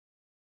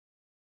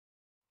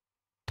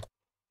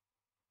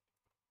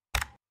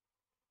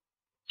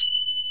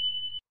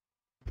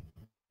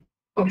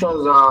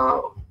Functions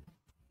are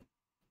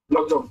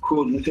blocks of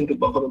code written to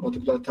perform a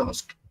particular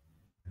task.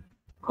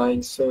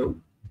 Right, so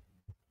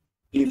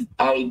if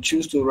I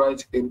choose to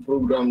write a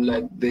program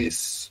like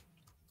this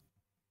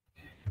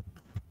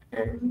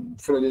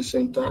and follow the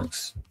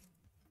syntax,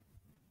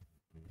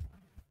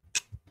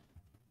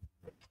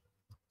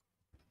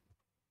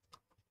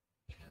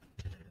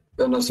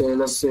 then I say,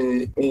 let's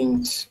say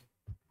int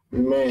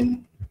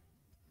main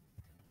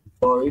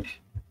void.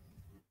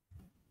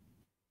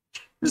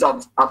 This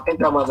at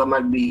intervals I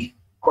might be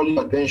calling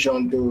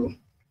attention to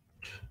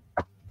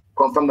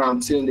confirm that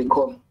I'm still in the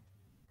call.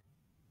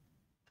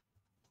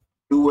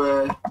 Do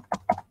where to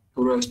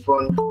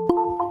respond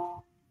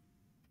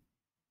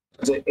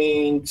as an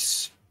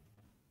int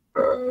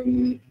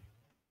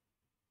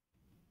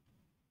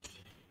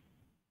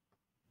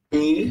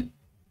A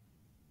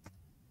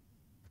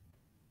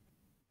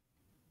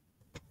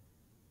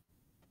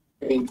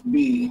int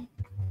B,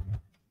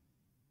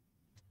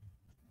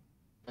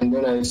 and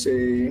then I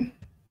say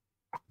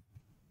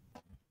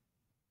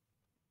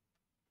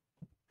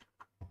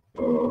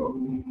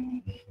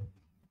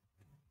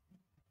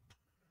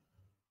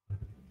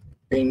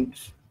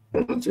int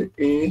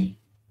A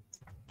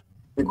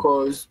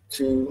equals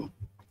to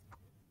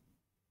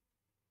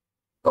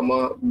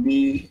comma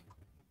B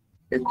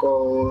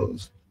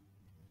equals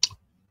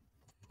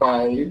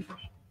 5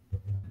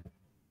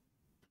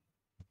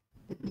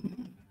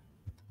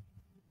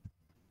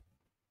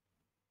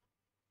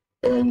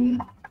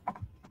 and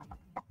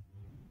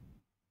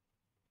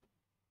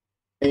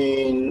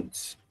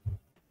int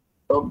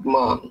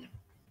subman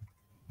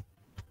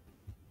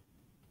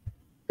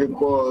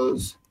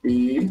equals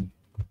A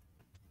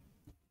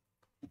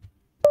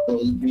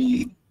plus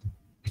B.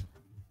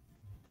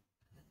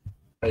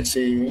 I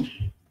say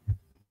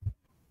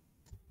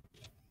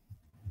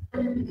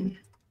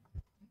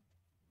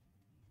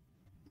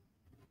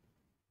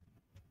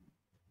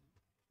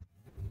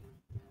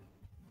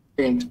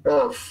int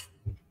F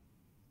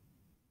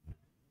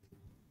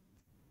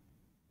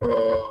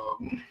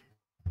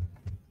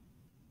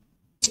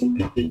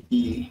int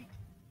E,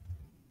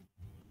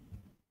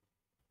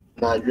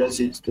 and I address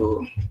it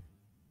to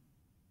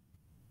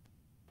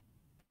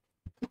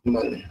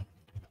money,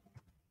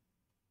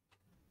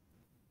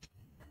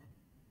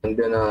 and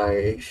then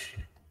I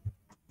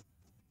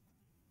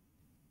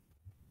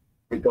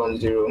return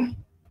 0.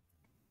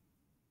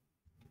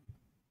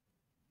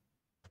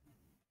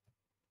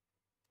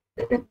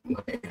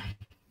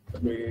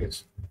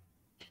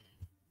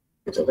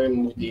 So let me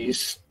move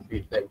this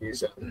bit like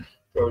this and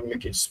probably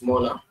make it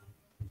smaller.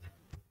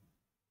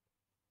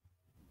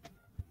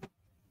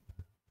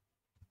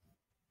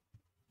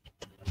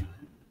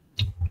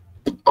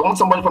 I want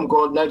somebody from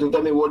Code9 to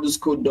tell me what this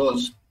code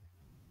does.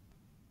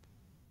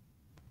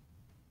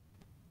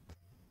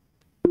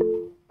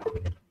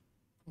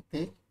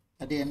 Okay,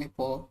 Adeyemi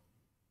Paul,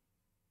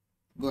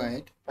 go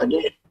ahead.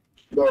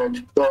 Go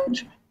ahead.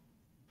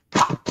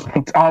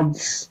 It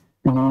adds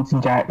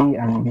integer A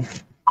and B.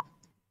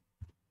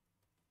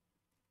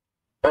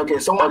 Okay,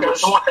 someone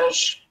else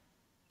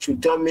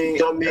should tell me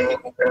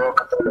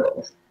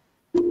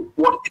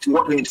what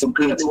it is to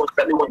create.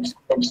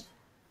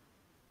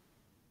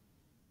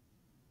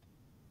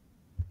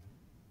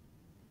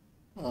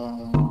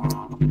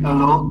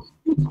 Hello.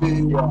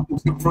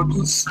 If we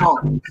produce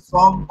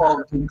some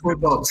of the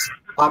products,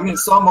 I mean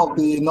some of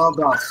the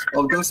numbers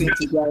of those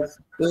integers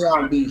A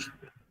and B.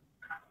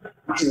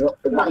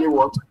 Exactly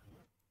what?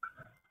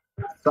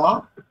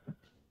 Sir?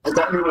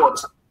 Exactly what?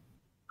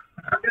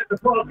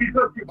 If we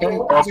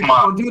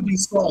produce the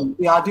sum,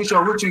 the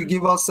addition which will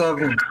give us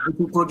 7. If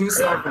we produce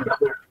 7.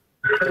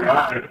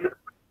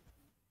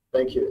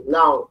 Thank you.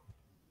 Now,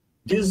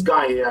 this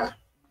guy here,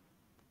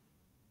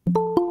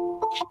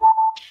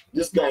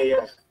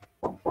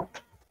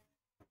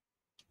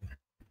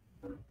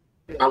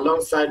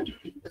 alongside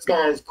this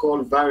guy is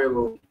called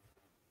variable,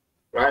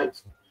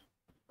 right?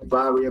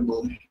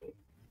 Variable.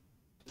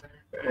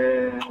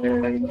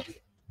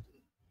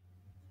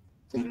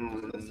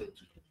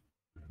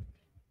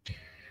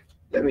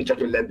 Let me try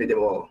to let them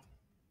all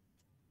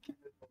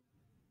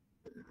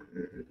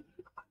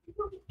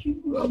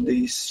of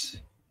this.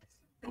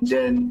 And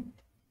then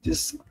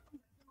this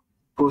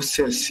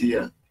process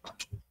here.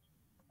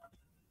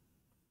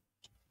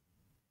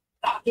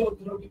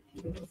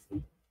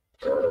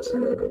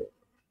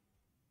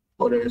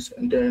 Others,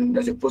 and then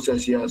there's a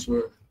process here as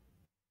well.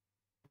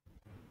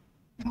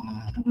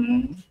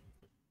 And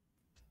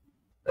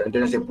then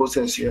there's a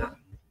process here.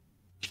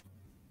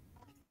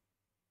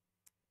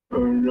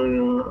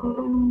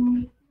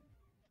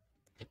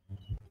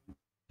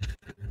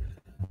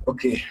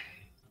 Okay,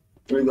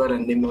 we got a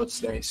name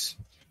what's nice.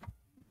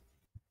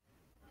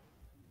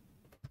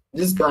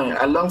 This guy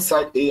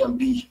alongside A and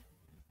B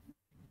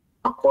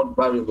are called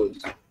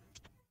variables.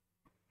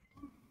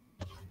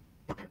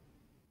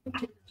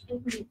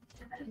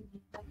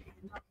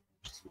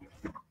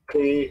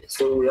 Okay,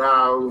 so we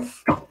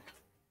have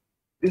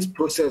this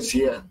process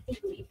here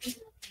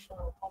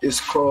is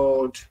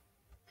called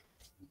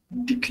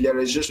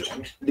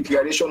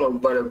declaration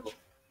of variable.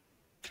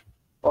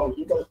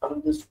 You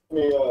can this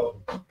me.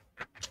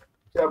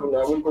 Kevin,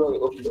 I will go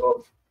open it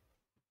up.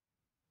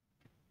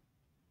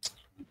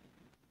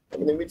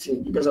 I'm in a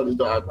meeting. You guys have to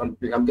do.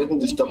 I'm getting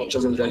this stuff on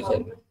just right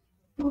now.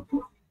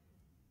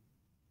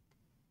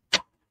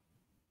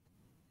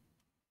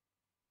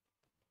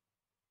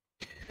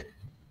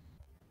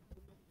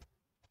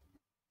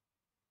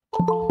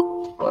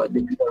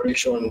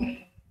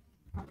 Declaration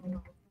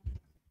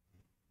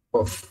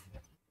of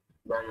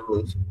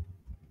variables.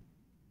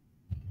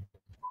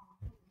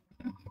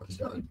 What's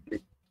that?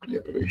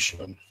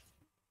 Declaration.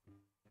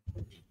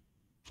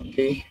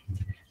 Okay.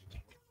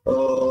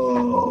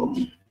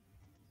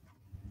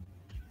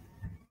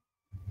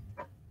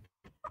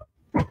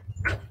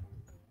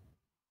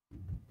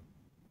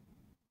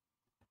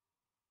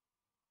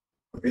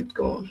 Wait,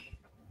 go on.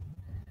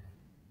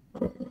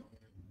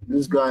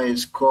 This guy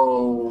is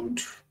called.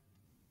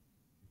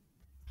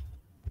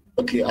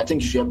 Okay, I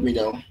think you should help me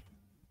now.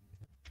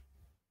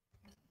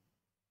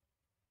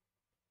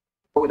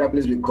 What would that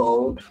please be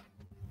called?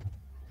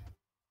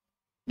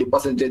 The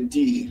percentage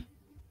D.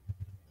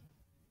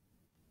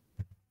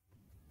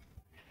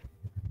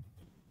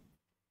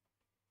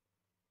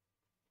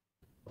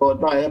 Oh,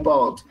 no, help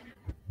out.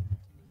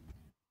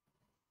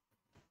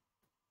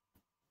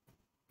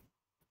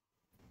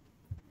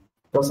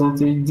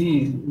 Percentage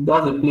D,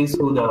 that's a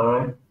placeholder,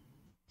 right?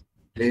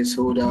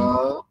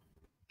 Placeholder,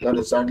 not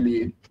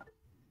exactly.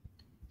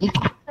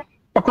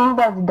 I think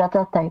that's the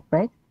data type,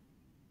 right?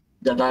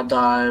 Data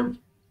type,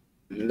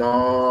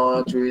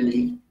 not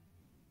really.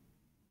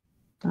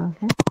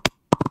 Okay.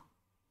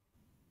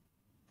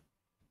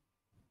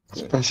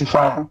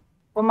 Specifier.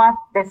 Format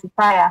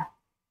specifier.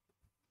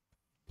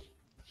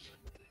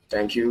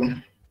 Thank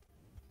you.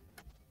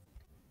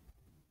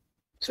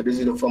 So this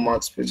is the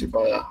format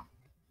specifier.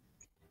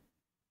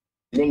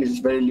 The name is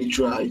very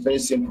literal, it's very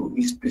simple.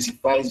 It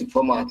specifies the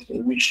format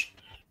in which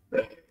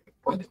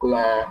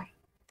particular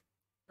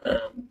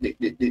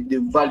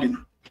the value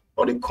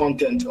or the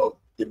content of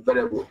the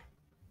variable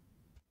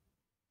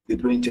be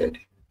printed.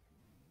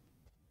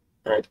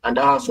 Right, and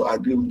that has to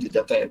agree with the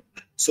data type.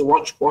 So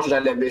what should I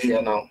label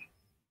here now?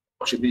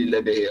 What should be the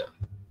label here?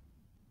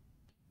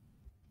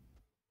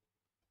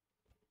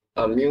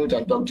 Unmute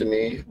and talk to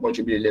me. What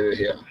should be the label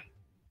here?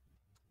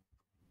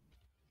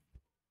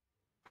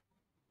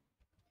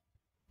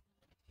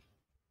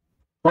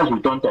 That's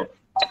return type.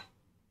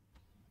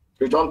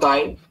 Return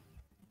type.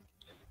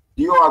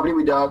 Do you all agree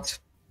with that?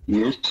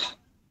 Yes.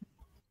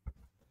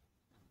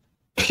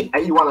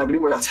 You want to agree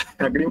with that?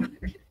 Agree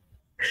with me.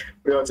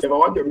 Because if I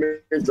want your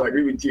mates to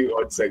agree with you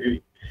or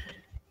disagree.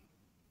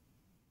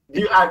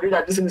 Do you agree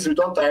that this is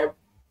return type?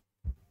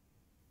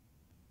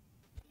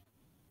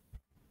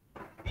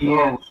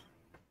 Yes.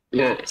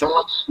 Yeah.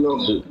 Someone no.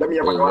 Let me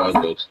have my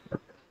answer.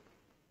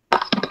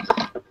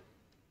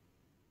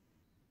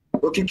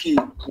 Okay, Key,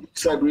 who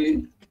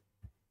disagree?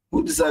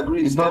 Who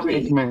disagrees? It's not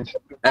statement.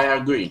 I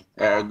agree.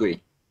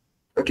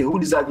 Okay, who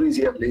disagrees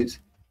here, please?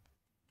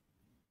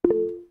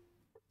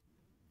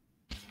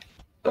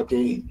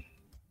 Okay.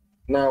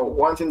 Now,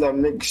 one thing that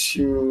makes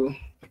you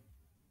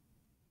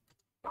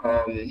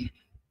a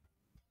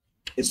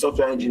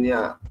software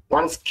engineer,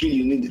 one skill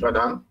you need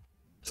rather,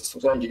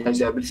 software engineer is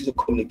the ability to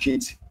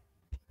communicate.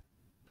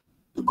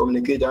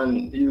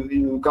 And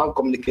you can't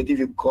communicate if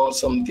you call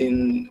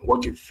something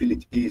what you feel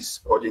it is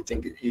or you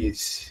think it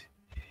is.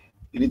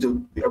 You need to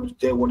be able to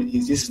tell what it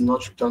is. This is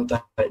not return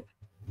type.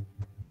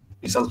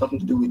 This has nothing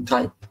to do with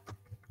type.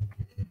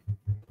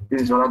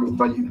 This is rather the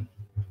value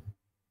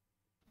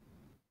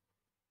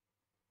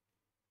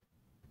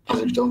as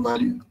a return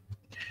value.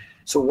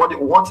 So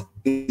what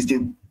is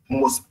the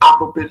most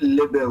appropriate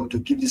label to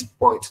give this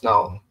point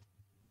now?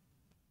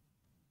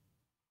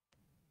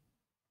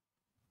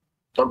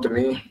 Talk to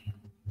me.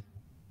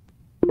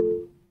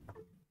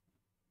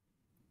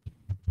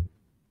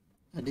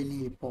 I didn't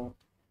hear Paul.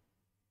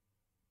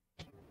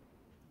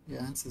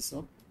 Your answer's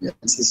up. Yeah,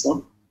 answer's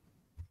up.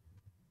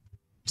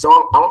 So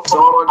I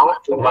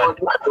want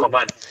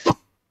Command.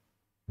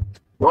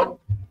 What?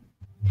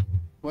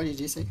 What did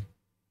you say?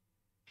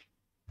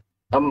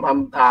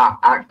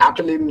 I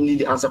actually need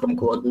the answer from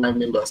coordinate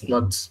members,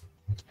 not.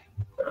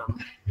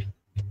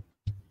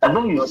 I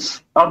think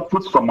it's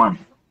output command.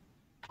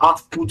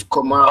 Output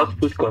command.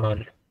 Output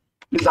command.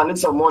 Please, I need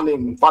some more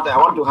name. In fact, I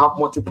want to have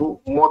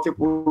multiple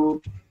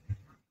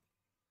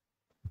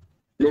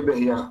label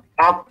here.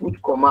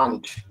 Output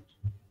command.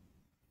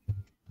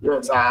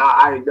 Yes,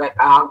 I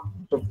have.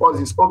 Of course,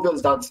 it's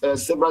obvious that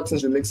several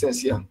things will make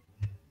sense here.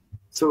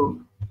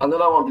 So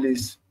another one,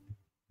 please.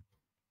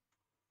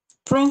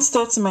 Print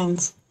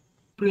statement.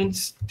 Print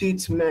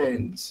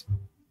statement.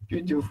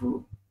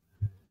 Beautiful.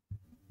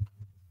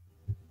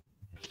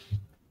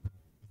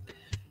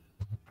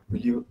 Will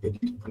you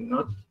edit or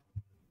not?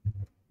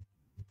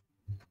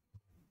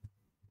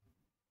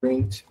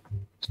 Print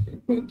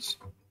statement.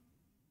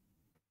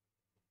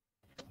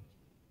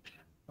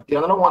 Okay,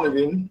 another one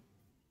again.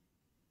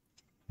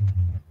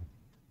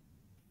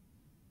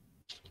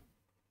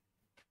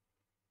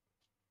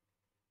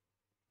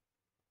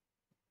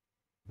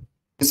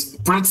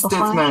 print For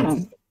statement.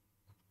 function.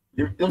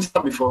 You didn't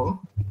start before?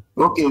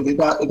 Okay, it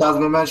has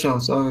been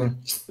mentioned. Sorry.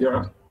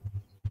 Yeah.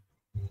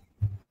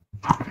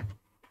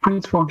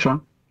 Print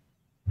function.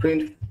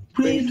 Print.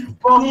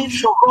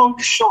 Function.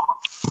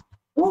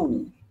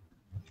 Ooh.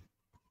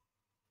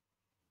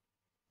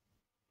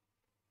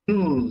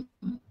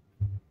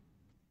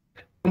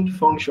 Print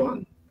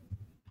function.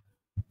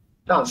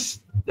 That's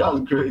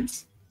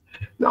great.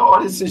 Now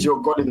all these things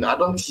you're calling, I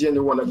don't see any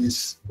one of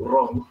these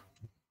wrong.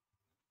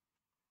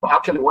 But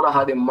actually, what I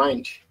had in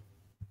mind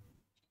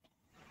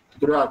to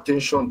draw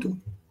attention to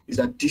is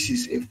that this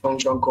is a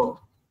function call.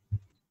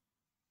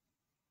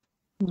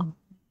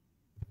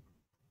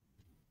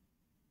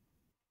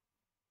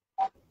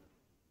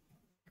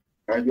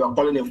 Right, you are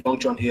calling a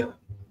function here,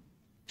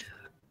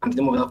 and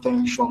the name of that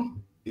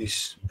function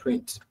is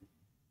print.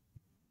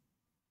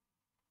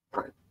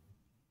 Right,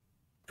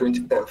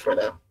 printf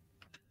rather,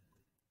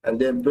 and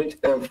then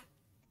printf.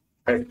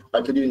 I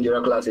told you in the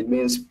other class, it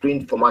means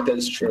print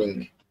formatted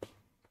string.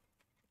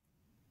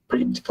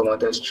 Print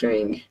formatted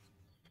string,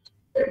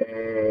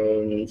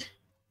 and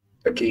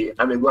okay,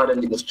 I may go ahead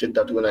and demonstrate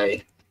that when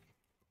I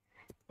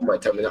my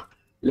terminal.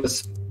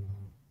 Let's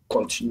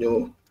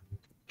continue.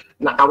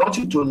 Now I want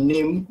you to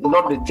name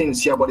not the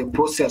things here, but the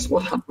process.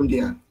 What happened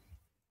there?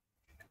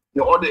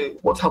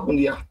 What happened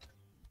here?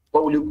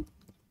 What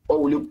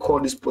will you call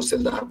this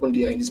process that happened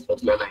here in this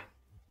particular line?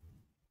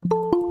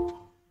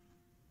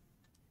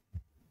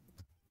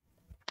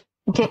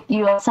 Okay,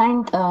 you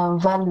assigned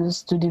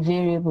values to the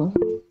variable.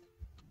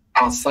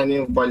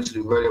 Assigning value to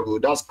the variable.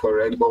 That's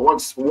correct. But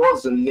what's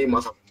the name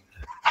of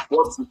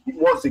what's the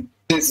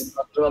This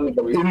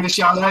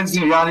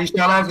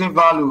initializing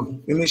value.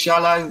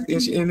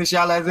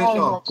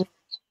 Initialization.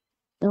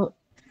 No,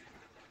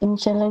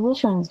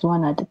 initialization is the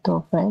one at the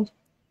top, right?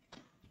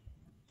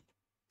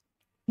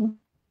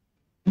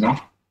 No.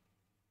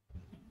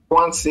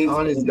 one says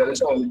How is it?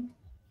 initialization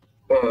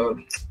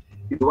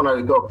is the one at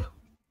the top.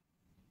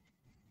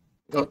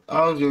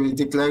 How's your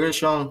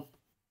declaration?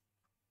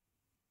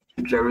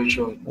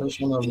 Declaration.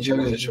 Declaration of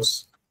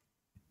Initialization.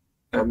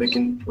 variables.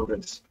 Making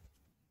progress.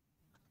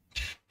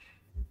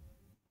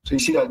 So you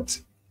see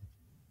that,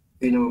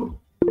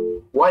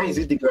 why is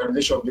it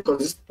declaration? Because at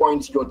this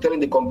point you're telling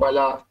the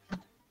compiler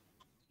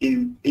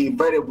a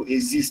variable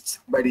exists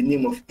by the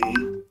name of A.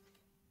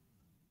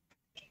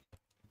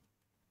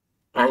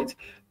 Right?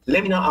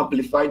 Let me now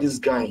amplify this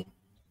guy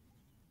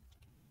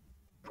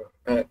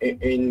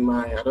in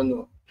my, I don't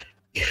know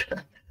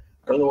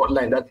what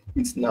line that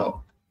is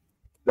now.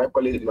 I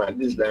call it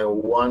this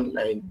line 1,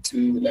 line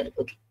 2, line,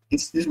 okay.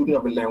 This wouldn't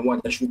have been line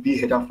 1, there should be a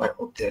header file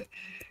up there.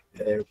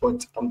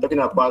 But I'm talking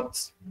about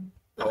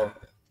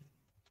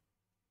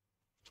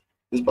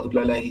this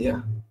particular line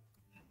here.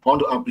 I want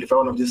to amplify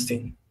one of these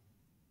things.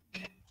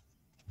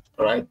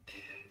 All right.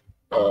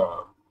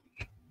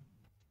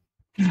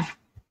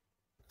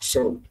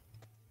 So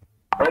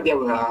right there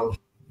we have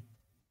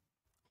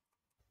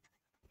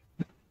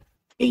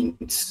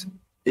int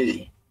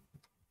A.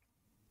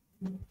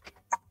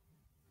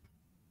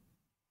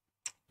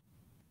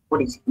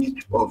 What is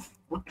each of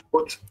what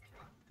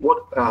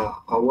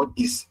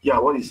is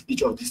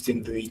each of these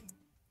things doing?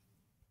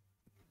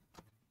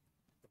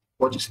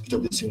 What is each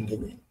of these things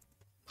doing?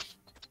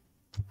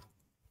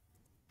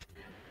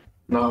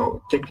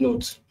 Now take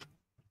note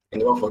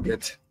and don't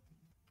forget.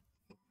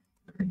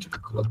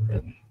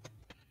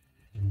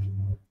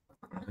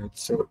 Alright,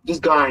 so this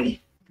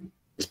guy,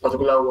 this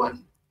particular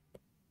one,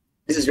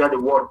 this is where the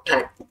word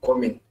type will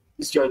come in.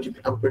 This is where it could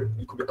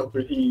be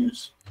appropriately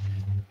used.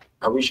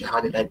 I wish I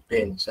had a light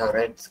pen, so I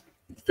write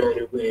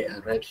very well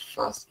and write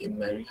fast in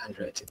my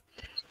handwriting.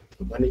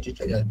 So manage it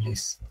like that,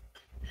 please.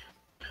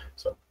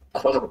 So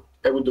as far as I'm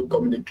able to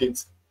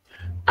communicate,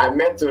 I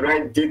meant to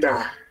write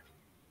data.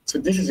 So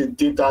this is a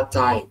data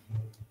type.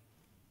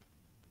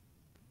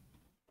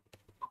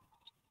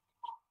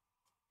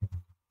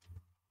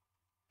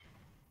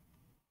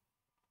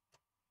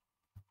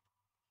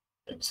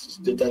 It's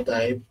data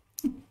type.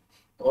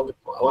 I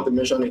want to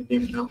mention a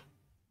name now.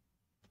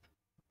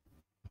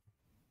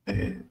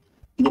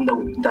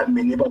 Name that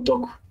may never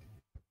talk.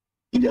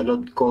 If they are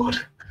not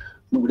called,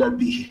 who would that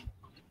be?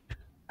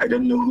 I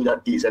don't know who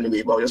that is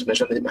anyway, but I'll just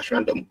mention it as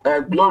random.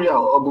 Gloria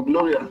or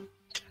Gloria.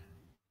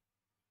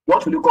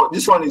 What will you call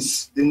this one?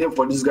 Is the name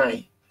for this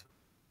guy?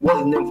 What's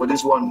the name for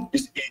this one?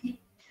 This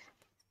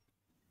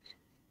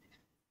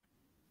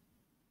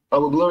A.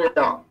 Gloria,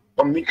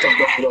 unmute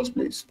talk for us,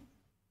 please.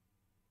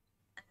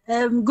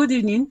 Good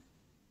evening.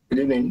 Good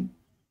evening.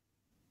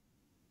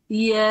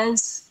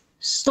 Yes,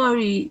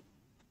 sorry.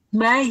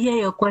 May I hear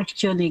your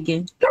question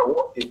again? Yeah,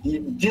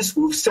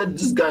 we've said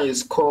this guy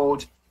is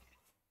called,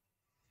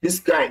 this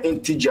guy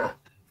integer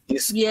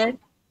is that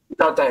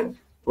type,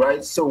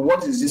 right? So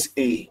what is this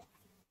A?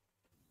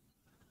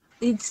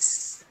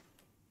 It's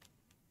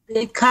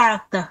a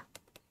character.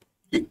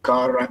 A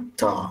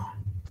character.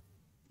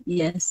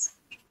 Yes.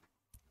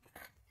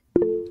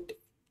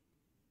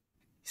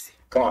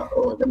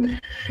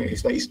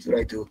 It's not easy to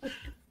write to.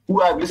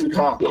 Who agrees with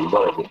her?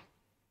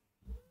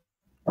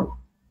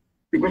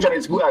 The question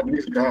is who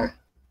agrees with her?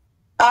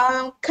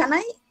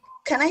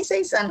 Can I say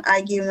it's an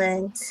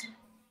argument?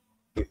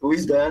 Who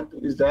is that? Who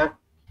is that?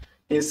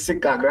 It's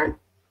Sikak, right?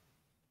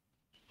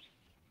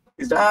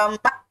 Is that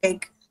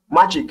Magic.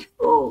 Magic?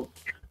 Oh,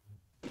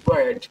 go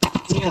ahead.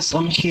 Yes,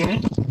 I'm here.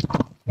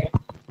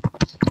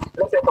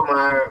 Let's talk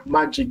about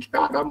Magic.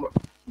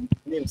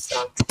 Name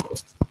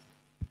sounds.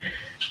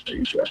 Are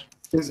you sure?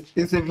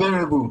 It's a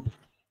variable.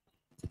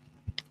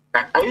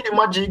 Are you the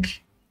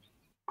Magic?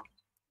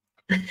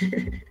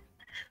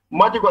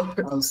 Magic was.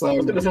 I'm sorry. I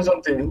was going to say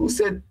something. Who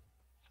said?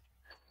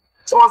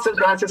 Someone said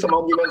that I said some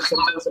argument,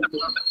 something.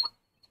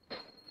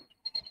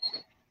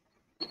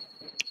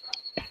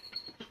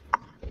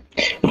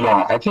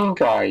 Yeah, I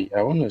think I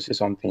want to say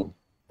something.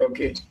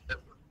 Okay.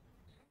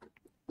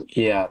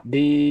 Yeah,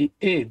 the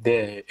A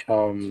there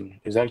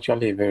is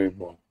actually a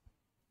variable.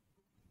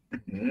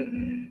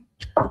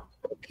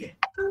 Okay.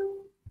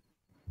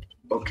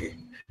 Okay.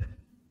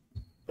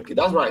 Okay,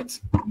 that's right.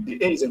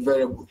 The A is a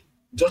variable,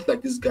 just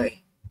like this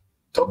guy.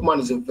 Topman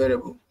is a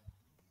variable.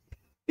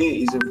 A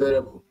is a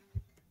variable.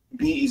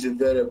 B is a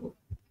variable.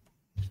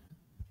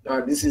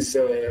 Now this is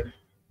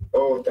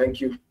oh,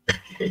 thank you.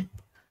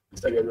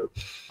 Mr. Yellow.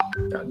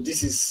 Now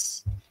this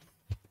is,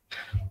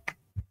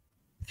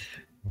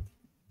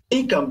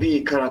 it can be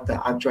a character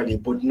actually,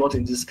 but not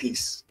in this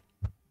case.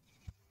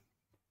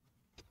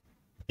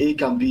 A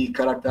can be a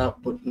character,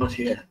 but not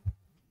here.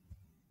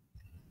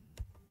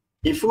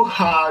 If you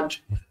had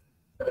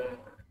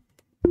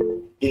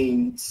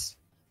int,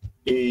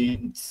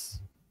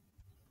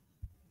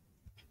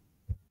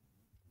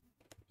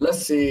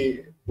 let's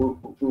say we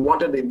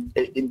wanted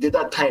a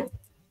data type,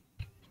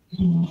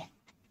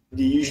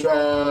 the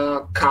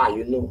usual car,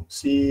 you know,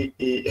 C-A-H-A-R.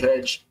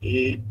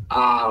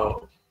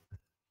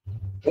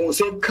 When we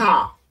say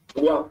car,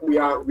 we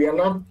are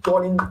not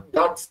calling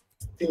that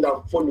thing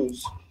that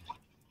follows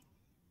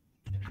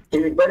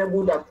a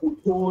variable that could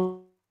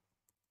hold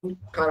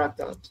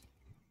characters.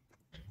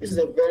 This is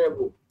a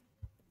variable.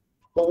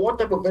 But what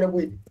type of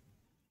variable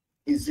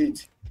is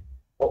it?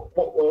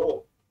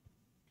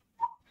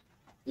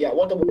 Yeah,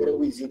 what type of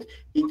variable is it?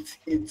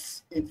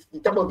 It's the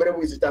type of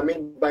variable is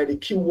determined by the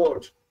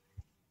keyword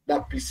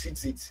that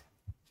precedes it.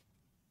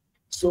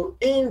 So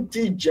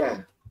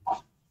integer,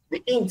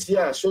 the int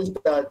here shows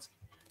that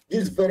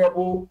this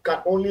variable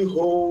can only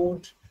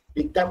hold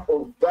a type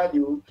of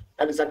value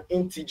that is an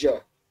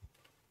integer.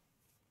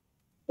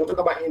 We'll talk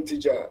about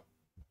integer.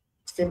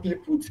 Simply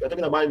put, we're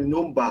talking about a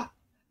number.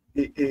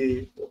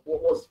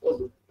 What's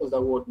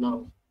that word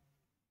now?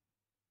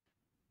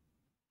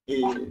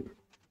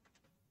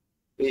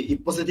 A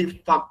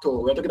positive factor.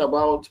 We're talking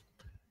about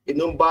a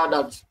number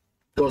that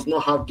does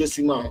not have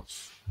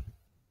decimals.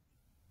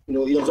 You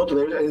know, it does not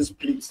have any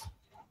split.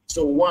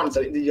 So 1 is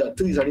an integer,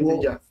 2 is an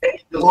integer.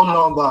 Whole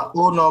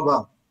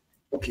number.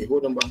 Okay,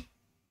 whole number.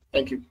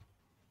 Thank you.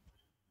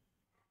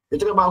 We're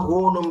talking about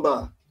whole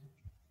number.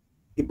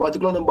 A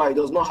particular number, it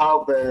does not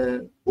have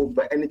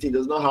over anything, it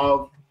does not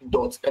have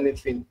dots,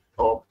 anything,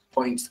 or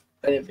points,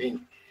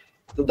 anything.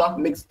 So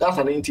that's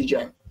an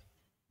integer,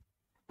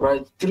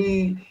 right?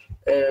 3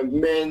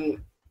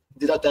 main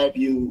data type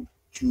you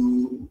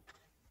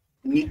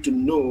need to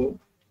know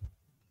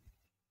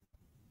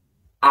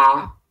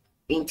are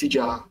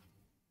integer,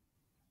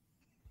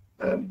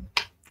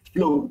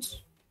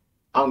 floats,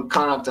 and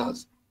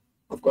characters.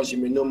 Of course, you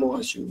may know more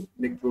as you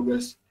make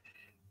progress,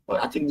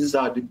 but I think these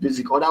are the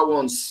basic. Other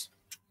ones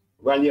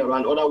rally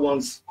around. Other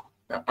ones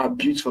are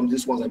built from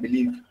these ones, I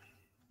believe,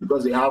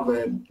 because they have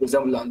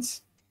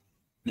resemblance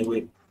in a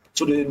way.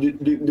 So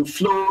the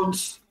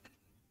floats,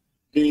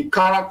 the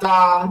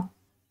character,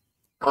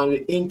 and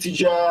the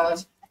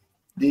integers,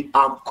 they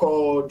are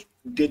called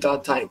data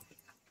type.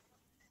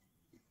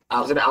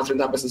 I was answering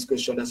that person's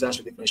question. That's how I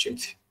should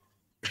differentiate.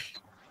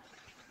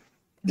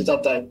 Data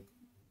type.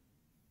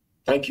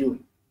 Thank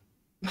you.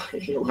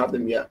 You have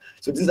them here.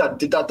 So these are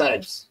data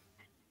types.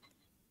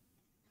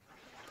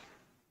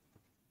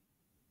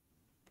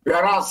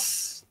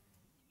 Whereas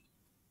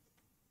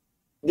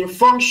the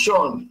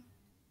function,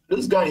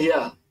 this guy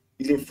here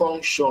is a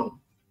function,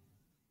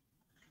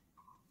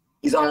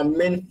 is our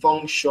main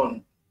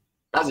function.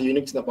 That's the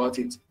unique thing about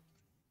it.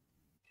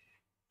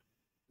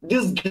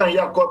 This guy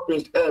here called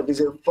printf is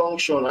a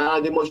function, and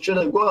I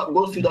demonstrated,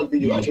 go see that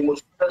video. I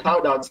demonstrated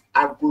how that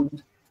I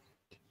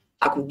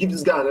could give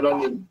this guy another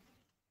name.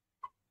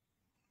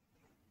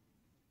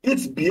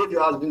 Its behavior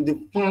has been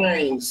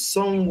defined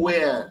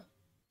somewhere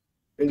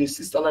in the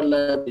standard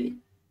library.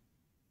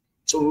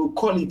 So we'll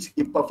call it,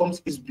 it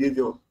performs its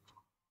behavior.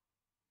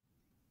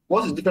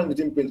 What's the difference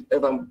between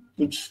printf and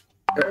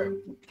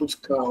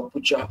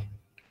put char?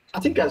 I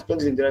think I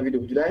explained this in the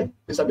video. Did I?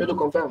 Mr. Biodo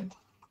confirm?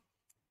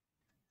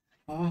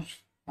 I'm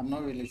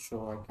not really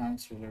sure. I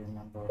can't really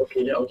remember.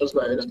 Okay, yeah, I'll just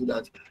go ahead and do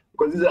that.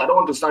 Because I don't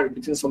want to start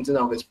repeating something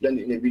I've explained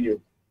in a video.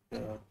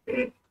 Yeah.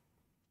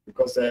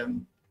 Because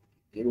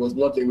it was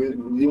not a way,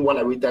 we didn't want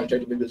to wait time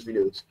trying to make those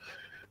videos.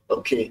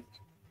 Okay.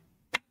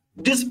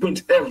 This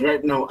printf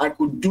right now, I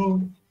could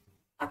do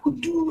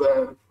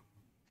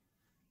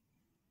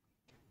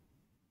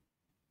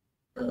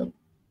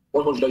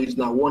what should I use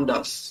now?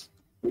 Wonders.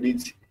 with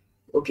it.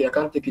 Okay, I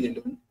can't take it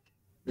alone.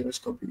 Let's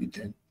copy it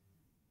then.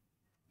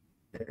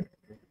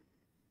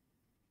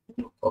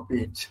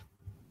 Copy it.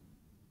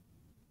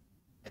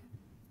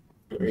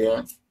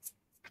 Yeah.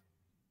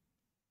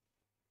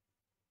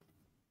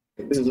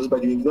 This is just by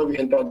the way we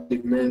enter the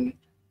main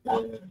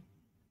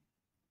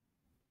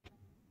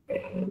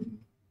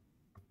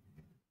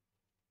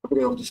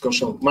topic of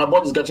discussion. My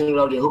board is getting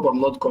rowdy. I hope I'm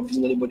not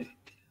confusing anybody.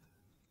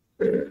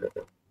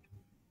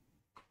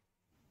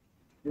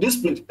 This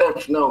print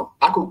F now,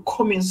 I could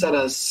come inside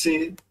and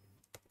say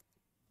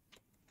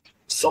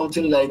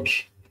something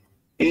like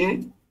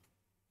A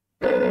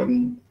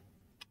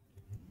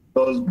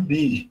plus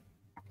B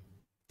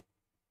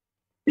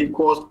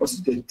equals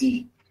positive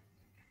D.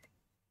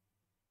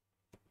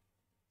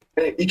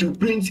 It will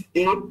print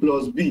A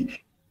plus B.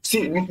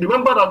 See,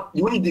 remember that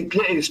the way you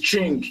declare a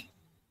string,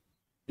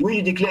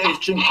 put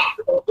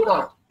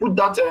that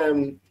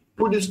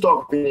put this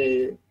stuff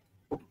in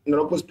an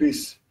open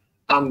space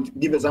and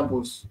give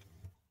examples.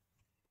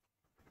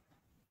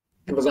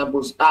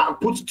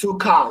 Put two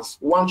cars.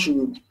 One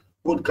should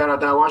put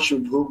character, one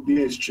should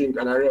be a string,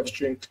 an array of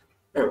strings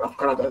of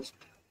characters.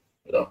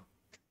 Yeah.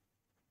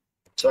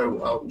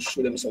 So I'll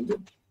show them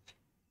something.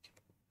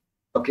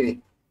 Okay.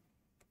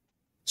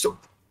 So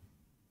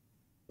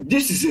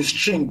this is a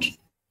string.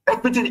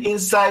 Everything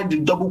inside the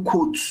double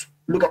quotes.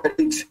 Look at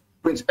it.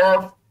 Print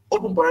F,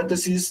 open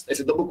parentheses, it's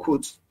a double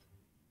quote.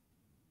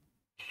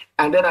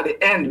 And then at the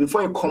end,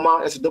 before a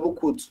comma, it's a double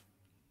quote.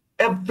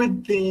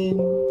 Everything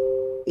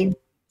in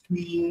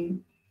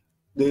between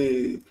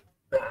the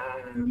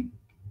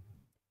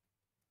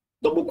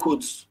double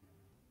quotes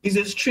is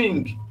a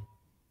string.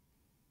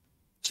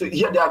 So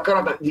here there are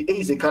characters. The A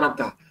is a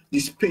character. The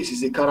space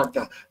is a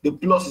character. The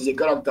plus is a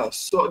character.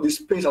 So the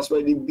space as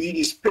well, the B,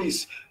 the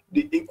space,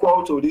 the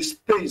equal to the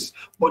space.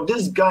 But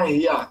this guy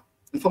here,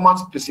 the format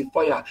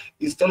specifier,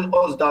 is telling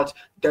us that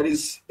there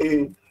is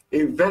a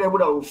variable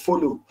that will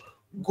follow.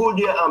 Go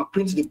there and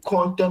print the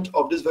content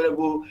of this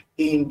variable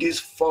in this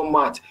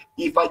format.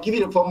 If I give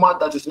you a format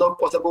that is not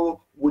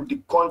possible with the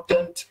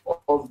content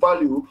or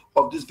value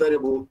of this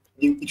variable,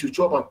 it will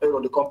throw up an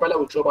error. The compiler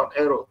will throw up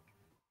an error.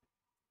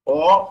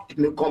 Or it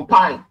may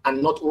compile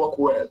and not work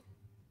well.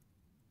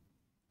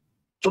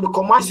 So the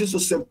command is to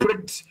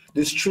separate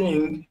the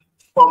string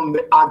from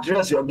the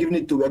address you are giving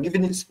it to. We are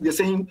giving it, we're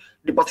saying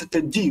the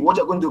particular D, what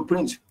you're going to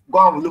print.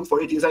 Go and look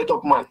for it inside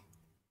Topman.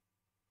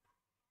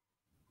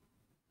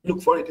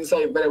 Look for it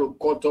inside a variable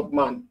called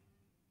Topman.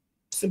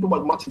 Simple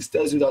mathematics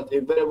tells you that a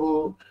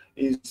variable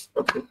is,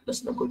 okay,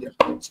 let's not go there.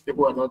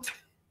 People are not,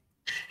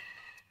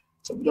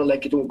 some people don't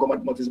like it when we go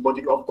mathematics, but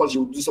of course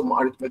you do some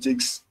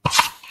arithmetics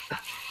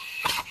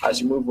as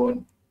you move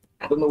on.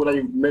 I don't know whether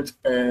you've met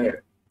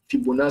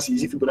Fibonacci.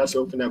 Is it Fibonacci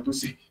or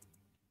Fibonacci?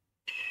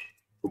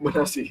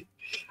 Fibonacci.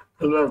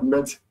 I don't know if I've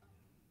met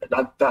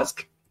that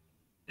task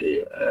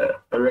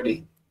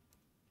already.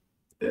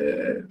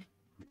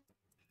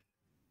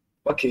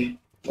 Okay,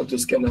 not to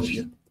scare of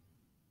you.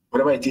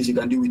 Whatever it is, you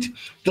can do it.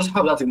 Just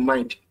have that in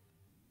mind.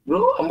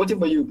 Bro, I'm waiting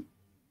for you.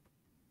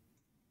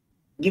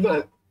 Give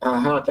a,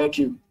 thank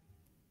you.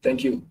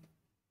 Thank you.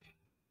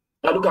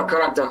 Now look at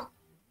character.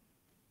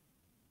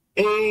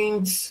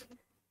 Int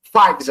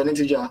 5 is an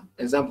integer,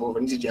 example of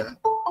an integer.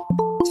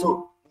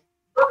 So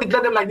don't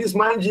declare them like this,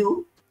 mind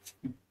you.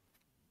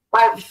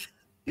 5.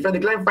 If I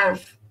declare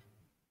 5,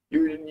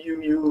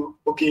 you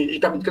okay,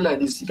 it can be declared like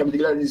this, it can be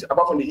declared like this,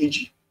 apart from the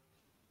EG.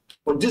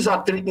 But these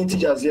are 3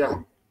 integers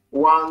here.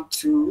 1,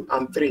 2,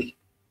 and 3.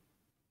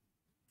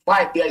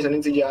 5 here is an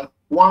integer,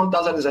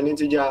 1000 is an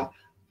integer,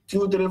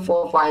 2, 3,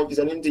 4, 5 is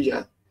an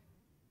integer.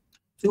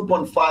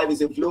 2.5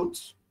 is a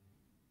float.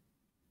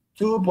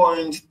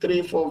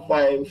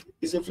 2.345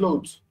 is a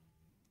float.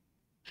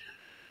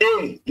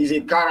 A is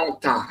a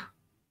character.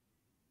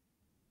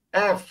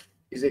 F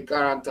is a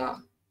character.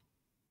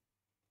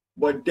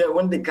 But then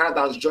when the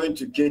characters join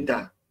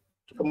together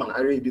to form an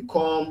array, it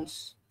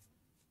becomes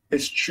a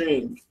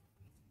string.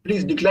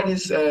 Please declare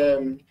this.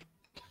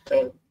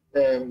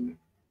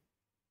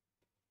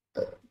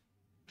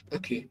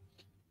 Okay,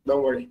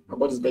 don't worry. My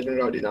body is getting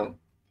rowdy now.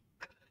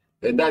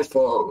 That's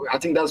for, I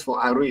think that's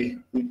for array.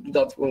 We do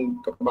that when we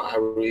talk about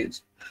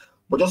arrays.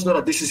 But just know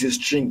that this is a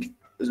string.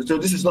 So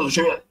this is not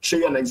to show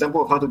you an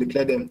example of how to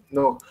declare them.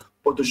 No,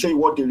 but to show you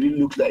what they really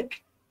look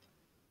like.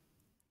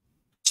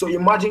 So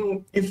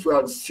imagine if we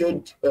had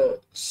said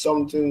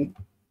something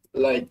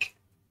like,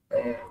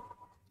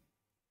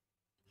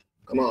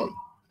 come on,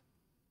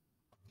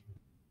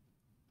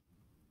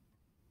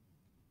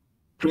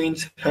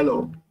 print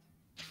hello,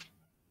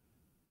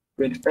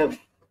 print F.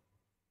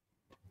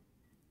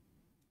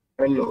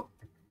 Hello.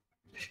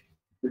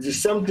 It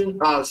is something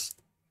as,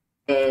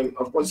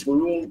 of course, we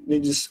won't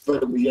need this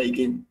variable here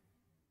again.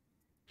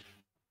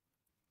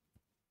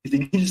 If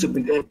it gives you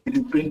print F, it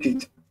will print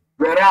it.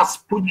 Whereas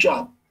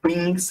Pucha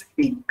prints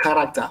a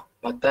character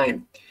per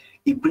time.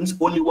 It prints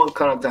only one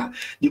character.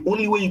 The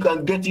only way you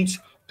can get it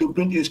to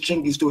print a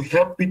string is to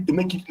help it to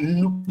make it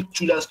look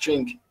through that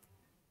string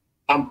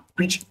and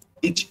print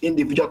each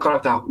individual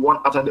character one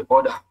after the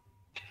other.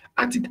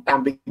 and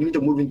I'm beginning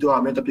to move into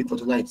our main topic for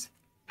tonight.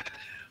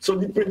 So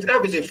the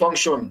printf is a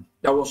function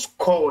that was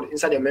called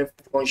inside the main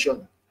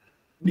function.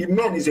 The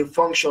main is a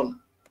function,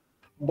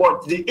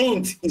 but the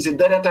int is a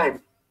data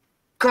type.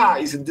 Char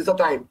is a data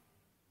type.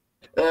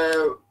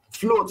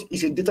 Float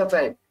is a data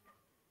type.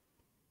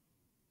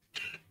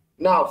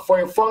 Now, for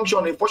a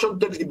function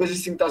takes the basic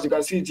syntax. You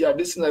can see it here.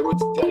 This thing I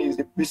wrote here is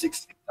the basic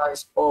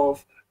syntax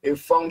of a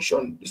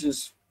function. This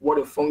is what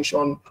a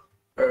function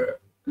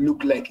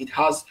look like. It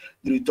has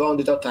the return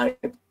data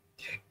type.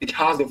 It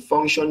has the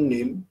function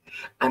name,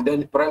 and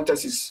then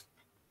parentheses.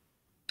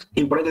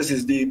 In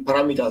parentheses, the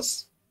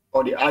parameters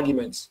or the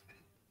arguments.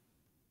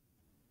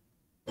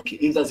 Okay,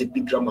 if that's a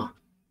big grammar,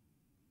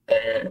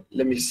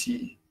 let me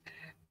see.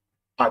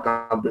 I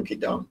can break it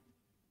down.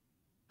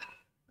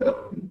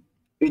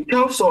 It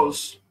tells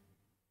us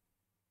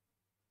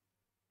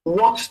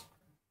what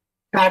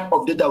type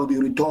of data will be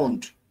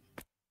returned.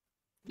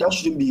 That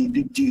shouldn't be a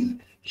big deal.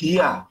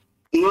 Here,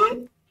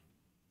 A,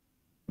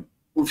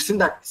 we've seen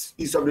that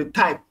is of the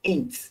type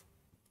int.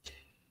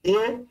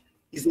 A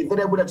is a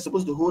variable that's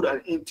supposed to hold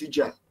an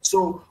integer.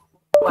 So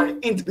by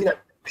int being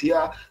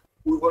here,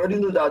 we already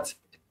know that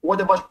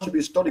whatever should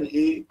be stored in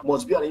A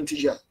must be an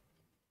integer.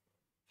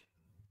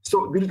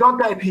 So the return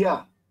type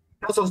here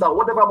tells us that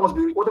whatever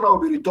will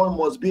be returned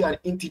must be an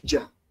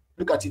integer.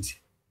 Look at it.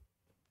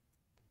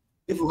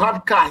 If you had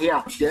car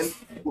here, then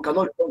we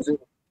cannot return 0.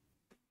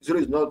 0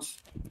 is not.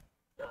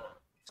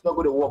 It's not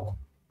going to work.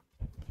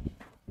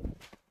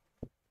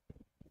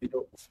 You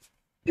know,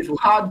 if you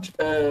had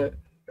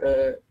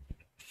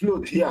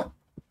float here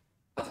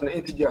as an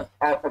integer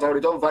as a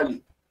return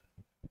value,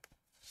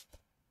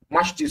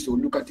 match this. So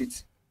look at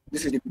it.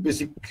 This is the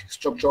basic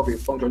structure of a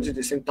function. This is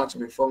the syntax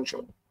of a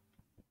function.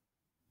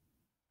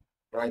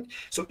 Right.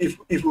 So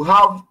if you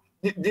have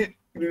the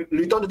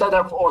return data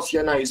type for us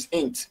here now is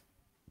int.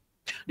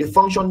 The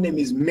function name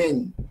is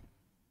main,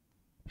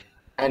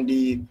 and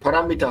the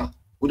parameter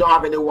we don't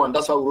have any one.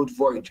 That's why we wrote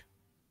void.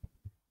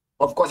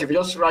 Of course, if you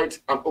just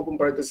write an open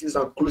parenthesis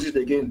and close it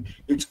again,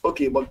 it's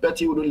okay. But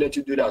Betty wouldn't let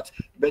you do that.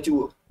 Betty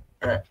will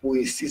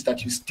insist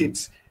that you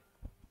state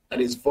that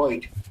it's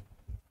void.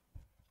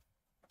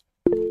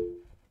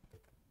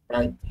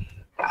 Right.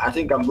 I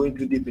think I'm going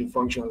too deep in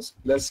functions.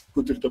 Let's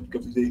go to the topic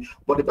of today.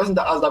 But the person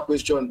that asked that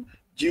question,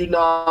 do you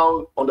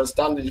now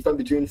understand the difference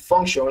between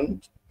function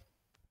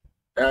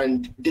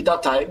and data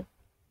type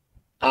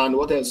and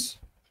what else?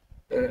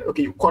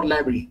 Okay, code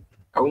library.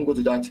 I won't go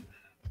to that.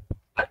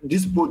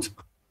 This both.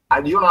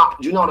 Do you now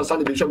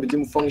understand the difference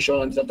between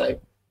function and data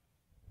type?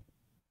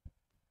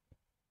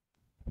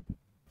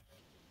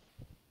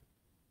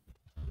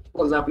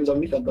 For example, please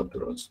unmute and talk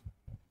to us.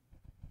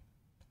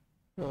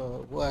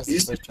 Who asked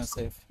the question,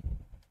 safe?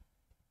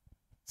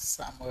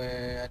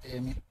 Somewhere at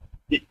Amy.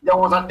 There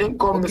was an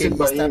income message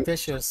by Mr. him.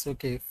 Precious,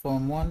 okay,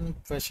 from one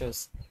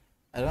Precious.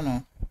 I don't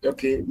know.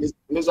 Okay,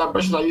 Mr.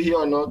 Precious, are you here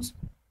or not?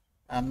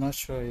 I'm not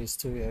sure he's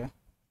still here.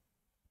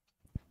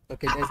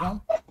 Okay, there's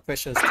one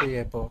Precious still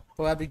here, but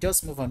probably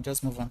just move on,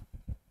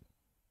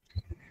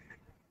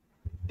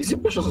 Is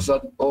it Precious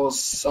or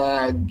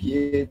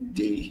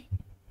Sagede?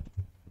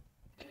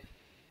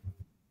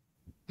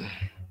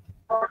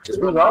 What does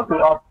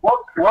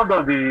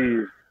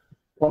the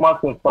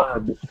format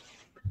specifier do?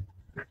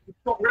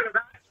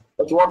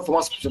 But what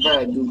format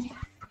specifier do?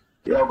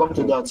 Yeah, I'll come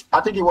to that.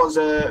 I think it was.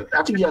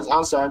 I think he has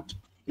answered.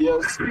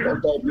 Yes,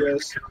 yes.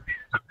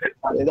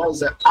 That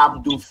was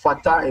Abdul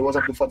Fattah. It was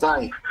Abdul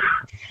Fattah.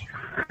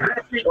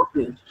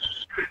 Okay.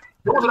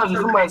 What does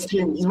do my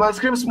screen? Is my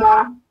screen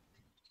small?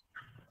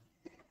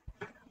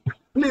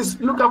 Please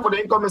look out for the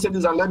income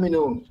messages and let me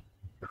know.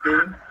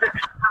 Okay.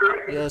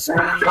 Your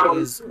screen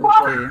is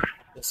okay.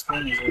 The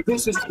screen is okay.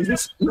 This thing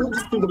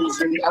that is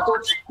really, I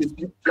thought it's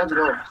not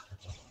enough.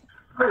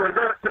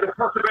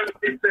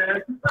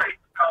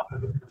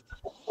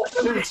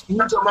 Please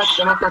mute your mic.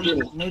 You're not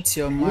talking. Mute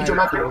your Mute mic.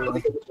 your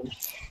mic.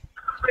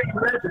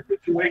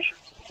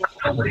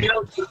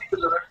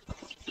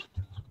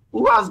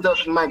 Who has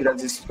that mic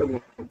that is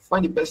talking?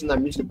 Find the person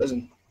and mute the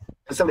person.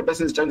 Except the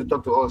person is trying to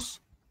talk to us.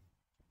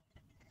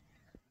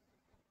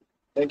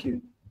 Thank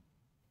you.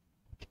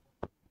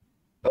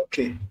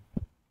 Okay.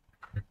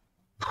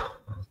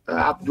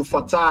 Abdul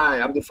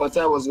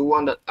Fattah was the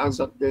one that asked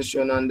that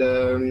question, and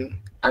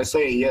I saw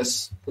a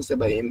yes posted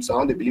by him. So I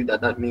want to believe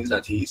that means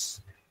that he's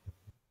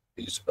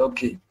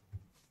okay.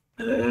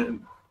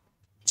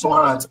 All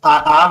right,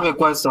 I have a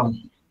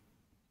question.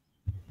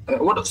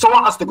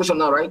 Someone asked the question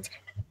now, right?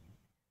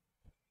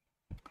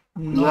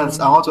 Yes,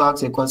 I want to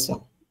ask a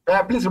question.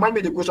 Please remind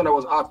me the question that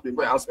was asked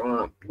before I ask.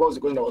 What was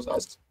the question that was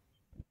asked?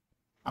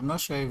 I'm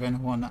not sure if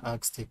anyone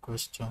asked a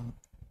question.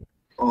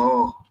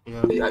 Oh,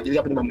 Yeah. it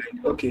happened in my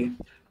mind. Okay.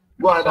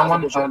 Go ahead.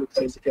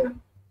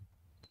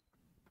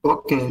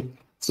 Okay,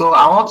 so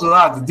I want to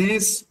ask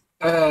this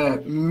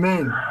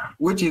main,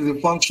 which is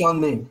the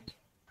function name,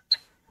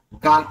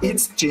 can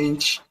it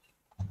change?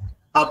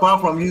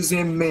 Apart from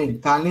using main,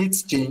 can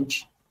it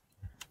change?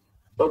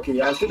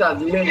 Okay, I see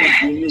that main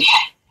is unique.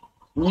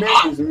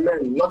 Main is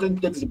main. Nothing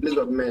takes the place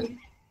of main.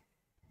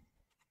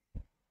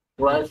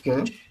 right?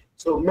 Okay.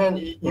 So, man,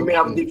 you may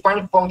have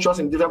defined functions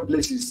in different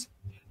places.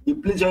 The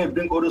place where you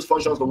bring all those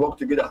functions to work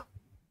together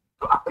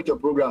to affect your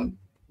program,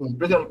 the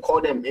place where you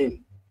call them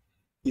in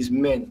is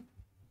main.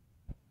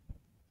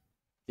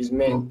 Is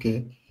main.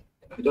 Okay.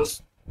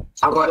 Just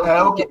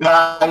okay.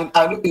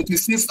 It will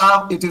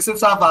still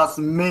serve as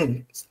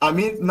main. I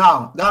mean,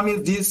 now that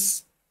means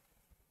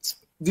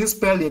this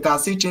spelling can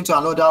still change to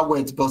another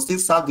word, but still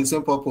serve the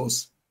same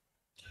purpose.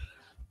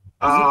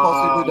 Is it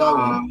possible that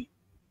way?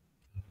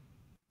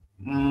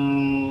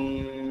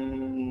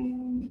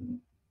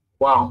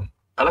 Wow,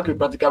 I like to be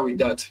practical with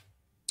that.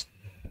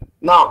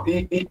 Now,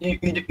 you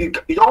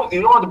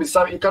don't want to be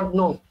served. You can't.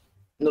 No.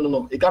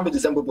 It can't be the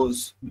same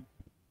purpose.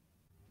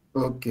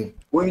 Okay.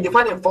 When you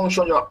define a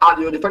function,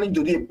 you're defining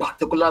to do a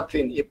particular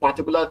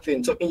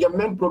thing. So in your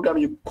main program,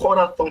 you call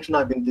that function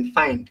has been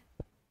defined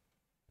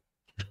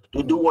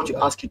to do what you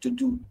ask it to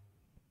do.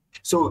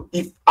 So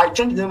if I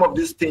change the name of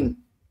this thing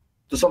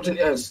to something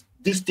else,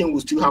 this thing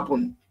will still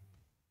happen.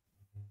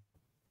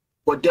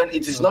 But then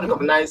it is not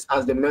recognized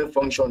as the main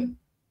function.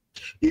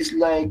 It's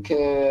like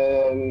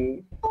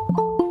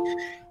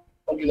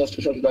what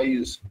illustration should I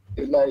use?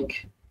 It's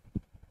like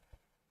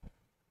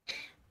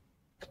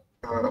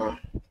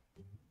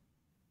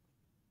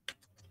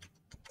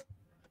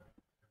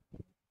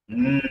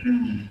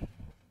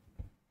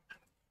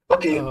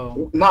okay,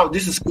 now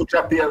this is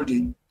Kutra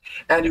PLD,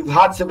 and you've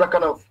had several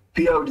kind of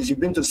PLDs. You've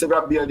been to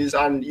several PLDs,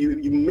 and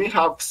you may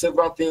have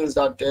several things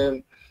that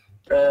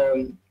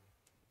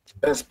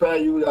inspire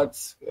you, that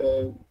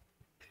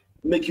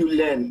make you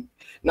learn.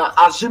 Now,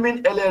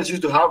 assuming LS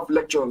used to have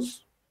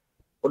lectures,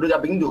 although they're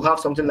beginning to have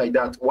something like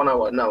that, 1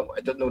 hour now. I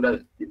don't know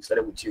that it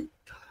started with you.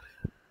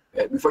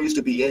 Before, it used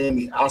to be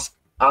me, ask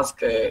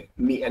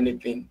me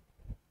anything,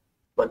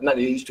 but now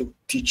they used to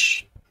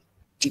teach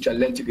and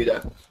learn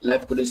together,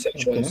 live coding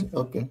sections.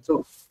 Okay.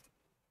 So,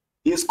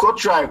 is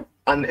CodeTribe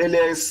and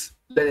LS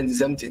learning the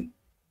same thing?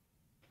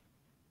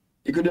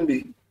 It couldn't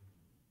be,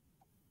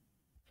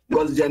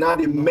 because they are not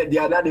the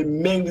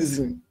main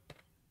reason.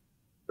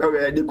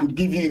 They could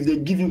give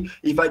you,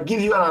 if I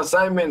give you an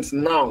assignment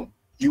now,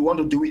 you want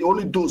to do it.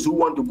 Only those who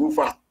want to go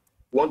far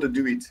want to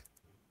do it.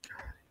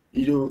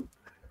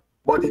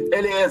 But if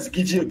LAS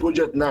gives you a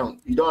project now,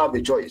 you don't have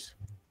a choice.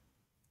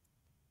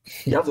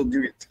 You have to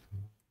do it.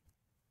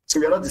 So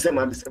we are not the same.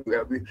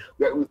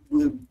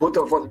 We both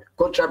of us,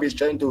 CodeTribe is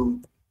trying to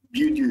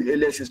build you,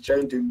 LS is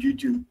trying to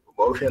build you,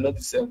 but we are not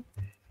the same.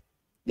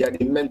 They are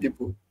the main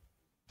people.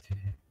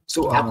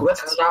 So I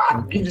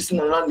could give this thing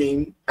another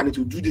name, and it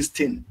will do this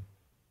thing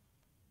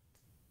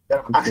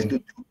that I'm asked to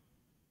do.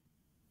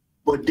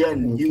 But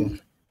then you,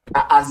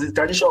 as the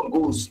tradition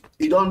goes,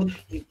 you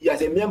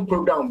as a main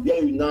program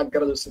where you now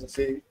gather those things and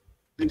say,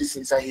 do this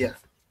inside here.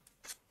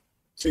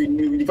 So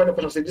you define the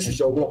function, say this is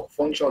your work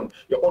function.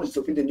 Your own is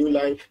to fit the new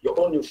line, your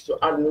own is to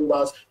add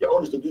numbers, your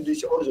own is to do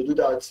this, your own is to do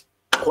that.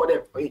 Call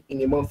them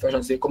in a month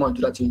fashion, say, come and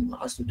do that thing you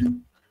asked to do.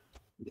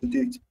 You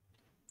do it.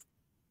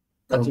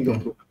 That's your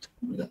program.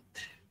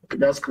 Okay,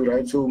 that's cool,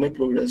 right? So make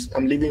progress.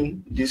 I'm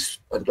leaving this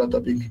particular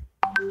topic.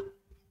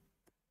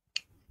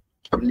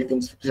 I'm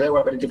leaving. Should I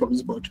wipe anything from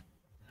this board?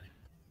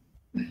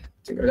 I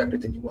think I got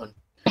everything you want.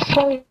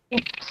 Sorry.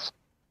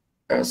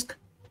 Ask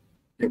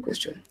your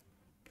question.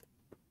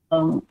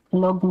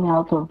 Log me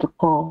out of the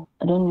call.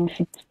 I don't know if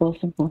it's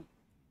possible.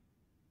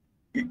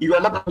 You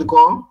are logged out of the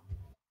call?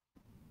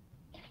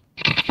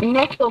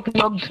 Network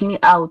logged me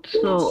out,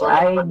 so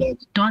I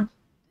don't.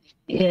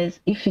 Yes,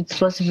 if it's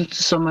possible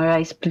to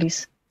summarize,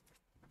 please.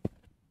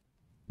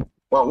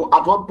 Well,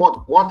 at what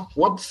point?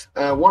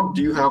 What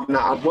do you have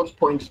now? At what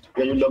point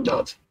were you logged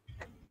out?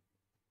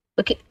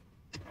 Okay,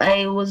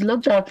 I was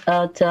logged out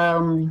at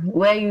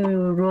where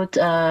you wrote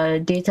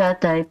data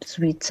types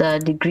with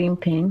the green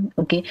pen.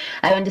 Okay,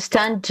 I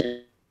understand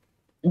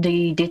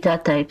the data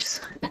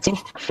types. I think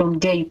from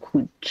there you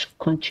could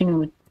continue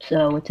with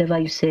whatever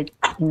you said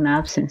in my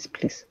absence,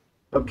 please.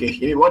 Okay,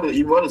 you want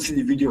to see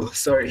the video?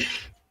 Sorry,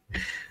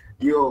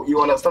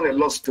 you understand a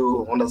lot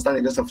to understand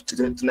the rest of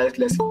tonight's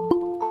lesson.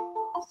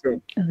 So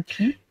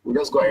okay, we'll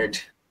just go ahead.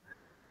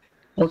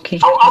 Okay.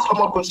 I'll ask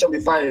one more question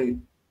before I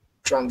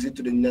transit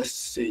to the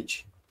next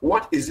stage.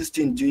 What is this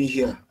thing doing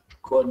here?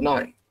 Code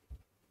 9.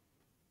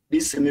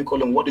 This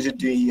semicolon, what is it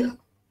doing here?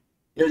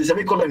 The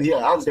semicolon here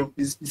has the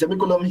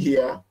semicolon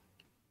here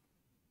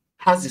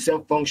has the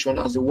same function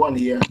as the one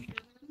here.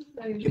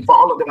 In fact,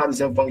 all of them have the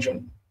same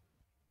function.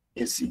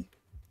 You see.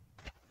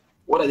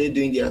 What are they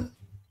doing there?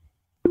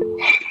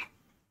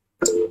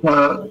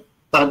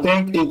 I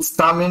think it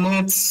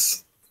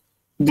terminates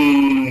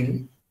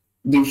the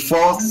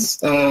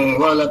first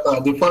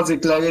the first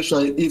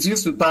declaration. It's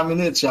used to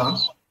terminate,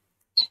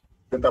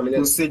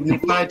 to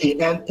signify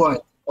the end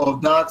point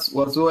of that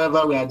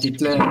whatsoever we are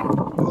declaring.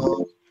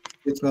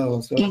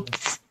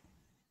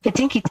 I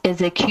think it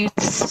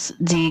executes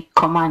the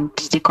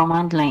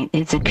command line.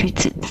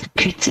 Execute it.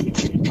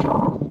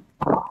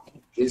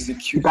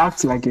 Execute.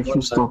 That's like a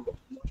full stop.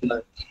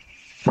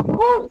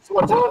 Oh,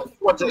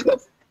 what is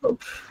that?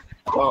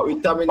 Wow,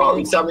 it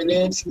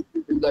terminates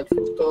like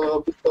full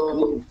stop.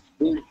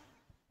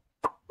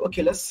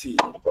 Okay, let's see.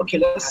 Okay,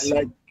 let's see. I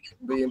like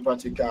being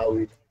practical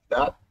with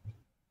that.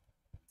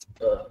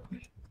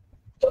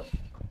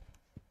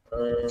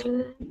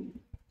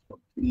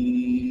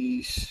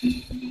 Please.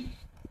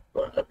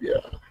 Yeah.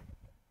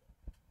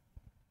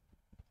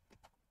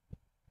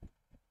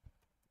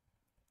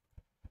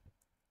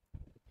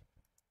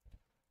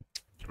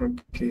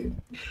 Okay.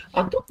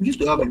 I used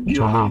to have a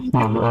view of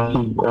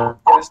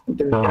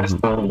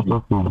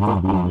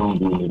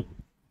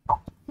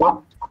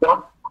what?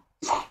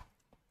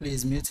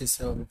 Please mute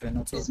yourself if you're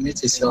not talking.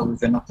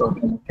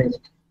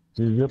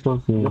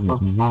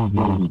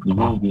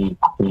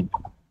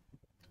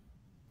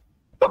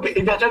 Okay,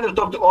 if you're trying to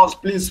talk to us,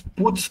 please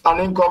put an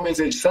income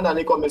message. Send an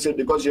income message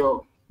because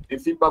the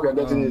feedback you're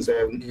getting is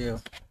yeah.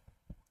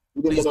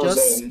 Please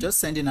just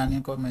send in an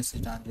income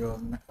message and your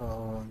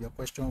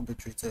question will be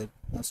treated.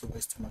 Not to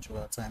waste too much of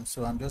our time.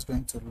 So I'm just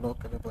going to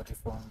lock everybody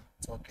from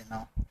talking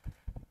now.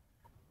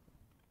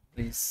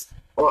 Please.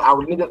 Oh, I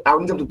will need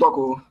them to talk.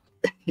 Oh.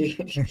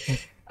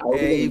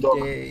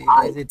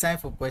 There's a time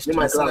for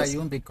questions so that you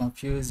won't be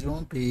confused, you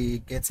won't be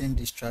getting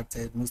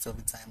distracted most of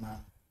the time.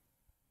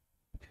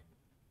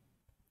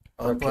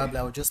 Or probably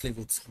I'll just leave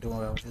it. Don't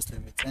worry, I'll just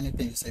leave it.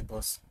 Anything you say,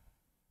 boss.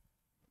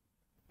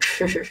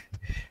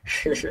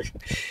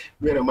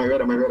 Where am I?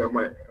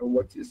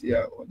 What is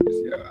here?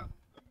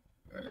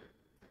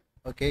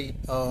 Okay,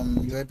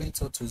 you have been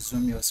told to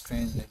zoom your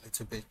screen a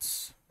little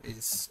bit.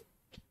 Is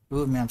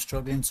with me, I'm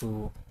struggling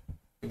to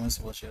even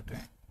see what you're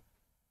doing.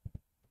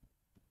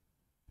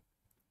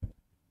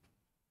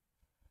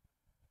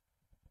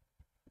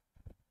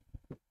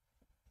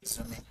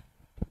 Zooming.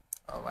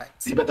 Alright.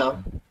 Is it better?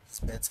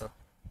 It's better.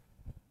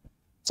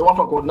 Someone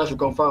from coordination should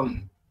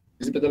confirm.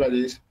 Is it better like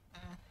this?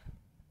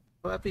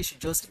 Probably you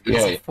should just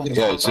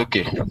it's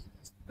okay.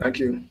 Thank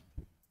you.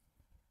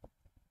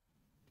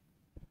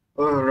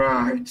 All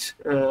right.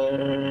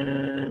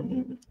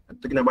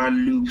 Talking about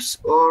loops.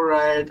 All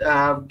right. I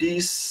have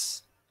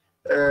this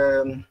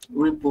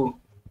repo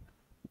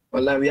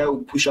online where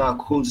we push our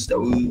codes that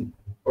we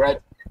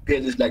write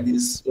pages like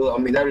this. So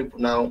I'm in that repo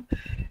now.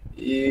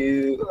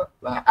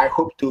 I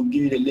hope to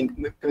give you the link.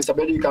 Mr.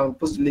 Beddy, you can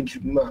post the link,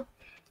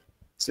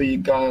 so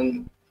you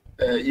can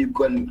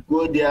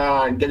go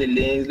there and get the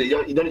links. You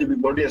don't need to be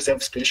bothering yourself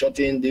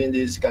screenshotting, doing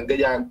this. You can go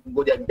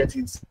there, get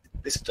it.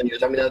 This is on your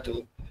terminal to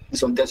do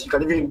some tests. You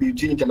can even be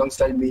doing it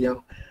alongside me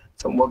now.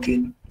 So I'm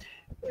working.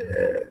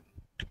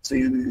 So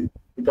you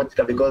be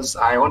practical because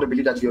I want to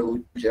believe that you're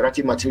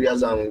writing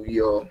materials and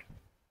a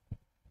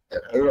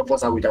lot of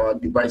us are with our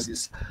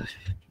devices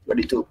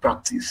ready to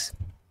practice.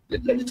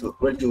 Ready to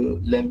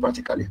learn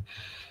practically.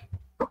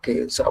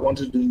 Okay, so I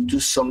wanted to do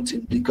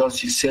something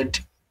because you said,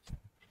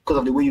 because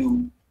of the way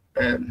you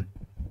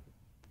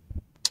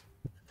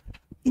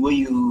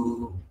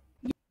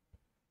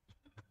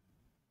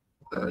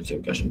I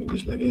think I should make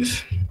this like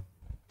this.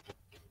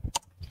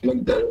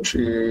 Like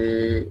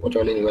directory, what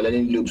we're learning? We're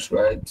learning loops,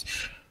 right?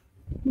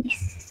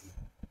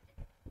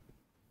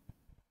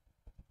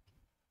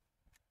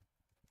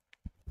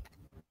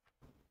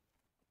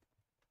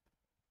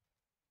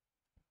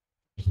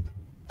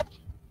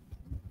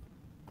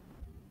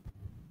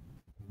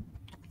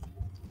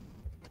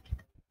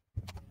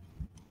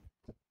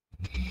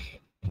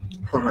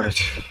 All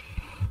right.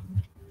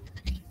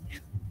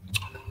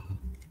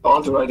 I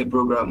want to write a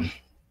program.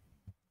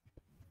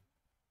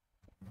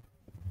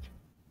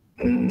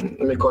 Let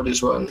me call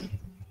this one.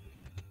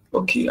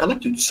 Okay, I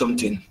like to do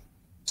something.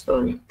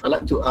 Sorry, I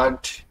like to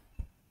add.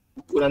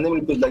 When I name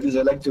it like this,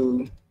 I like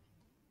to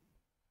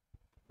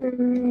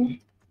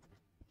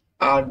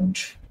add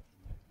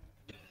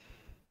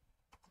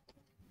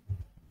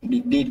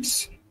the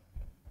dates.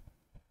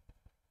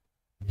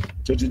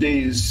 So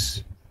today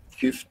is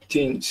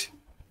 15th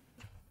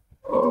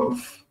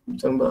of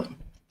September.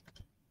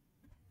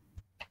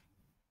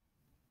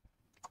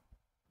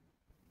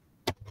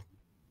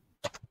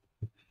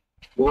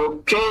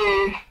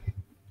 Okay.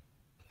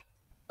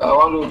 I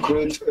want to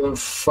create a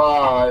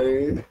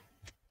file.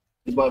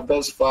 It's my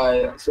first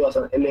file. So as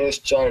an LS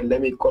child,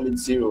 let me call it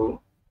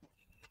 0.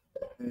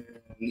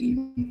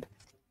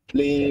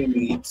 Playing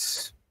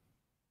with.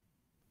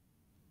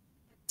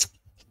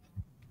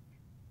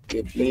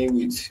 Okay, playing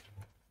with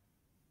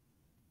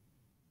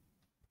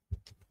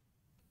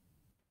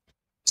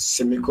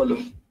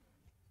semicolon.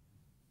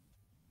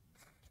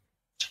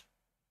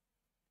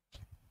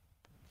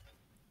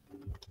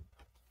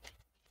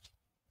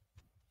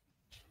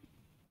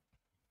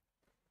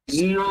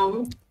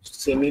 Zero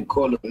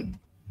semicolon.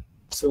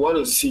 So what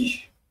to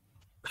see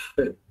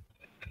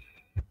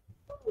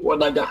what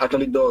that guy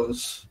actually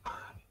does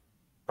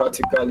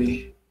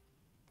practically.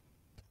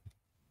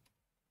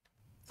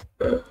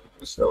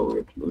 So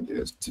we upload the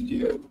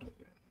STG.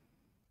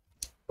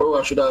 Oh,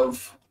 I should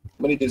have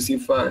money to see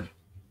file.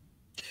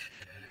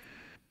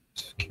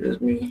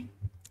 Excuse me.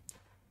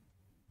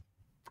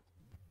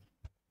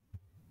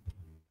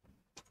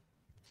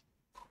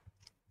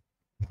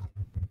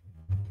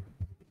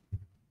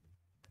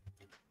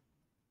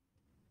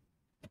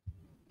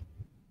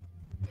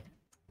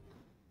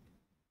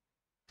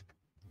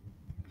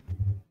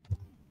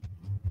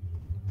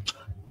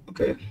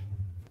 Okay.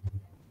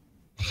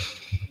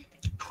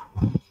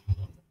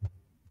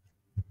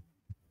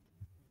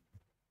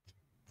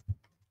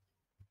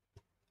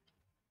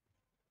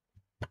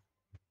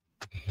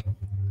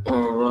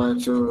 All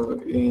right, so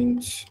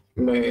int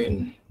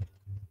main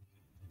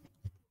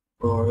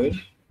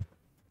void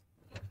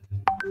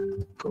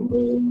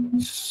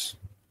comments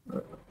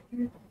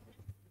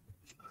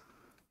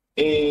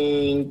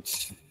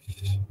int.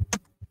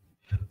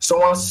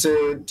 Someone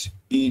said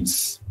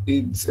it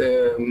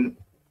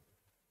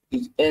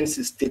ends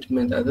a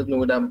statement. I don't know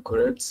whether I'm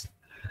correct.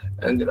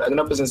 And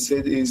another person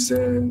said it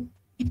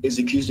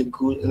executes the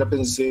code. Another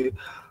person said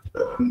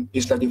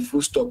it's like a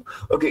full stop.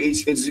 Okay,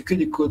 it's execute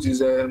the code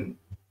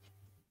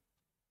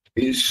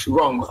is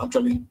wrong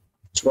actually.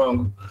 It's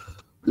wrong.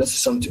 Let's see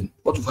something.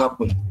 What will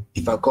happen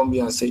if I come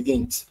here and say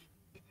int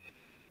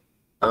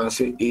and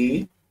say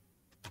a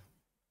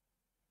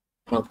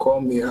and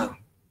come here?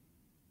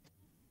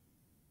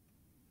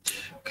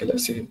 Okay,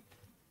 let's see.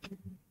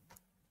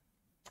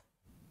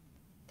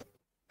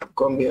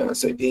 Come here and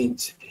say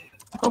int.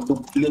 I'll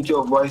put plenty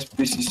of white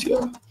spaces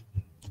here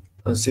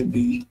and say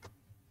b.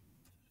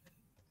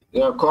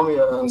 Then I'll come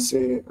here and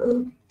say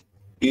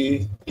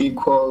a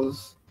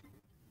equals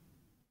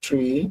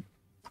 3,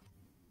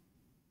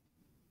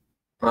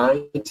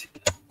 right?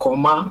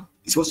 Comma,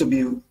 it's supposed to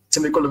be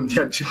semicolon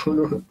there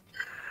too.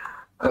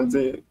 And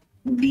say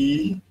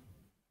b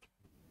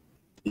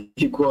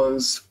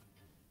equals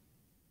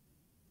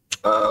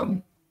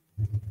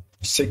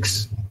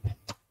 6.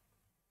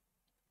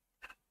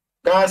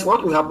 Guys,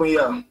 what will happen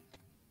here?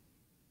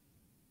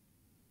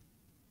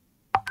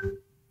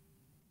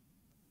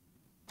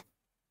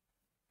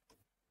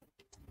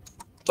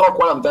 Talk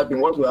while I'm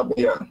typing. What will happen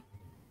here?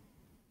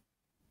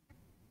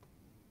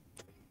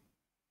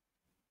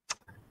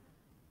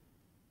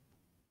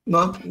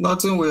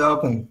 Nothing will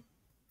happen.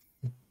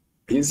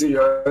 Easy,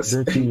 yes.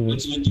 No,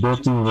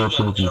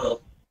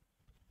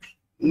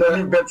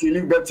 leave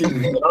Betty.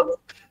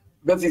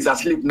 Betty is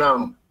asleep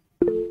now.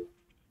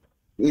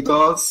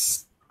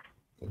 Because,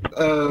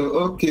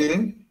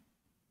 okay.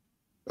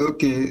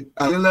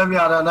 Let me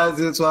analyze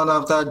this one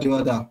after the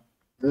other.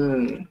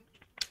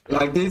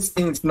 Like this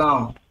int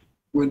now,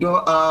 we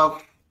don't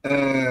have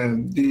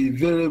the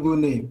variable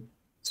name,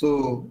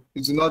 so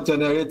it will not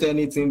generate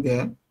anything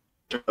there.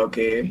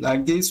 Okay.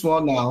 Like this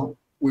one now,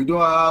 we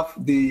don't have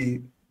the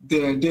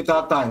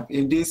data type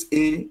in this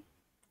a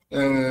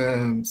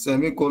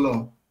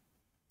semicolon,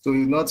 so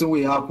nothing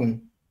will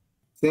happen.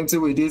 Same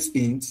thing with this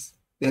int,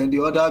 then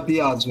the other b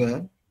as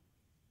well.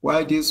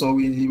 Why this one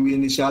we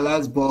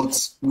initialize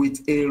but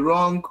with a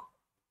wrong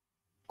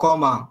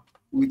comma,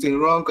 with a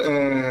wrong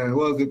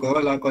what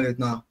do I call it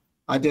now?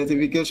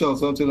 Identification or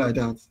something like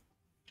that.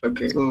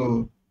 Okay.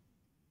 So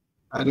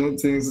I don't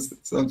think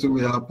something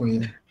will happen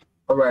here.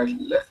 All right.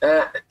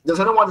 Does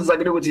anyone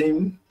disagree with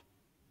him?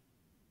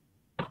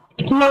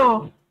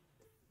 No.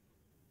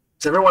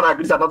 Does everyone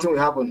agree that nothing will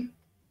happen?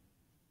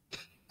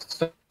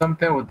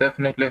 Something will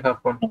definitely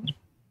happen.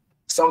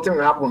 Something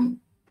will happen,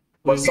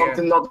 but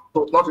something not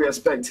to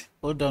expect.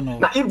 Hold on.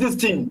 Now, if this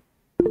thing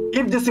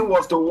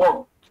was to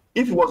work,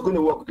 if it was going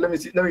to work, let me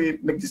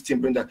make this thing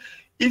bring that.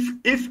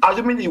 If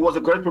assuming it was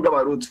the correct program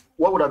I wrote,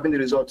 what would have been the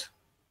result?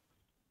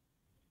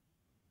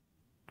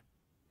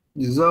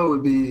 The result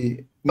would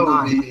be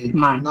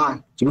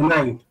 9.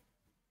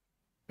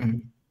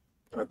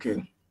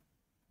 Okay.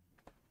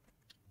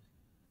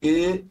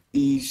 A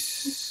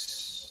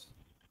is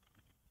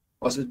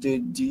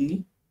positive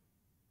D.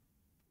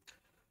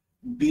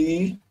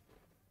 B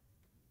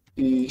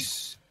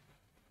is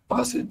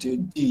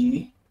positive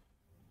D.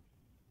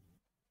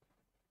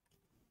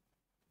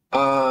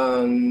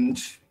 And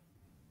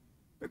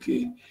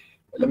okay,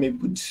 let me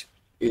put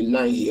a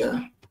line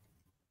here.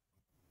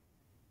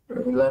 A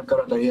line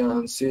character here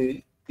and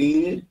say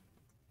A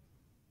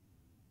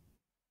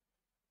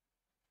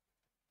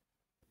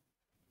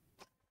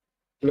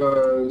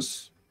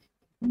plus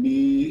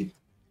B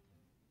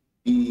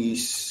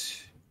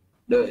is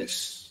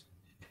this.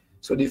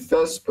 So the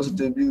first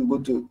positive B will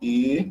go to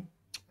A,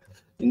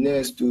 the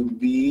next to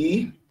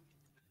B.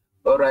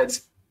 All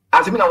right.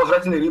 Assuming I was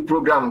writing a real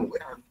program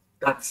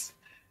that's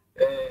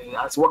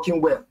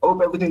working well. I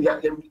hope everything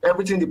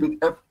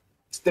the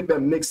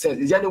statement makes sense.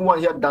 Is there anyone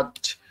here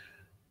that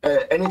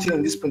anything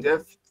in this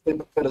printf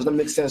statement does not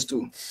make sense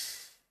to?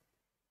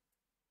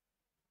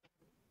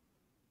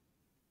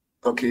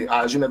 Okay,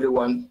 I assume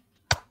everyone.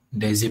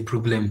 There's a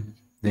problem.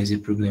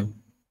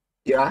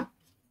 Yeah.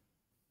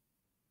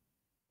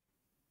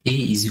 A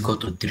is equal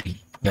to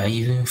 3. You are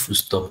using full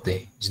stop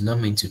there. It's not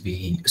meant to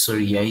be.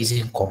 Sorry, you are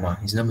using comma.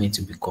 It's not meant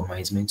to be comma.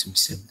 It's meant to be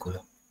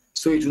semicolon.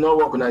 So it will not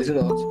work now, is it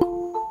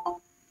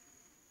not?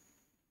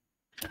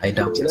 I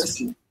doubt it. Let's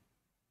see.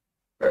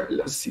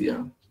 Let's see.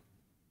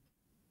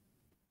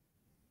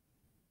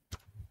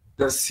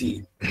 Let's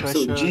see. Precious,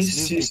 So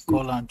GCC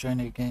call and join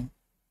again.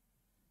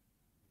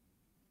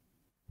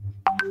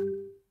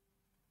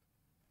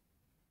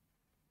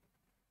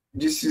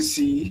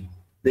 GCC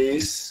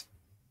base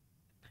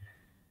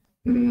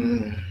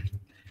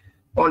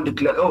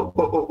undeclared.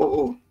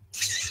 Oh.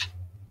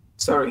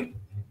 Sorry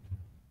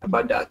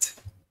about that.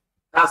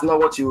 That's not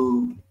what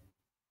you.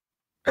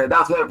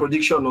 That's not a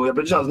prediction. No, your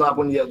prediction has not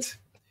happened yet.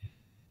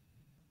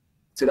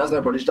 So that's not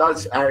a prediction.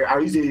 That's I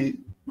use a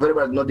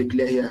variable not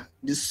declared here.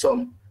 This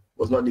sum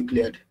was not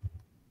declared.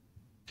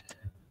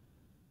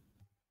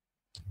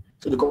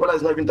 So the compiler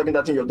is not even talking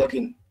that thing you're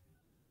talking.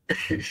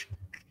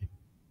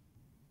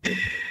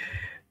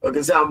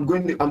 Okay, so I'm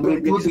going to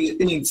put the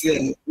int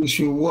here. It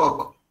should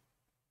work.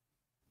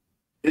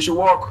 It should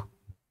work.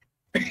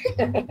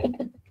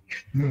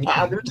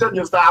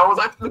 I was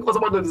actually looking for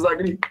someone to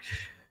disagree.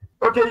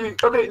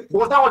 Okay,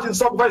 was that what in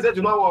sub said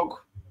to not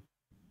work?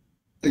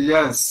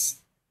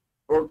 Yes.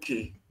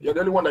 Okay, you're the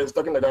only one that is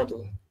talking like that.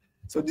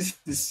 So this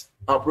is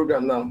our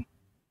program now.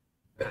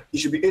 It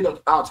should be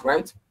a.out,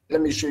 right?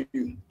 Let me show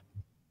you.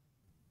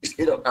 It's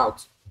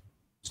a.out.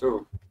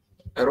 So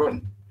I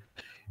run.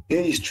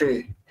 A is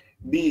 3,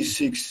 B is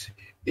 6,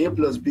 A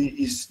plus B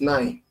is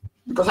 9.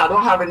 Because I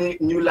don't have any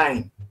new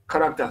line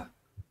character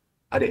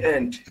at the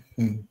end.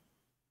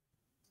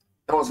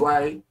 That was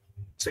why.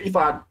 So if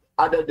I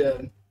added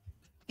a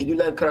new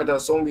line character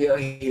somewhere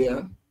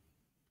here,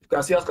 you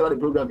can see how scale the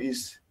program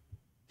is.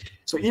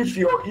 So if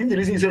the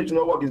reason you say it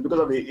will not work is because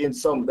of the int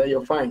sum, then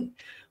you're fine.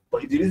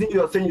 But if the reason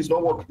you are saying it's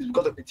not work is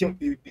because of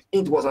the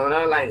int was on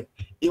another line,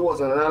 it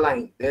was on another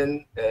line,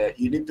 then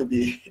you need to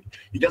be,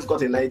 you just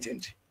got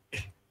enlightened.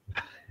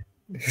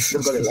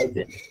 Just got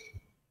enlightened.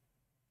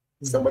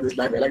 Somebody's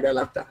laughing, I like that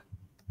laughter.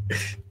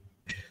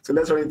 So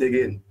let's run it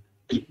again.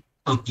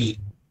 Okay.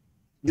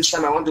 This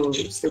time I want to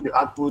save the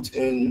output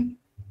in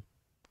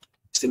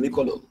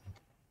semicolon.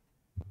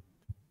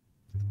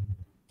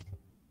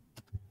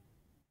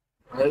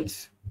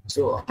 Right?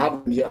 So I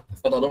have them here,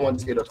 but I don't want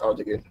to get it out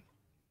again.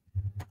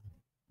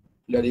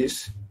 Look at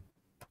this.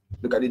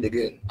 Look at it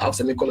again. I have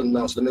semicolon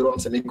now, so let me run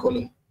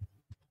semicolon.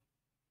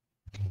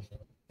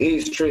 A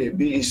is 3,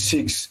 B is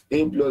 6,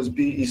 A plus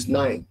B is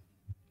 9.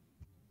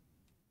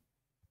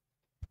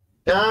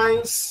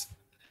 Guys,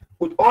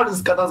 with all the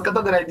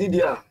scatter that I did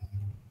here,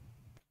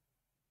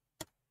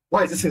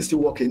 why is this thing still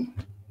working?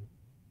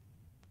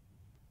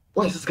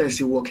 Why is this guy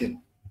still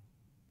working?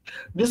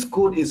 This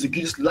code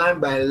executes line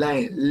by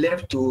line,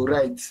 left to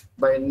right.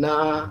 By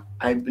now,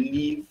 I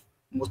believe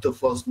most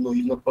of us know,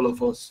 if not all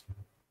of us.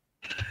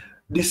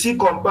 The C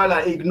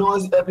compiler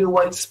ignores every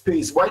white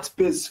space. White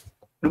space,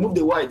 remove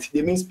the white,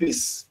 they mean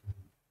space.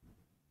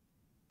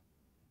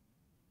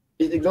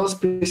 It ignores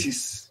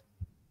spaces.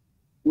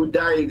 Would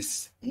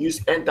use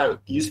enter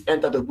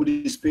to put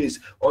the space,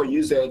 or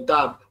use a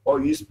tab,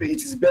 or use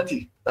space. It is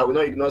Betty that will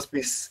not ignore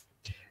space.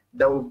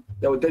 That will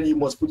tell you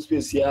must put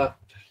space here,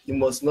 you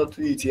must not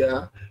do it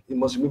here, you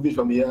must remove it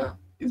from here.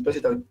 It's Betty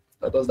that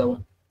does that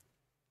one.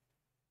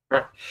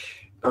 Right.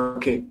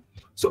 Okay.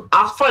 So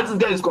as far as this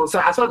guy is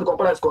concerned, as far as the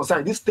compiler is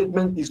concerned, this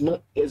statement is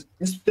not this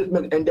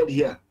statement ended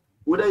here.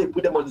 Whether you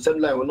put them on the same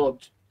line or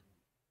not.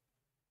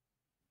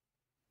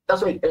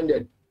 That's why it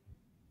ended.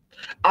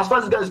 As far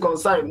as this guy is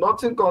concerned,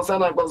 nothing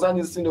concerned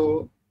is,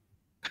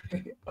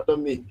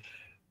 pardon me.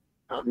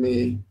 I'm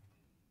a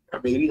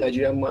real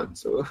Nigerian man,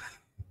 so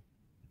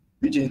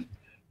Pigeon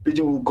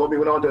will call me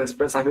when I want to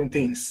express certain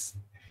things.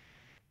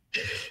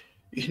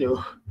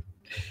 Until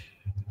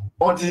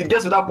it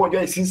gets to that point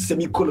where it sees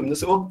semicolon, they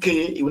say,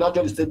 okay, you will not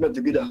join the statement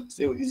together.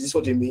 So is this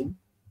what you mean?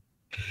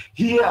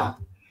 Here,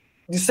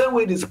 the same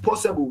way it is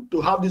possible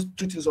to have these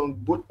two things on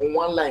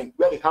one line,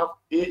 where you have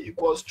A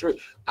equals 3.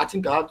 I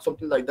think I had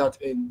something like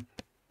that in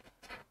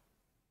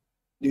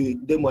the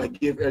demo I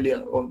gave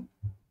earlier on.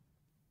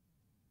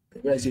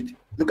 Where is it?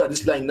 Look at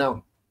this line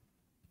now,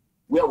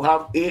 where we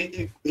have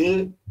A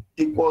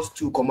equals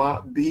 2,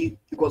 B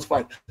equals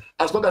 5.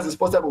 As long as it's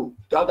possible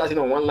to have that thing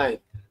on one line,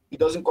 it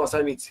doesn't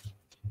concern it.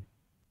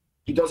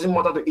 It doesn't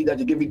matter to it that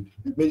you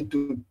made it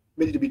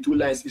to be 2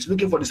 lines. It's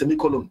looking for the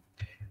semicolon.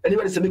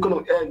 Anywhere the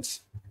semicolon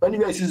ends,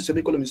 anywhere it sees the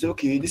semicolon, you say,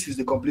 okay, this is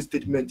the complete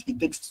statement. It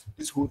takes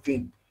this whole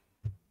thing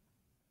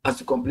as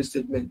the complete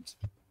statement.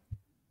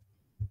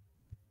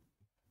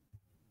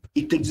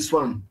 It takes this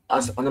one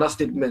as another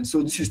statement.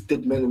 So this is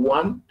statement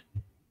 1.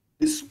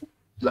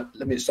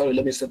 Let me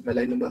set my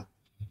line number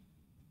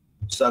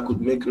so I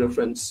could make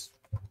reference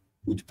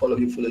with all of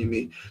you following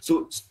me.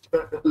 So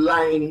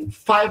line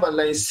 5 and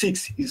line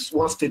 6 is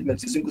one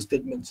statement, it's a single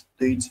statement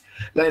to it.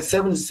 Line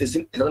 7 is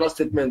another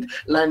statement.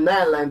 Line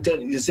 9 and line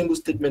 10 is a single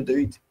statement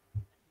to it.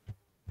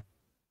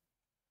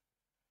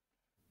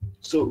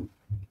 So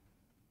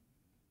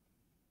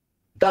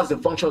that's the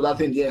function of that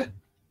thing here.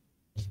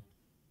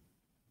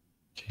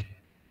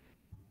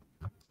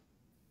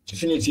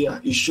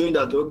 It's showing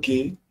that,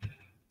 okay,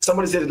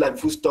 somebody said it like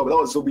full stop. That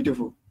was so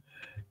beautiful.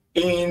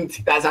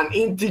 Int, that's an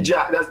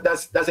integer,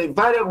 that's a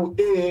variable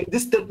A.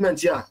 This statement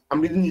here,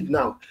 I'm reading it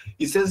now.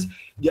 It says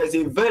there's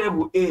a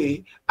variable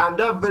A, and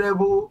that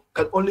variable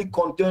can only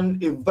contain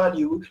a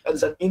value that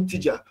is an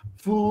integer.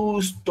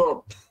 Full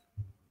stop.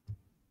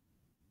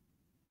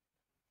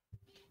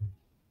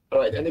 All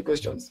right, any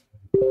questions?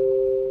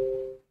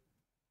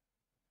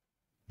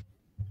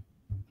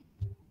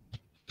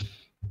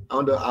 I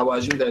will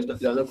assume there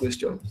are no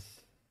questions.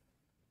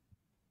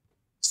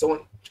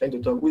 Someone, trying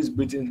to talk. Who is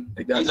breathing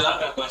like that? Is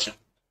that a question?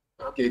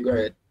 Okay, go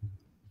ahead.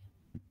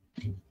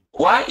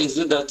 Why is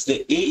it that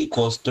the A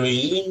equals 3?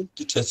 You didn't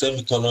put a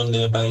semicolon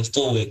there, but it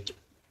still worked?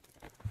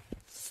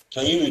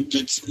 Can you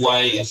repeat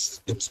why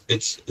it's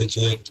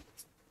worked?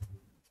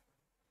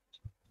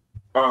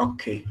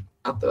 Okay.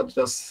 I thought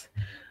just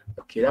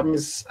okay. That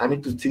means I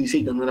need to say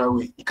it another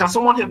way. Can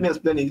someone help me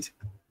explain it?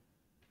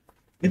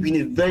 Maybe in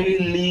a very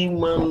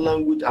layman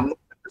language. I'm not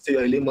going to say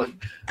you're a layman.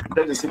 I'm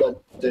trying to say that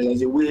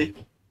there's a way.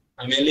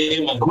 I'm a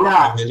layman.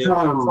 Yeah. I'm a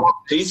layman.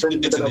 Please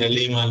speak it in a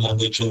layman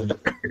language.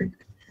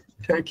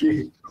 Thank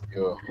you.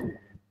 Yeah.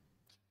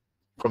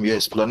 From your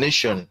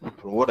explanation,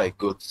 from what I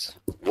got,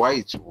 why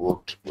it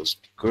worked was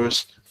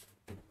because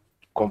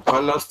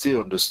compiler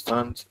still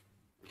understands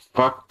the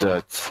fact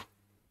that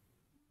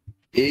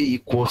A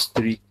equals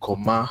 3,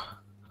 comma,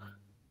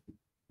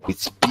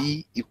 with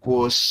B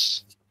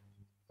equals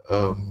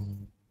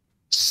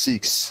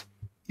 6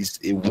 is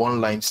a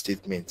one-line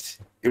statement,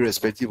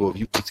 irrespective of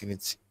you putting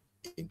it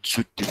in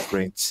two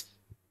different,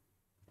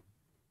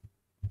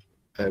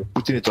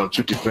 putting it on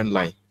two different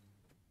lines.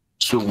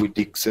 So with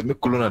the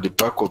semicolon at the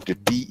back of the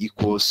B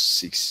equals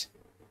 6,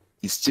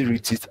 it still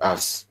reads it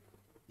as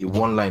a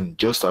one line,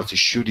 just as you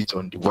showed it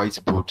on the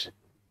whiteboard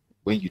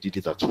when you did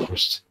it at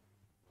first.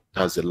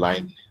 That's the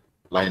line.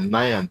 Line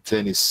 9 and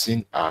 10 is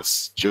seen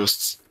as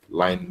just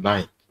line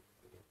 9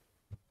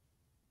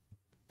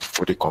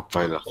 for the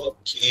compiler.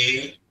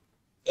 Okay.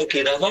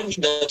 Okay, that means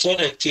that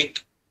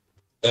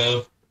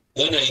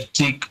when I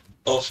take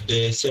off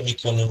the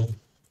semicolon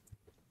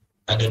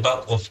at the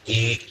back of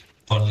A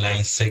on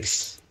line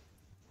 6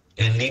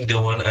 and leave the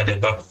one at the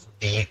back of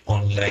B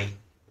on line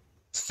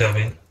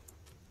 7,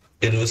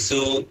 it will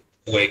still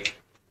work.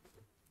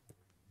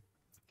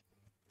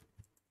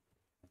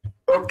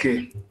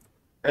 Okay.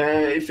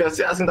 If you're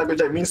asking that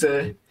question, it means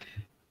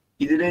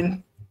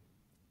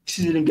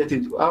she didn't get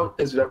it. How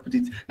else would I put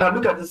it? Now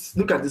look at this.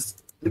 Look at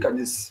this. Look at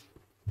this.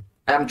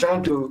 I am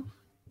trying to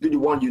do the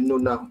one you know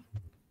now.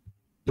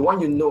 The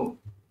one you know,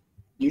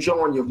 the usual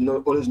one you've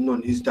always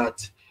known is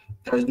that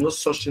there is no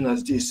such thing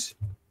as this.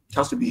 It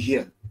has to be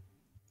here.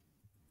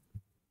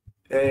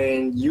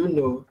 And you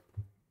know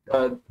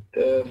that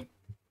there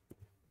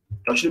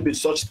should be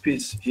such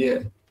space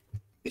here.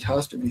 It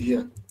has to be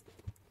here.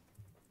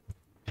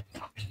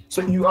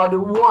 So you are the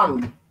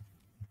one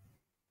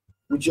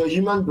with your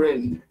human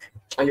brain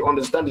and your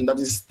understanding that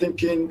is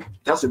thinking it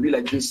has to be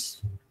like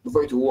this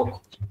before it will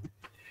work.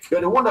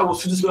 You're the one that will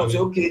see this and say,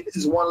 okay, this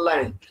is one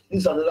line, this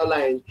is another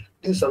line,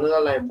 this is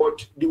another line.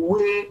 But the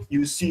way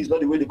you see is not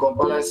the way the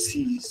compiler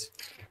sees.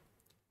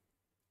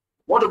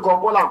 What the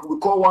compiler will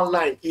call one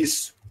line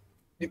is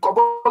the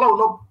compiler will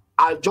not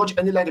judge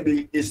any line to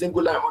be a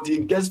single line until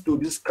it gets to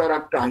this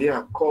character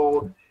here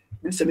called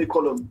this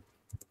semicolon.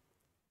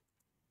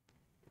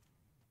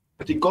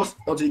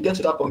 Until it gets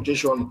to that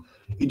punctuation,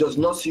 it does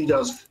not see it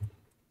as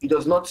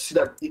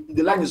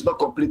the line is not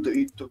complete to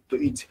it.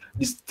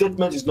 The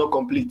statement is not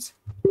complete.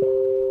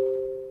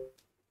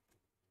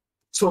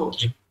 So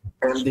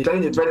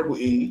declaring a variable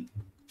A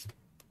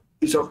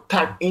is of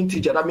type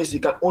integer. That means you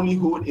can only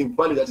hold a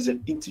value that is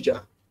an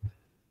integer.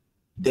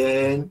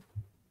 Then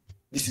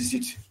this is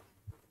it.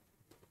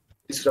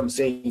 This is what I'm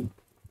saying.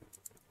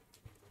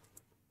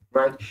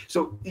 Right?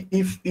 So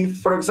if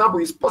for example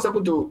it's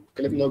possible to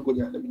let me not go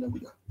there.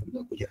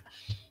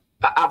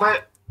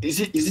 Is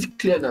it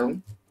clear now?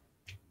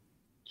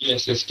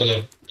 Yes, it's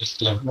clear. It's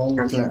clear.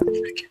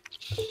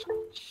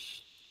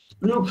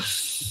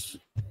 Oops.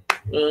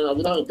 I'm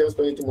not going to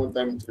spend too much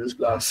time into this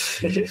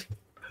class. Our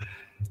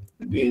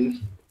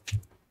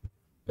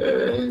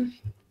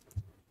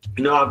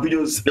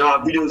videos.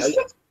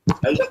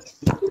 I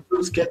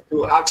just get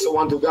to ask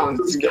someone to go and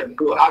get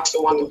to ask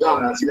someone to go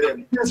and see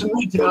them. Can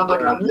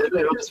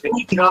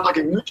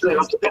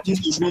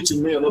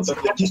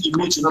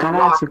I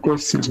ask a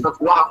question?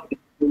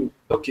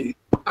 Okay,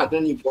 and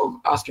then you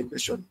ask a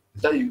question.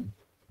 Is that you?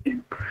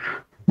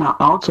 Now,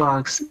 I want to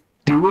ask,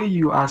 the way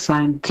you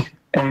assigned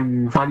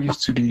values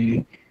to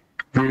the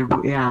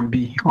variable A and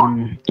B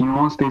in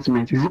one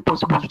statement, is it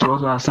possible to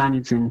also assign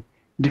it in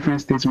different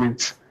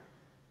statements?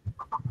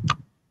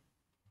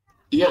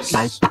 Yes.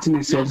 Like putting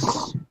a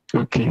sense.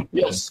 Okay.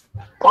 Yes.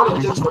 All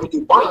it takes for you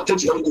to learn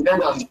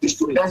is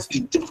to learn the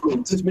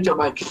different. Just mute your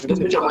mic.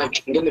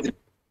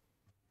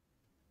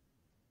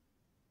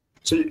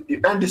 So you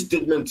end the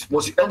statement.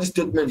 Once you end the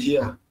statement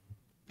here,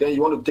 then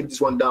you want to take this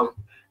one down.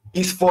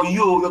 It's for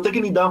you. You're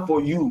taking it down for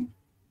you.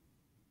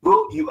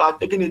 Bro, you are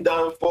taking it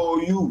down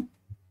for you.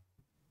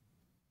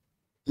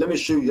 Let me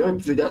show you. Let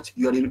me say that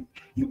you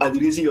are the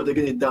reason you're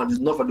taking it down. It's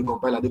not for the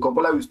compiler. The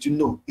compiler will still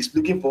know. It's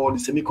looking for the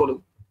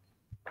semicolon.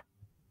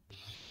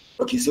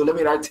 Okay, so let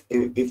me write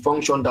a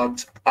function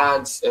that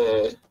adds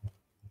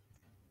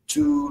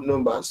two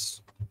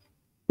numbers.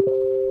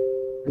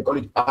 We call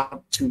it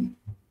add2.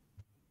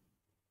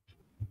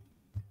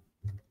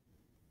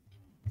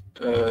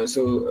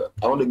 So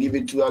I want to give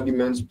it two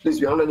arguments. Please,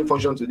 we are not learning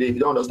function today. If you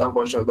don't understand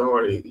functions, don't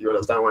worry. You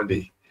understand one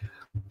day.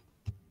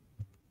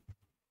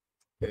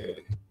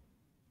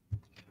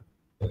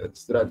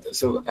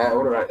 So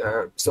all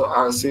right. So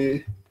I'll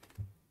say,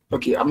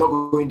 okay, I'm not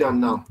going down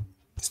now.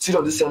 Still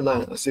on the same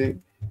line. I say,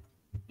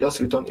 just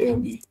return A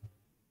and B.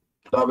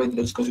 I'll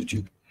discuss with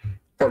you.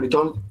 I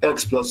return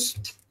x plus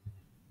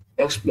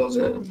plus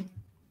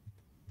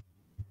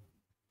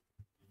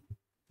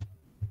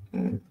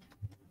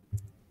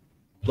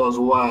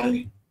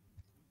y.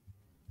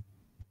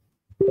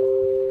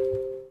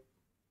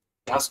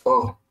 That's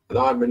all. I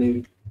don't have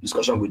any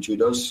discussion with you.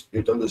 Just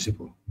return those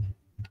people.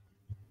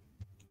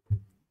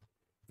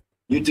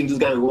 You think this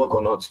guy will work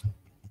or not?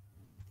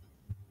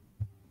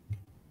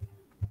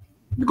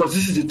 Because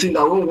this is the thing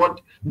I won't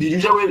want. The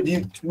usual way,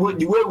 the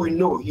way we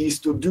know is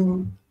to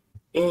do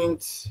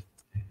int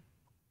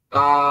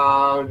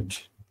add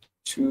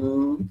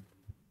to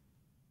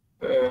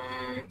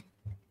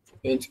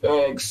int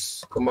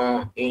x,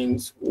 comma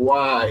int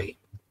y.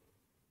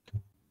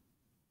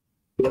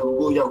 Then we'll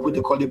go here, put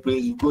the curly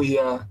brace. You go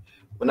here.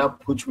 When I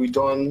put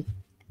return,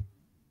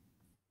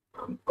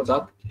 what's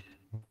that?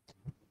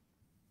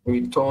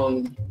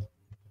 Return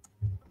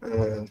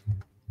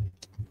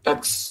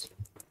x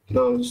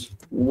plus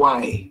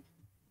y,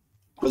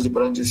 close the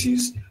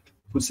parentheses,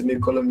 put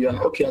semicolon here.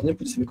 Okay, I didn't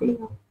put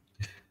semicolon,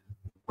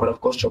 but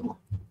of course trouble.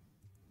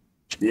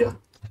 Yeah,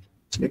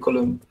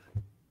 semicolon,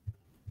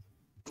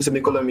 put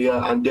semicolon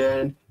here, and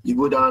then you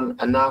go down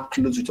and now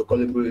close with your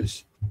curly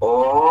brace,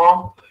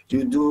 or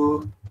you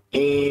do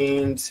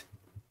int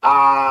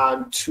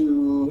add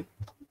to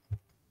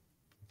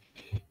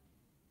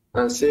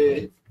and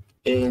say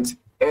int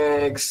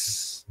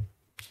x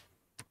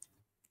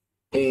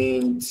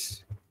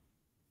int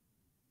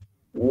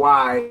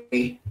y,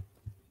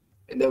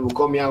 and then we'll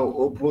come here,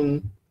 we'll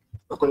open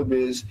a curly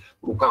brace,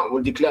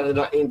 we'll declare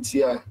another int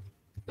here,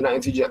 another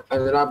integer,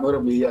 another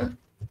variable here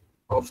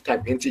of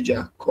type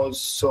integer called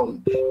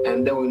sum,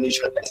 and then we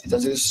initialize it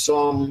as a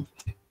sum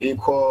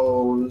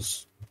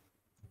equals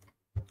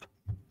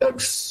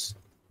x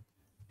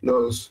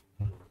plus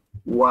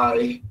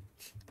y,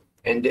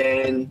 and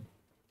then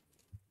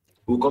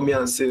we'll come here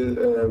and say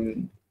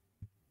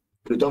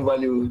return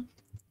value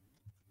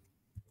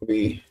will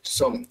be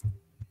sum.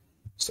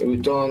 So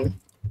return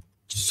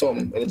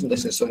sum, anything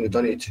that's a sum,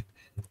 return it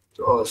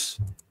to us.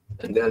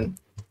 And then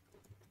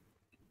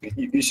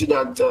you see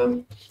that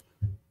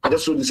I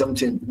just showed you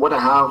something. What I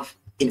have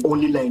in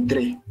only line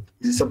 3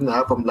 is something I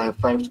have from line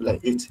 5 to line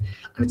 8,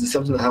 and it's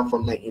something I have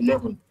from line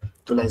 11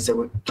 to line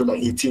 7 to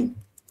line 18.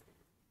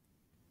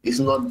 It's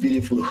not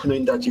beautiful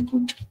knowing that you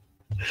could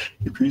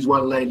use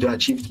one line to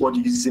achieve what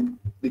you use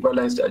different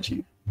lines to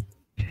achieve.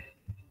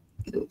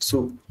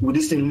 So would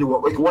this thing really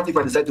work? Okay, what if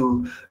I decide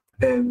to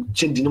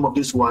change the name of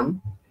this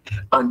one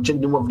and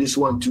change the name of this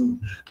one too,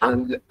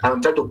 and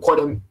try to call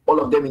them all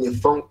of them in a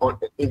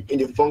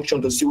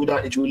function to see whether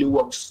it really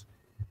works?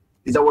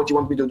 Is that what you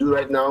want me to do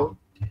right now?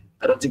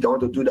 I don't think I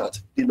want to do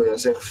that. Do it by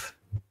yourself.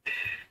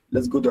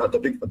 Let's go to our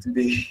topic for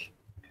today.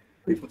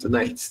 Wait for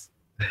tonight.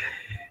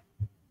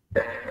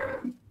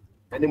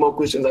 Any more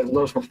questions that's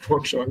not from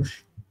function?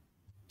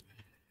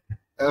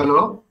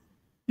 Hello?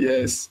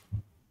 Yes.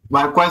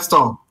 My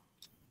question.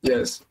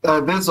 Yes.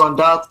 Based on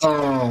that,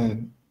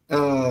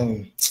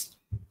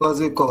 what's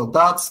it called?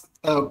 That's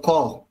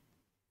call.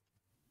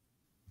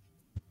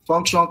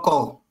 Function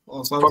call.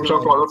 Or something function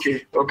like call,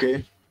 that.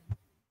 okay.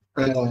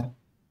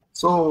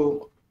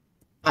 So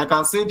I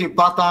can see the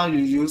pattern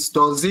you use.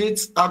 Does it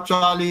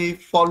actually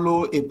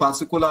follow a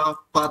particular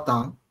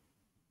pattern?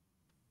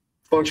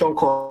 Function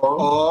call.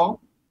 Or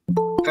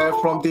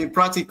from the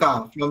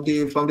practical, from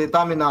the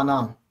terminal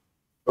now?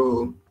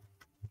 Oh.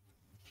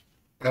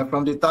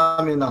 From the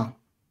terminal.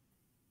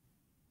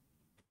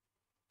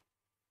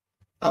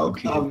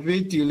 Okay. Have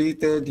we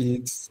deleted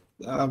it?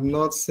 I'm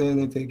not saying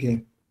it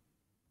again.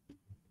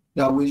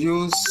 That we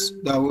use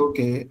that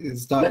okay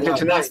is that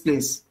this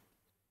place.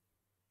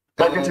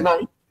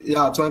 29?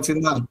 Yeah,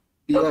 29.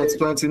 Yeah, okay. It's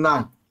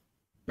 29.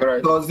 All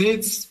right. Does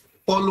it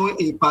follow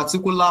a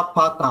particular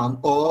pattern,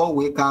 or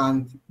we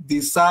can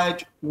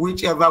decide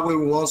whichever way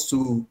we want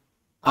to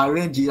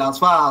arrange it as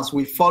far as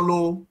we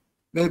follow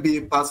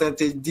maybe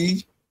percentage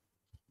D,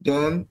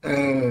 then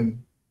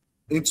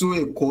into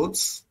a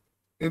quote,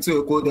 then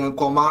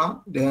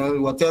comma,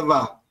 then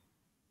whatever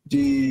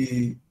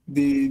the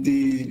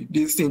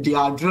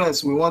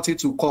address we want it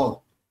to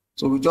call.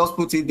 So we just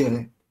put it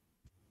there.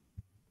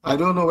 I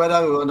don't know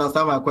whether you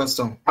understand my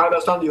question. I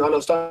understand you.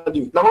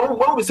 Now,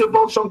 when we say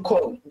function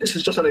call, this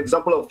is just an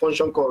example of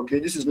function call,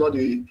 okay? This is not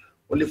the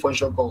only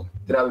function call.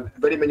 There are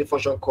very many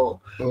function calls.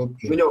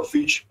 Okay. Many of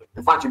which,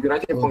 in fact, you'll be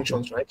writing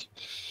functions, right?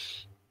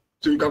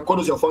 So you can call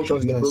those your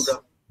functions in the program.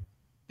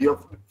 Your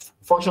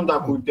function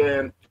that could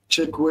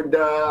check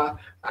whether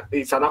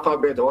it's an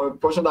alphabet, or a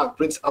function that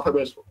prints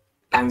alphabets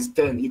times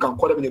 10. You can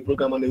call them in the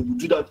program and they will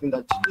do that thing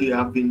that they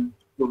have been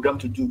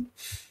programmed to do.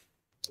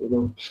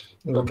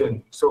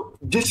 Okay, so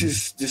this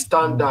is the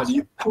standard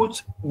you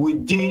put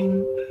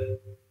within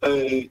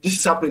this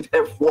is how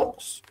printf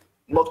works,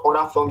 not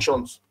other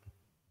functions.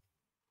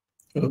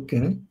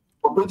 Okay.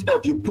 For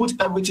printf, you put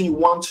everything you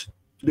want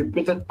to be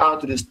printed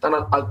out to the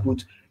standard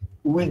output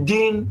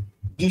within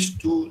these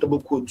two double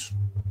quotes.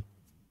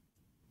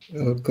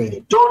 Okay.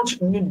 You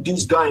don't need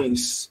these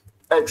guys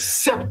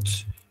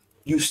except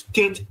you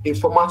state a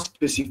format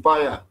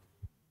specifier.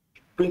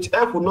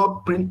 Printf will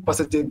not print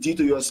 %d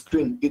to your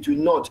screen. It will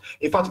not.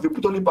 In fact, if you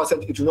put only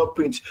 %, it will not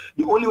print.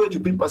 The only way to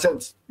print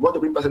 %, what to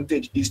print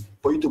percentage, is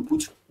for you to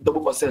put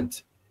double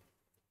 %.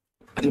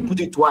 And you put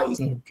it twice.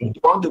 Okay. If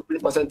you want to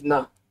print %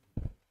 now,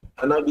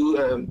 and I do,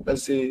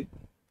 let's say,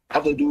 I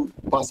have to do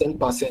 %.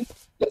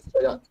 Let's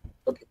try that.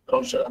 Okay,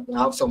 I'm sure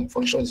I have some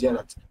functions here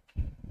that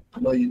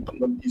I'm not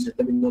using.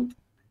 Let me not.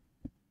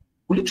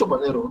 Will it chop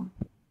an error?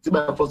 Is it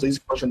my first easy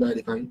function that I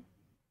define?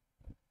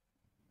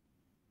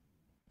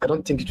 I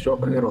don't think it should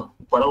have an error,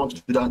 but I want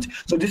to do that.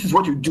 So this is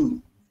what you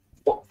do.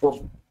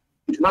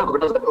 It's not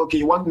okay.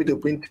 You want me to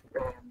print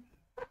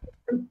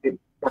the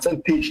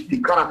percentage,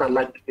 the character,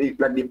 like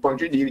the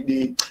function,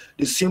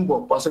 the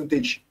symbol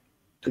percentage.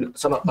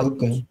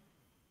 Okay.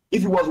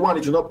 If it was 1,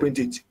 it will not print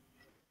it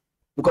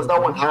because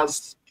that one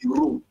has a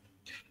rule.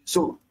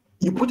 So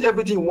you put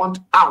everything you want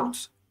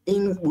out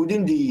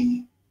within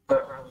the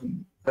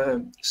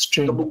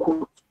string. Double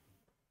quote.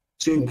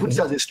 So you put it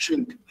as a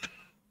string.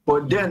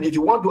 But then if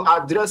you want to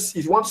address,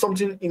 if you want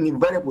something in a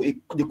variable,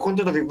 the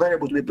content of a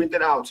variable to be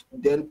printed out,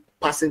 then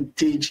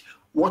percentage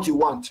what you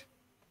want.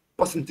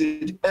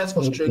 Percentage S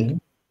for string,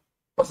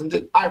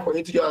 percentage I for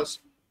integers,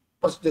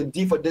 percentage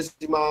D for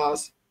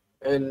decimals,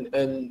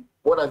 and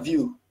what have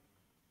you.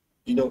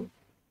 You know,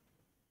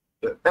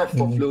 the F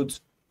for float.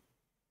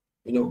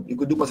 You know, you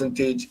could do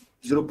percentage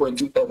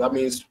 0.2 F. That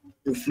means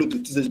you float to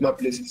 2 decimal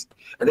places.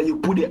 And then you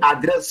put the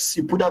address,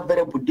 you put that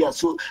variable there.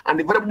 So, and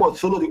the variable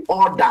must follow the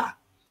order.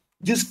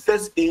 This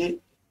first A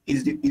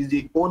is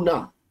the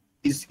owner,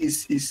 is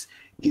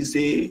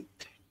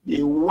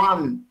a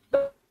one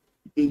that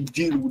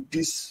deal with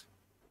this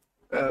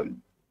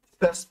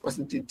first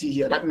percentage D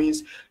here. That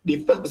means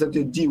the first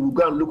percentage D will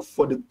go and look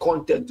for the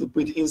content to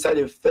put inside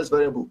the first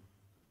variable.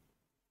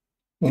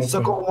 The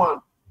second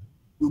one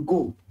will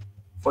go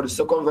for the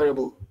second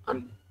variable,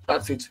 and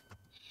that's it.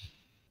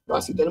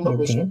 That's it. Any more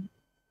question?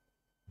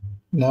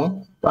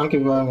 No, thank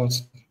you very much.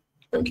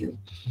 Thank you.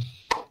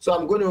 So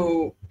I'm going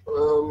to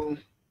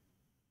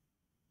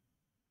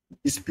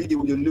be speedy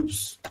with the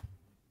loops.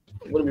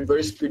 I'm going to be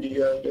very speedy,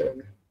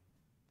 and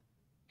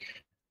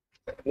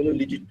I'm going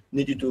to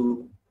need you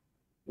to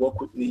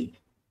work with me,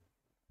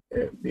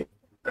 be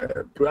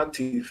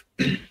proactive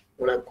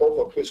when I call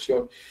for a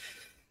question.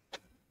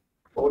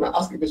 But when I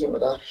ask a question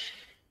like that,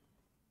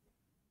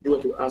 you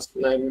want to ask,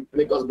 and I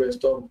make us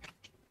brainstorm,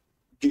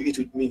 do it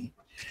with me.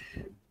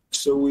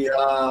 So we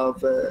have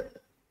the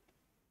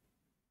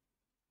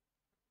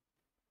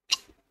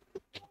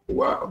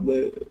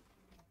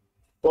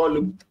for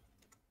loop.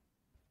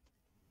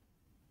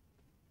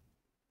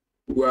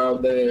 We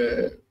have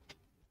the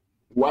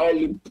while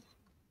loop.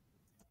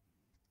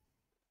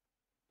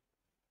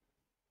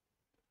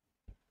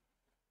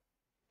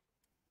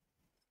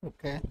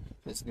 Okay,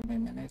 just give me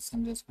minutes.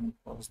 I'm just going to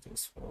pause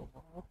this for a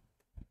while.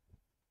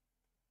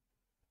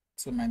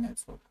 So my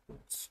network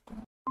is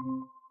going.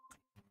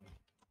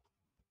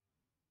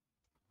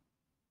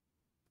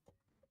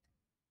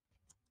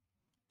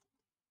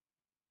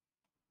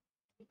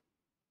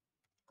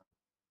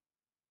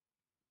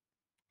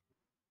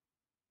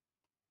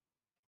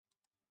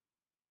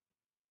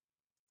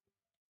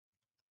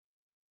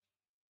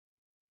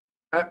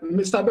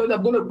 Mr. Bell,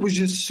 I'm going to push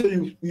this so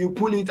you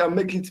pull it and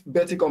make it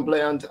Betty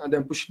compliant and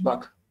then push it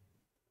back.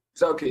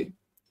 Is that okay?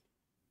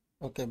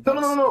 Okay.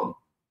 No.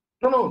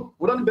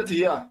 We don't need Betty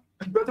here.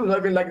 Betty will not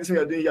even like this thing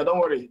you're doing here. Don't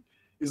worry.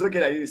 It's okay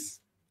like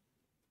this.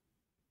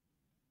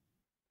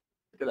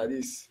 Okay, like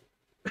this.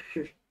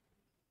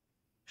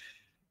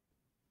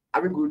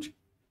 Are we good?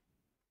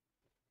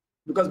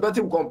 Because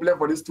Betty will complain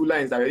for these 2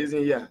 lines that we're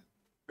using here.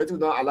 Betty will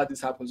not allow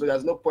this happen. So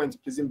there's no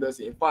point pleasing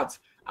Betty. In fact,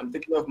 I'm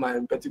taking off my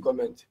Betty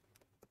comment.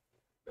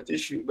 Betty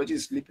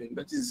is sleeping.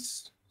 Betty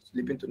is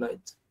sleeping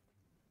tonight.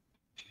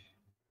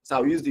 So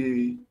I'll use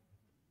the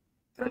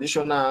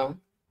traditional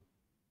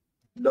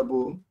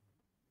double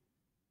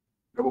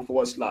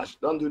 /.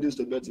 Don't do this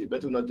to Betty.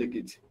 Betty will not take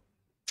it.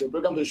 The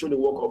program to show the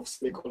work of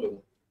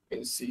semicolon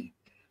in C.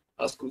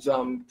 As because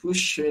I'm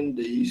pushing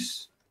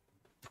this.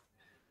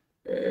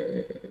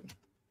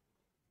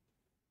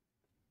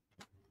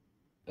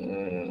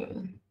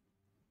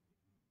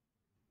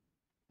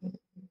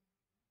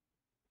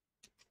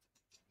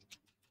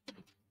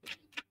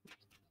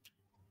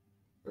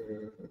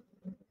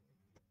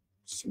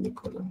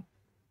 Semicolon.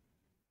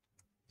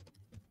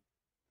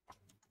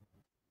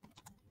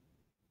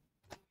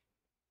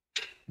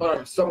 All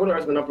right, so I'm going to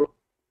write the number.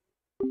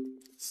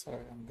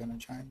 Sorry, I'm going to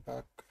join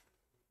back.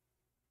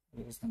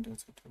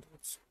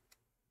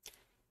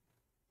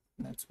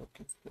 Network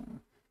is doing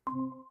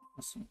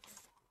awesome.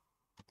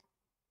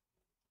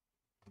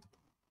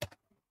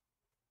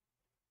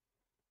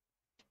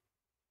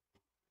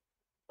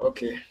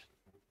 Okay,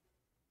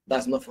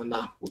 that's enough for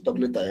now. We'll talk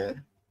later. Eh?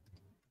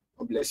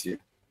 God bless you.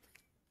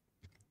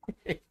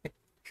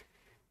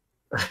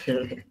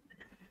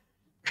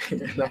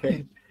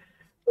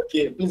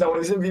 Okay, please, I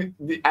want to say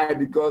VI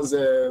because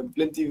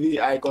plenty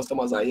VI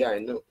customers are here, I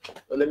know.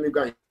 So let me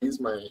go and use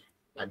my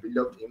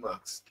beloved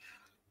Emacs.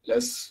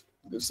 Let's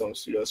do some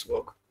serious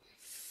work.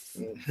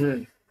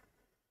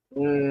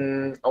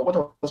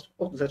 What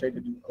was I trying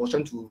to do? I was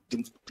trying to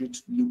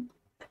demonstrate loop.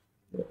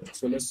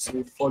 So let's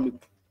say for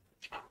loop.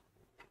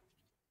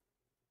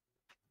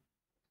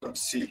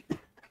 Let's see.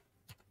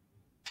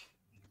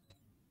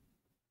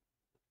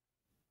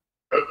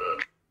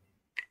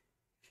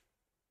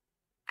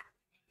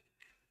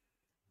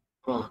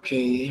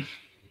 Okay.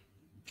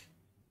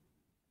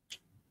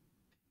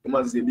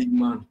 Emacs is a big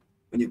man.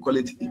 When you call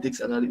it, it takes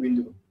another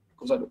window.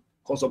 Comes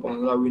up on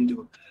another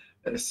window.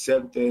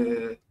 Except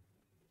in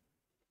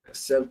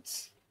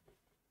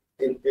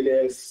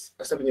alias,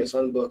 except in your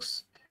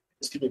sandbox.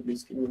 Excuse me,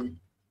 please. Give me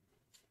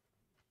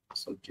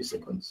some few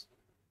seconds.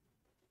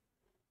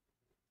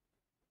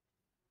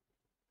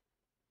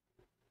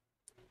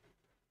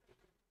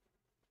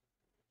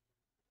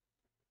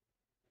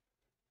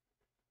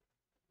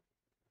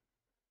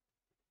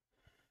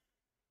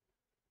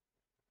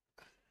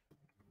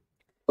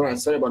 All right,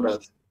 sorry about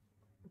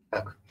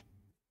that.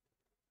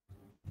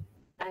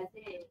 I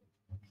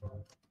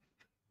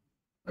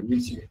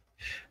miss you.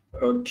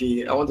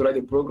 Okay, I want to write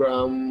a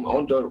program. I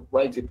want to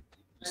write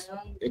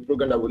a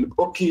program that will look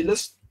okay.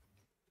 Let's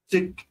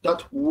take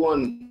that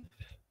one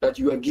that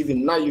you are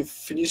given. Now you've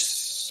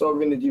finished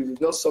solving it. You've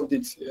not solved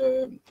it.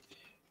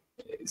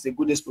 It's a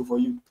good expo for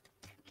you.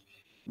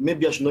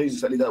 Maybe I should not use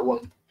exactly that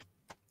one.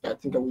 I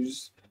think I'll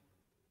use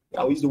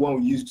the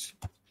one we used.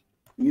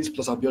 We used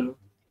plus Abiodun.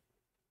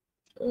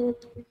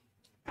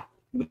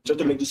 Try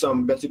to make this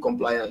one better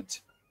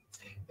compliant,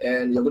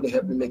 and you're going to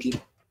help me make it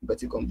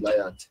better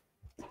compliant.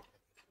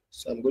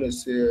 So I'm going to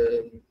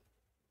say,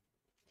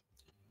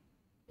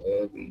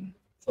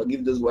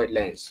 forgive those white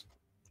lines.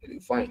 It'll be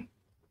fine.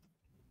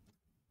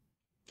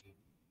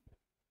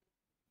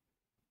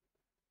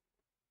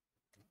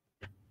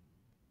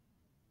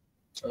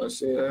 So I'll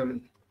say,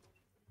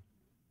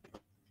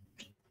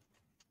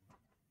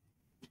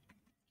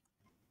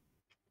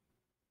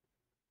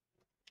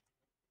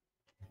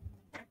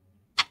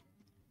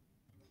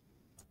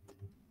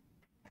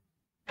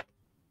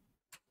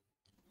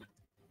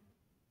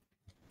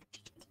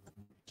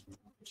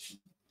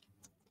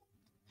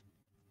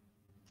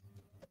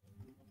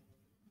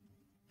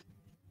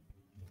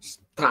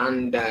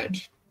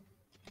 standard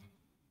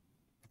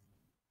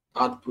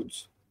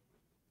output.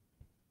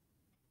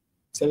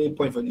 Setting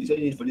point for this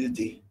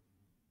day.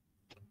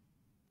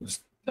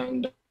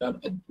 Standard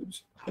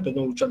output. I don't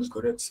know which one is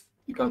correct.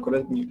 You can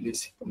correct me,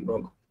 please, if I'm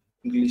wrong.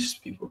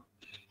 English people.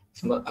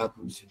 It's not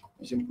output.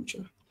 It's input.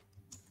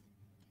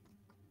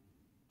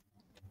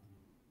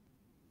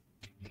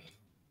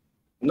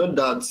 Note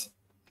that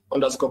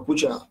underscore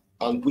pucha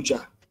and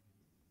pucha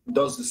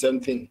does the same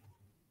thing.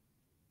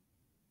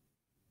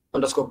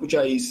 Underscore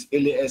pucha is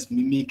alias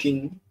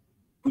mimicking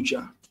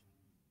pucha,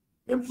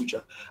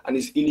 pucha, and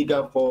it's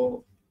illegal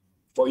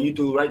for you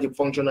to write a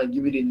function and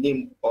give it a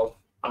name of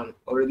an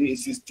already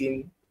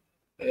existing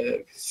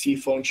C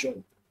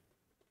function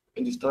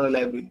in the standard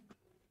library.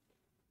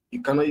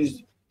 You cannot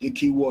use the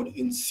keyword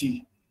in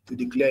C to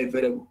declare a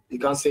variable. You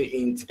can't say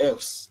int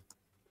else.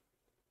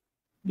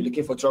 You're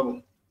looking for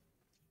trouble.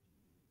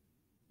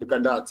 Look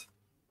at that.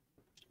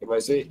 If I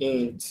say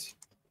int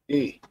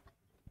A,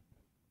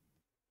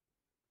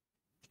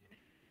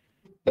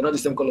 they're not the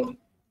same color.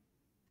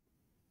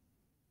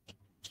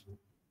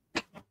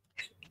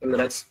 Let me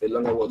write a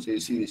longer word so you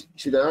see this.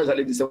 See, they're not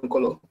exactly the same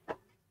color.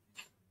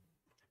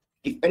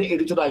 If any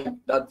editor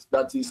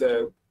that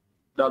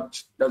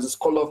is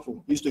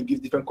colorful used to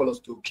give different colors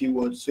to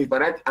keywords. So if I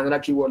write another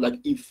keyword like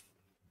if,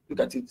 look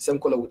at it, the same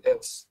color with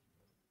else.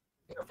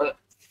 If I write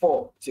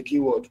for, it's a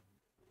keyword.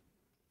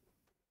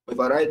 If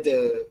I write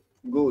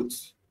goat,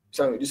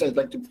 sorry, this one is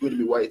like to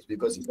be white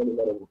because it's not a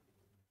variable.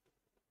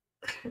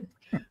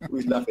 Who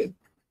is laughing?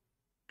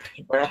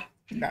 If I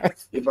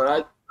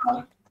write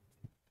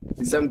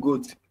the same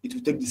goat, it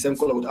will take the same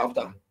color with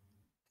after,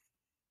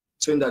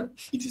 showing that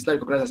it is not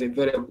recognized as a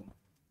variable.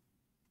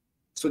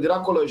 So there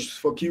are colors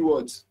for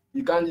keywords.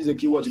 You can't use a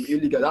keyword to be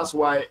illegal. That's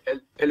why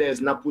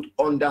LS now put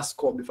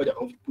underscore before the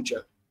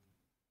pucha.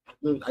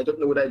 I don't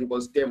know whether it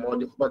was them or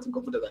the formatting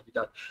computer that did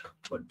that,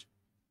 but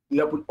we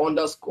have put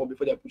underscore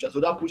before the pucha. So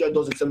that pucha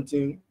does the same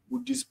thing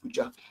with this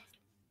pucha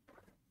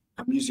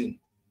I'm using.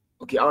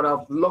 Okay, I would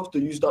have loved to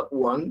use that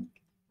one,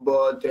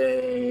 but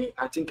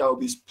I think I'll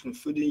be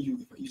spoon-feeding you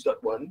if I use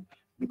that one,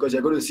 because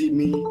you're going to see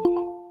me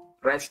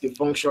write the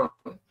function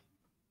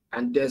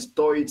and then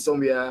store it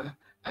somewhere,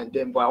 and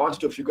then, but I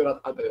want you to figure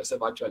that out by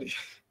yourself actually.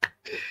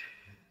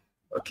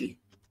 Okay,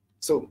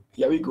 so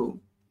here we go.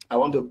 I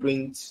want to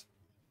print,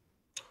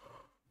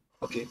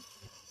 okay,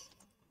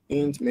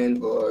 int main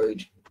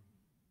void.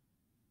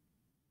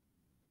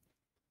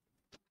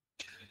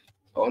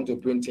 I want to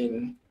print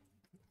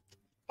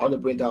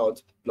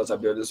out plus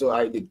Abiodun. So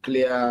I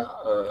declare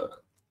a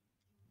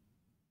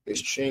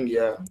string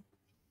here.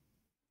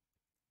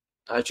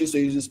 I choose to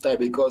use this type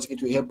because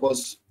it will help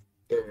us.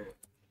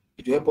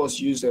 It will help us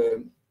use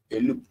a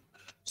loop.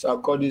 So I'll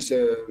call this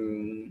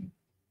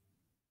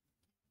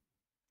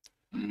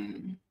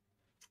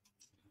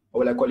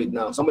what will I call it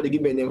now? Somebody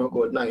give me a name for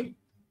code 9.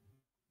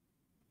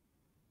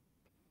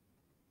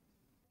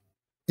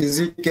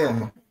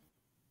 Ezekiel.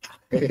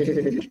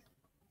 That's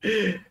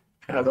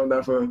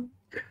wonderful.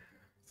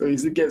 So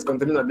Ezekiel is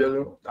containing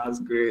Abiodun. That's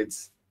great.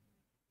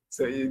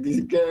 So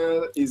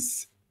Ezekiel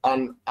is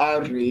an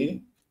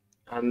array,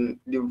 and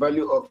the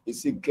value of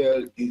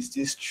Ezekiel is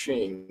this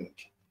string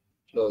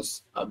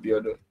plus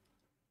Abiodun.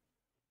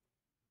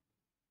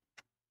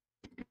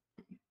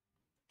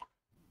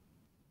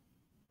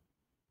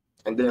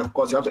 And then, of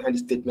course, you have to end the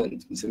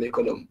statement with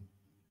semicolon.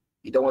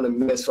 You don't want to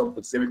mess up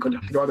with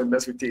semicolon. You don't want to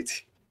mess with it.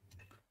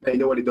 Then you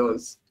know what it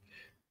does.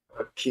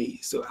 Okay,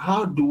 so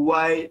how do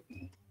I,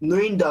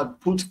 knowing that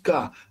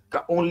Putka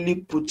can only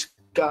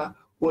Putka,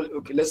 well,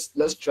 okay, let's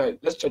try to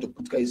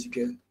Putka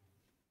Ezekiel.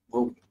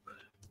 Well,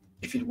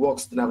 if it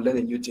works, then I've learned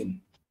a new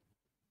thing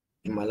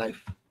in my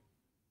life.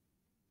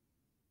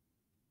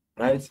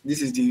 Right?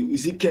 This is the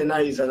Ezekiel now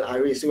is an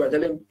array. So we're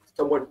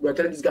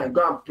telling this guy,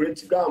 go and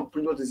print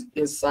what is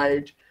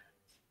inside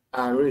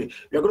array.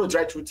 We're going to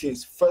try two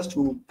things. First,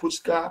 we'll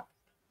Putka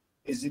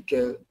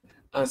Ezekiel,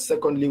 and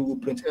secondly, we'll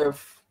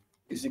printf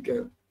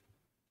Ezekiel.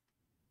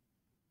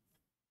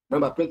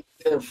 Remember,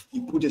 printf,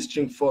 you put a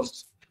string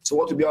first. So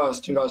what will be our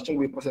string? Our string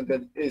will be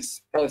presented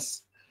is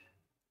s.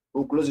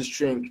 We'll close the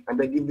string and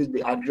then give this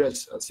the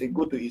address and say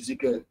go to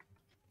Ezekiel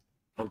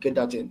and get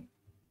that in.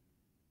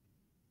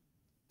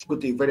 Go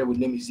to a variable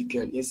named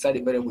Ezekiel. Inside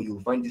the variable,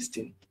 you'll find this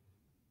thing.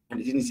 And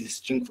the thing is a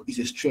string. It's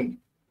a string.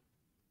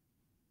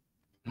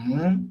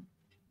 I'm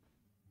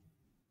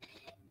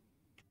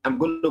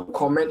going to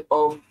comment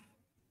off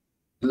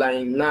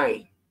line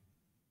 9.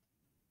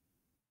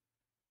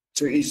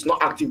 So it's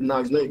not active now.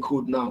 It's not a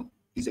code now.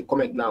 It's a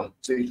comment now.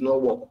 So it will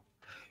not work.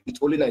 It's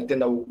only line 10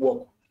 that will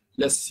work.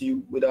 Let's see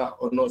whether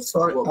or not.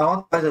 Sorry, I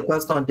want to ask a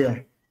question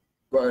there.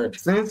 Go ahead.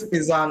 Since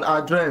it's an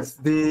address,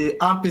 the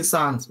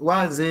ampersand,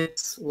 why is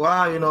it?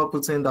 Why are you not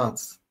putting that?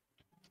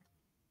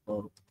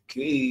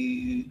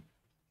 Okay.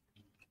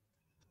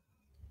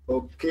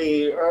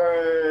 Okay.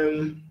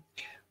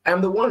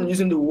 I'm the one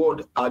using the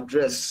word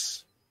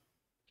address.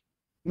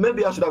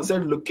 Maybe I should have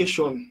said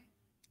location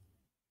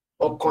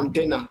or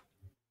container.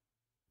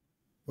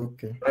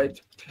 Okay.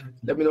 Right.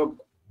 Let me not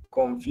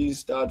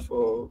confuse that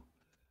for.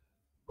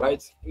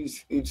 Right.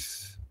 It's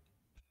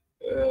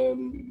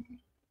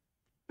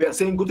we are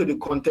saying go to the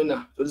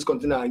container, so this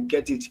container and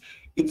get it.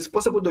 It is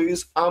possible to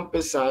use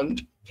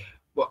ampersand,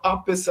 but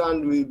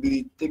ampersand will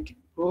be taking.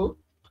 Oh,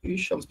 I'm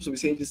supposed to be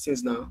saying these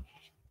things now.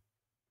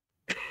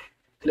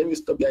 Let me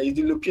stop there. It's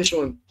the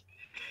location.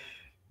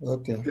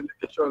 Okay. The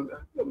location.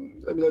 Let me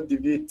not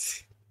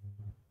deviate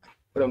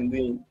what I'm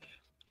doing.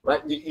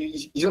 Right?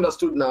 You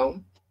understood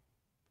now?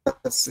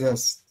 Yes,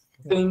 yes.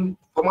 Then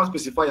format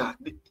specifier.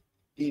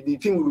 The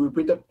thing will be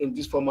printed in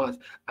this format,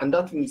 and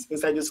that thing is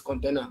inside this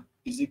container.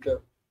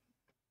 Ezekiel.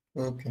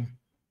 Okay.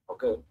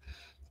 Okay.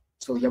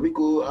 So here we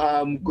go.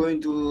 I'm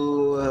going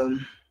to.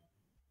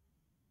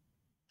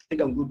 I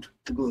think I'm good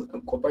to go.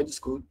 I'll compile this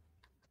code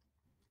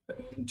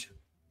and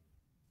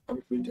have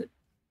it printed.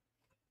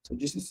 So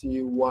this is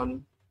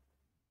one.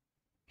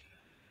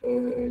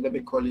 Let me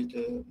call it.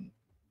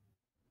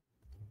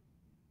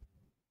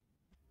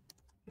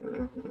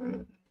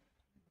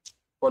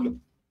 Follow.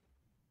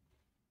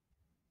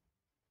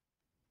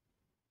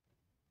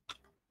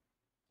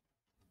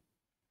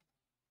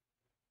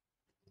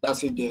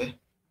 That's it there.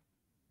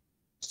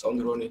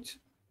 Sound run it.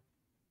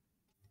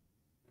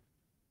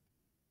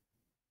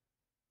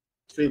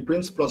 So it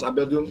prints plus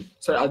Abiodun.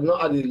 Sorry, I did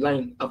not add the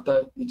line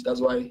after it. That's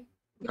why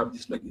we have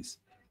this like this.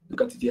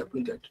 Look at it here,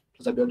 printed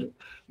plus Abiodun.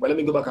 But let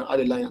me go back and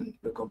add a line and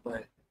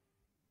recompile.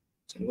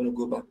 So I'm going to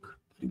go back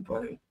to the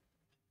file.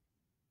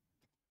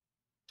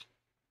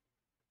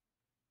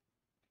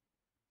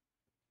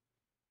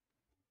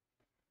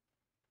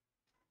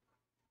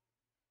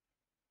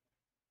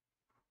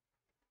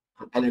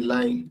 Add a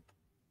line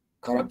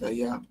character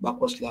here,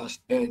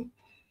 /n.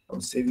 I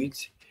will save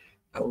it.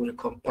 I will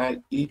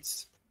compile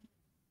it,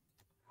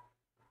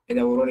 and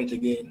I will run it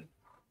again.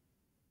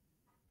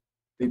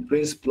 It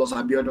prints plus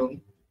Abiodun,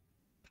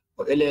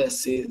 but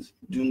LS says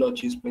do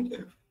not use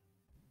printf.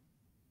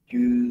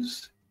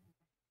 Use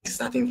a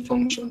certain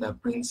function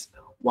that prints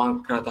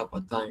one character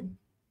per time.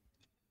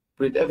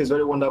 Printf is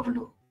very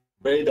wonderful,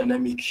 very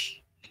dynamic.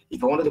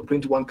 If I wanted to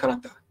print one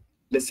character,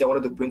 let's say I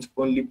wanted to print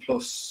only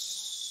plus.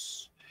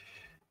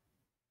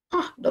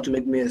 That will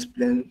make me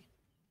explain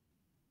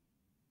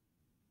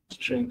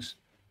strings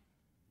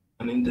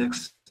and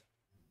index.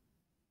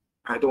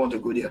 I don't want to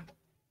go there.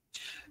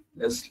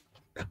 Let's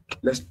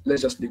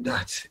just leave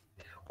that.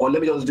 Or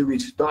let me just do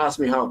it. Don't ask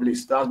me how,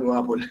 please. Don't ask me what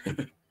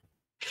happened.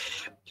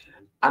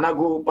 And I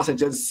go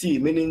percentage C,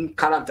 meaning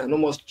character, no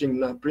more string.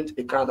 Now print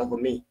a character for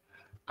me.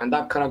 And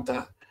that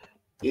character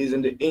is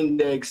in the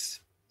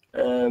index,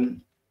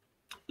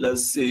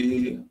 let's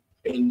say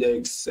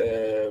index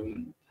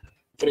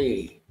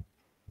 3.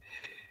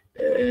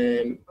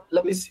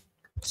 Let me see.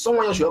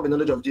 Someone else should have a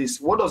knowledge of this.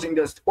 What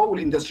will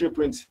industry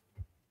print?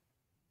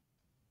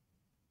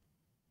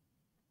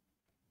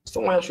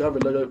 Someone should have a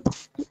lot of.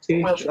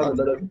 Someone should have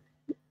a lot of.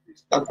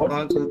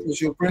 You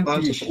should print P.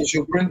 You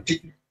should print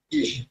P.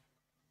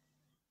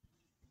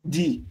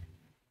 D.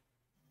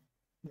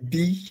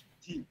 B.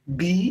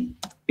 B.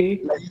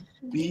 A.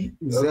 B.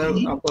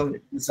 0 upon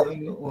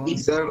 0 1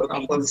 0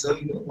 upon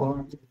 0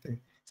 1.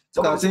 So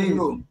I think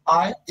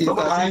I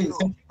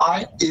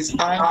is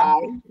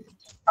I.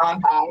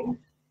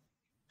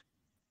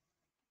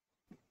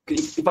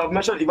 If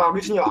I'm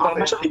reaching your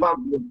answer,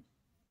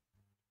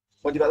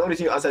 but if I don't reach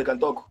your answer, you can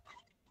talk.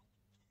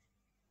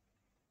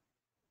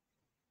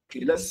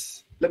 Okay,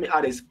 let me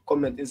add a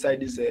comment inside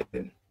this.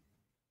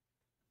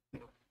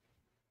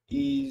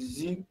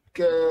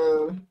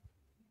 Ezekiel.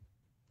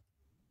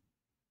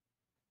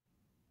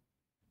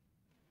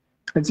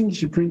 I think you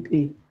should print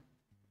A.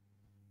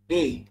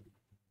 A.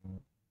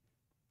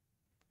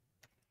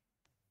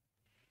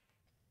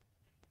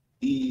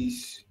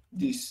 Is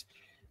this?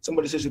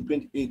 Somebody says you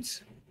print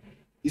 8.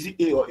 Is it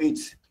A or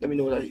 8? Let me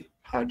know what I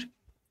had.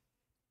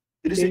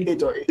 Did you say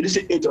 8 or 8? Did you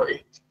say 8 or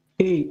 8?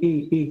 A.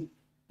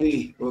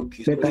 A.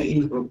 Okay. Better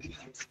A. Okay.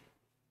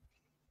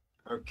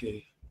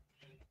 Okay.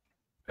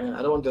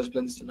 I don't want to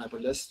explain this tonight,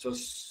 but let's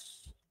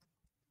just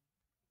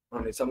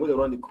run it. So I'm going to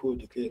run the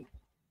code again.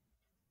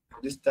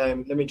 This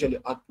time, let me change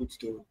the output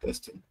to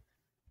testing.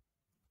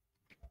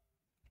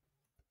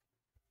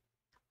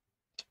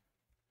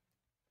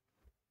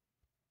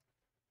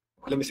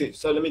 Let me see.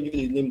 So let me give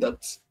you the name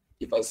that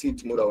if I see it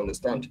tomorrow, I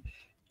understand.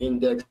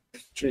 Index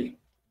 3.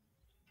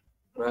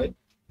 Right?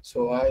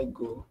 So I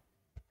go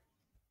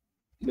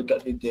look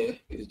at it there.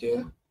 It's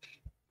there.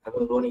 I'm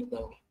going to run it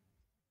now.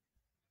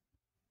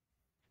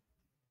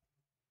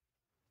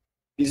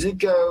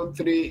 Ezekiel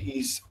 3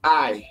 is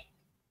I.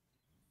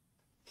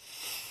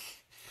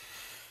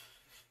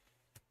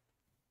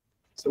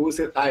 So we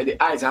said I.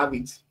 The eyes have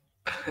it.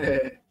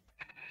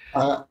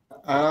 I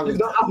have Please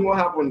don't ask me what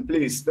happened,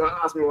 please. Don't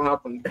ask me what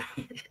happened.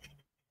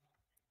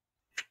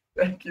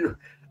 Thank you.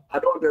 I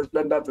don't want to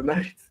explain that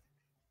tonight.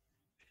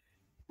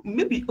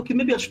 Maybe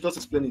I should just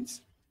explain it.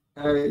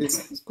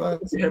 It's quite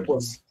help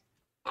us.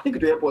 I think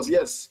it will help us,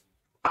 yes.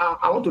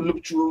 I want to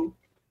look through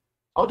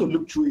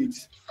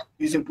it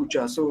using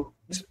Pucha. So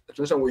this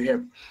explanation will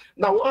help.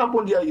 Now what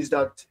happened here is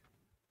that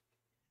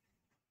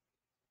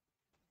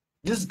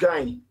this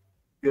guy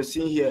you're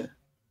seeing here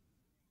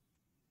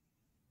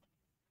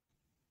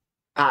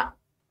are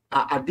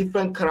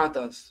different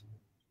characters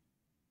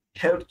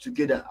held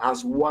together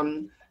as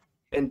one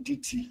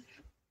entity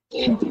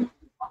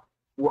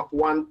or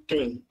one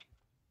thing,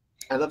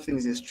 and that thing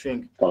is a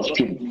string.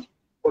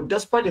 But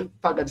despite the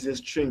fact that it's a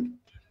string,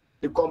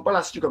 the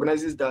compiler still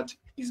recognizes that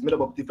it's made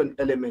up of different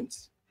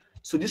elements.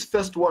 So this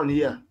first one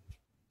here,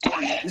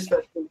 this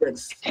first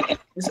index,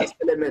 this is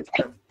element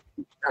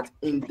at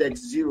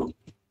index 0.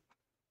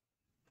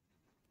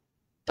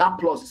 That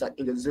plus is at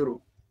index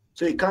 0.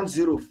 So you count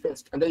 0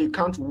 first, and then you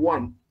count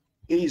 1.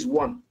 A is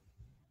 1.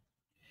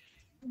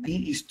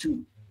 B is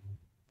 2.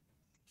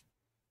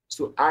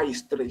 So I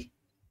is 3.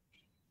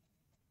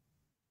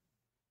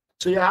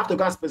 So you have to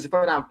go and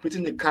specify that I'm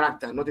printing a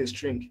character, not a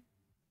string.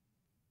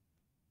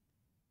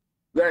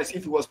 Whereas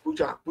if it was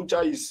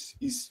Pucha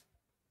is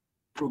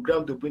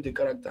programmed to print a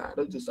character. I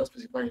don't just start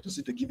specifying, just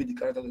need to give it the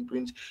character to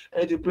print.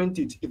 And to print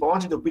it, if I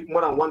want you to print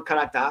more than one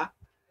character,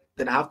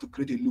 then I have to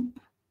create a loop.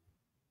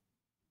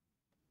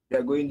 We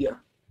are going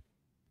there.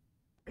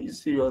 Are you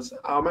serious?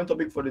 Our main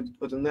topic for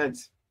tonight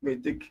may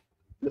take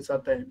lesser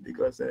time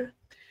because I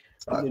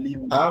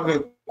have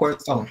a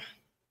question.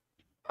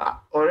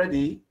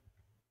 Already,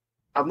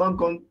 I've not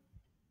gone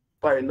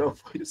far enough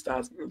for you to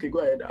start. Okay, go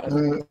ahead.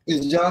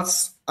 It's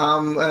just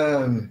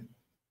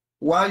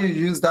why you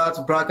use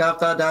that bracket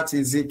after that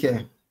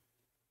Ezekiel?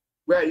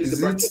 Where I use the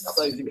bracket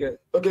after Ezekiel?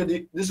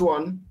 Okay, this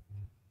one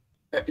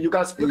you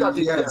can look at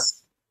it.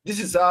 Yes. This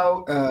is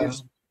how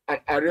an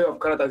array of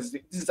characters.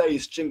 This is how a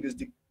string is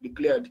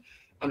declared.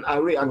 An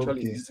array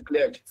actually is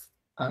declared.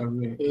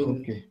 Array.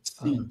 In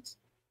C.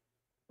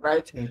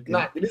 Right? Okay.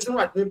 Now, the reason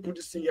why I didn't put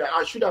this in here,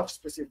 I should have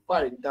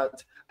specified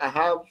that I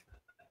have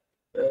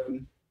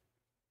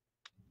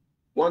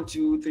 1,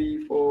 2,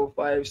 3, 4,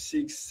 5,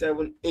 6,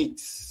 7,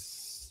 8.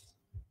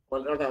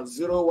 Well, rather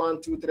 0,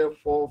 1, 2, 3,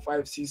 4,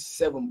 5, 6,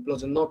 7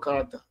 plus a no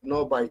character,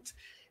 no byte.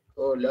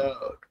 Oh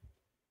Lord.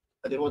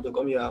 I didn't want to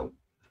come here. I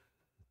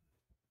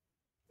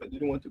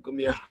didn't want to come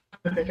here.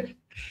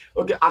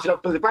 Okay, I should have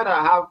specified that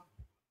I have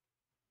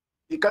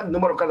the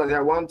number of characters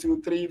here 1,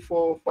 2, 3,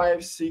 4,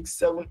 5, 6,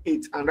 7,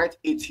 8, and write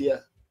 8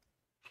 here.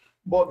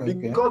 But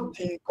because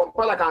the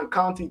compiler can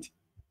count it,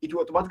 it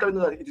will automatically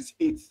know that it is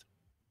 8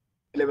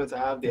 elements I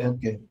have there.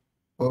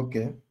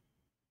 Okay.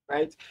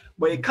 Right?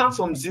 But it counts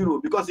from 0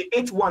 because the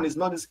 8th one is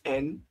not this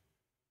n.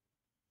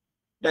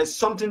 There's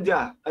something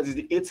there that is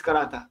the 8th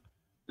character.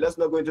 Let's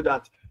not go into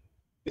that.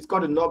 It's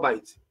called a null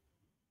byte.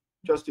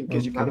 Just in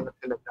case you can't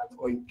understand like that,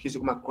 or in case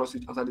you come across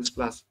it after this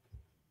class.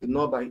 The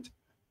null byte.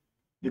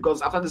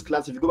 Because after this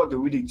class, if you go back to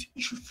read it,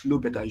 it should flow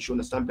better, you should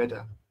understand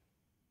better.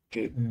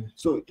 Okay.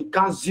 So it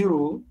counts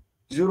 0,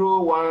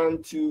 0,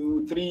 1,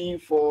 2, 3,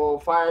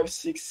 4, 5,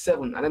 6,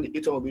 7, and then the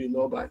 8th one will be the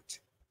null byte.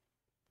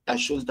 that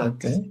shows that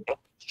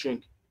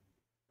string.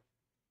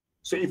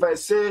 So if I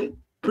say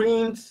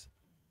print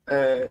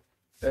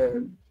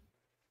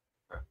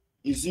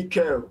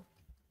Ezekiel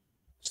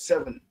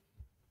 7,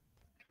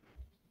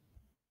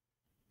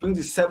 print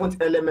the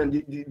seventh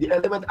element, the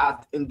element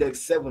at index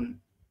 7.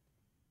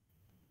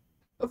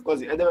 Of course,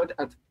 the element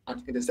at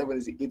index 7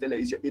 is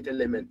your eighth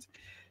element.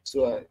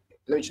 So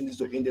let me change this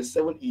to index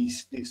 7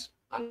 is this,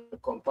 and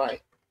compile.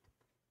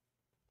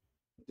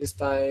 This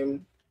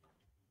time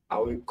I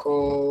will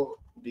call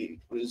the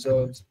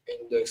result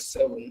index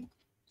 7.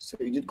 So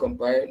you did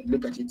compile,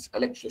 look at it. I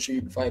like to show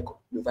you before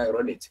I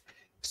run it.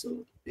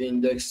 So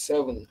index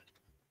 7.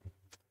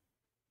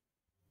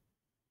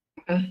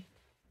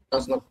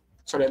 That's not,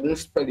 sorry, I didn't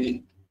spell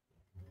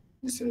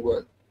this in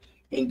word.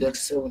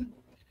 Index 7.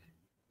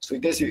 So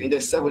it tells you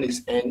index 7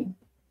 is n,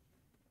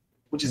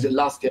 which is the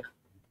last here.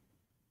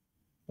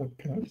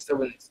 Okay.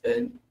 7 is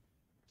n.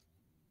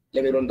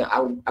 Let me run that.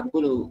 I'm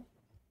going to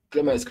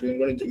clear my screen,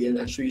 run it again,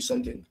 and show you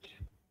something.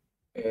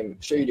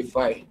 Show you the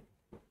file.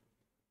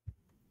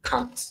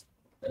 Cat.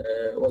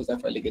 What is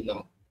that file again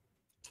now?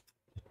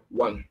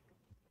 1.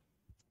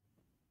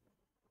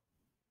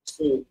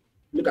 So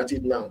look at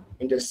it now.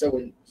 Index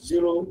 7.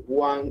 0,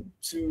 1,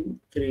 2,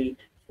 3,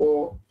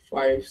 4,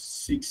 5,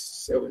 6,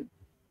 7.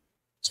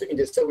 So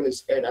index 7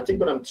 is n. I think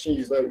what I'm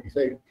changing is not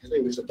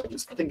a waste of time.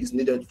 I think it's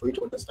needed for you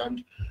to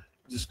understand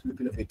this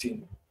grouping of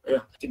 18. Yeah,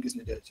 I think it's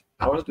needed.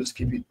 I wanted to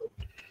skip it, but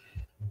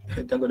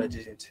thank God I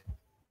didn't.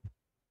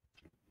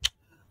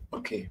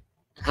 Okay.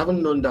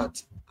 Having known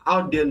that,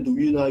 how then do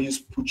we now use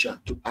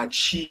Pucha to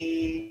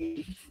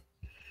achieve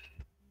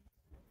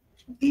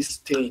this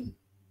thing?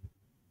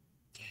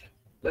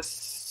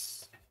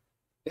 Let's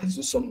do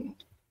some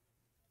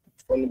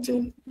funny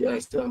thing. Yeah,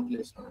 it's still in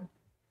place now.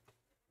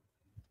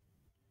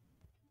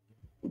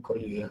 We call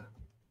you here.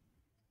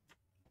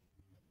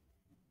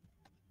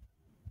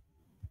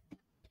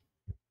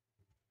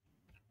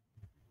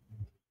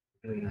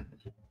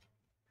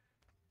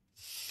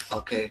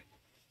 Okay.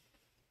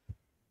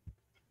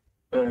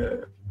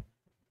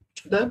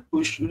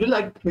 Would you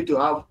like me to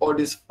have all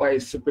these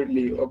files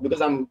separately, or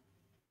because I'm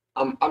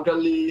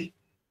actually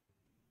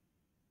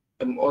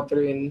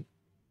authoring.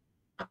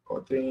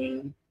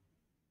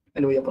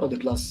 Anyway, you're part of the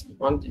class.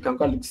 You can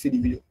call it, see the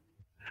video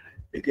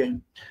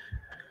again.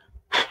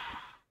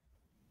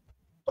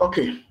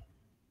 Okay.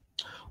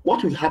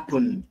 What will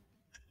happen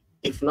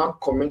if not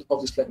comment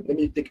off the slide? Let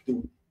me take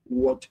the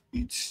what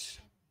it's.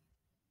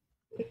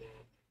 Let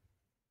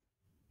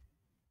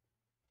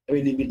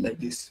me leave it like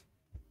this.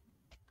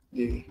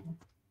 The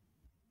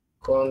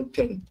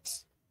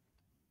content.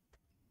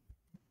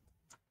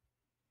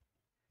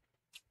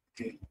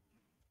 Okay.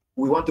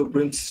 We want to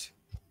print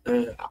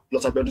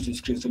plus Abiodun to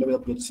screen. So let me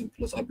upload this in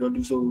plus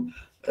Abiodun. So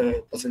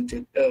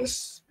percentage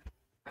S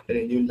and then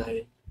a new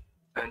line.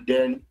 And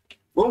then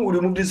when we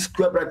remove this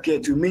square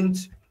bracket, it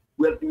means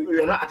we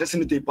are not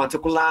addressing it to a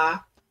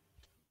particular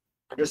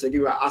address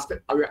again. We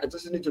are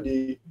addressing it to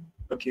the,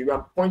 okay, we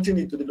are pointing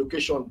it to the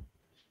location.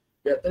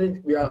 We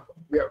are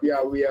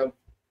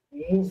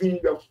moving,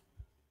 we are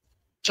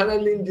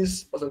channeling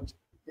this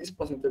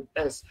percentage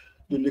S,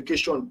 the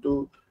location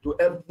to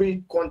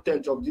every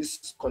content of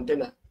this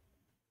container.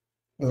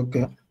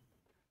 Okay.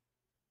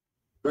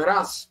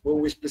 Whereas when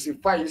we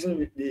specify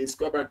using the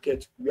square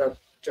bracket, we are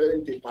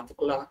channeling to a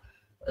particular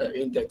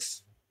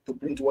index to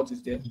print what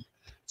is there.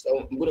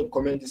 So I'm going to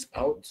comment this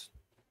out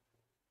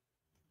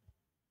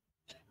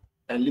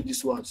and leave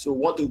this one. So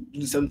what to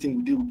do something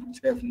we do with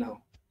F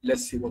now.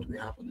 Let's see what will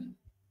happen.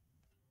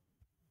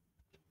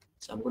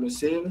 So I'm going to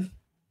save.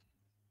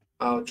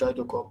 I'll try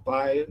to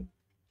compile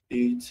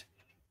it,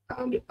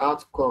 and the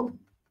outcome.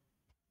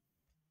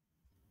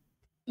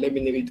 Let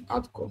me name it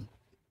outcome.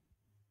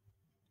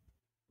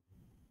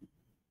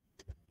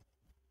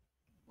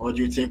 What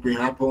do you think will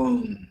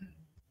happen?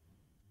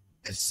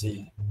 Let's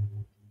see.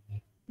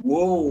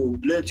 Whoa,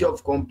 plenty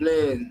of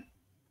complaint.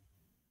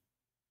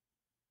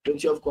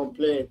 Plenty of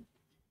complaint.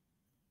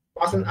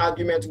 Passing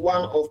argument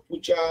 1 of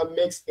Pucha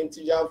makes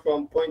integer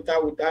from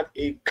pointer without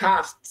a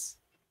cast.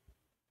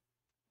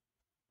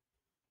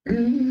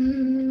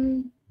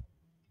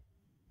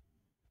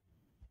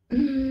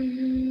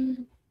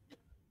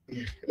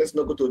 Let's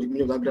not go to the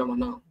meaning of that grammar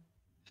now.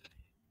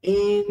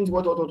 Int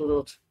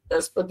what?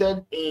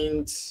 Expected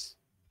int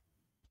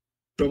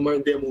from my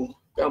demo.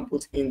 Can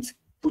put int.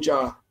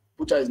 Pucha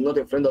is not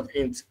a friend of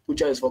int.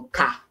 Pucha is for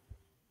car.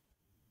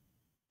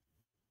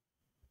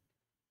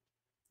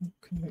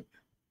 Okay.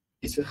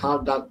 It's how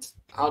that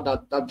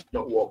did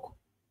not work.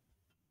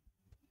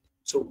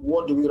 So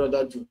what do we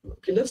rather do?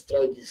 Okay, let's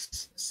try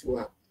this. Let's see what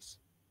happens.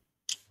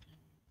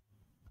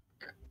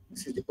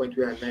 This is the point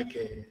where I like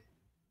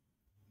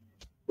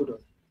hold on.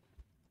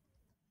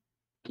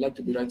 I like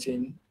to be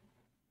writing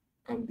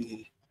and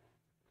be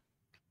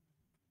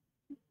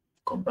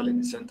compiling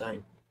at the same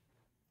time.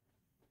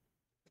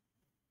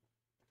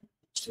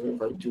 So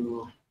if I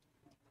do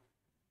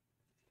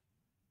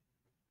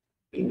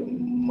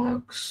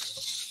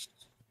max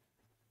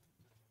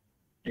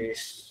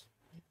this,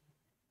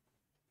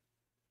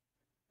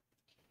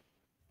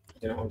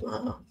 Then I want to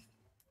have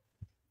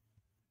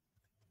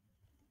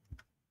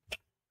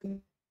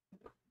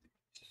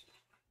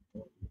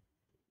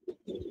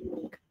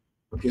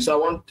okay,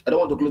 so I don't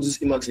want to close this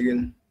Emacs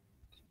again.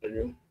 I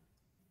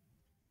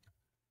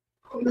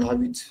want to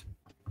have it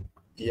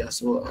here,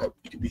 so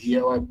it will be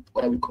here while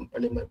I will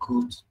compiling my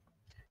code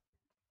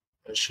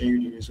and show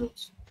you the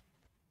results.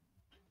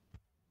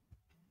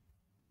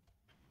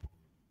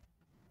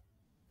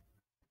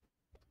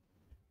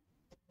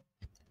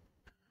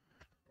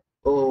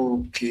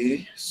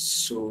 Okay,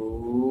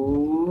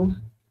 so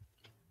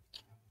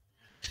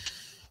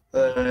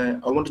I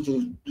wanted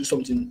to do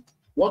something.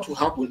 What will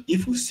happen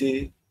if we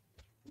say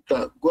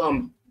that go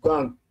and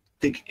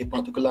take a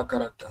particular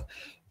character,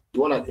 the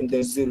one at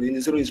index 0, in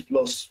the 0 is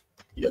plus,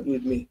 you agree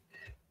with me,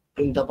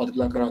 print that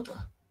particular character.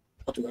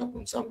 What will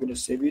happen? So I'm going to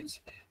save it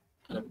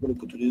and I'm going to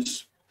go to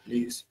this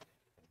place.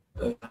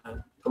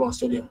 Come on,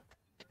 study.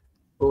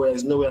 Oh,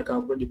 there's no way I can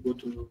already go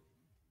to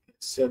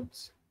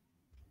except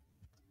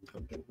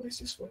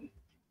this one.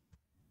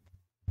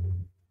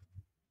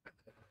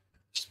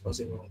 It's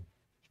possible.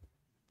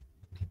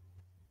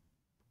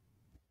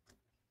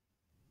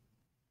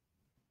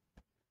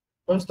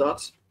 Don't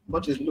start.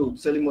 What is low?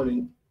 Selling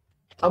money.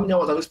 How many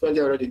hours have you spent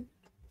here already?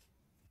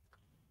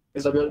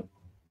 Isabel?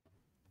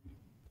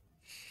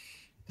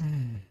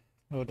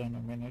 Hold on a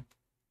minute.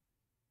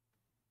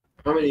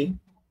 How many?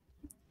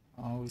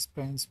 We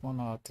spent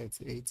 1 hour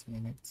 38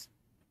 minutes.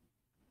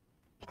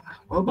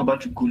 What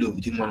about you cool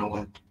within 1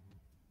 hour?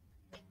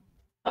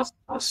 That's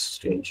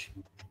strange.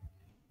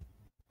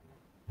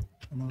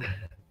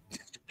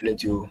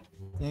 Plenty. I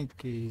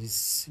think you're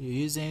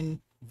using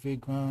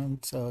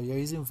Vagrant, you're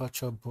using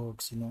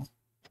VirtualBox,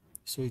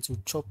 so it will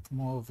chop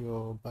more of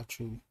your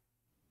battery.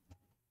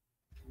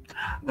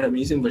 But I'm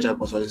using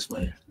VirtualBox for this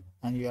one.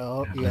 And you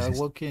are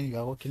working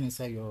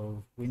inside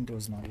your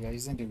Windows now. You are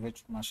using the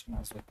virtual machine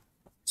as well,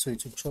 so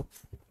it will chop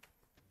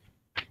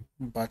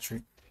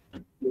battery.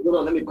 Hold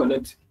on, let me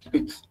connect.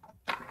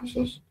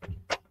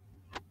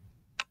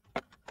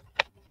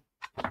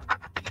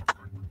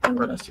 I'm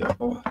gonna see how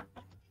power.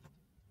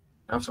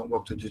 I have some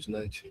work to do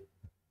tonight.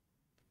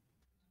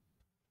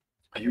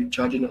 Are you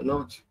charging or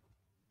not?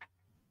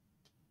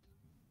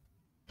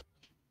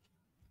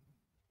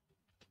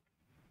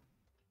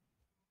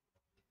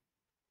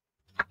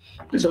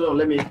 Please hold on,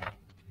 let me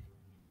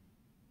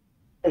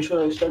make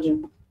sure it's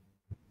charging.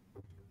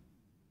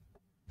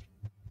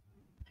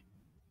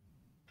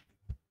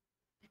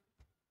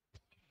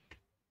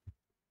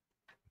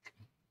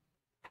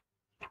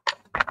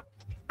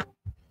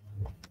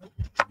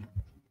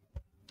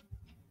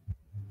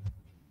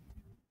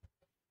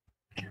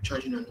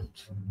 Charging or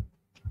not?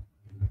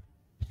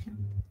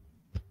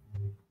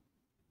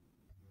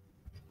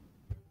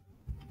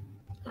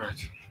 All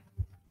right.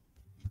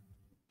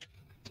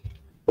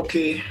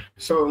 Okay,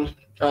 so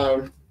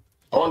I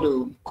want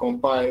to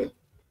compile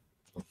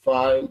a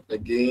file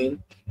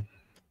again.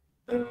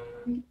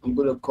 I'm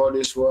going to call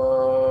this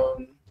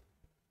one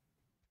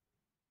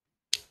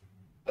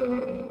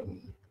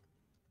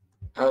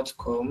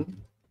outcome,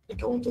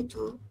 like I wanted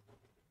to.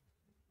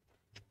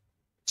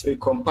 So it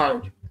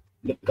compiled.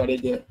 Look at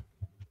it there.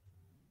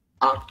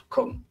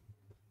 Outcome.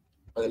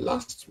 The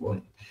last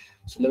one.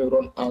 So let me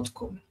run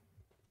outcome.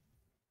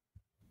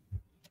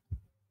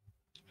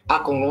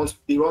 Outcome runs,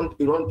 it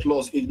run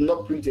plus. It did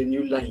not print a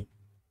new line.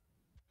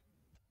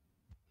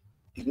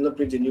 It did not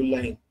print a new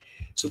line.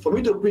 So for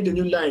me to print a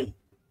new line,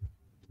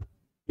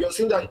 you're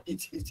seeing that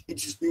it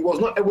was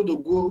not able to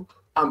go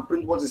and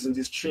print what is in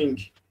the string.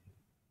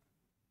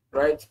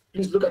 Right?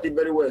 Please look at it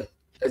very well.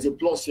 There's a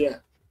plus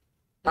here.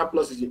 That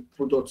plus is a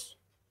product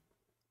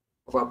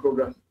of our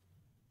program.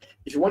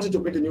 If you wanted to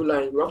print a new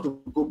line, you have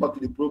to go back to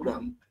the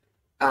program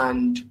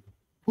and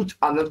put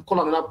another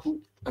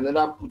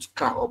put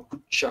car or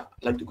put char,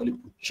 like to call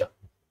it put char,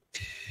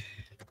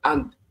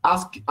 and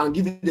ask and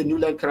give it the new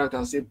line character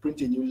and say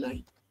print a new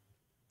line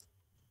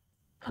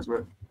as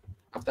well.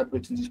 After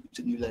printing this, put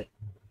a new line.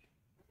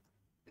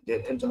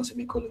 Then enter a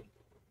semicolon.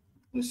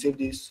 You save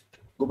this,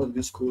 go back to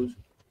this code,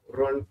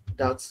 run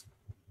that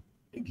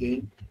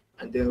again,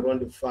 and then run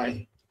the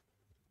file.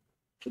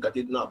 Look at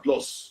it now,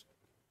 plus.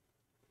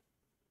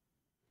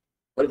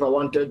 But if I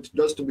wanted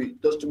just to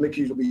make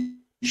you to be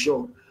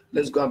sure,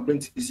 let's go and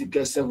print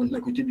Ezekiel 7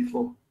 like we did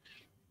before.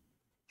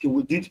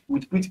 Okay, we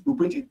printed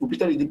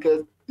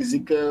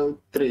Ezekiel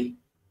 3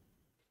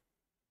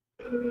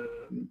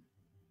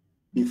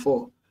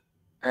 before.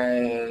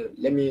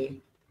 Let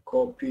me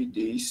copy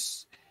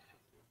this.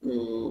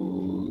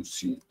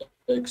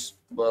 CX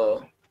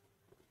bar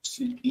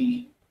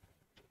CE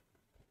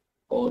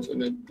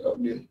alternate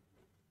W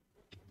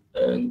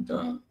and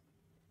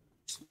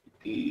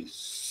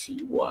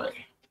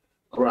CY.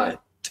 All right.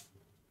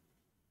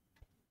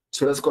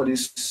 So let's call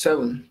this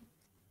 7.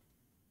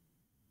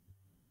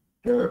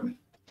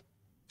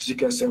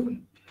 Ezekiel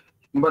 7.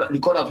 But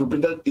recall that we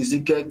printed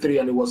Ezekiel 3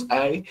 and it was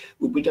I.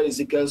 We printed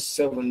Ezekiel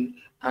 7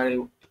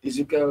 and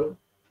Ezekiel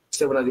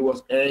 7 and it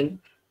was N.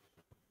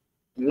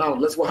 Now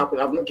let's what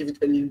happened. I've not given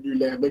it any new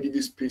line, I've not given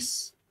it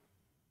space.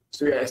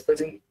 So we are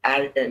expecting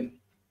IN.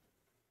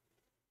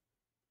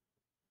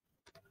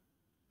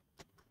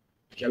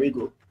 Here we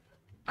go.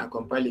 I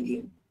compile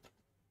again.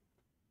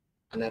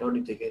 And I run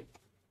it again.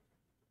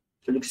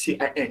 So look, see,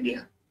 I end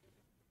here.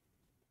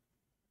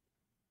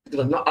 It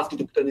does not ask you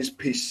to put any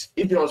space.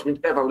 If you want to print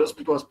F, I will just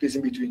put one space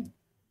in between.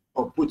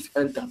 Or put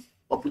enter.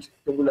 Or put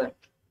double line.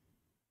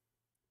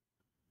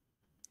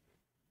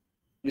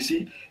 You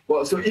see?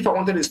 Well, so if I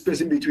wanted a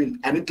space in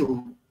between, I need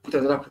to put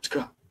another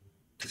critical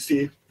to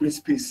say print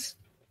space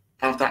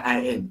after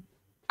IN.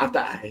 After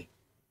I.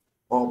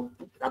 Or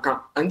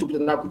I need to put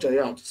another picture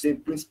here to say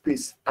print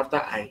space after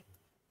I.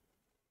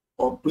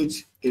 Or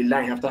print a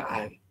line after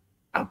I.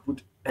 And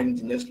put N in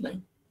the next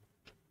line.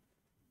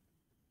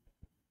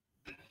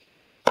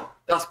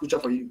 That's picture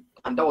for you.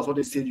 And that was what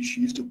they said you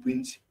should use to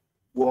print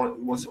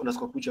one was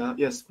underscore picture.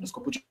 Yes,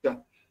 underscore picture.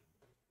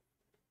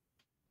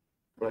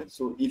 Right.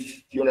 So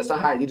if you understand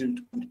how I did it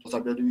with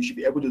possibility, you should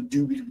be able to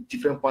do it with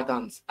different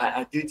patterns.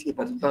 I did a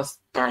particular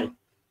style,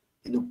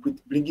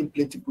 bringing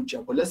plenty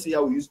picture. But let's see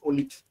how we use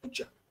only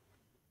picture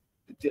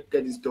to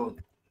get this done.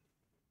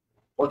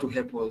 What will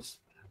help us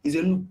is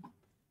a loop.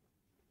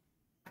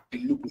 A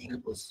loop will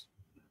help us.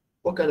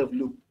 What kind of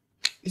loop?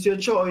 It's your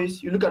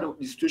choice. You look at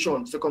the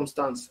situation,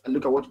 circumstance, and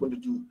look at what you want to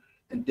do,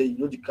 and then you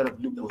know the kind of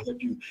loop that will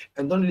help you.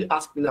 And don't really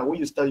ask me now. When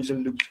you start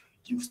using loops,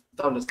 you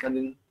start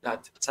understanding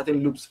that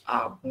certain loops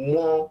are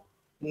more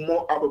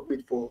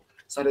appropriate for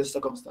certain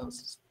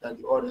circumstances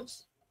than the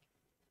others.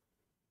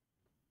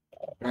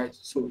 Right.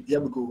 So here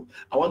we go.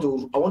 I want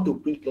to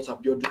print plus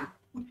Abiodun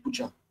with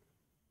Pucha.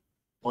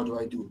 What do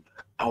I do?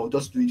 I will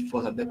just do it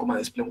first and then come and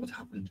explain what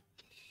happened.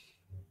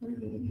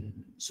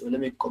 So let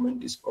me comment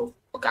this off.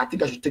 Okay, I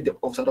think I should take them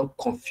off so I don't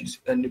confuse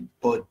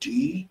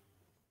anybody.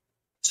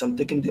 So I'm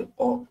taking them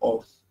all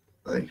off.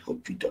 I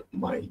hope you don't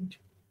mind.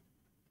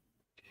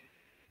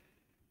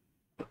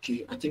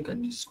 Okay, I think I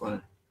need this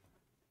one.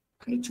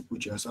 I need to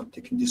put you, so I'm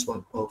taking this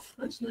one off.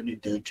 It's not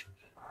needed.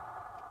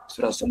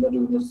 So that somebody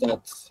will know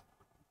that.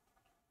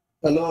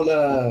 Hello,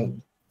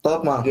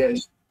 Topman.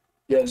 Yes.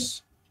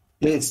 Yes.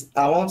 Please,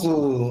 I want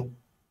to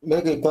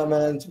make a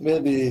comment,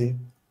 maybe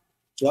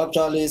to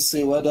actually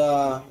see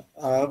whether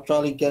I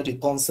actually get the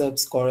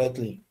concepts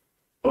correctly.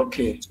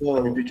 Okay.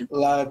 So,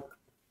 like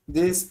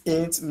this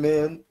int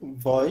main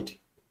void,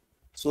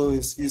 so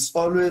it's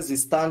always the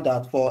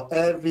standard for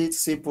every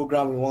C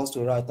program we want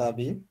to write,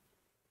 Abby.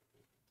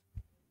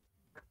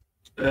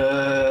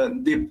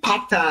 The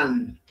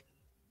pattern.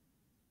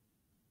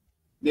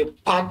 Okay,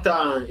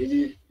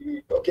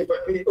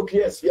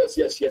 yes.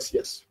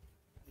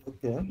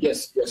 Okay.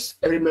 Yes.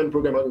 Every main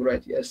program will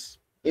write, yes.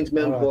 Int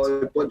main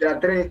void, but there are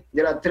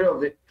three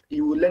of it.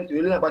 You will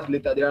learn about it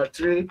later. There are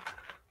three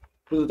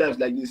prototypes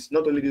like this,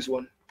 not only this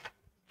one.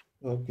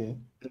 Okay.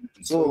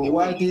 So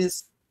why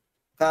this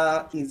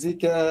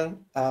Ezekiel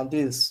and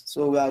this?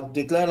 So we are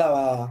declaring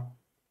our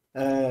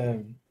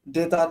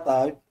data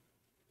type,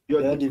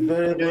 the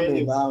variable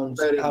name,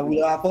 and we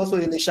have also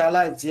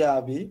initialized here,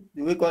 Abby.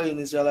 Do we call it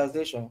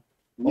initialization?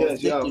 Yes,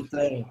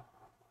 declaring.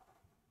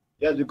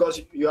 Yes,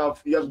 because you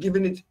have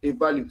given it a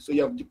value, so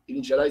you have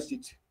initialized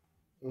it.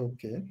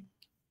 Okay.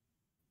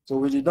 So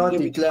we did not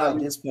declare at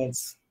this point.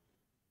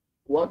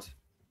 What?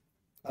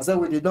 I said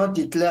we did not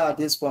declare at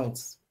this point.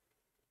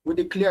 We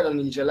declared and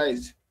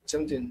initialized.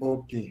 Same thing.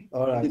 Okay.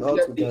 All right. All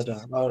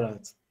together. All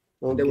right.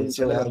 Okay.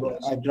 So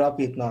I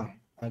drop it now.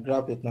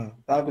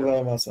 Thank you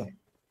very much, sir.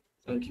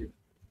 Thank you.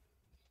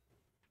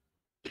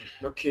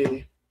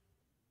 Okay.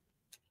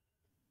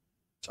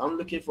 So I'm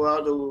looking for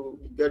how to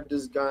get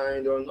this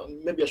guy done.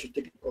 Maybe I should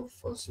take it off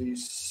first so you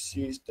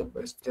see step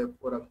by step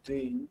what I'm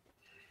doing.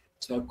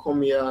 So I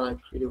come here and I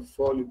create a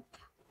for loop.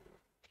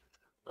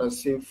 I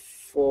say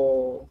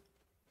for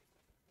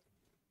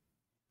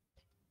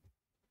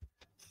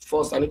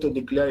first I need to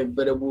declare a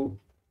variable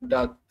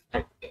that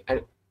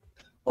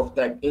of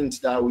type int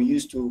that we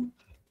use to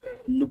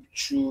loop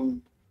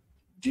through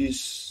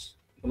this.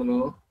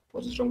 No.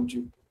 What is wrong with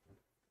you?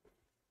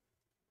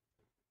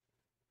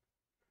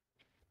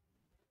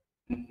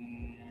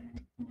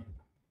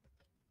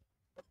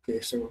 Okay,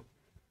 so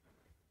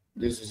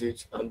this is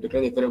it. I'm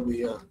declaring a variable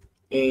here.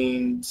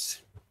 And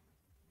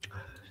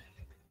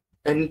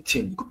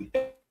anything could be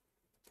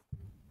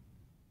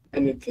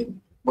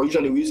anything, but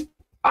usually we use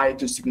I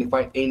to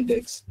signify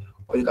index,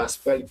 or you can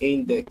spell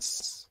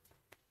index.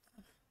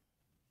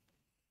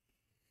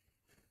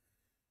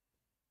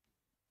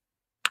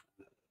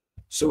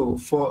 So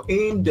for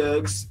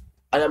index,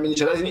 I am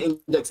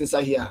initializing index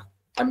inside here.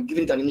 I'm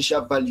giving it an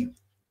initial value.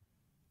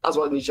 That's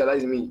what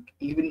initializing means.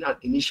 Giving an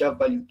initial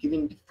value,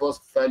 giving the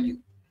first value,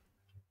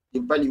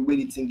 the value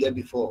we didn't get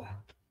before.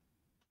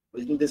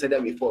 We didn't say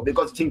that before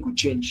because the thing could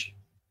change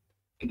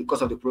in the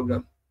course of the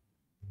program.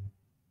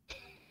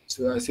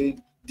 So I say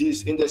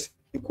this index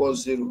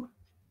equals 0.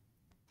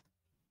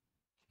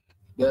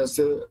 Then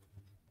say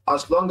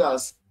as long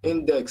as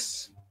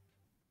index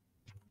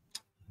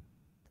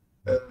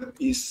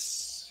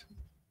is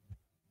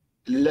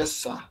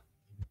lesser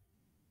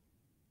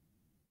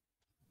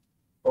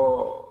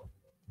or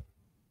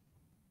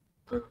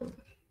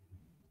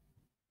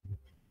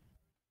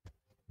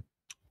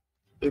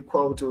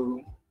equal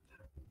to,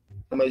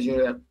 I'm am I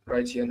using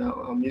right here now?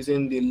 I'm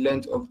using the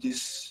length of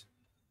this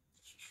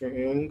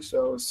string.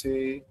 So I'll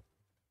say,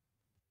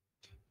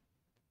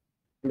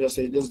 let me just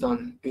say less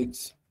than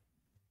 8.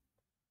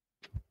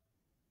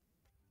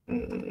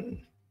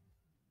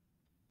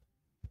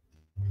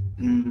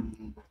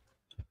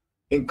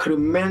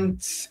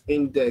 Increment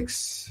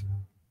index.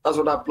 That's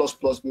what that plus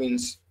plus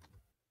means.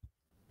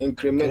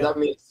 Increment, that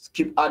means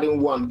keep adding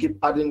 1, keep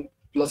adding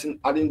plus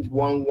adding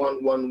 1,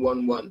 1, 1,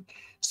 1, 1.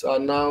 So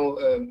now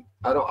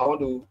I want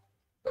to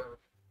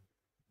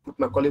put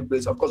my curly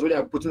brace. Of course, when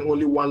I'm putting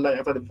only one line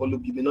after the for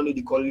loop, you may not need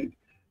the curly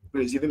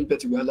brace. Even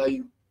better will allow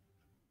you.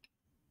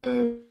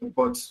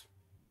 But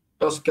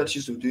just get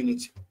used to doing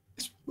it,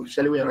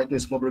 especially when you're writing a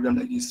small program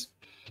like this.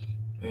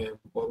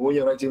 But when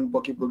you're writing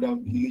bulky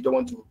program, you don't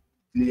want to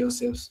delay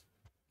yourself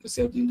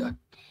doing that.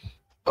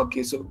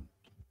 Okay, so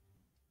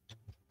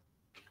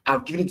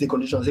I've given it a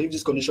condition. So if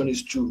this condition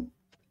is true,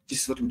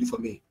 this is what it will do for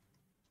me.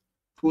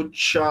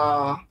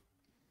 Pucha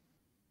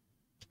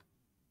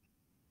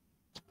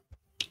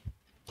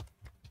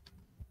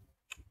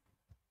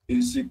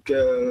is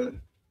equal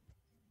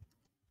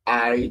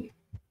I.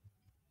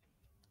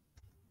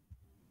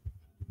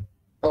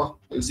 Oh,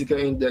 is equal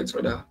index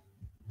rather.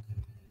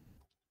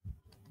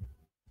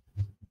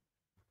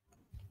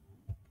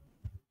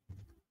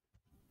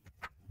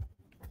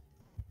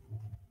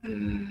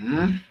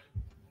 And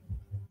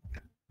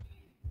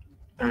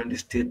the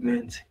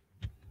statement.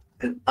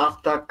 And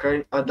after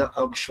carrying other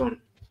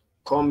action,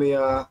 come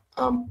here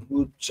and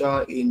put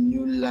a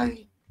new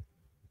line.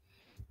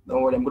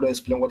 Don't worry, I'm going to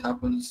explain what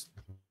happened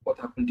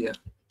there,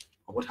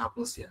 or what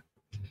happens here.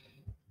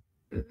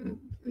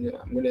 Yeah,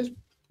 I'm going to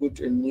put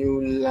a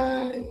new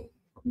line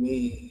for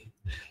me.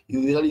 You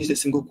usually use a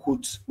single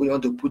quote when you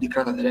want to put the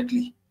character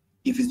directly.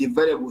 If it's the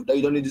variable, that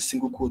you don't need the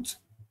single quote.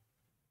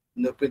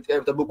 Print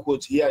F double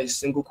quote, here is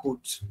single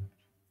quote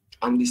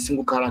and the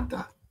single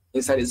character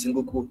inside a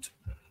single quote.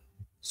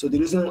 So the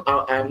reason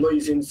I am not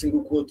using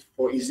single quote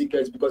for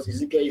Ezekiel is because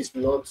Ezekiel is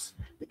not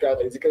the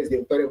character. Ezekiel is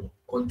the variable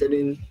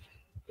containing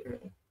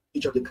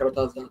each of the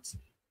characters that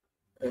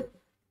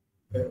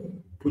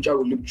Pucha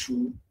will look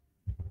through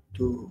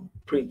to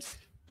print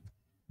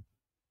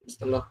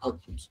standard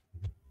output.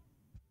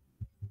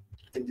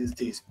 In these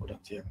days, for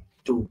that here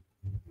to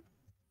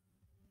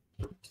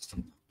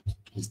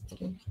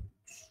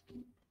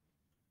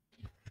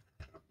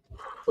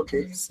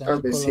okay, that's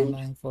the same.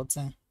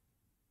 914.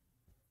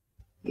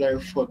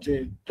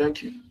 914.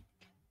 Thank you.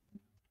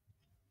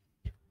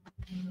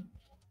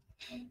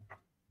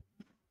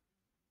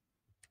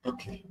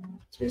 Okay,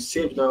 it's been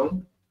saved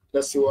now.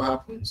 Let's see what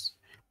happens.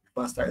 If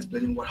I start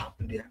explaining what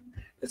happened there,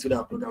 let's see how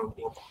that program will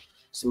work.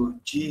 So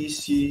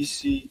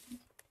GCC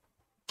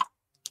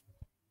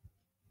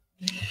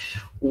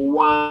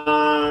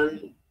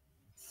 1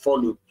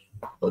 follow.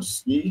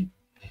 Let's see.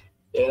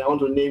 And I want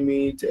to name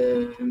it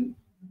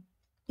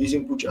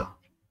using Pucha.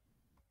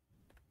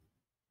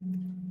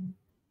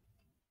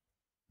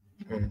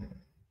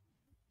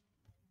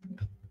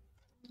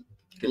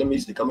 Okay, let me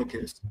use the camel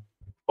case.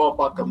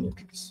 Upper camel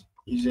case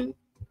using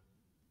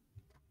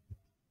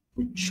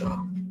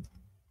Pucha.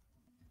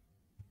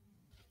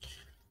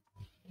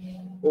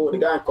 Oh, the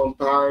guy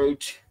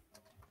compiled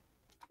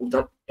with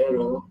that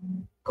error.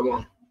 Come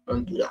on,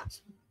 don't do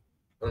that.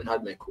 Don't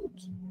hide my code.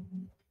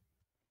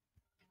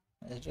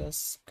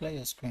 Just clear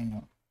your screen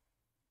now.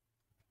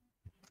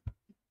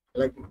 I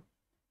like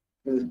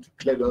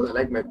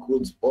my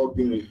codes all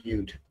being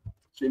reviewed.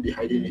 Shouldn't be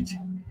hiding it.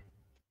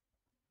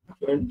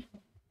 Friend.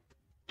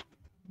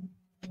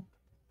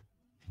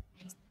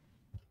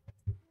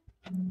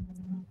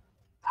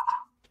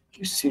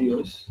 You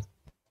serious?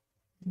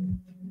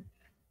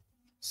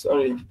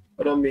 Sorry,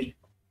 pardon me.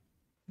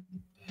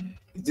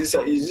 Is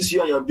this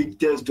you and your big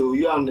test though?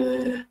 You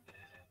and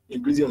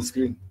increasing your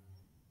screen.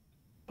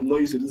 I'm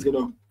not used to this kind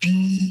of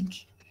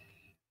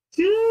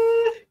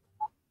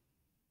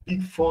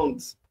big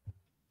fonts.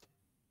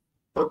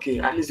 Okay,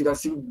 at least you can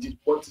see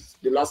what is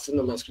the last thing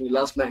on my screen, the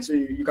last line. So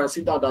you can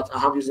see that I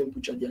have using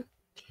Pucha there.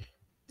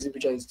 Using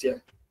Pucha is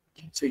there.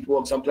 So it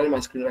works. I'm playing my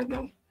screen right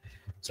now.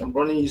 So I'm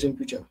running using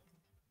Pucha.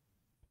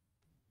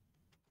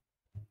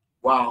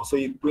 Wow, so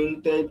you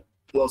printed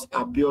plus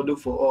Abiodo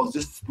for us.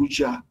 This is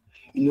Pucha.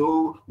 You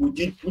know, we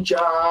did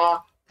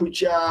Pucha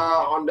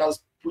under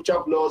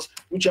Pucha plus,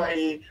 Pucha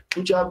A,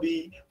 Pucha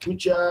B,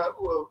 Pucha,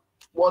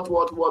 what.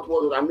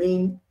 I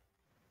mean,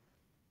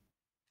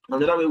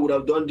 another way we would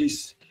have done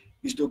this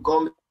is to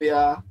come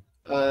here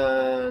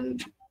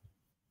and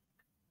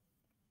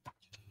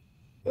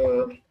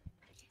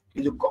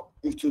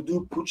is to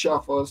do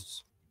Pucha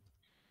first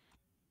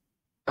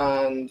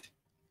and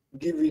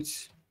give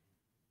it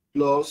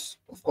plus,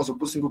 of course, we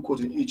put single quote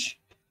in each,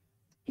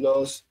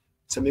 plus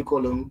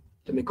semicolon.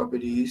 Let me copy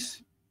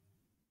this.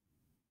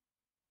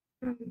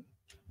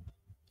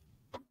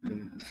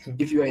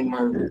 If you are in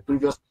my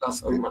previous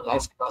class or in my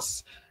last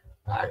class,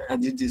 I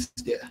did this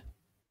there.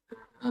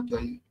 How do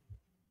I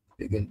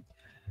begin?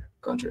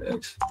 Ctrl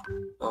X.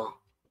 Oh,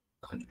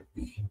 Ctrl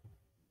B.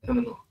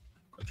 No.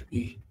 Ctrl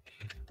E.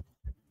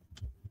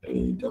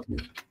 A W.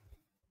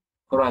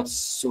 All right,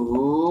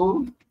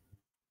 so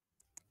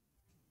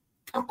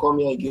I'll come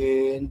here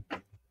again.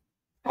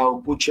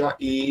 I'll put your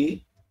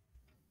A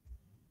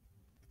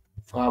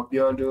for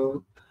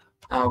Abiodo.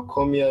 I'll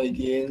come here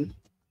again.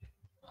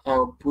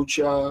 I'll put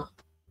your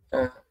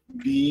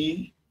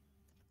B.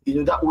 You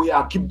know, that way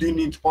I keep doing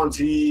it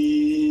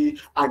until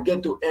I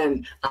get to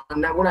N.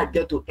 And then when I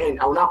get to N,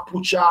 I will not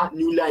put your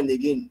new line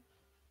again.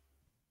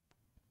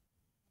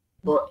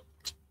 But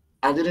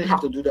I didn't have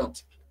to do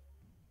that.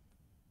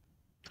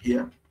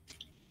 Yeah.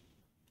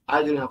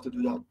 I didn't have to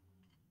do that.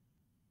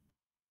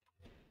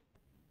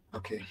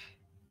 Okay.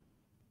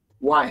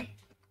 Why?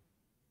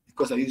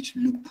 Because I used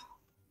loop.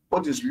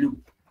 What is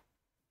loop?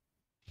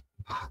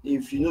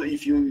 If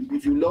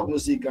you love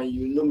music and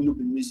you know loop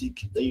in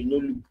music, then you know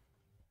loop.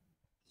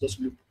 Just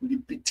loop,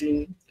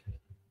 repeated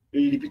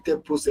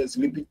process,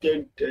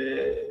 repeated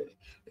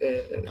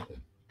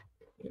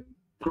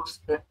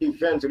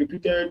events,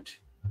 repeated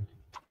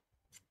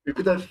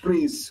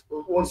phrase.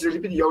 Once you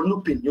repeat, you're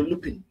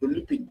looping.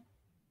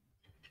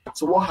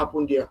 So what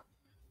happened there?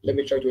 Let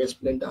me try to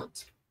explain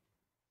that.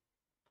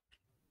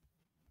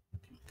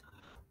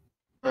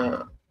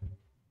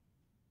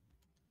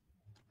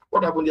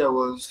 What happened there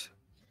was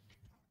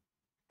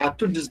I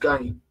took this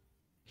guy,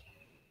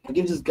 I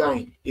give this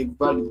guy a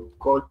value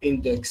called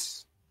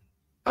index,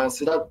 and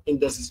so that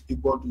index is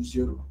equal to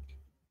 0.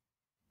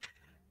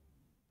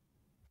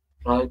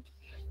 Right?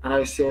 And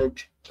I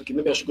said, okay,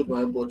 maybe I should go to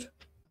my board.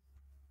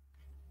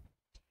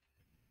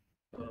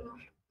 I'm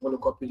going to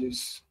copy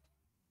this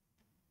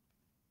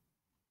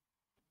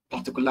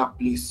particular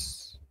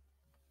place.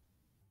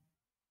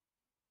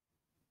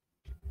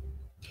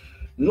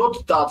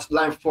 Note that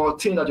line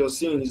 14 that you're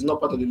seeing is not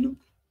part of the loop.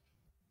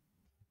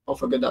 Don't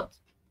forget that.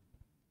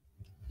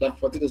 Line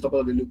 14 is not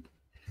part of the loop.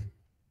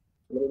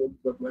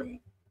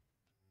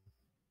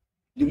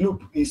 The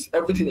loop is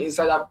everything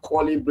inside that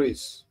curly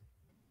brace.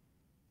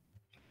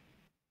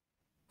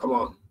 Come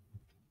on,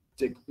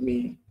 take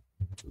me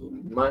to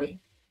my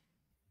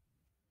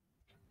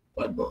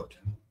whiteboard.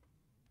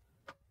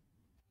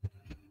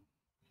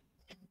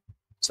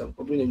 So I'm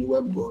opening a new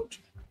whiteboard.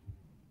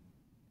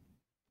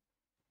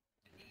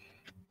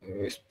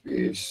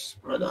 Space,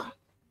 rather,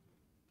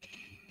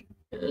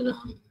 and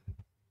I'm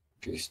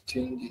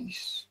pasting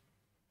this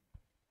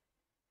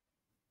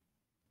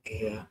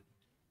here.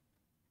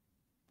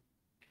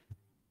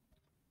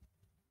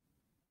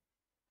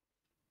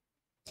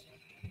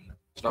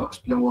 So I'll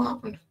explain what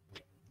happened.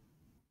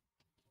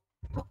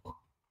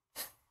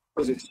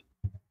 What's this?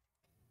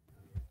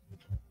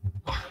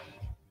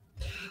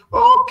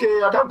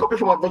 Okay, I can't copy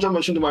from my virtual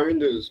machine to my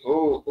Windows.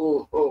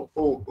 Oh.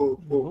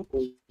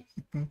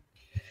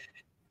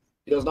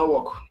 It does not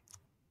work.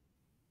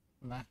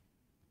 Nah.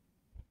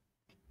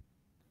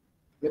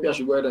 Maybe I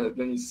should go ahead and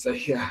then say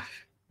here.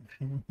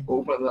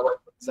 Open another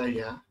browser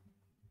here.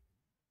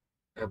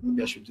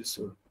 Maybe I should do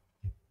so.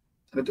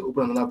 I need to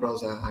open another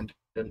browser and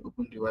then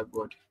open the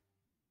whiteboard.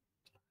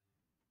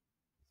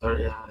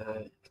 Sorry,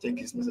 I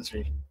think it's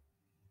necessary.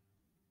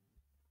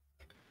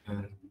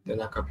 And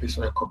then I can paste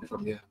my copy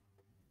from here.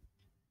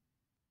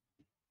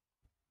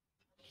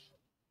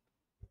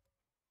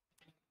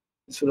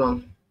 It's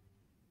long.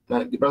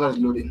 The browser is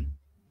loading.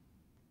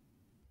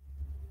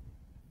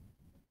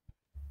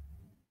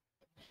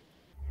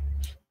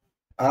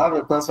 I have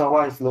a question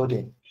why it's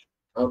loading.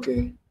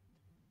 Okay.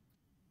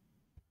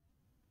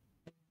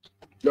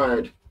 Go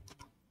ahead.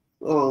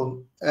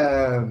 So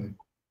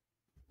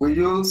we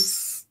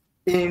use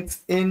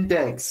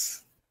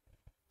index.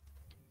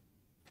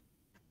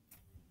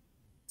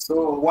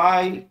 So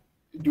why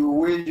do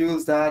we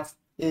use that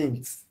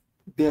int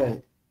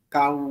there?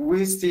 Can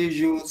we still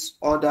use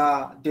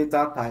other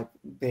data type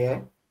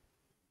there?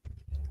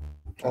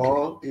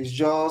 Or it's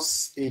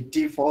just a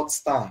default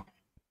style?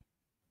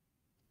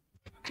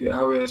 Okay,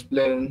 I will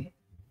explain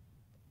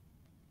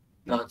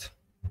that.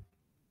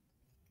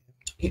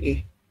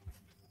 Please,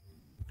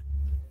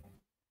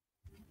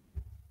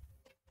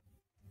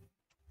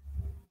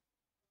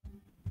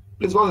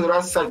 what's the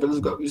right side for this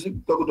guy? Is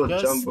it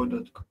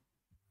google.jamboard.com?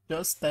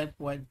 Just type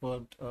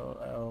whiteboard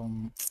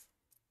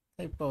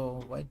type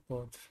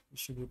whiteboard. It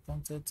should be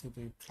pointed to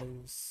the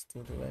place, to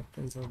the right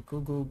place of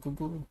Google.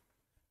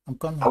 I'm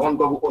coming. I want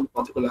Google in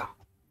particular.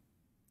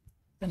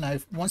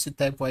 Then once you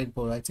type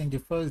whiteboard, I think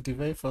the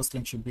very first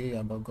link should be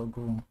about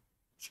Google.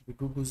 Should be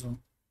Google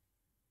Zoom.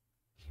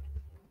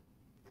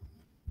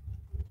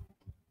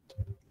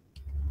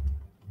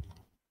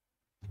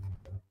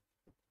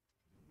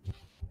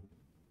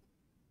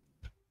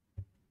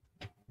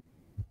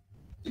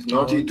 It's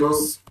not it though.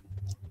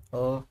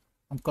 Oh,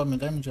 I'm coming.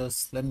 Let me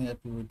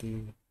help you with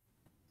the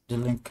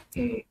link.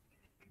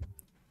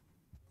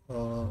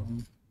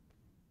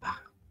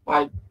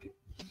 Why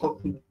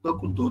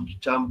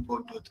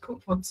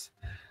google.jamboard.com? What?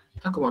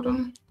 How come I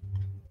don't?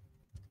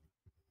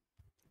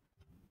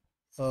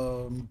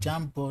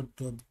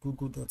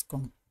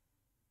 Jamboard.google.com.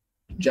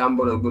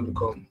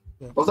 Jamboard.google.com.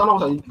 Yeah. Was that not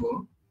what I did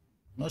for?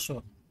 Not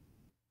sure.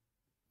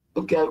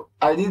 Okay,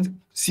 I did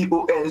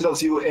CON instead of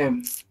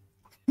COM.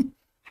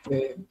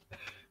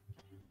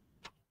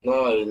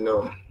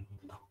 No.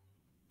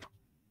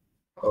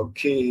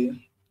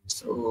 Okay,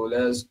 so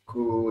let's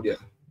go there.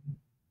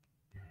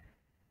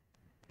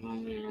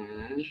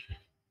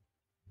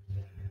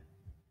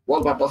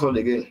 What's my password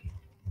again?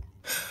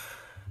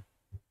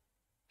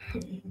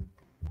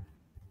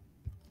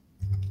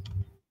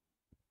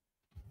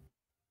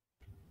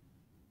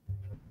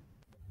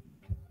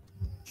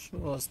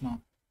 Show us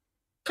now.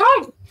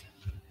 Come.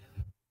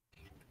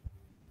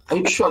 Are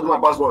you sure my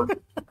password?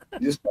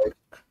 This like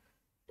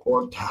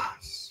what?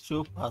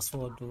 Show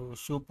password, or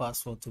show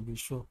password to be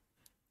sure.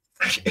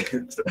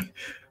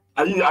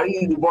 Are you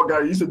in the bug guy?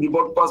 You used to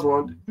debug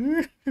password?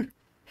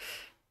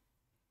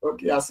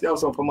 Okay, I see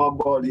some from our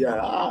board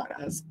here.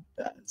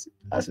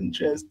 That's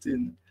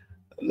interesting.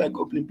 I like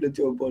opening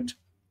plenty of board.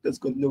 Let's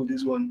continue with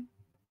this one.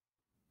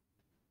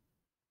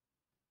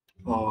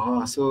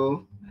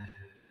 So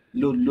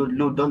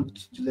load,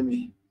 don't let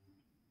me.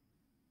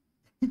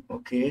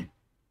 Okay,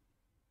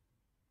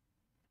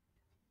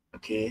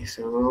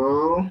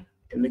 so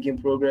I'm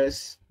making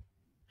progress.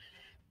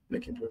 I'm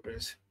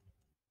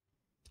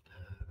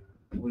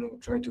going to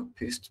try to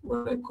paste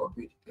what I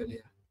copied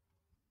earlier.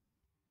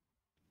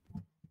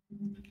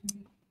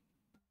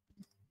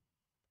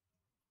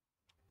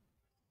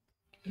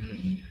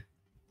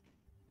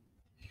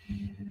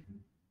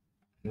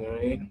 All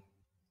right.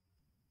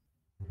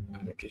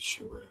 Make it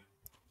sure.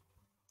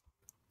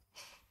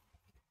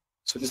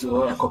 So this is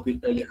what I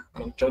copied earlier.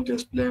 I'm trying to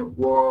explain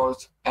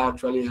what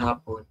actually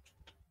happened.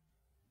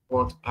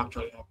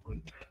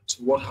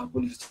 So what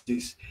happened is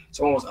this.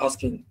 Someone was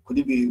asking, could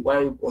it be,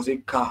 why was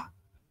it car?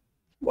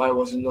 Why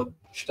was it not?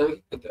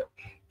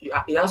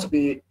 It has to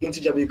be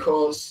integer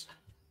because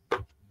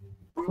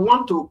we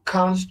want to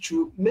count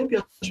through. Maybe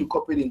I should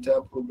copy the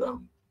entire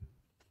program. I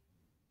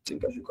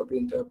think I should copy the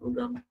entire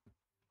program.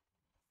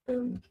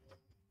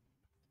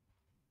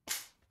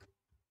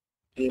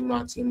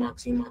 Emacs. Let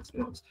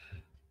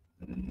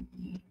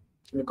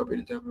me copy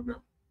the entire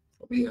program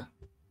from here.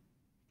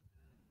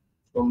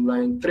 From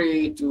line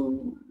 3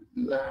 to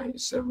line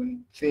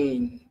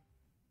 17.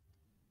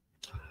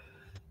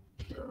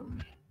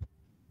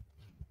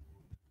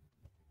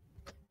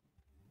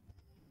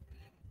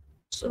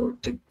 So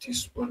take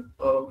this one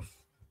off.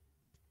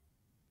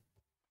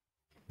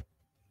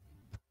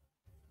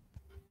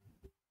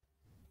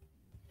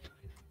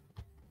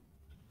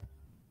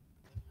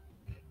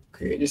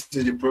 Okay, this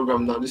is the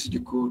program now. This is the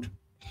code.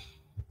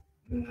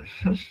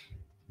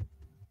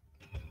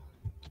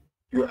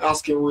 You're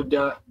asking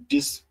whether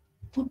this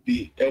could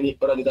be any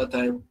other data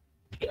type.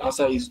 The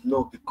answer is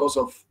no, because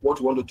of what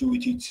we want to do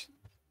with it.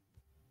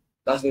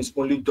 That is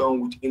only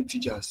done with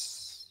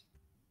integers.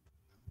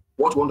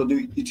 What we want to do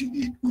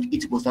with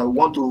it was that we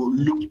want to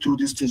look through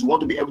these things. We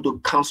want to be able to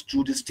count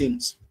through these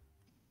things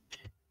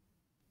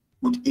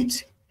with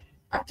it.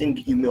 I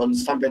think you may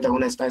understand better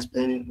when I start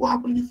explaining what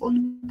happened before.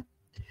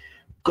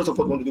 Because of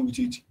what we want to do with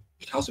it,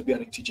 it has to be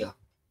an integer.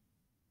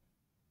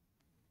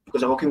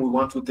 Because I'm working with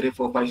 1, 2, 3,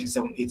 4, 5, 6,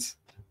 7, 8,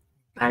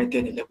 9,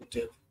 10, 11,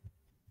 12.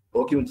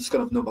 We're working with this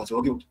kind of numbers, we're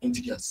working with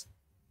integers.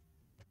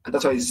 And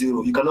that's why it's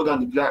 0. You cannot go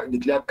and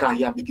declare car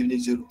here and be giving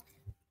it 0.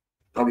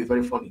 That'll be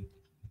very funny.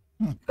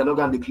 You cannot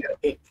go and declare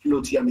a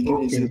float here and be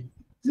giving it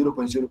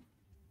 0.0.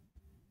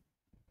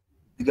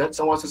 You get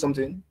someone say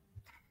something?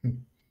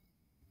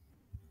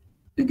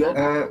 You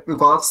get?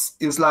 Because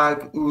it's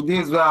like,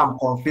 this is where I'm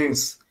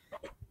confused.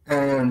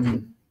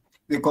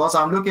 Because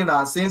I'm looking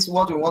at, since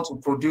what we want to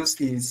produce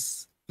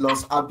is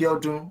plus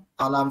Abiodun,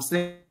 and I'm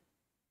saying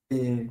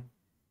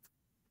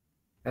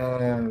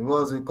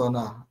what's it called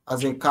now?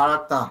 As a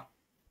character.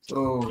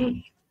 So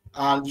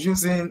I'm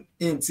using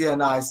int here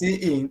now. I see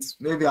int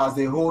maybe as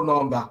a whole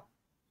number.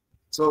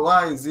 So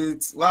why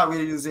are we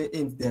using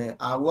int there?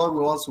 And what we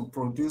want to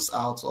produce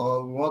out,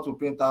 or we want to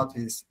print out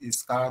is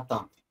character.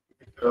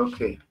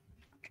 Okay.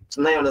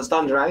 So now you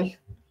understand, right? I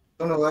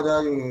don't know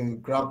whether you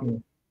grab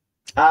me.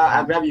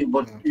 I grab you,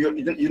 but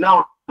you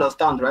now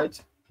understand, right?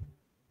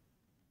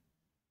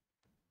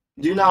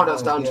 Do you now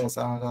understand? Yes,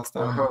 I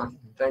understand.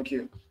 Thank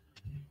you.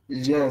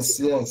 Yes.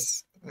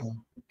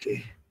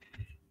 Okay.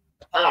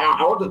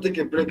 I want to take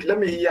a break. Let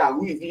me hear.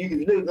 If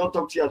you don't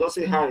talk to you, don't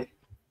say hi.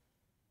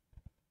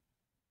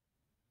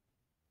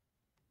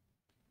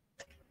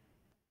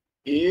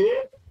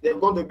 Yeah, they've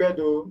gone to bed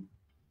though.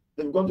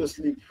 They've gone to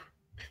sleep.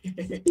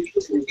 If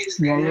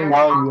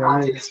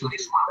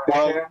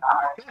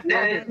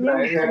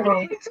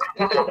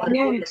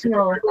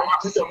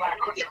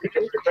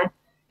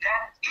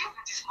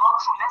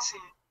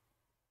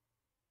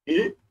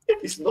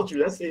it's not true,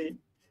 let's say.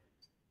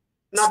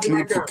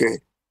 Sleep okay.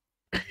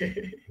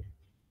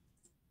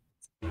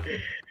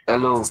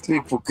 Hello.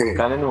 Sleep okay.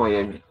 Can anyone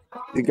hear me?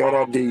 You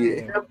gotta do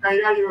it. I can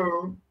hear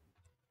you.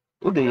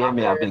 Who they hear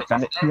me? I'm having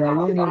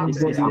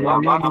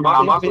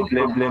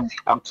blame.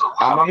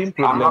 I'm having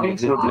problem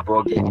with the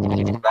bug.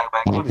 Like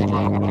my code is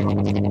not.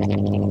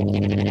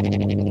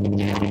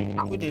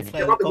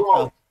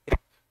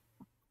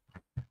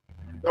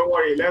 Don't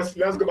worry. Let's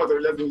go back to the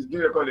lessons. Do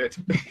record it.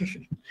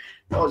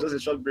 That was just a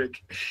short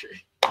break.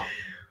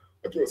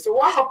 Okay, so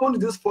what happened to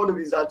this for loop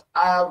is that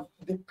I have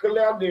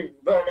declared the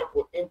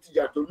variable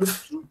integer to look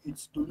through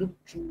it, to look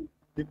through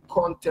the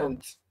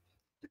content,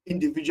 the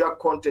individual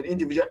content,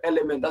 individual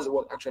element, that's the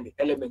word actually,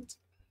 element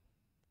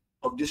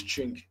of this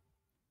string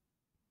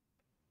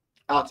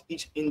at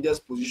each index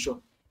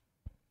position.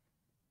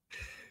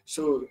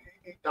 So,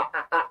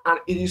 and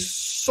it is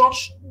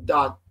such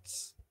that,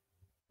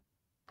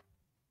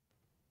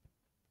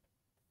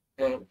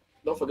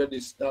 don't forget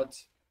this, that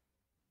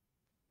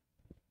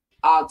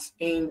at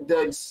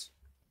index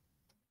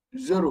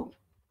 0,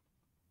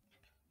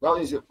 well,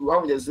 is it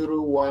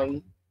 0,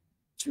 1,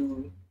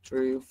 2,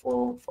 3,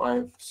 4,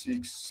 5,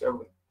 6,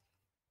 7,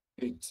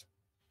 8.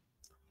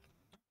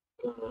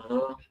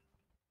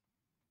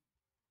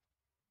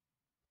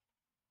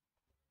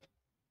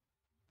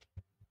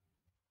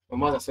 My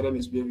mother said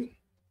misbehaving.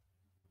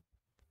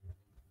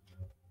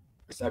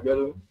 Mr.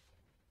 Bello,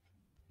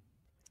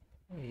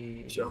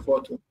 it's your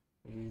fault.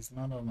 It's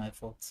none of my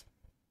fault.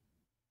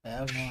 I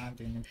have no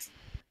hand in it.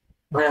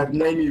 I have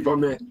 9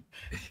 men.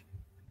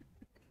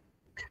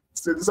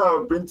 So this is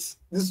how I print.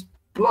 This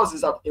plus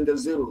is at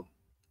index 0.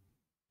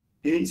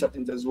 A is at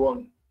index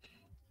 1.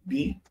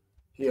 B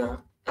here.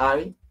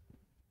 I.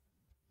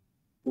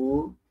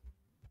 O.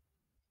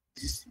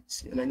 This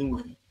is and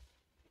anyway.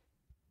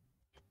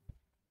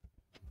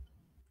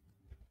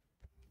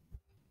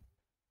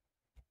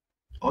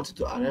 I want it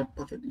to arrive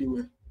perfectly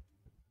well.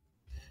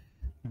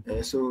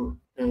 So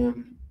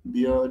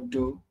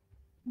Biodo,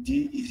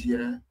 D is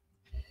here,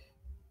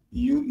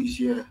 U is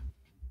here,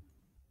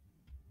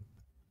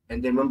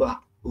 and then remember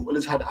we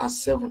always had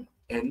as 7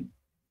 N.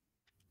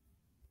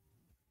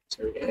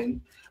 Sorry,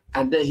 N,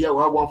 and then here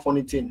we have one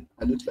funny thing.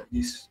 I look like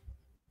this.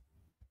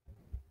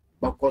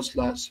 Backward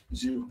slash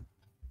 0.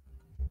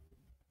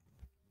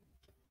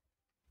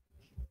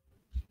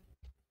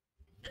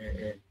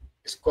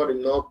 It's called a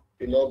null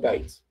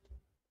byte.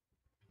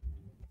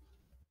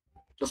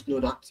 Just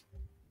know that.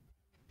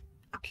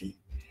 Okay.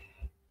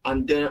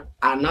 And then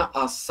I now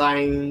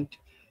assigned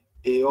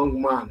a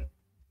young man.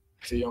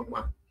 It's a young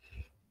man.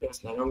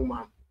 Yes, a young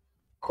man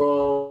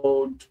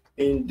called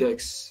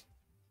index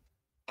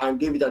and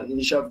gave it an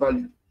initial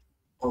value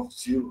of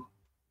 0.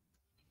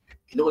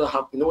 You know what that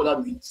happened? You know what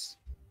that means?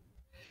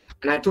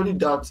 And I told you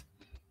that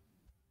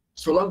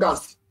so long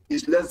as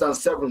it's less than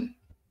 7,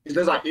 it's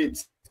less than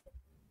 8,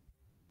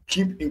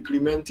 keep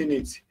incrementing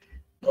it.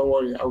 Don't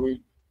worry,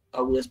 I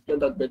will explain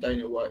that better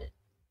in a while.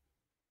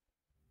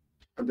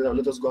 And then I'll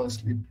let us go and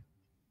sleep.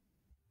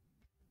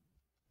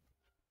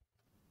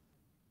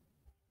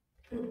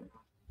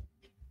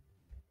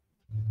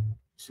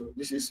 So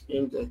this is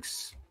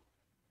index.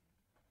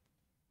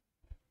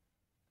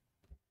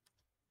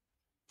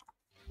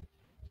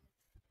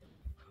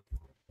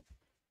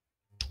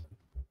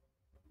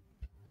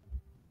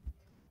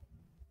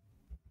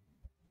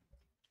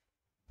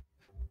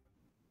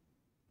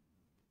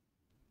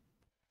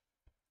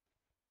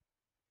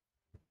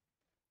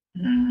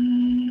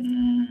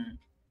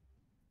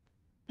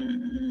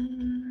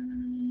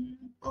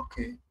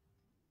 Okay.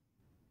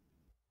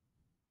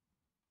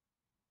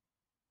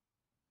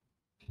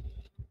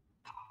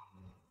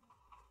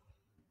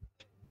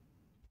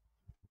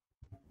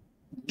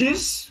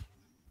 This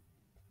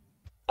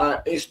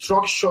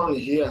instruction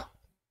here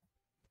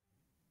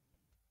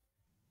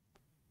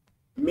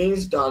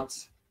means that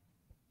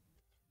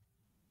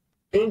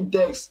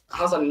index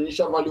has an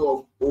initial value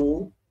of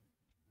O.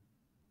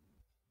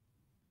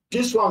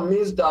 This one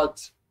means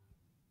that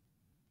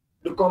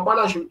the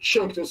compiler should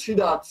check to see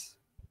that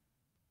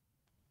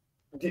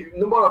the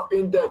number of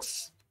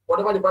index,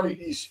 whatever the value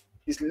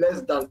is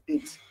less than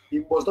 8.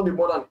 It must not be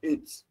more than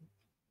 8.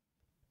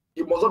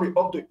 It must not be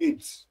up to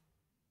 8.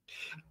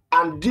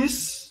 And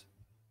this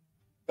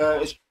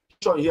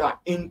instruction here,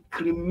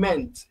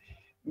 increment,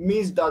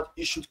 means that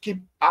it should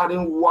keep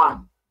adding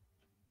 1.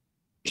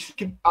 It should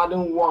keep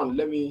adding 1.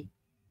 Let me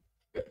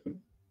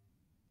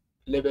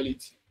label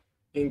it.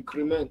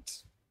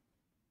 Increment.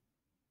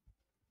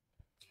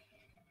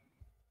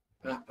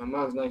 My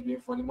mouse is not being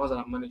funny. Mouse that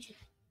I'm managing.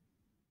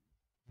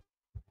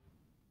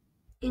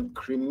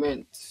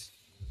 Increment.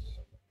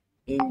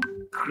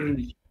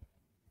 Increase.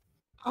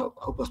 How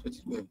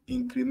perspective well.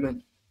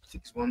 Increment.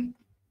 6-1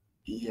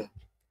 here.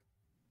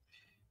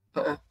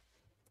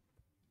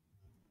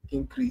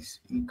 Increase.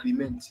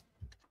 Increment.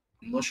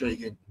 I'm not sure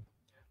again.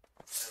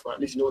 But at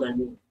least you know what I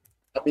mean.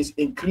 That means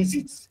increase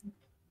it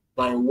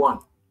by 1.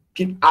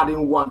 Keep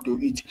adding 1 to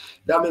it.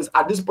 That means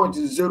at this point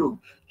it's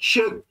 0.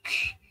 Check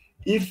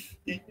if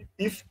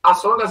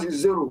as long as it's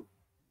 0,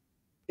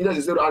 it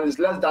is 0 and it's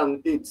less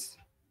than 8.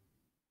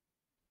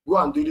 Go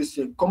and do this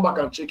thing. Come back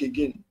and check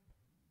again.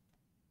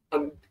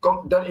 And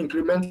then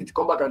increment it.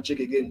 Come back and check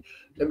again.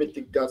 Let me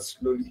take that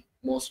slowly,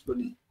 more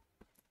slowly.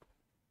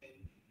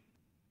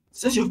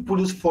 Since you've put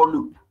this for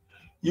loop,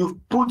 you've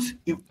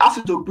asked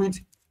it to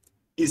print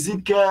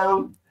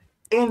Ezekiel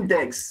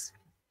index.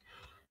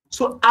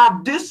 So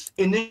at this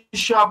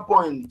initial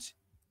point,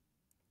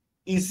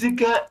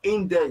 Ezekiel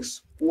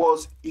index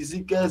was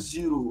Ezekiel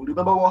 0.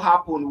 Remember what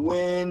happened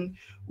when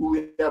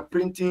we were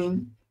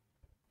printing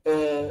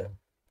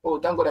oh,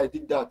 thank God I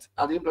did that.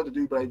 I didn't plan to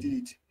do it, but I did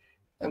it.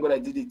 Thank God I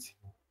did it.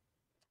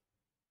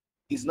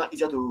 It's not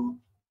easier to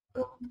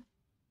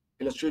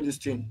illustrate this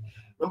thing.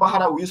 Remember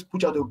how we use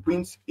push to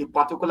print a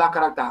particular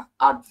character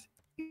at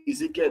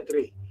Ezekiel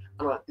 3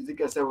 and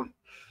Ezekiel 7.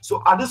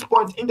 So at this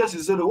point, index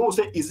is 0. When we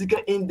say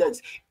Ezekiel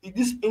index,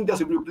 this index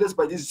will be replaced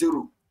by this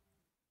 0.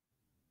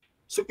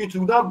 So it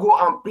will now go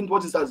and print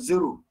what is at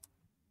 0.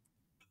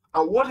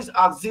 And what is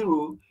at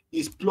 0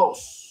 is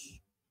plus.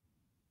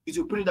 It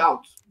will print it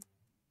out.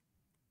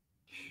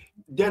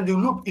 Then the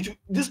loop, it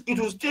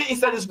will stay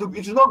inside this loop.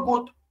 It will not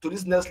go to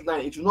this next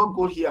line. It will not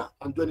go here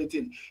and do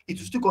anything. It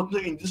will still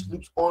continue in this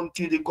loop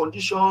until the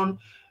condition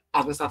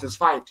has been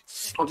satisfied,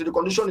 until the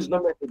condition is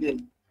not met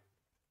again.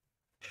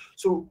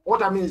 So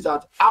what I mean is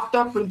that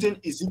after printing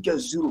Ezekiel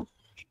 0,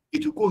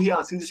 it will go here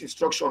and see this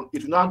instruction.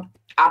 It will not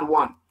add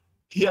 1.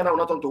 Here now will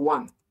not turn to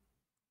 1.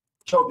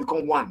 Here will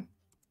become 1.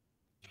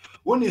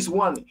 When it's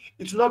 1,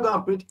 it will not go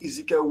and print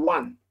Ezekiel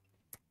 1.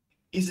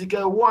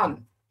 Ezekiel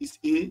 1 is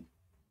A.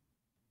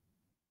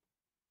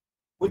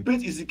 We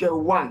print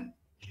Ezekiel 1.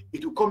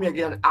 It will come here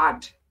again and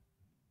add.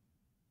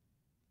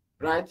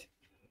 Right?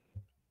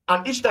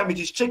 And each time it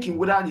is checking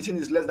whether anything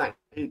is less than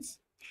 8.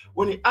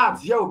 When it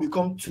adds, here will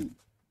become 2.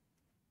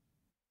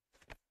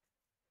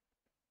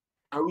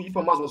 And if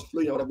my mouse was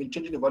flowing, I would have been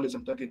changing the values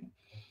I'm talking.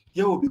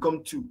 Here will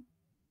become 2.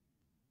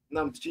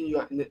 Now I'm teaching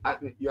you,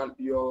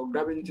 you're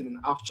grabbing it in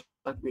an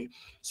abstract way.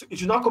 So it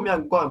should not come here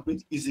and go and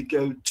print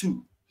Ezekiel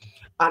 2.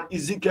 And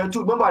Ezekiel 2,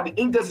 remember the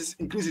index is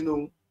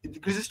increasing, it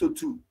decreases to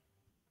 2.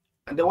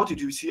 And then what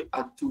it will see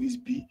at 2 is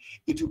B.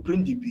 It will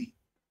print the B.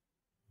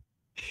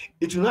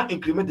 It will not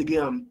increment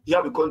again.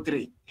 Here become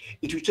 3.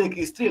 It will check,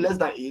 is 3 less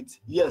than 8?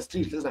 Yes,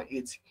 3 is less than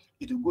 8.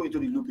 It will go into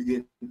the loop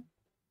again.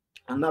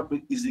 And now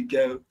print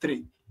Ezekiel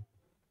 3,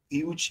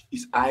 which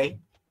is I.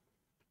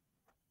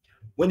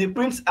 When it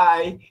prints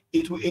I,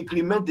 it will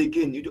increment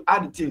again. It will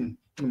add it in.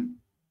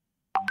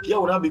 Here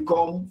will now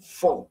become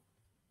 4.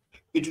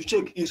 It will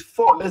check, is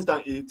 4 less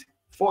than 8?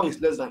 4 is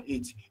less than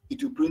 8.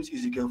 It will print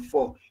Ezekiel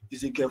 4.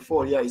 Ezekiel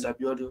 4 here is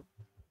Abiodun.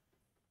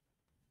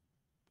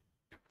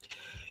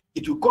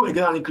 It will come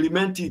again and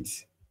increment it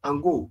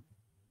and go.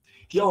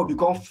 Here will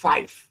become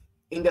 5.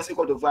 Index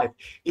equal to 5.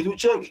 It will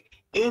check,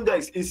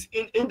 index is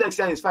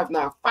 5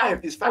 now.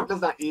 5 is 5 less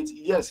than 8.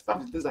 Yes,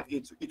 5 is less than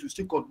 8. So it will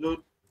still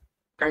continue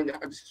kind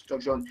of this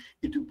instruction.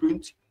 It will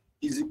print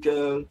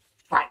Ezekiel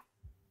 5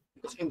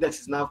 because index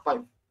is now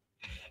 5.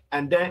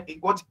 And then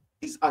what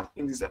is at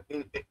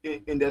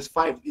index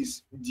 5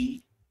 is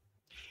D.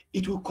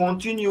 It will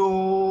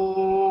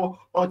continue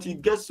until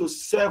it gets to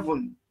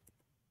 7.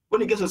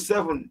 When it gets to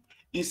 7,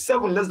 is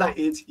 7 less than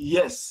 8?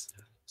 Yes.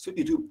 So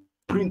it will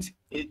print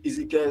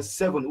Ezekiel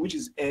 7, which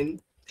is N.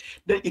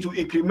 Then it will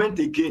increment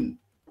again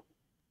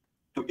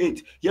to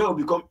 8. Here will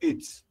become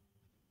 8.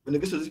 When it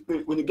gets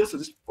to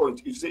this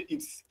point, you say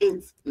it's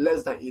 8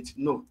 less than 8.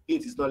 No,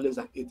 8 is not less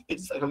than 8. 8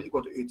 is actually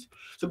equal to 8.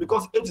 So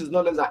because 8 is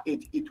not less than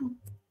 8, it will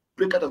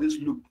break out of this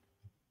loop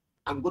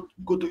and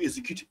go to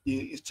execute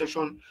the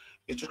instruction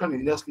in the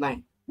next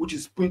line, which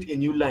is print a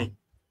new line.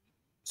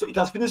 So it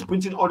has finished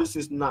printing all these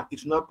things now.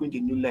 It will now print a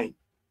new line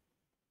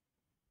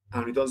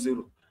and return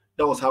 0.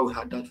 That was how we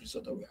had that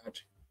result that we had.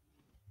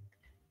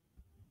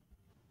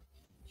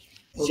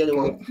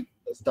 Okay.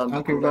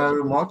 Thank you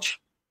very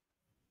much.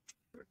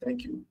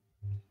 Thank you.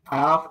 I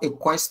have a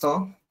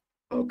question.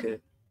 Okay.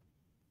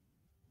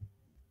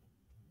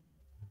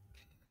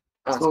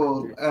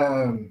 So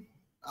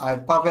I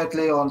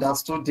perfectly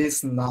understood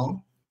this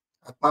now.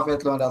 I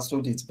perfectly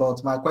understood it,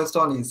 but my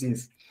question is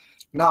this.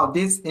 Now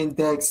this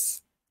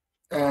index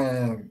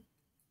assigned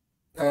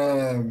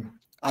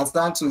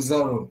to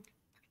 0.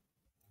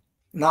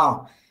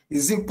 Now,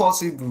 is it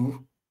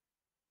possible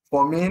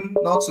for me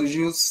not to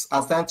use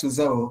assigned to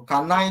 0?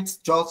 Can I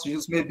just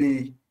use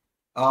maybe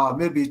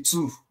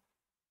 2?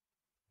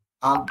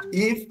 And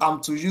if I'm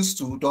to use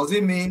 2, does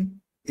it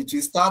mean it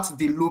will start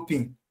the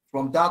looping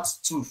from that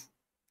 2?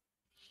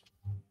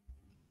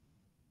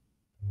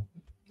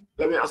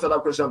 Let me answer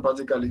that question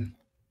practically.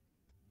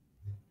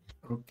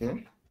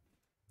 Okay.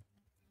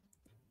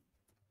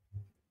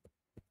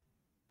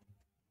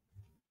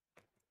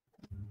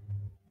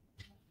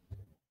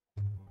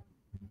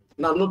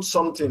 Now note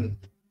something.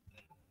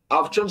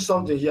 I've changed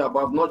something here,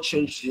 but I've not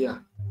changed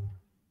here.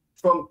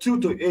 From 2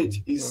 to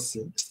 8 is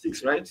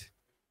 6, right?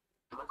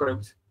 Am I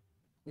correct?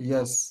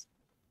 Yes.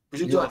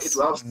 It will have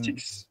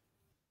 6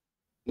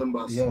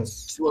 numbers. Yes.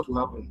 See what will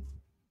happen.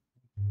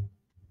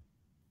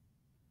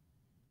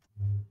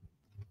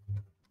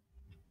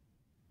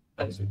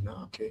 That is it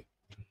now. Okay.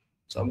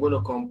 So I'm going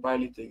to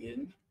compile it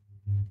again.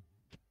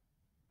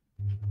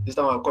 This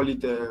time I'll call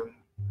it.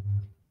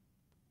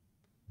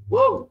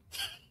 Whoa!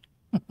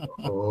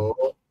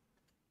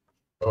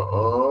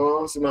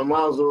 See my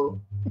mouse.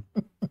 No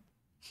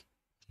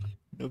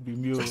be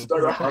me.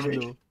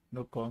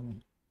 No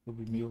comment. No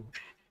be me.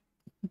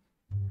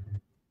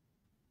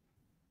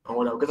 And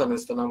what I'll get an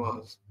external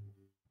mouse.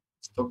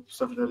 Stop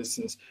all these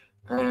things.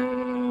 Let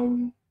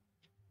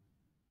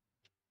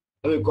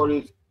me call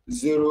it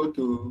 0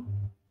 to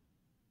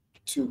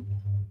 2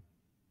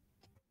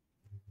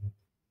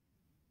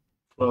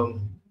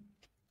 from,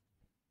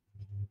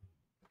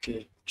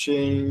 okay,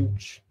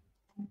 change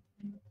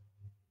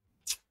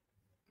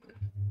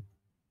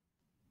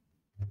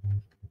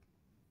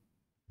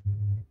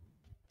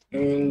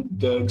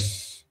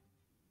index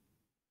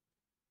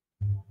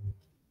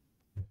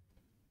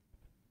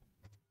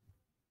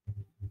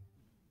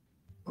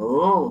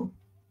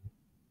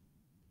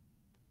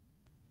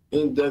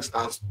index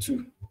as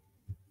 2.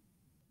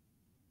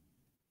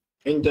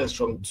 Index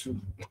from 2.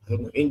 I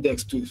don't know.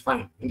 Index 2 is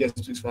fine. Index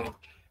 2 is fine.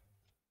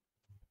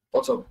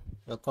 What's up?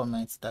 Your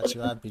comment that you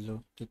have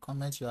below. The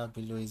comment you have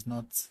below is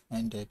not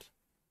ended.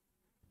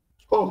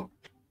 Oh.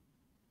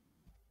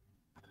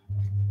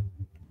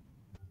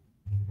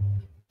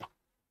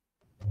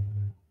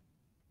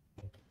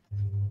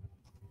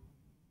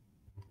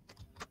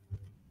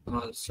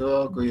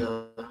 So go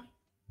here.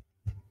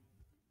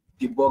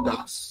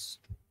 Debuggers.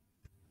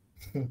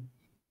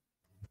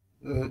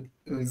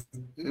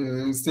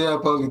 Stay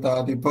up with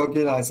our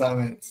debugging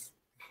assignments.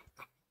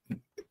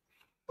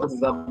 What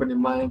is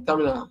happening? My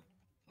terminal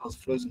was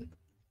frozen.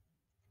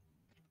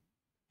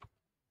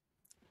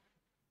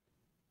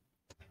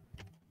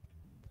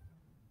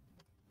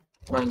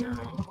 Right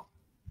now.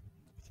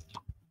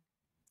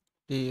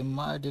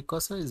 The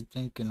cursor is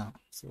blinking now,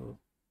 so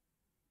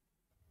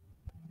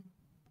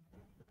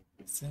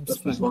it seems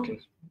that is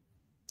working.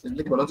 It's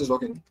blinking, but that is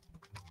working.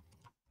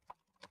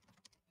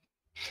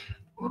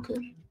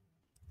 Okay.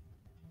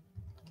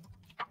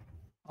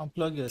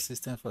 Unplug your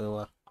system for a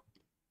while.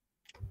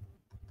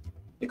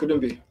 It couldn't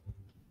be.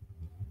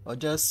 Or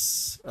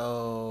just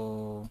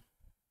no,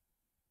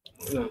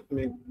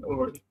 don't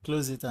worry.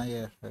 Close it and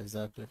yeah,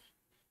 exactly.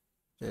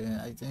 Then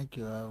I think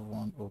you have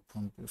one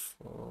open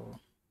before.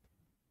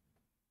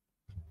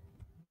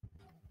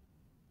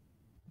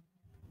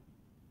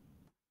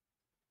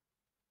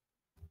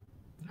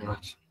 All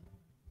right.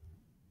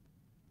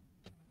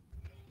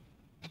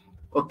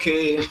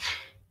 Okay.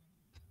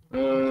 I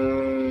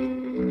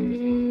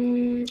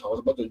was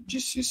about to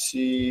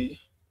GCC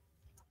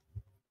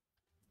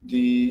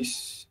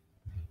this.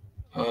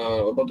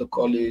 About to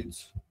call it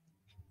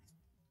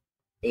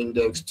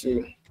index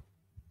 2.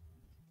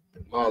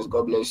 Miles,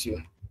 God bless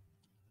you.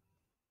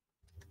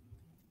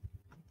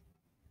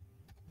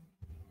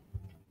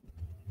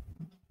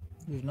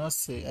 You've not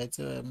saved.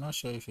 I'm not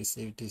sure if you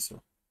saved this.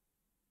 So,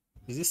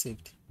 is it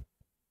saved?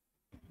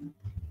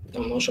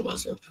 I'm not sure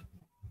myself.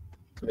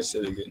 Let me say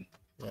it again.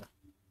 Yeah.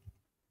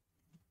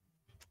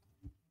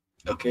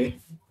 Okay.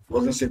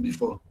 Wasn't saved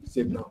before.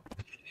 Saved now.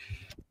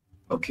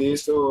 Okay,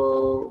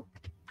 so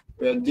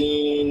we are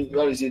doing,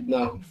 where is it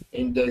now?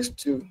 Index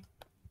 2.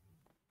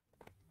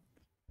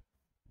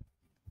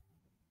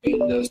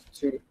 Index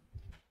 2.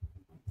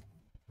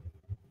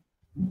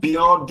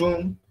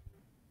 Biodun.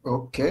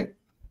 Okay.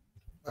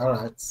 All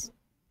right.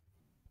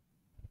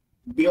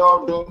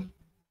 Biodun.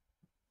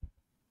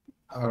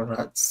 All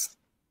right.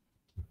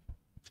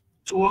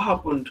 So what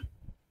happened?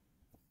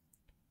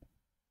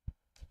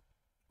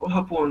 What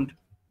happened?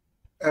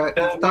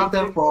 It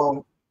started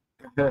from.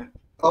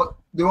 Oh,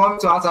 do you want me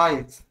to answer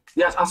it?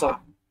 Yes, answer.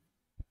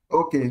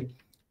 Okay.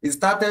 It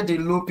started the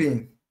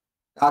looping.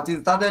 That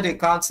is started the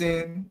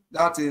counting.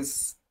 That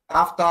is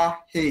after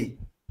A.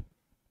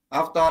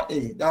 After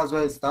A. That's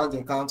where it starts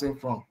the counting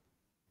from.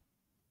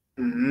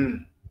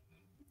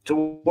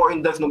 So what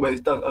index number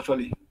is that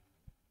actually?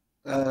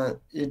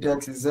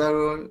 Index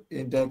 0,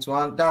 index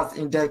 1. That's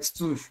index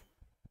 2.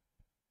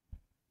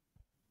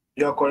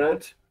 You're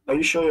correct. Are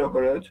you sure you're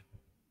correct?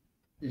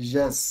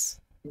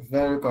 Yes,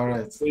 very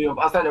correct. So you've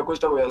answered the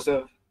question for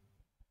yourself?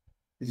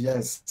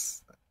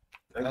 Yes.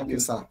 Thank you,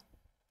 sir.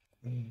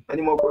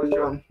 Any more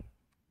questions?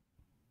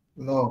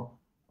 No.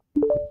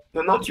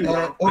 No, not you.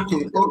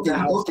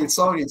 Okay.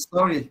 Sorry.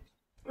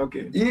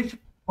 Okay. If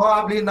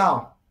probably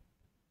now,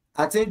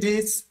 I think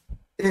this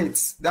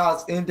 8,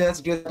 that's index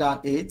greater than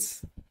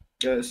 8.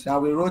 Yes.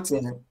 That we wrote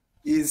in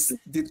is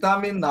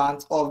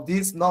determinant of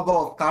this number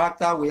of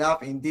character we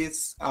have in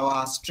this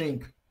our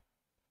string.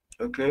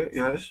 Okay.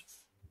 Yes.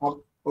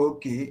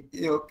 Okay.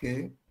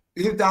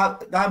 If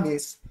that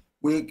means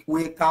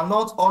we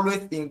cannot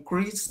always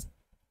increase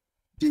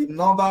the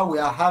number we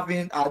are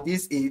having at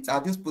this 8,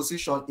 at this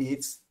position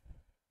 8.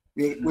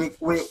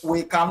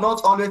 We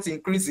cannot always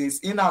increase this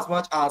in as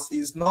much as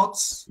it's not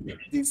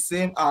the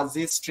same as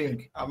this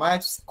string. Am I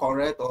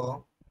correct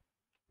or?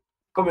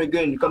 Come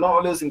again. You cannot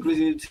always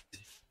increase it.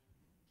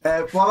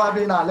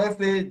 Probably now. Let's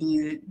say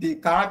the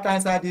character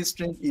inside this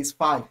string is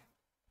 5.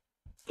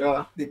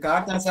 Yeah. The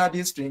character inside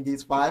this string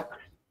is 5.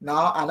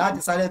 Now, and I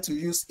decided to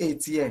use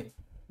 8 here.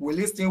 Will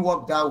it still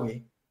work that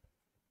way?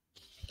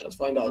 Let's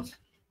find out.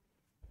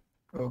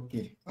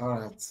 Okay. All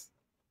right.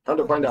 How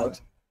to find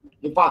out?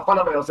 In fact, find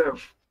out by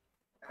yourself.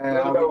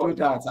 I will do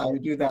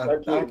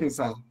that. Thank you,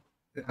 sir.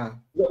 Yeah.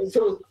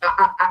 So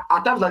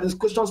at times like this,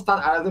 questions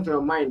start arising from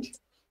your mind.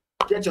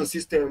 Get your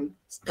system,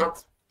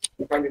 start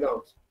finding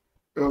out.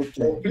 Okay.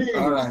 So please.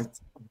 All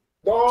right.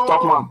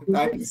 Top man.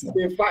 Thank you, sir.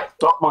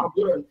 Top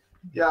man.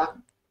 Yeah.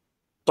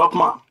 Top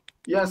man.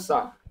 Yes,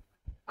 sir.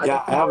 I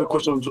have a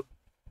question.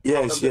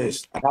 Yes,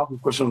 yes. I have a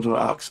question to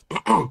ask.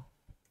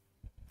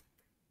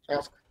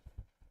 Ask.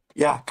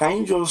 Yeah, can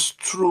you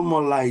just throw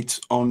more light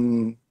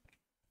on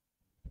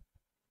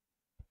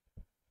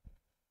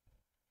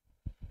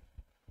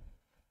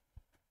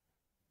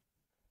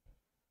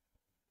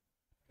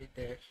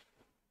there?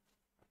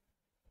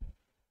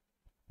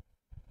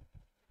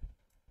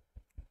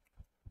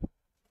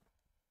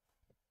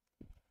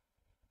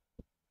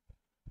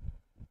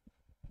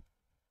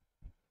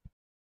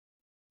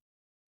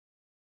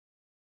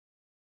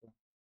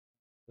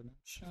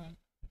 Connection.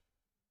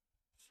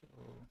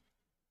 So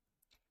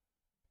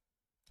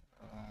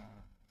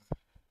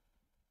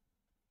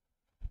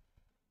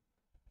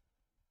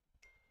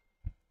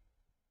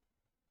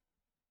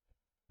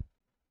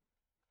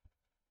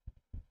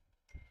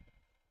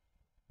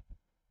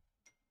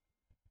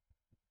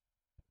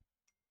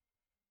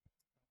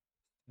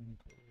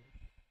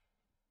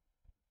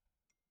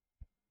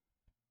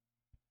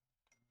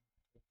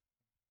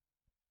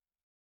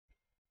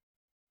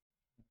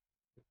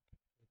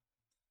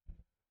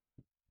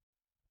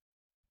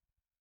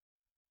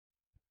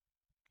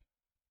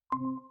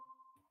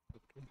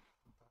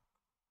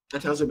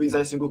That has to be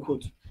inside single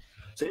quote.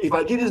 So if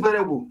I give this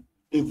variable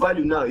a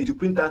value now, it will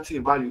print that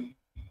value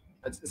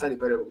that's inside the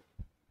variable.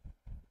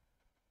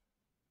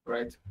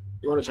 Right?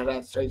 You want to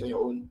try it on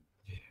your own.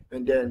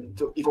 And then,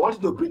 so if I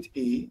wanted to print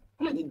A,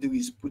 all I need to do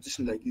is put this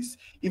in like this.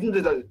 Even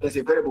though there's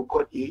a variable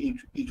called A,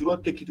 it will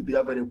not take it to be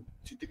that variable.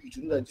 It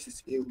will know that this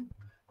is A.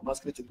 I'm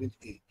asking it to print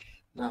A.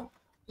 Now,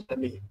 let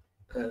me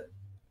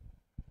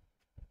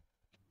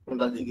run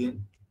that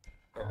again.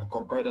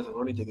 Compile that and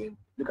run it again.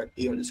 Look at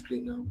A on the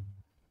screen now.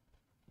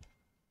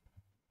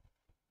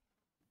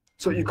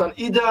 So you can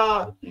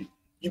either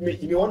you may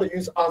want to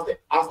use as the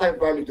type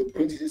value to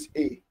print this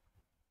A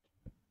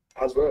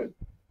as well.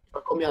 If I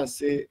come here and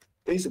say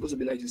A is supposed to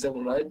be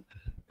 97, right?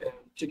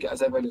 Check your as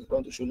value I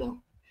want to show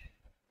now.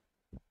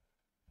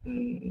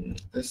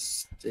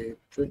 Let's say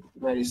print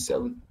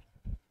 97.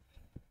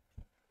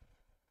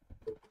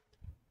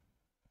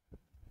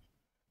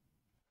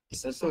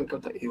 It's also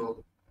encounter A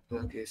in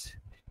that case.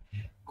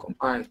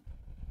 Compile.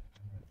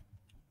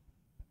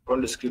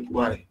 Run the script.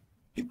 Why?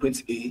 It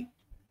prints A.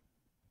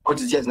 What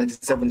is here is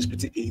 97 is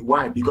printing A.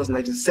 Why? Because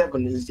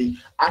 97 is the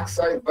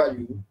ASCII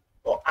value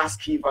or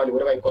ASCII value,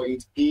 whatever you call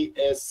it,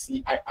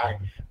 ASCII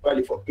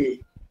value for A.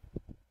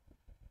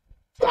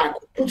 So I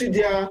could put it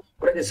there,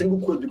 but a single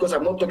quote because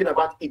I'm not talking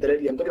about it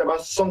directly. I'm talking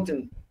about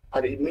something,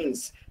 and it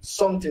means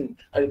something,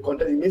 and in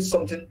context it means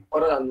something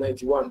other than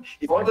 91.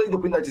 If I wanted to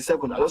print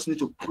 97, I just need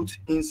to put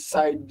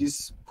inside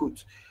this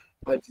quote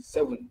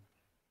 97.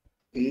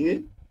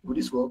 A. Will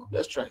this work?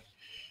 Let's try.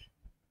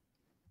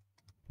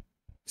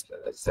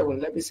 7.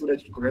 Let me see whether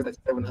you correct that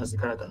 7 has the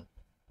character.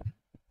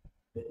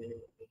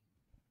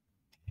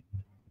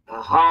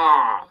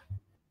 Aha!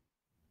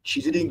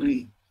 She didn't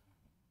agree.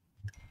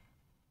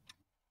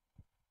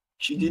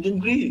 She didn't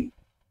agree.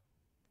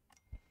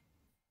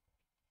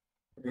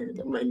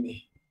 Don't mind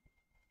me.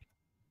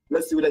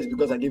 Let's see whether it's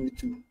because I gave it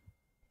 2.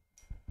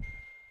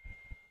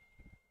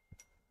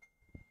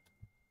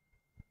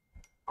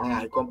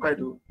 I compared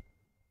to.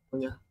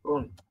 Yeah, go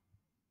on.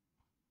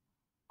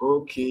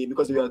 Okay,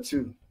 because we are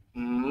 2.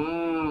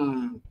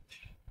 Now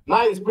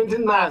it's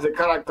printing now as a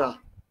character.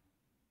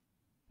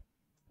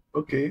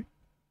 Okay.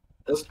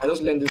 I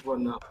just learned this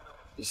one now.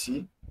 You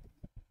see?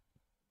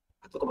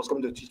 I thought I was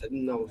coming to teach. I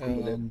didn't know.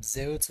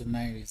 0 to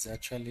 9 is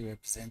actually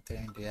represented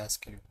in the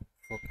ASCII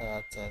for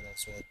characters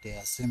as well. They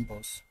are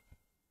symbols.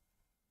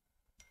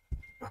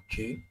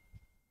 Okay.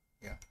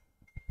 Yeah.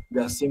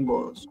 They are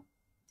symbols.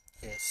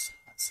 Yes,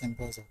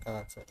 symbols of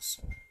characters.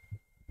 So.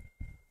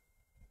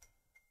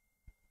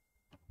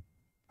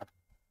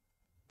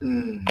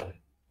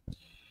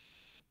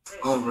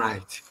 All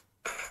right.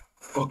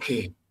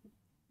 Okay.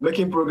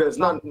 Making progress.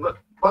 Now,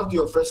 back to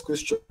your first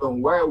question.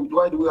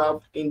 Why do we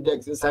have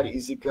index inside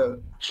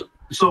Ezekiel?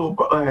 So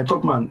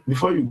Topman,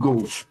 before you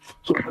go,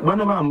 so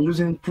whenever I'm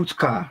using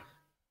putchar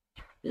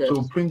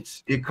to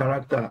print a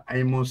character,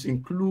 I must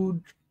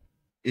include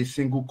a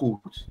single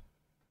quote.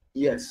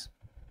 Yes.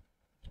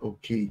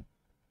 Okay.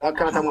 That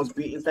character must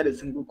be inside a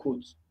single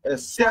quote,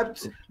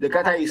 except the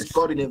character is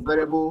stored in a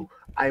variable.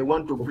 I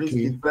want to print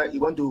you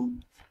want to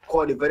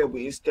call the variable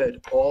instead,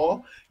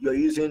 or you're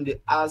using the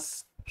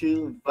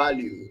ASCII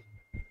value.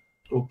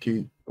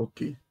 Okay.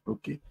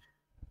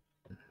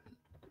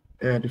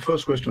 The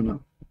first question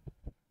now.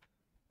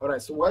 All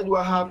right. So why do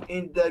I have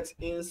index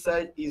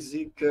inside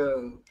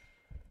Ezekiel?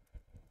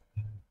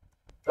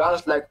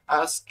 That's like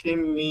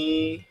asking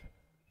me,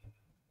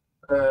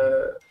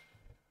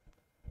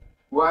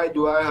 why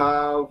do I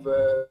have?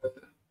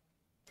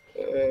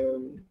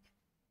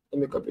 Let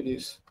me copy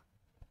this.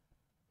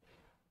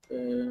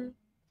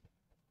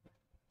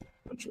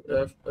 Ctrl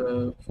F,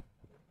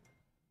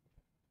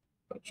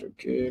 Ctrl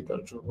K,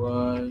 Ctrl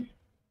Y,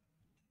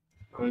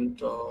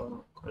 Enter,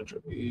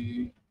 Ctrl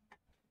E,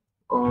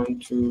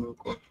 onto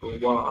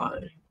Ctrl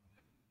Y.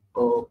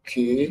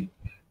 Okay.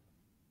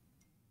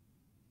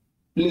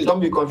 Please don't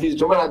be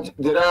confused. Remember that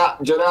there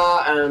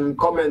are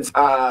comments.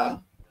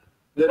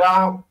 There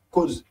are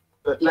codes,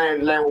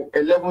 line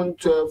 11,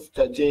 12,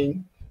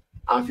 13,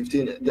 and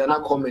 15, they are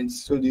not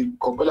comments, so the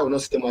compiler will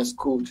not see them as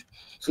code.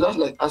 So that's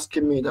like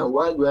asking me that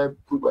why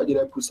did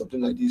I put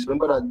something like this?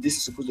 Remember that this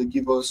is supposed to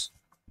give us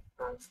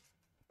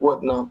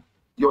what now?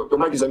 Your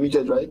mic is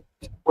unmuted, right?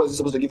 What is it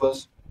supposed to give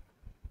us?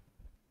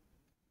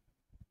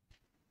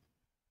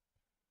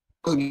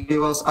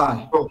 Give us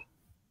I. Oh,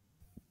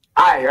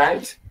 I,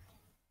 right?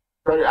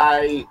 Sorry,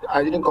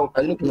 I didn't put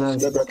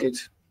the bracket.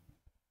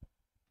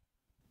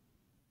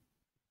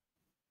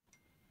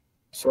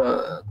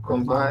 So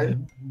compile,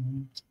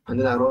 and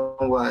then I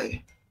run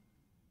Y.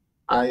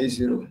 I is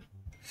 0.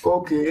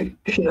 Okay.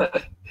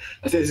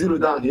 I say 0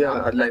 down here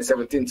at line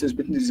 17, so it's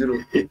between the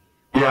 0.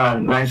 Yeah,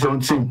 line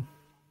 17.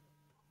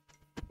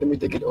 Let me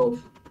take it off.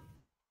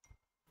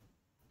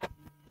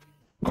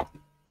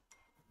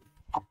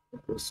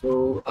 Okay,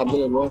 so I'm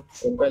going to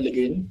compile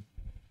again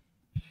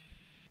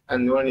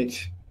and run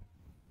it.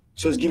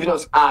 So it's giving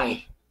us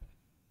I.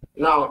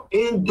 Now,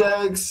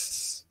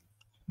 index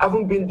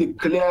haven't been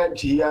declared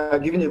here,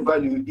 given a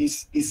value,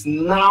 is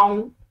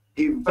now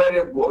a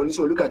variable.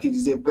 So look at it,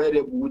 it's a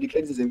variable. We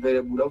declare it as a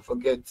variable. Don't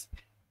forget, it's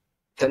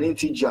an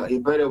integer, a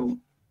variable.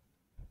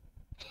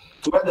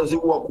 So where does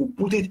it work? We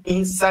put it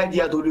inside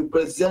here to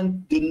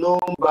represent the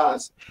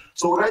numbers.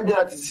 So right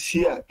there, it is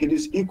here. It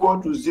is equal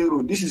to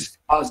 0. This is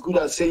as good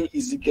as saying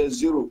is equal to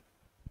 0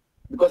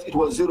 because it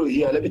was 0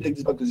 here. Let me take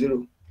this back to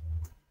 0.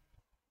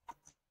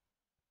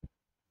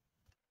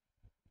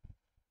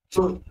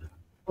 So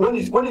when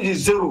it is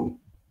 0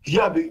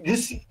 here,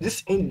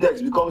 this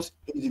index becomes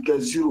equal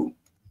to 0.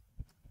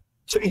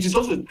 So it is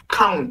also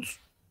count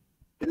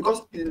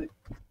because it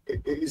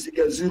is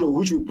equal to 0,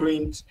 which we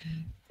print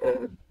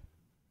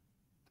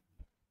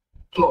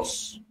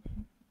plus.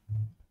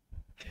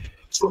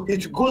 So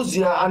it goes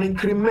here and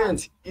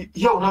increments.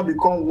 Here will now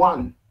become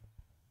 1.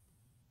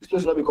 This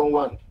place will now become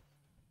 1.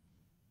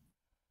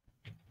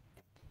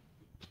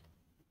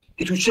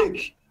 It will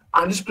check,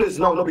 and this place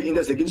now will not be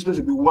indexed again. This place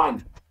will be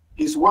 1.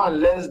 Is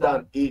 1 less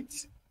than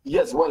 8?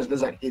 Yes, 1 is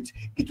less than 8.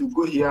 It will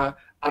go here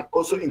and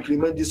also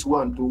increment this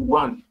 1 to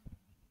 1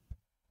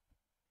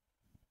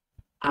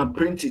 and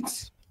print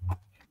it.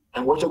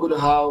 And what you're going to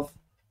have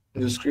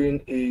on the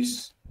screen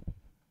is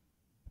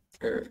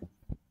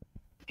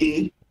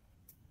A,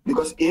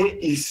 because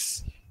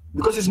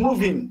it's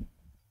moving.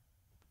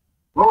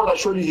 What I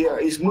showed you here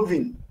is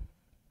moving.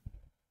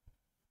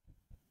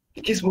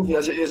 It keeps moving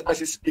as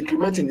it's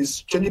incrementing,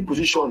 it's changing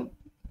position.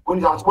 When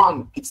it's at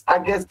 1, it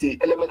targets the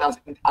element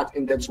at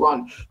index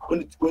 1.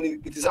 When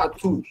it is at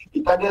 2,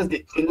 it targets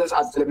the index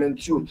at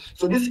element 2.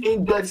 So this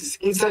index is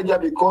inside here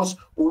because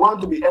we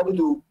want to be able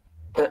to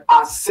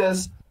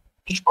access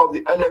each of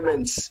the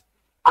elements.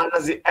 And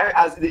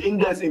as the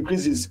index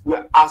increases,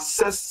 we're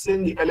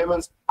accessing the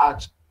elements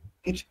at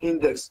each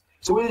index.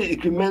 So when it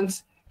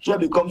increments, here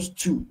becomes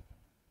 2.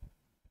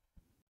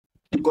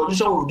 The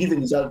condition we've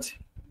given is that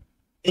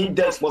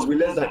index must be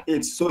less than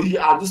 8. So here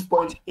at this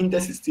point,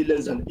 index is still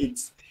less than 8.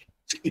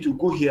 So it will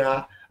go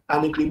here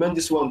and increment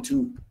this one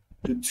to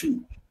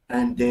 2.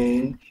 And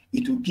then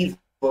it will give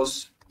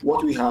us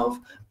what we have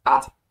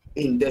at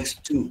index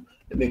 2.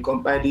 Let me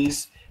compile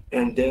this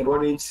and then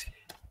run it.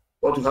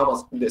 What we have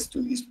as index 2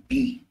 is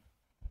B.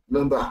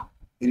 Remember,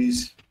 it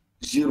is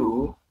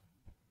 0,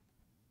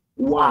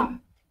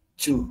 1,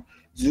 2.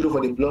 0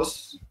 for the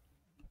plus,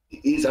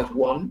 the A is at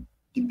 1,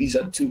 the B is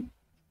at 2.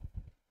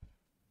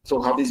 So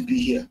we have this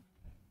B here.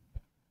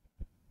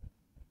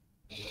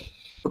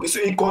 Okay, so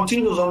it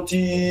continues until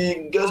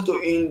it gets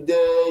to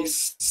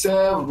index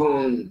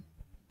 7.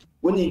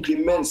 When it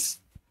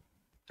increments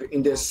to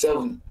index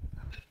 7,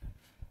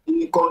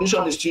 the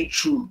condition is still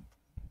true.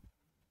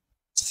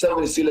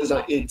 7 is still less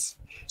than 8.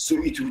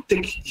 So it will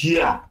take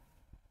here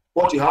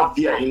what you have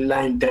here in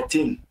line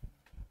 13.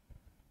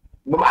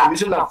 Remember, I'm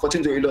using line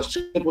 14 to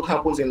illustrate what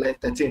happens in line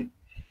 13.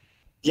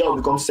 Here will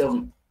become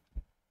 7.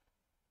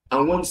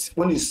 And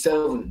when it's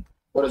 7,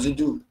 what does it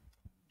do?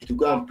 It will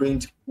go and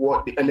print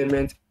what the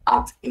element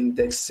at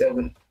index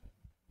 7,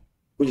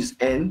 which is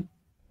n.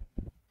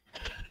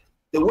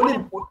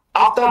 Then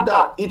after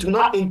that, it will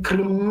not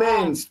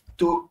increment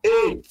to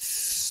 8.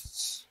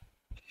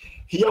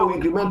 Here we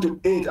increment to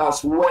 8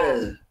 as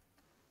well.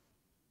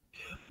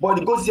 But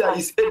because here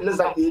is 8 less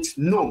than 8,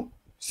 no.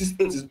 Since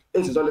 8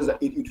 is not less than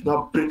 8, it will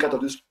not break out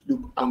of this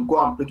loop and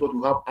go and print what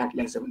we have at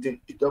line 17.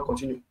 It will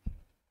continue.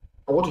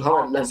 And what we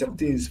have at line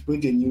 17 is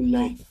print a new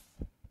line.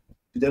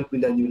 To then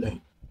print a new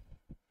line.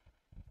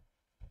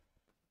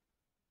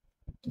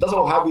 That's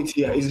what we have it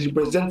here. It's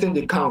representing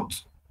the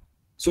count.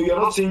 So you're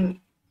not saying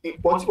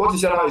what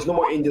is here now is no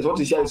more index. What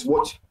is here is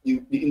what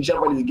the initial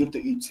value you give to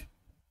it.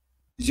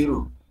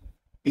 0.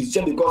 It's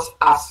just because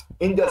as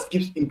index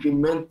keeps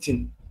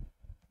incrementing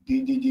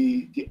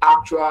the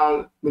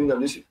actual meaning of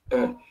this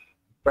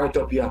right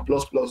up here,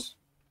 plus,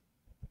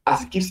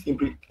 as it keeps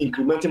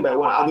incrementing by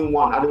 1,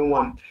 adding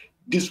 1.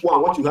 This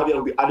one, what you have here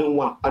will be adding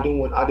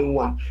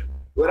 1.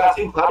 Whereas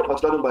if you have a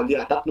particular number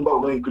there, that number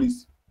will not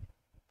increase.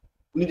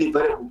 We need a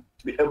variable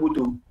to be able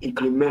to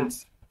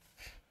increment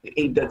the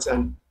index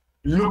and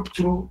loop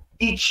through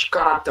each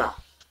character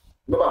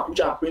Remember,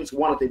 Aperture prints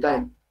one at a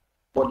time,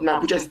 but now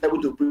Aperture is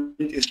able to print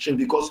a string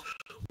because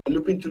we're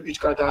looking through each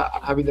character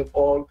and having them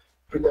all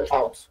printed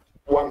out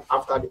one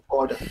after the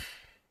other.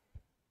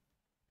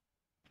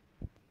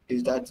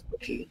 Is that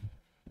okay?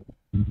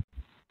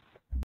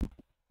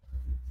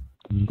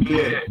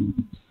 Yeah.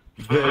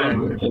 Very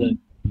well.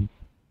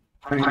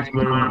 Thank you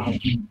very much.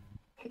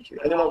 Thank you.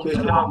 Any more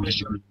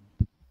questions?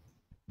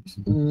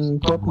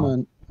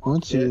 Topman, I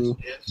want to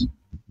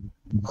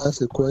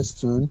ask a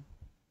question.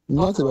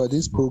 Not about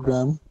this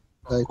program.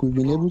 Like we've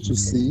been able to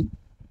see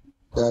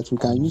that we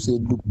can use a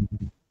loop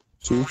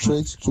to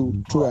iterate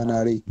through an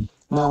array.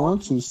 Now I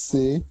want to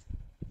say,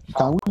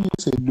 can we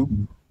use a loop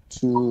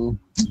to,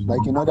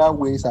 like in other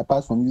ways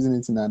apart from using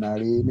it in an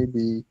array,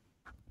 maybe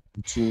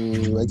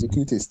to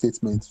execute a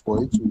statement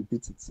for it to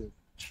repeat itself?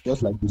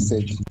 Just like you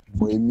said,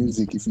 for a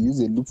music, if you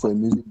use a loop for a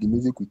music, the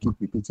music will keep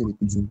repeating.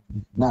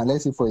 Now,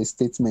 let's say for a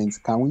statement,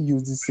 can we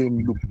use the same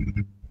loop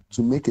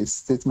to make a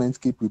statement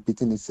keep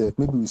repeating itself?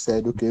 Maybe we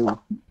said, okay,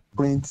 we'll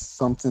print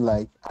something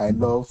like, I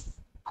love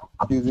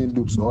using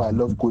loops or I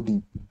love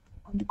coding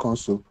on the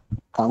console.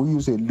 Can we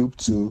use a loop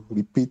to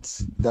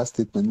repeat that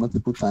statement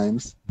multiple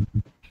times?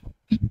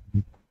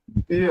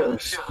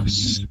 Yes.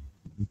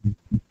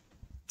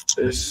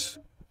 It's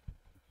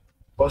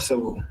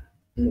possible.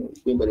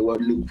 Going by the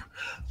word loop.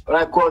 All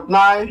right, code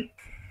 9.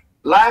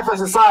 Life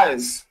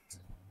exercise.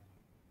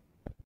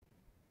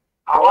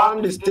 I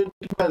want the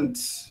statement.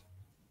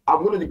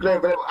 I'm going to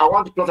declare. I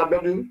want the plot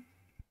ability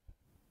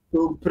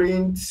to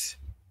print.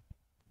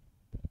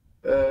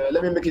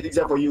 Let me make it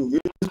easier for you.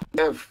 Use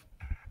F.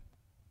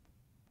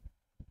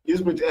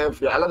 Use print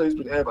F. Yeah, I like to use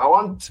print F. I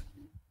want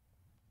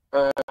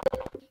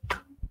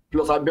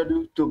plus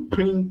ability to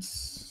print.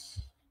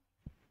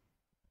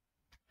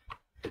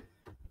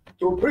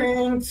 To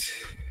print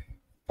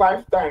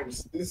 5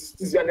 times. This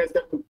is your next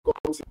step to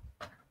come.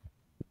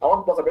 I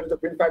want possibility to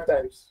print 5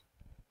 times.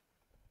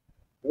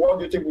 What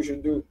do you think we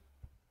should do?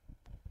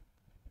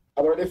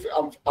 I've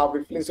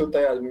been feeling so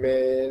tired,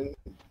 man.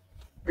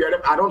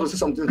 I don't want to say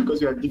something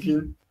because we are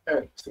digging.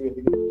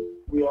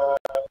 We are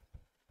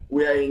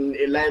in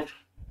a live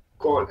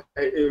call.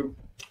 A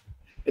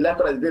live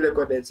call has been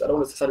recorded, so I don't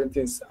want to say certain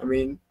things. I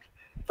mean,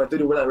 if I tell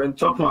you what I went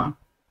to.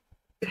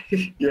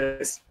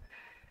 Yes.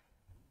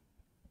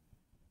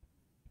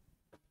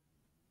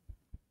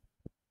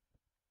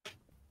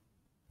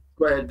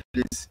 Go ahead,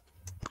 please.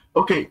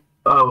 Okay.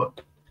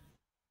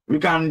 We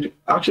can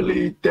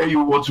actually tell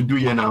you what to do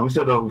here now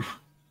instead of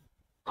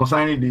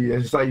concerning the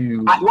exercise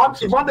you.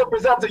 If you want to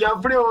present, you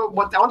are free.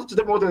 But I want to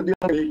tell you what to do.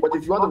 But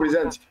if you want to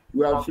present,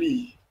 you are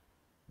free.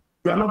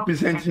 We are not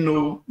presenting,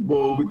 no,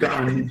 but we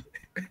can.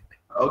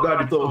 I'll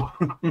got it all.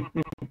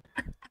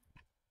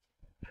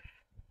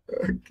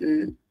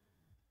 Okay.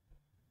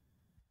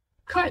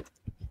 Cut.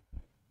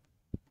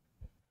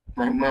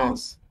 My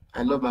mouse.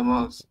 I love my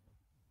mouse.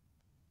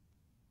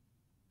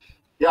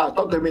 Yeah,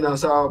 talk to me now,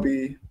 so I'll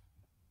be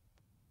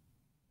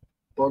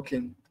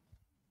working.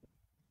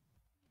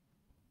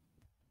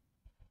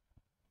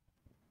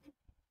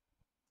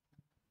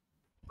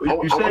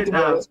 You said,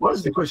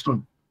 what's the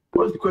question?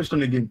 What's the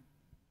question again?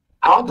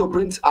 I want to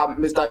print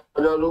Mr.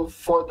 Abiola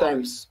 4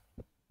 times.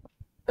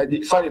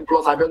 Sorry,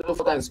 plus Abiola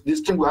 4 times. This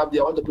string we have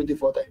there, I want to print it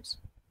 4 times.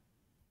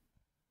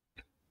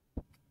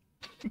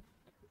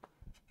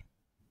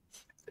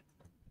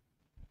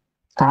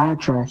 Can I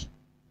try?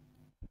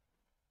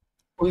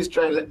 Who is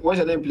trying? What's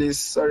your name, please?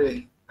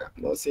 Sorry, I'm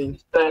not seeing.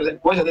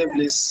 What's your name,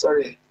 please?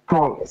 Sorry.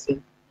 Paul.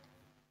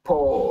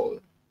 Paul.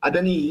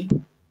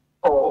 Adani.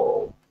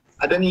 Paul.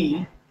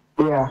 Adani.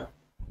 Yeah.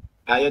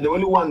 You're the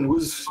only one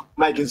whose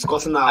mic is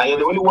causing now. You're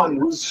the only one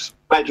whose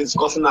mic is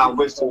causing now.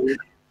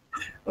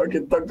 Okay,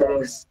 talk to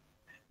us.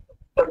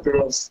 Talk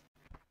to us.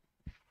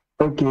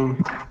 Okay.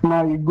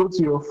 Now you go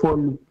to your for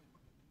loop.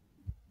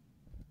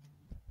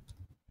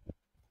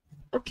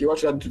 Okay, what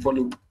should I do for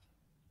loop?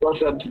 What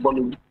should I do for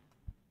loop?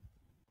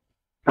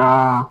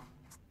 Well,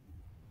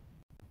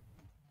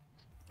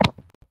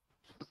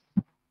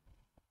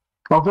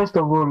 first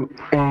of all,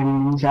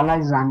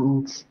 initialize an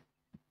int.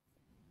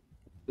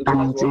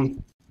 And int A.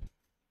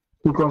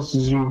 Because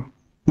 0.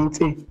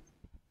 Int A.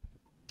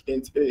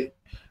 Int A.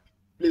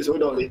 Please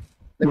hold on.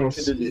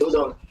 Yes. Hold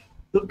on.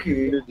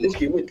 Okay,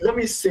 wait, let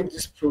me save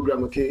this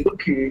program, okay?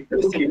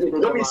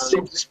 Let me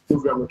save this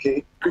program,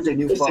 okay? Create a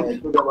new file.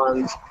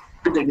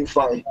 Create a new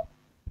file.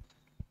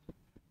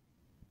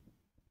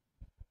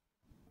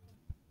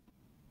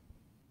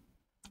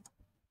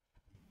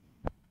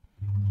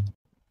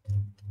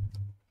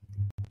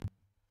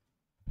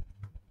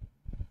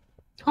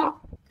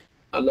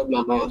 I love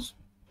my mouse.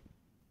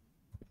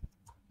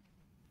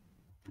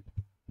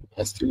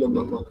 I still love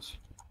my mouse.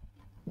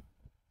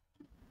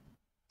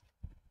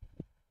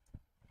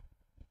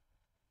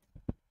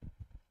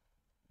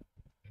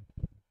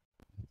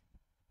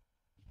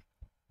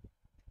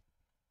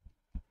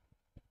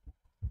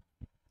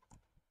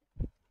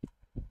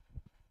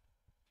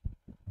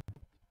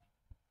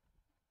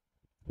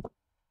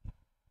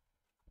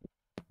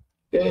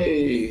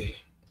 Hey,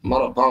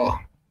 mother power.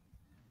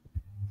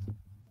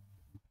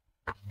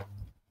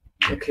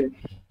 Okay.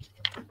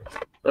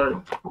 All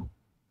right.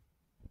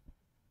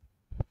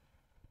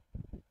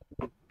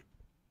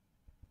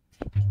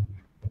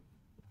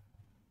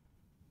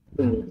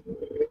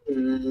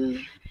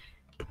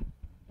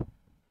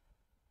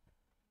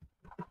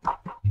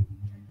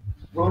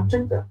 Go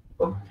check that.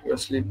 Oh, you're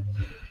asleep.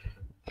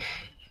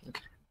 Okay.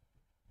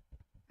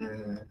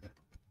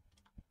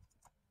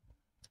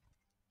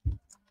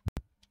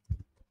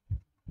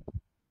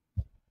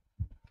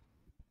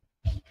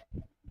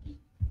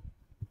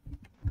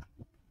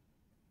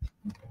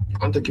 I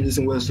want to keep this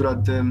in well so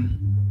that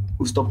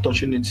we'll stop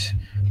touching it.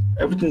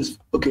 Everything's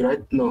okay,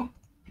 right? No.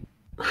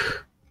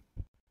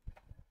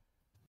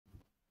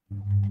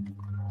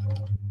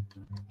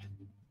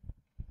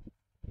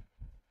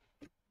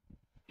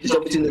 Is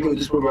everything okay with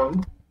this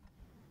program?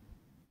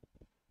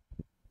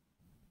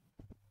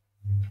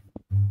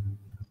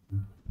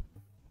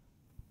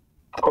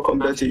 I'll come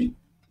back to you.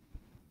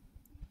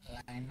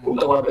 We'll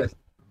talk about it.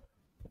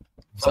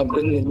 So I'm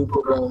creating a new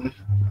program.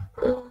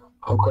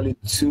 I'll call it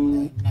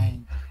 2.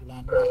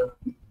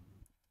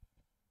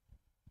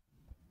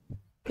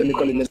 Let me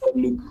call it next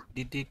loop.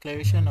 The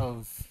declaration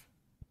of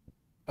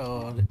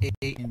A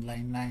in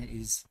line 9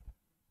 is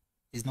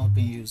not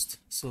being used.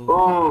 So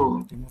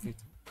remove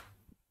it.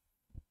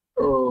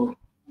 Oh.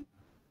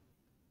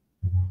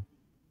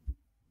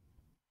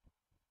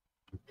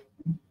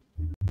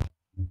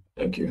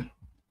 Thank you.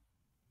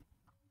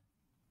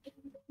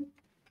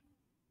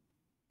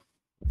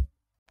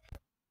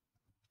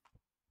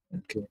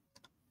 Okay.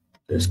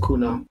 That's cool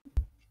now.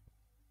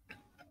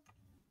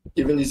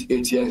 Even this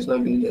 8 years is not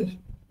even needed.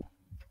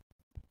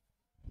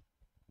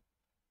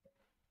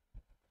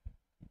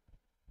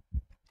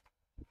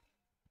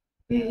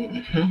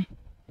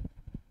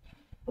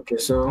 Okay,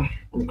 so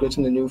I'm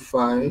creating a new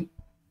file.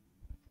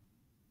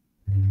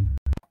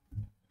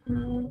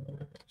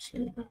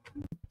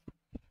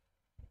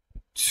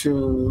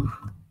 To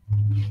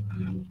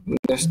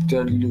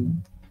nested loop.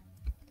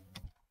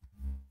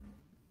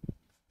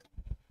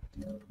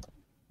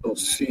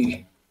 Let's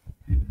see.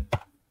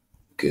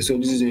 Okay, so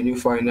this is a new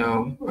file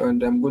now,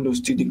 and I'm going to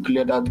still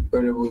declare that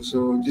variable.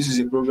 So this is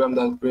a program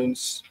that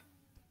prints.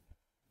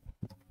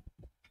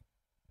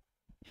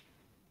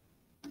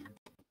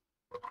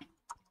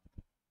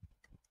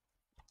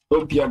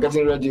 Hope you are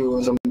getting ready, or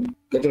I'm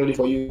getting ready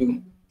for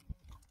you.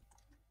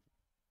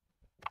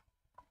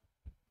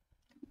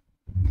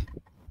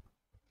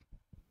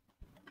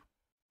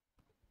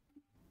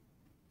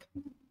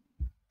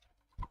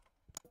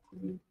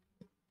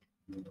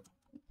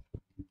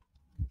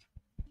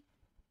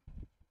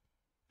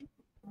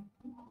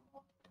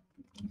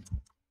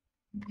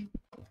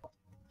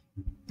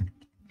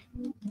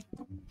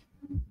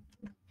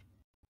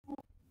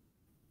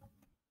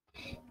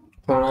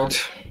 All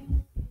right.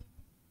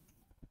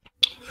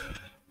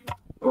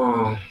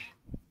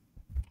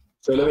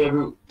 So let me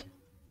go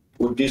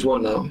with this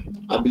one now.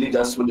 I believe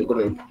that's what they're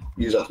going to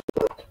use as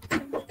well.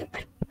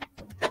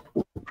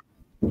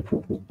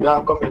 Yeah,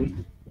 I'm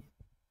coming.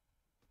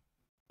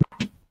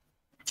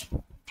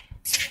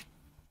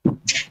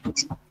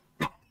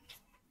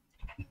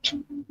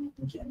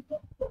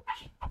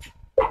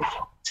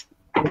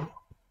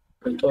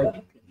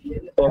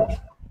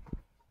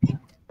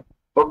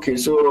 Okay,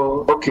 so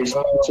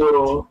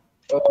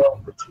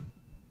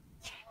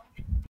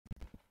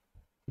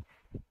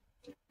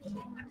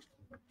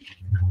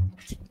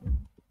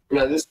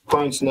yeah, this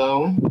point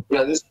now.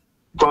 Let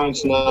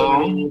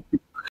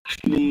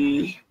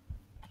me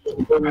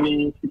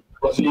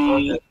was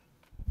in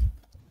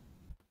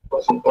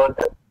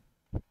order.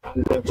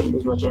 And then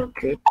this was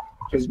okay.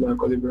 Please my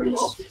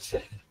collaborators.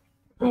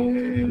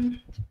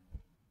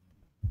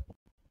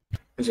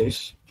 Is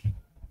this?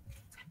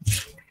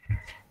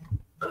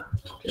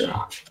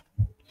 Yeah.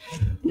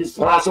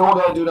 Alright, so what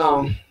do I do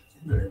now?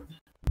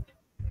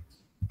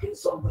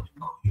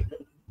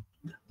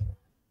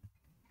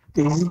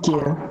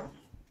 Ezekiel.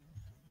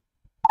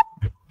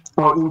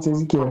 Oh, it's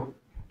Ezekiel.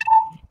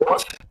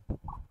 What?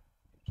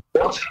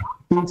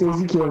 It's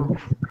Ezekiel.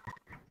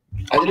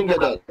 I didn't get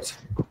that.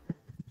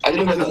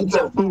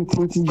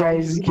 It's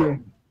Ezekiel.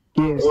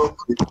 Yes.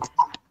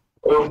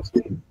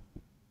 Okay.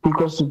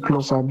 Equals to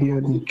plus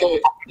Abiodun.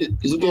 Okay.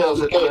 Ezekiel,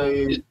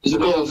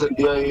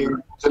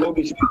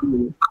 celebrity.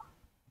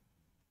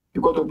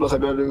 Equal to plus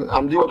Abiodun.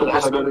 I'm the one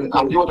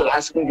that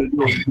asking to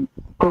do.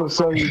 Oh,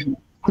 sorry.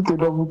 Put a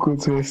double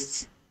quote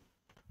first.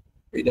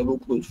 A double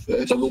quote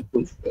first.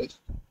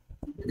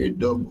 A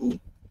double.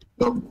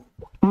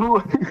 No,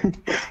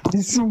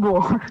 the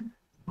symbol.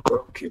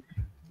 Okay.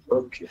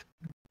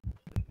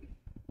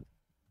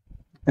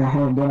 Then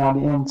at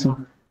the end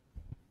too.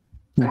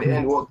 At the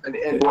end what?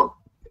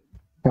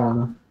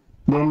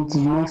 Then to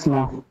the next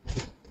line.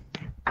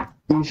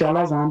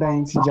 Inshallah is another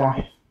integer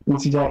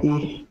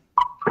A.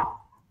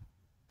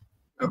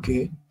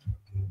 Okay.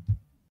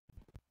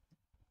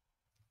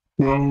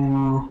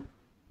 Then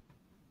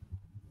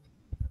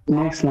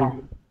next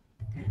line.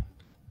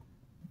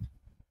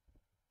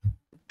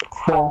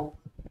 4.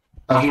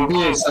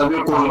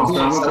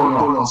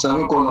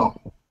 Semicolon.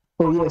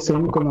 Oh yes,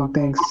 semicolon,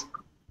 thanks.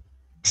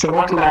 So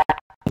what line?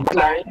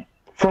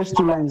 4. First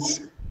two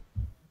lines.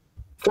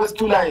 First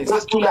two lines.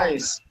 First two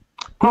lines.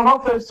 No,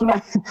 not first two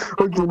lines.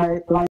 Okay, my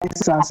line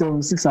 6 and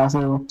 7. 6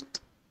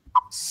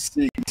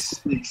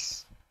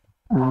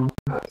 and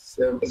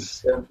 7. 6.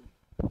 7.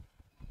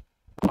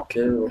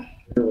 Okay.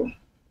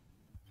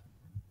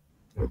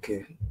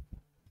 Okay.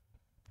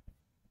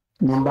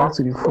 Then back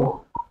to the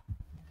 4.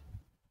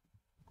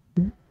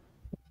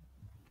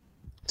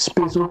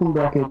 Space, open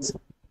bracket.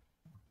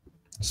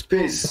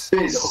 Space.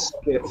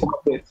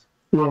 Okay.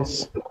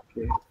 Yes.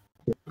 Okay.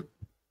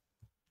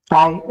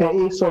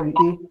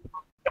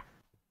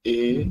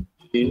 A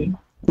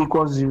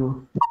equals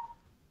 0.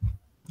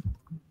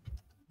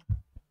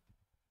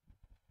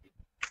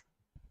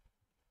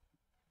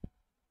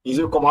 Is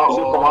it comma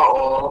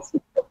or?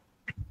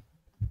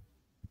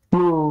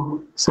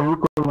 No,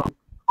 semicolon.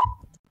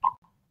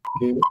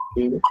 Okay.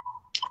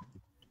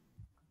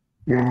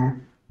 Yeah.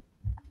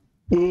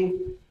 A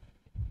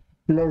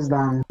less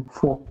than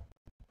 4.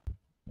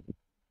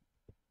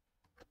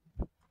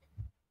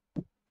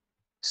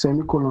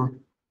 Semicolon.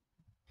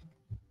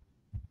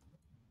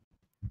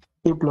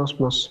 A plus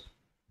plus.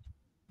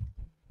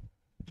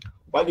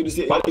 Why did you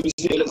say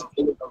less?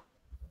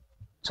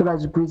 So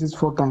that you print it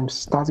 4 times,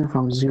 starting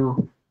from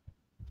 0.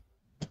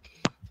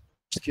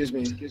 Excuse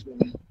me.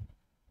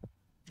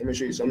 Let me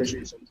show you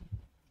something.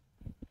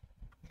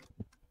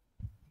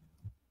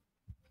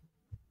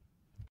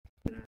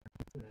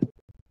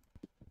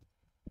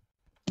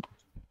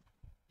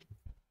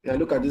 Now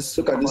look at this.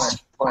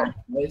 Fine.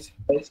 Right.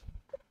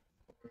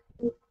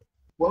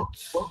 What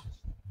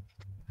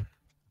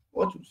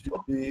would we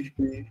call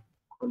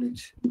it?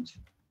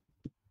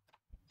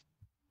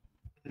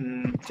 I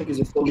think it's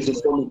a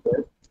solid,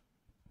 right?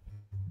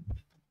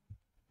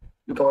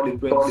 Look at what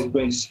it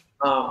brings.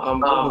 I'm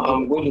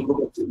going to go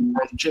back to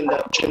and change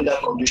that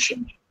condition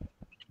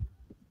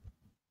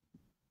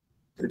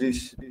to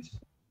this.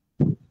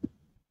 And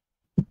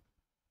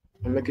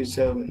make it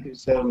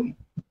 7.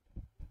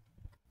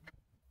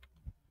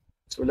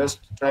 So let's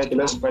try to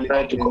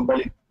compile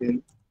it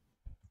again.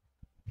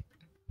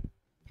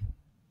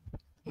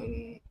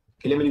 Okay,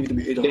 let me leave it to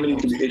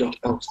be 8 on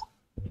out.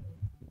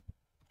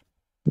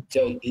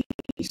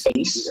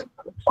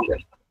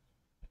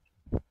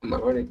 Am I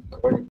running?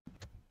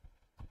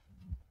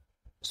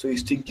 So you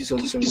stick this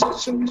on some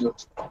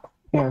results.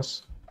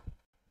 Yes.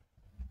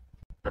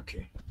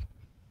 Okay.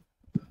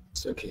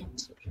 It's okay.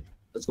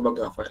 Let's go back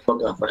to our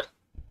file.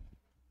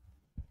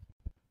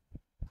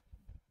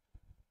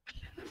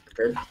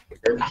 Okay.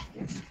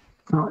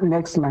 Now,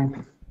 next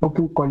line.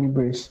 Open curly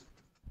brace.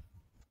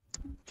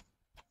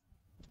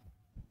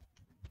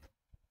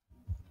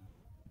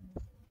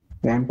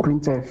 Then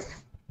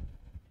printf.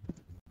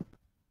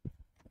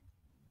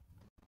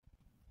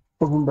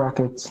 Open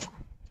brackets.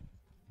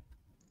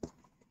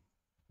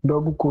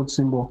 Double quote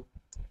symbol.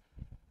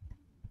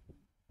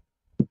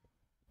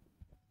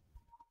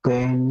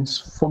 Then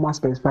format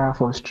specifier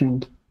for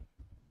string.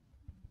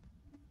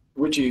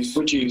 Which is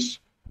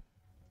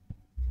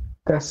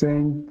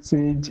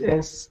percentage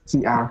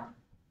str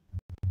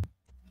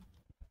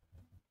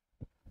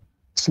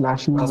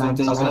slash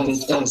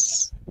percentage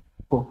s.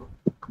 Oh,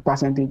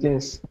 percentage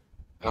s.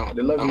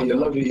 They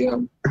love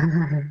you.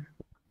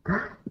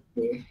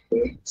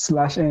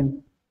 Slash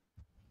n.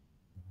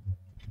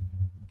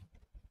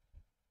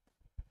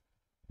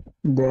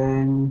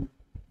 Then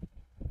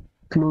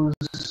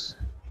close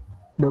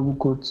double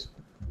quote.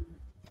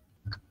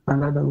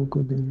 Another double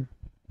quote then.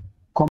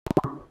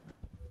 Comma.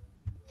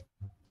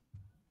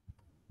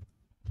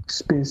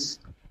 Space.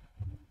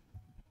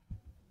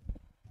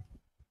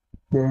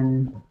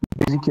 Then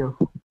Ezekiel.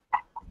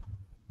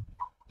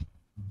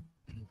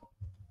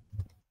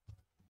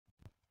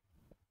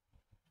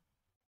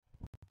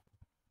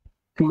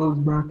 Close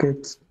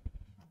brackets.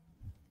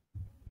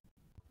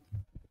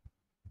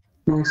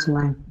 Next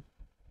line.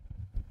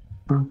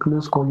 And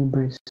close curly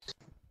brace.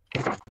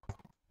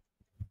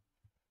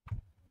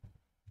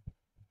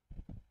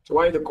 So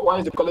why is the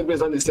curly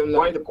brace on the same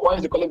line? Why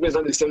is the curly brace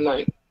on the same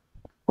line?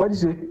 What do you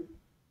say?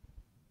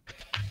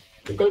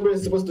 The curly brace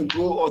is supposed to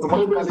go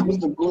automatically on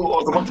the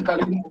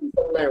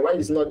same line. Why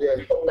is it not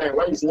there?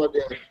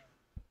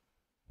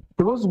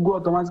 Supposed to go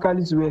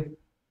automatically to where?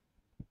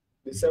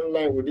 The same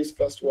line with this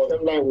first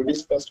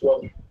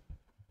one.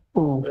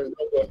 Oh.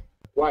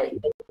 Why?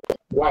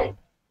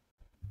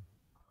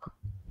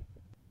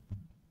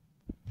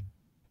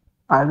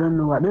 I don't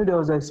know. I knew there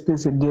was a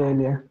space there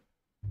earlier.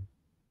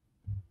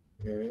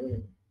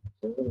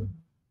 Mm-hmm.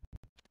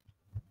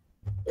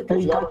 Hey,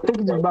 you can take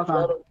it back.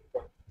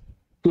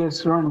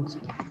 Yes, run it.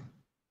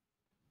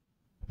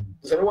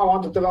 Does anyone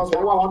want to tell us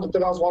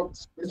what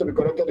needs to be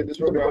corrected in this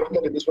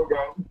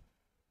program?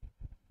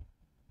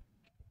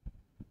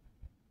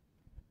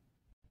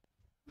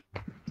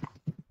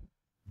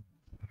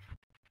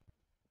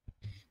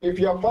 If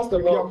you are fast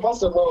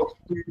enough,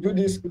 you do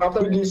this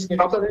after which I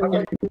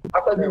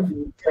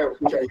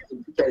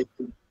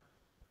do.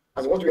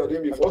 As what we are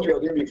doing before.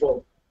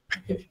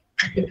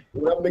 We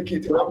not make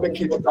it at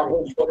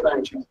home 4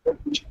 times.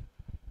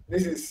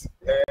 This is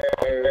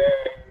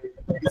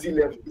easy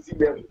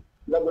level.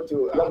 Not to.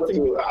 I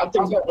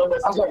think I don't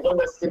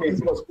understand it.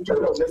 It was which I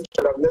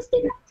have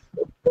nested it.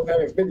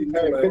 I explained it.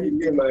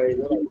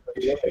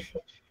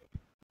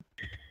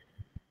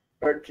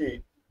 Okay.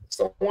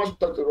 Someone should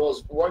talk to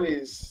us. What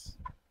needs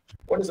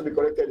to be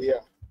corrected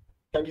here?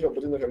 Thank you for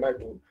putting on your mic.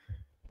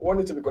 What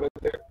needs to be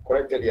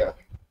corrected here?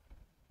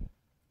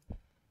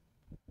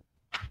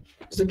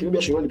 So maybe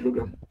I should run the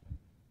program.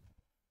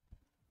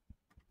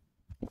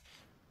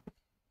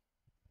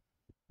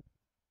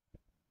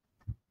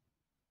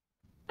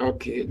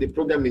 Okay, the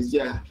program is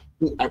here.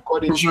 You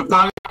should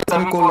carry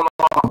semicolon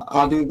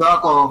at the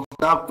back of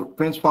that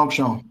print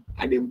function.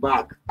 At the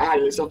back.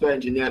 You're a software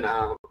engineer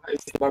now. I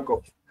see back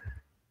of.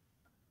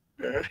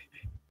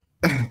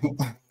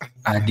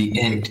 At the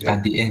end.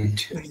 At the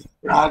end.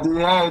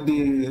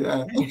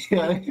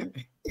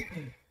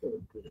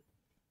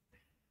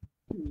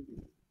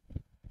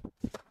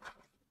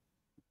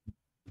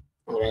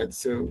 All right,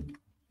 so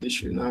this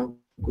should now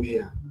go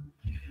here.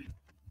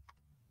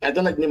 I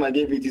don't like the name I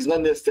gave it. It's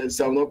not nested,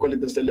 so I'm not calling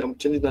it nested. I'm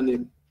changing the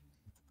name.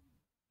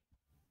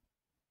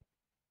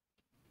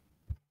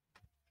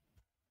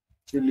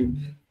 Loop.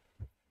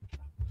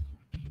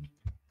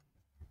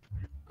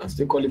 I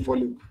still call it for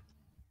loop.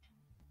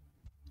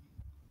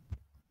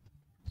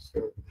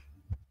 So,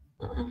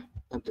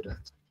 not do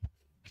that.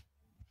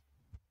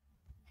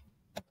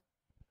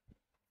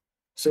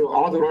 So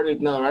I want to run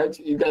it now, right?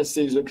 You guys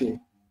say it's okay.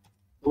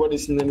 Nobody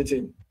is seeing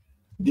anything.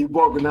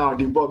 Debug now,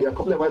 debug. You're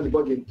complaining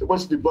about debugging. So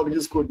what's debug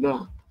this code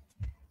now?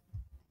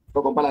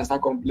 For compiler,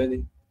 start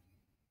complaining.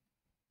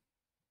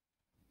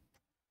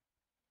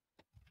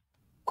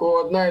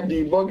 Code 9,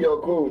 debug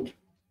your code.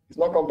 It's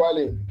not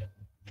compiling.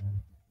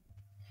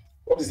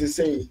 What is it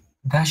saying?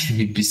 That should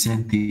be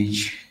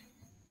percentage.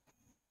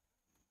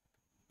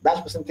 That's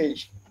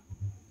percentage.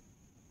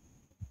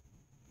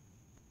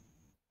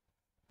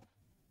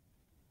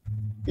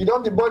 You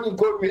don't debug your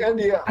code with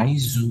NDR. Can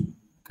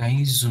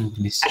you zoom,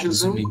 please?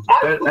 Zoom in.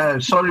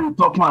 Sorry,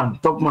 top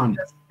man.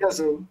 Yes,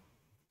 sir.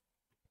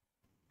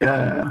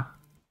 Yeah.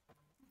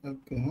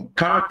 Okay.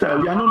 Character.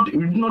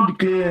 We not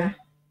declare.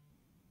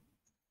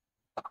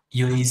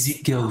 Your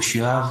Ezekiel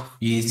should have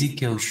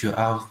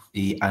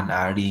an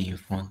array in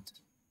front.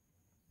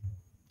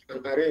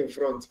 An array in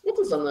front. What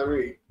is an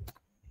array?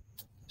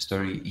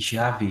 Sorry, you should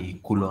have a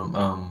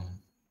column.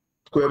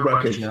 Square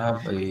bracket. You should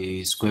have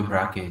a square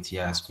bracket.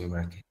 Yeah, square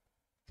bracket.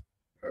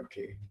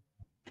 Okay.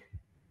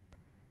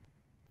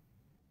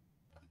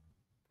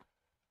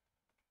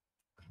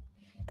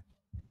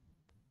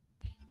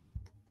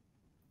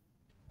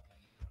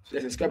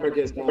 Let's square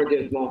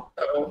bracket now.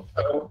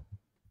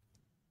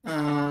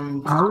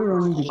 Are we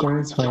running the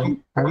correct file?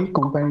 Are we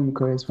compiling the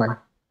correct file?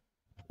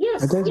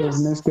 Yes. I thought it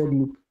was nested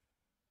loop.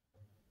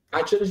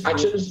 I changed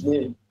the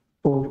name.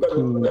 Okay.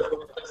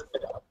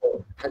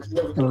 I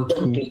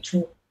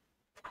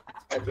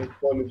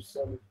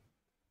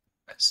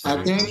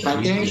think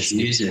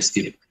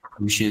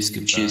we should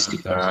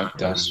skip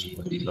characters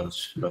for the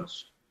loss.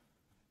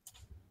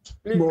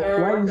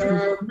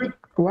 But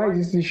why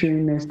is this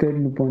showing nested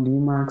loop on the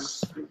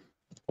Emacs?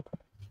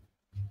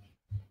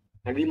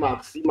 And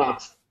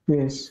Emacs.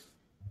 Yes.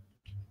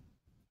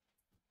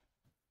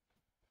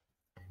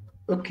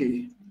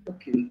 Okay.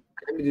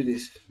 Let me do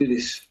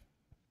this.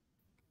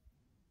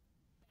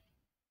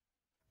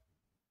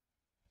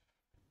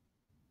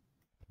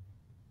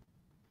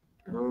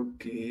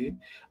 Okay.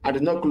 I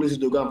did not close it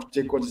to go and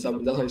check what is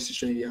happening. That's how it's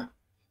showing here.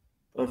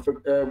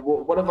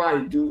 Whatever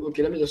I do,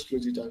 okay, let me just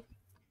close it down.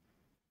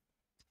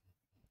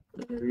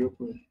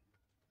 Reopen.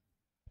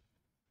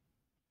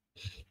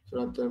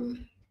 So that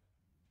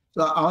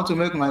So I want to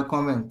make my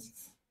comment.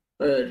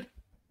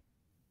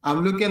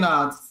 I'm looking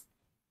at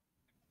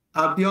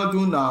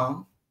Abiodun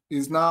now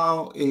is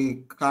now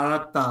a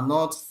character,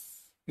 not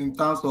in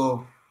terms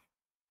of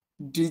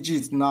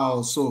digits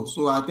now.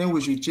 So I think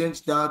we should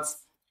change that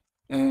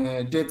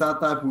data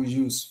type we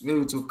use,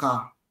 maybe to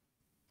car.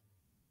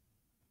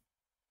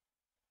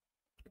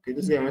 Okay,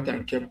 this guy went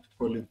and kept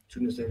for the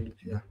 270.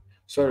 Yeah.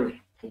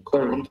 Sorry.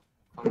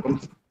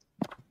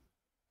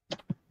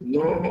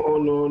 No.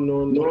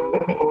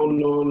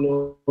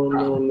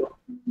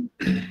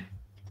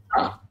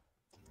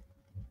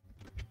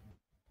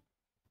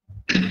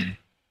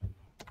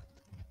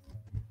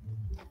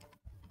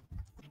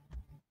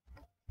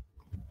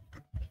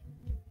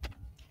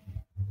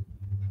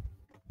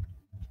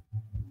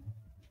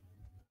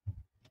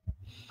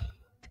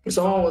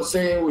 Someone was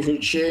saying we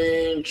should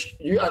change.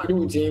 You agree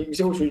with him? You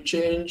said we should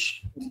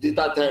change the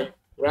data type,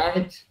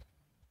 right?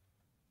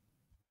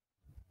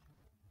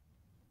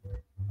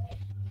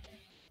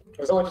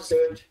 Is that what you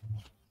said?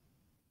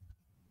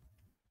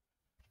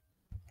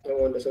 No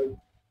wonder. So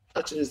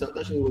actually, that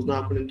actually was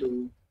not happening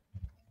to.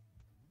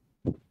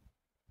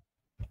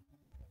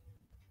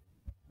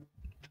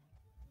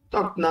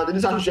 Talk now. Did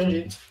this have to change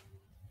it?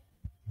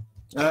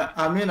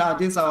 I mean,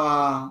 this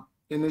our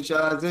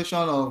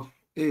initialization of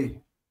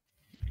A.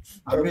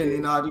 I mean,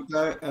 in our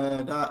declare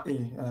that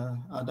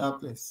A at that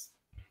place.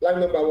 Line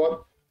number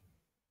what?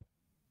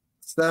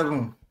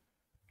 7.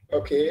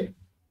 Okay.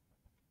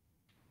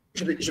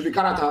 Should be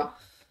character.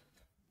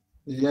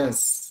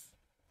 Yes.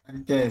 I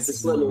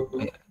guess. No,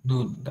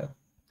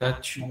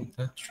 that should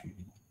be.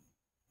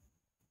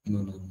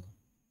 No.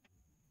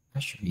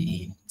 That should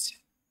be it.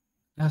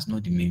 That's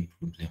not the main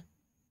problem.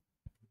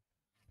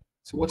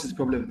 So what is the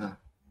problem now?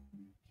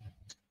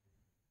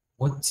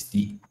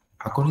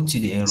 According to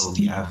the error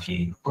we have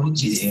here,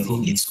 this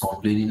thing is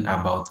complaining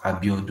about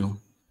Abiodun.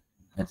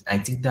 And I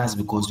think that's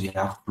because we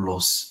have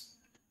plus.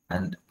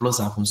 And plus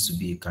happens to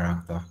be a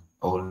character.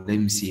 Or let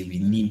me say we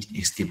need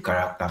a step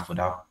character for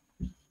that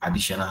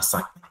additional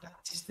assignment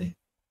that is there.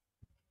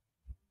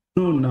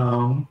 No,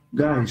 now,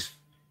 guys,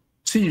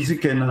 see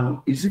Ezekiel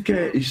now.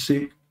 Ezekiel is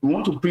saying we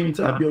want to print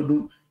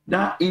Abiodun.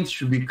 That int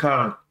should be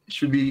car.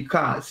 Should be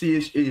car.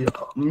 CHA.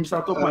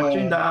 Mr. Topman,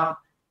 change that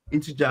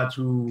integer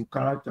to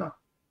character.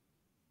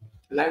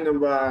 Line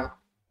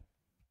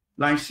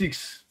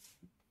 6.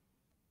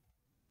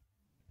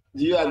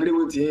 Do you agree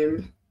with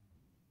him?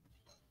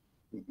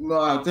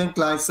 No, I think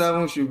line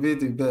 7 should be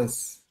the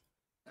best.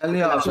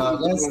 Anyhow,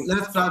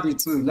 let's try the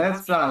 2.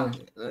 Let's try.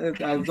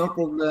 There's no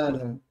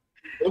problem.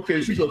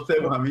 Okay, 6 of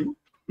 7, I mean.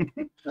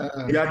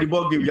 You are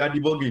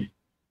debugging.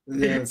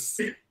 Yes.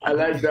 I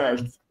like that.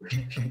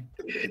 I'm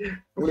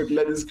going to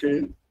clear the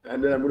screen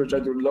and then I'm going to try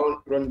to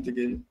run it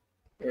again.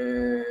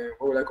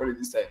 What will I call it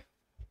this time?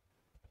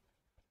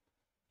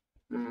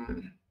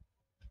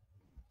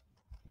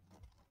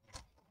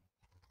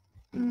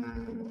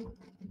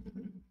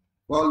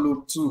 For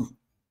loop 2.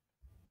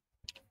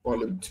 For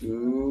loop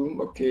 2,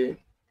 okay.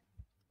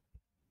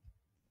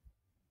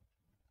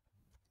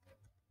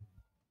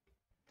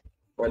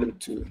 For loop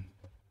 2.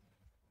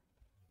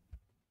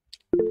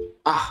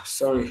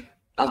 Sorry.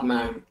 That's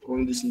my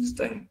own this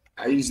time.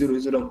 I use 0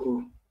 instead of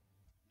O.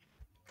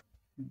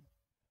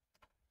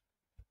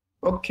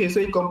 Okay, so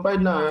you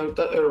compiled now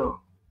without error.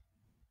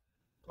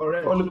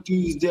 Correct. For loop 2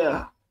 is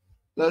there.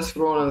 Let's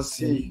run and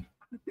see.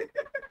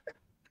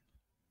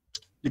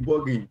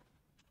 Debugging.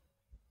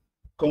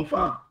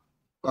 Confirm.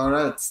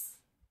 Correct.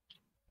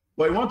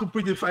 But you want to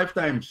print it 5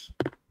 times.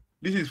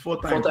 This is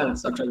 4 times. 4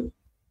 times, actually.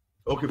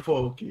 Okay, 4,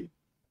 okay.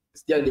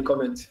 It's there in the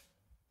comment.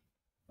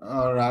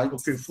 All right.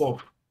 Okay,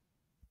 4.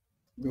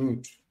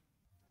 Good.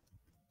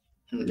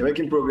 You're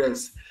making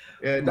progress.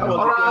 Yeah, that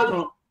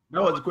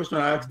was the question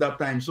I asked that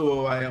time.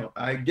 So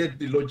I get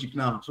the logic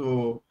now.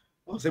 So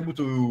I was able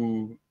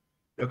to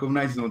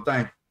recognize it on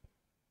time.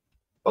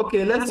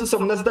 Okay, let's do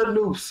some nested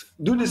loops.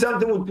 Do the same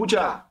thing with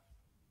Pucha.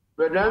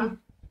 Brethren.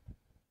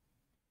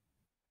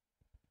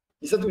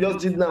 You said we just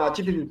did now.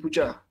 Achieve it with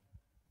Pucha.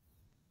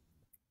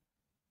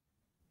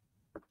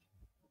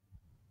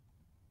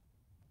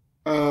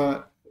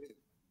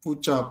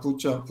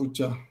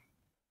 Pucha.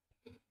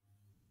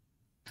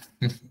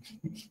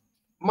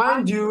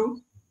 Mind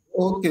you.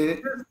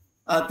 Okay.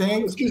 I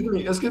think. Excuse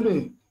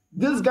me.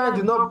 This guy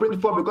did not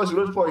print 4 because he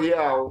wrote 4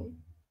 here.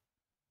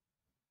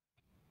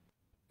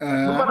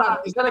 Remember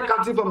that he started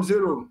counting from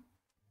 0.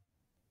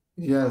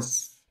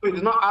 Yes. So he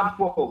did not add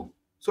 4.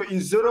 So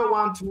it's 0,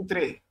 1, 2,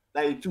 3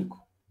 that he took.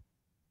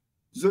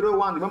 0,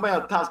 1. Remember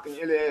your task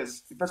in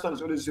LAS. The first one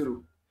is only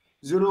 0.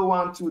 0,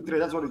 1, 2, 3.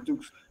 That's what it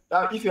took.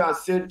 Now, if you have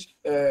said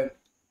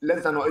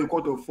less than or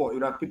equal to 4,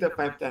 you have repeated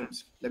 5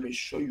 times. Let me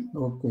show you.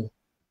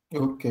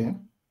 Okay.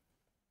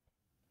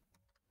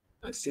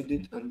 I said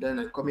it, and then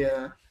I come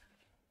here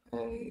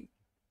and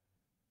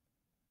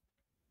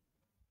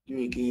do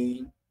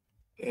again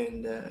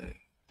and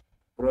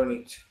run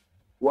it.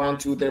 1,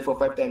 2, 3, 4,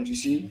 5 times. You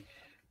see,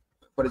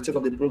 for the sake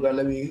of the program,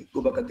 let me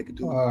go back and take it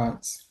to. All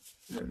right.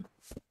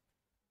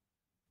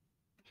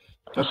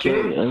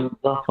 Okay.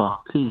 Rafa,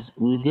 please,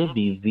 will there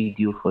be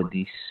video for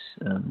this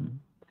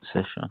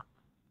session?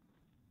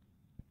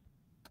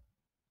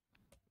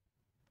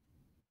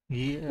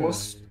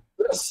 Yes,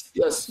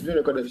 it's being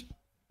recorded.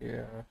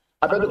 Yeah.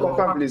 I better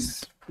confirm,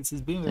 please. It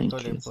is being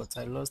recorded, but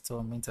I lost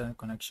internet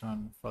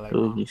connection for like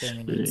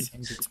 10 minutes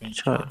in between.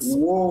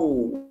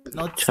 Whoa!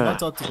 Not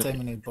up to 10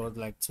 minutes, but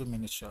like 2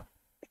 minutes short.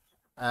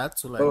 I had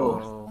to like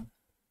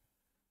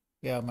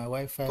my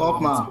Wi-Fi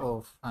went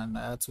off, and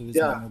I had to use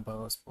my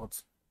mobile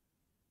hotspot.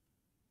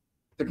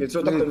 Okay,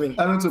 so talk to me.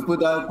 I need to put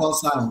that equal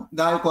sign.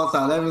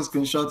 Let me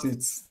screenshot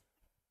it.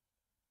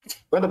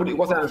 When I put the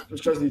equal sign, I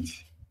screenshot it.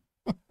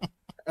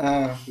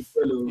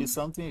 It's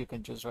something you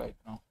can just write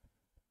now.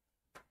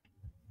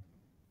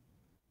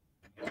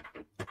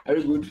 Are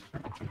you good?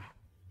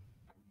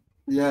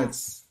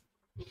 Yes.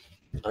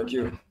 Thank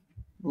you.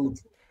 Good.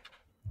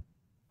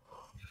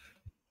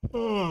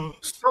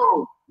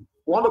 So,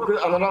 we want to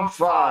create another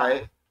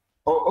file.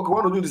 Okay, we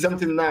want to do the same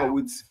thing now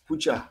with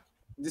Pucha.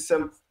 This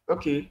same.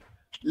 Okay.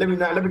 Let me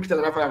create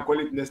another file and call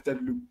it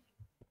nested loop.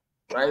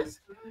 Right?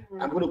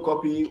 I'm going to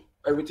copy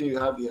everything you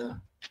have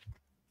here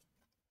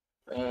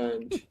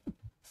and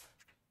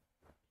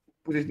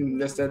put it in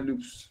nested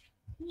loops.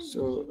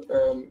 So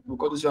we'll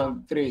call this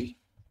one 3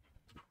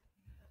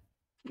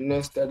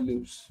 nested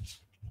loops.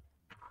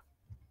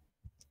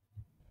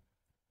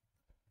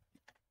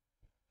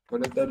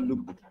 Connected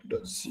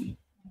loop.c.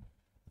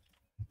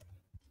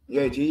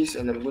 Here it is,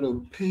 and I'm going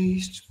to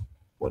paste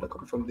what I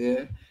copied from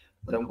there.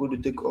 but I'm going to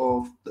take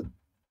off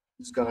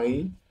this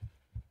guy.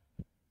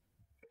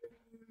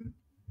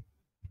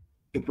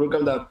 A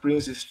program that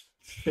prints a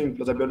string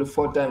plus Abiodun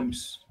 4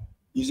 times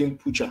using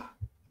Pucha.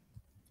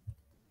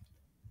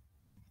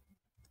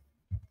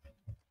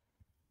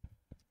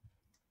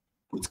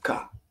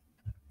 Putka,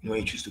 you know what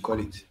you choose to call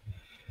it.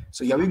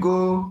 So here we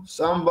go.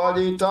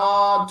 Somebody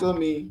talk to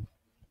me.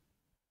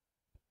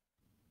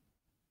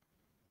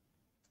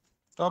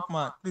 Top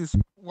man, please.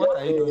 What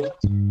are you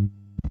doing?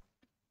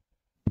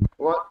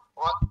 What?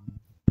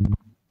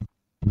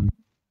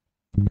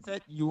 You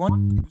said you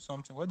want to do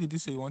something. What did you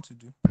say you want to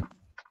do?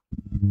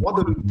 Want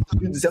to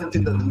do the same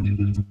thing that we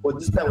did, but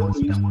this time I want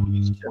to use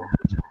Pucha.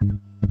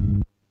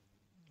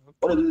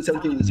 Want to do the same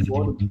thing as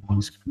want to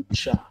use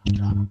Pucha.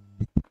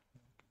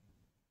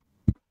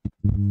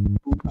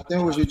 I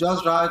think we should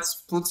just write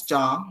put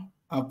Jan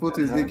and put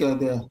Ezekiel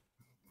there.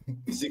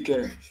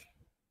 Ezekiel.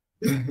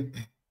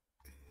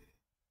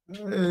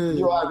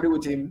 You agree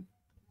with him?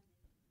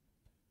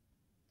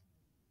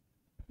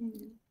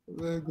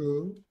 Let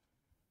go.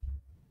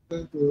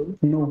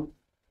 No.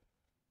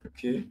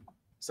 Okay.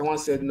 Someone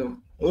said no.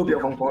 Hope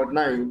you're from Port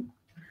 9.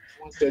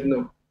 Someone said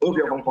no. Hope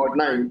you're from Port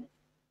 9.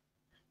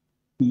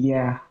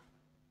 Yeah.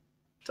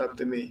 Talk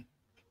to me.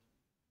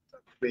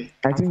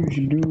 I think we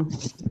should do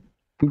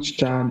each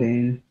child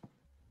and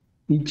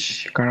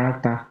each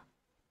character.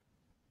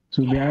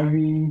 So we're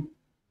having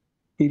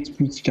 8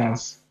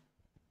 pictures.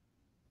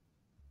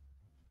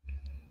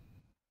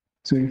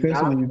 So the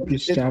first one will be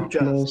picture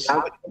plus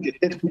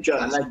 8 pictures.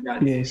 I like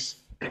that. Yes.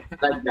 I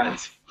like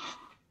that.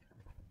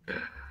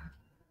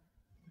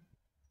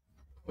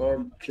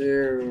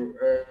 Okay.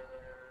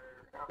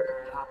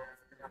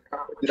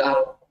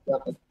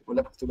 We'll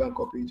have to go and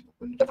copy it.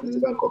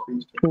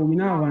 Oh, we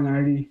now have an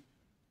array.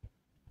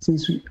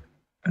 Since we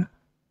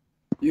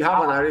you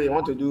have an array, you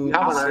want to do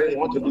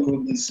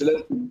this.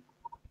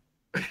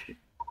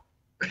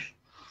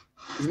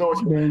 It's not what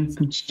you then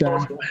picture.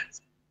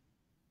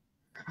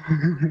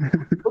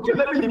 Okay,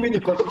 let me limit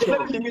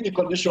the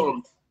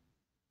condition.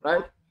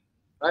 Right?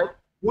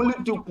 Only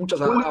 2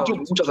 pictures are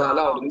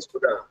allowed in this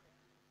program.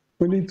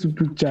 Only 2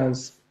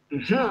 pictures.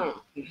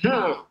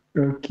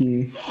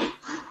 Okay.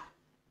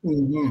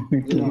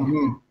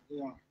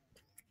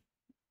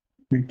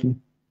 Okay.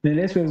 Then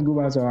let's first go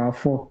back to our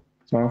 4.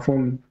 So our 4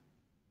 loop.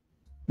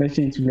 Let's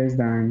change to less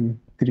than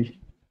 3.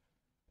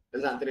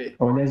 Less than 3.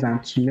 Or less than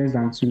 2. Less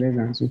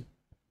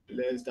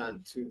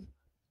than 2.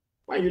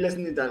 Why are you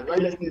listening to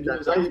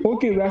that?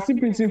 Okay, we are still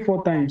printing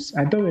 4 times.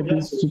 I thought we were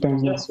printing 2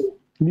 times now.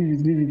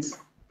 Leave it.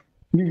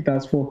 Leave it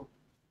as 4.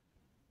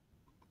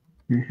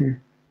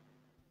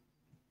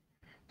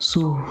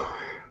 So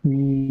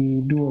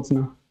we do what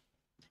now?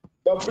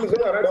 But please, when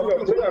you're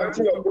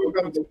writing your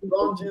program,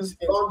 don't use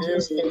it. I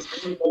use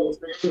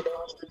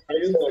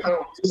the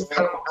count.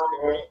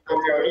 And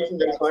you're writing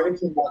that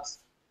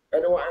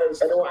anyone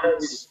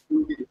else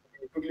will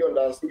quickly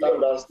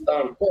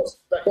understand. Because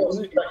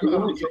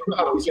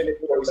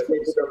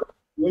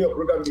when your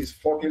program is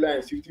 40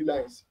 lines, 50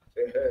 lines,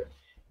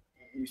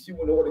 you still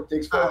will know what it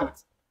takes for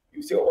it.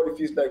 You see what it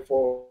feels like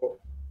for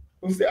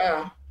who say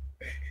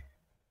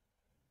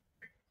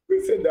who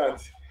said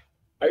that?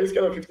 I use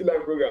kind of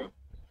 50-line program.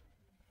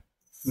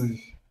 So,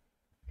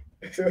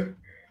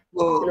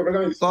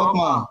 top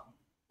man.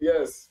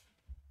 Yes.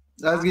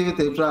 Let's give it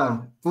a try.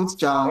 Put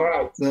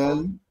Jan,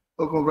 then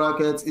open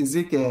bracket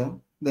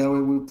Ezekiel, then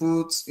we will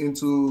put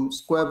into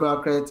square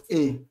bracket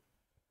A.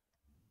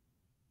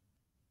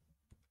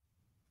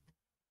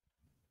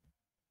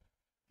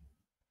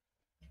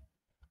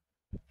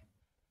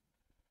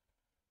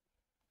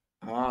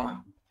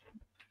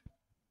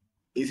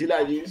 Is it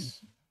like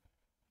this?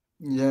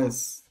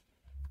 Yes.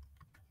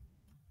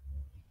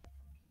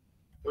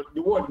 But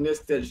the word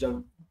nested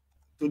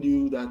told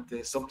you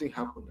that something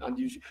happened, and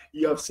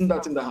you have seen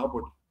that thing that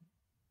happened.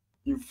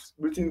 You've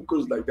written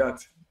codes like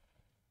that,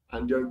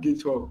 and you're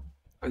GitHub,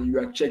 and you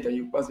are checked, and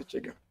you pass the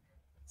checker.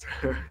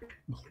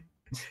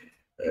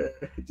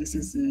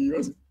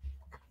 GCC.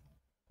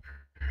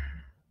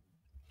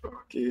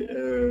 Okay.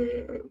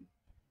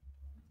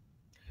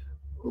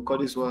 We'll call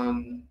this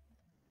one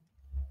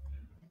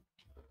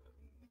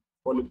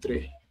volume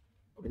 3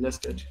 of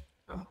nested.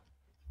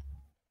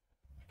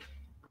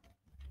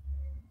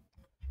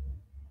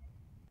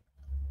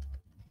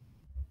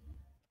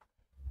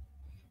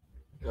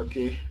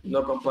 Okay,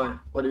 no compile.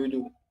 What do we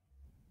do?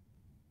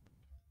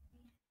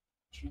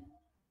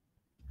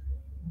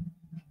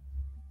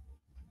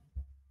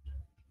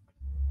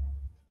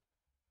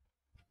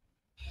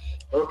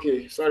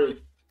 Okay,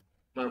 sorry,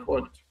 my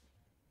fault.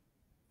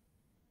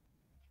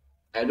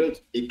 I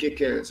wrote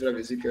AKK instead of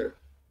Ezekiel.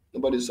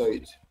 Nobody saw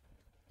it.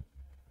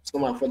 It's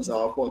not my fault, it's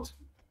our fault.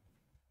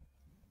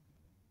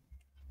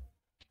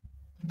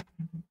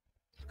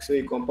 So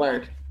you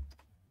compiled.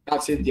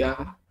 That's it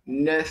there.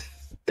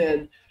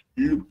 Nested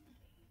loop.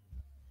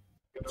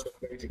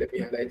 Let me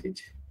highlight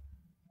it.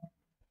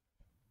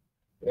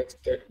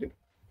 Nested loop.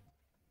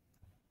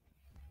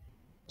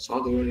 So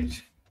how to run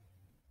it?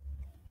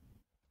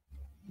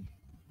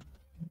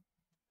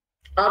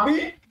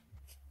 Abi?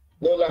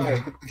 No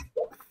lie.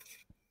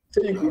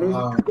 Say you could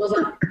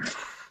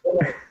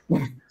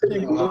say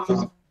you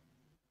could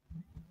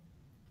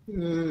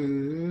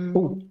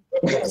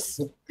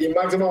the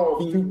maximum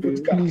of 2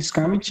 put car. Please,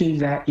 can we change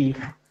that if?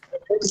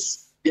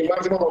 The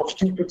maximum of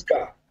 2 put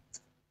car.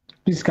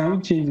 Please, can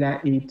we change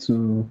that A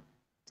to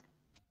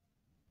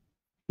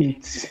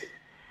 8?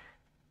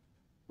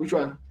 Which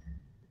one?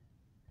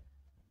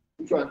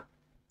 Which one?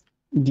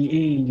 The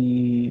A in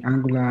the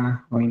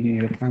angular or in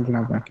the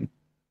rectangular bracket.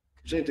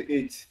 Change to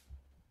 8.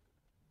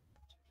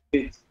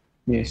 8.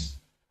 Yes.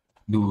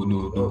 No.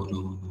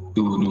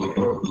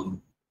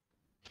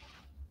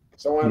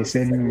 Someone They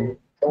said no.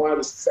 Someone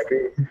is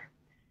second.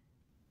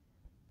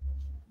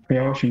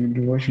 Yeah, what should you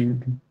do? What should you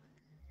do?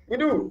 We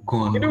do. Go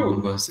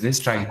on, boss. Let's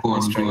try it.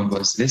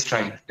 Let's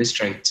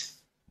try it.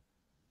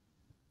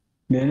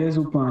 Then let's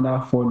open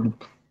another for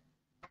loop.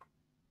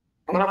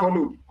 Another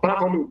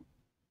for loop.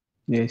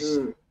 Yes.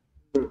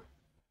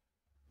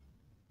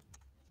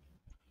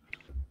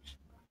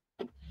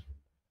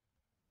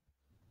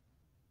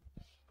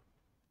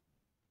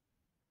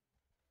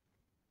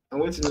 I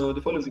want to know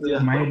the follow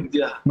video.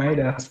 My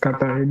that's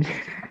scattered.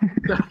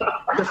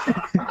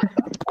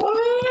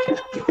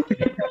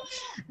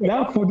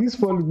 Now for this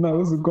follow now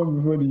also come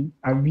before the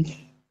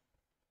Abi.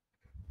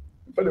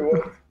 For the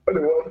what?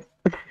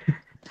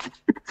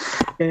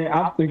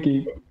 After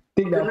okay.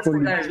 Take that follow.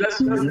 Guys, let's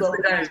stop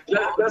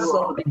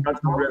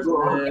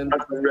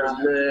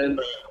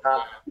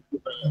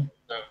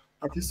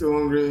I'm so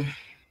hungry.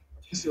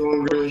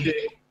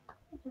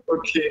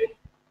 Okay.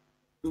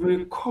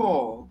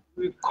 Recall.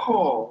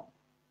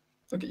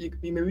 Okay,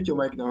 you may read your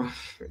mic now.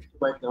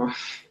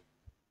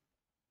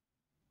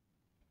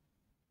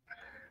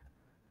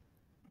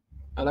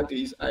 I like to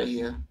use I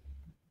here.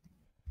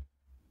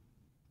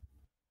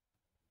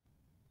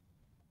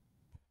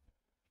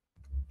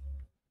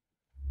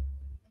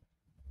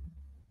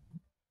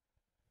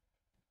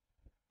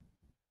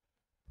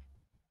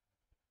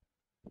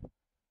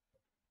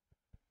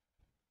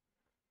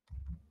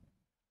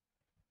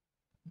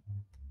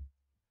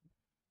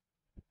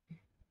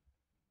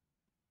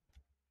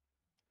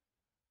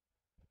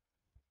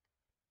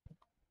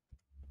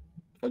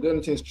 If I do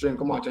anything strange,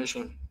 come on,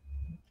 attention.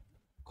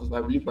 Because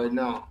I believe by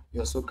now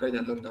you are so carried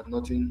along that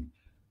nothing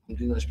I'm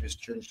doing should be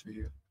strange to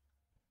you.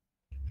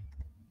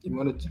 You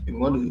want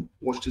to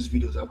watch these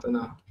videos after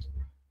now.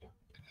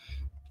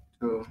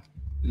 So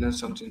learn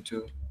something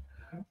too.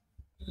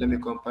 Let me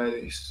compile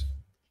this.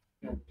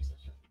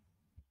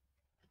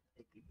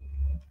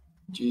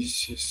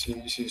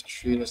 GCC, this is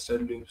 3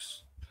 nested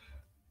loops.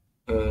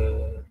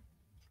 Let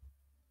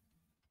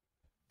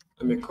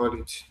me call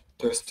it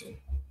testing.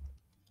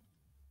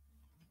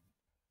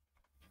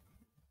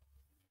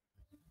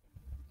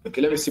 Okay,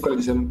 let me see call it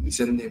the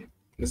same name,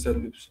 nested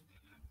loops.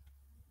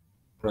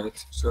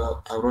 Right,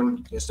 so I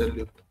run nested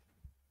loop.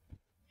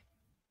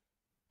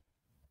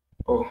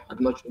 Oh, I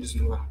did not change this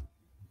number.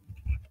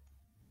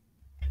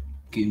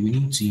 Okay, we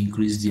need to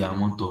increase the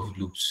amount of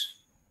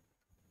loops.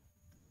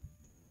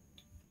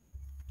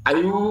 Are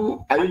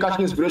you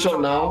catching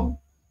inspiration now?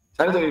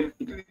 Trying to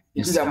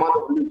increase the amount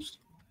of loops.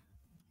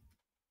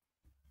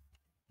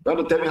 You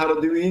want to tell me how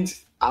to do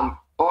it? I'm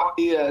all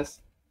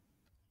ears.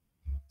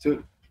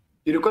 So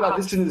you record that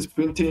this thing is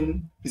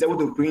printing, is able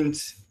to print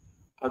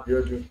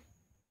Abiodun.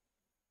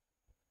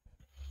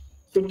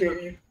 So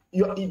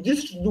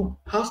this loop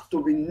has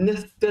to be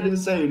nested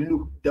inside a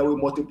loop that will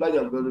multiply the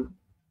Abiodun.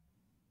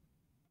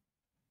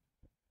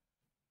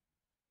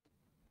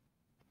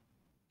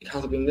 It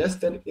has been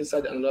nested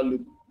inside another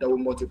loop that will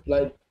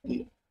multiply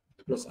the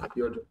plus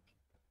Abiodun.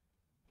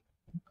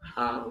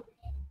 How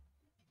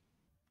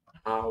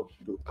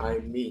do I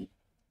mean?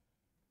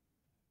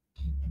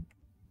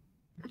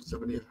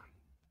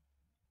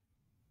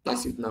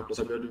 That's it now, plus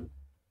Abiodun.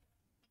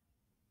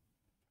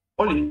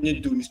 All you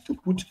need to do is to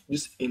put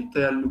this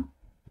entire loop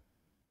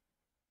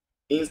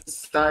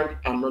inside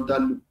another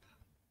loop.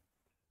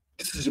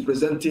 This is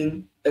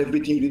representing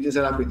everything you did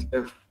inside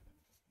printf.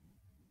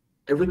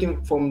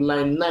 Everything from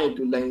line 9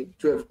 to line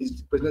 12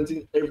 is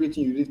representing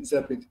everything you did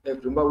inside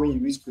printf. Remember when you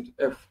use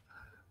printf?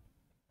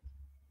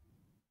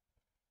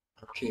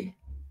 Okay.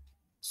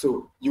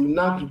 So you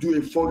now have to do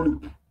a for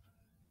loop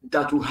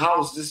that will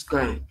house this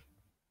guy.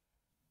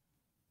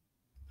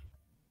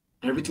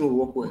 Everything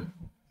will work well.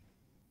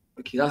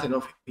 Okay, that's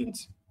enough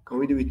hints. Can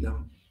we do it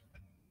now?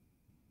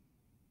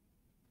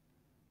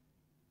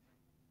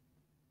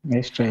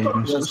 Let's try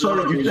it.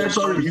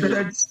 Sorry, you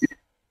said.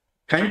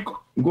 Can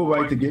you go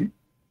right again?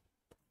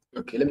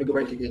 Okay, let me go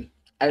right again.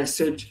 I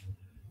said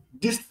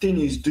this thing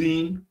is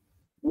doing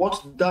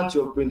what that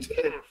your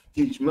printf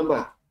did.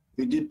 Remember,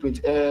 you did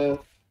printf.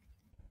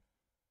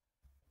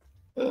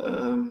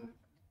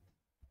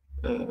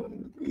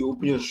 You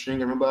open your string.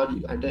 Remember,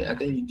 and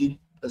then you did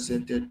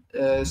presented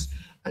s,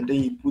 and then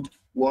you put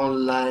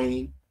one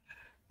line,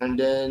 and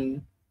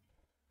then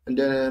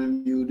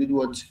you did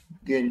what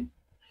again?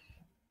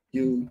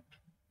 You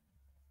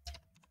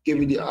gave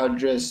me the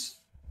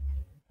address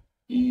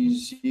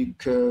is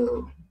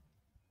equal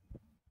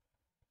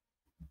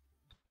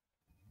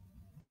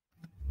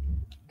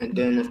And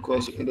then, of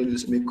course, you can do the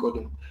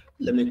semicolon.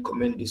 Let me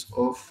comment this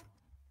off.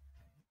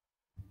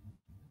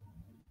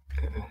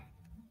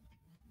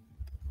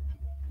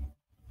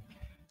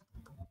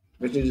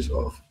 Making this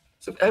off.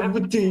 So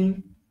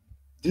everything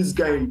this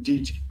guy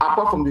did,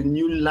 apart from the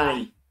new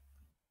line,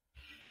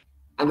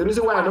 and the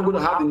reason why I'm not going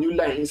to have the new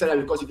line inside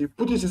that, because if you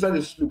put this inside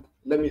this loop,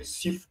 let me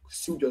see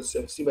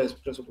yourself, see by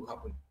experience what will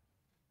happen.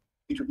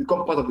 It will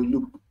become part of the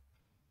loop.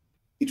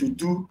 It will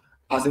do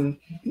as in,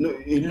 you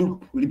know, a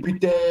loop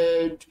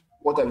repeated.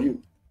 What have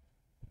you?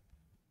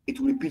 It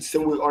will repeat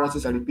same way other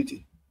things are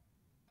repeating.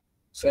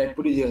 So I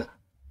put it here,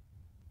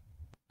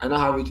 and I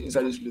have it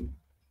inside this loop.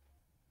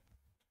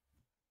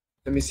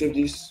 Let me save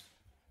this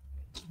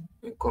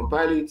and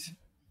compile it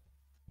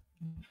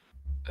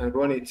and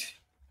run it.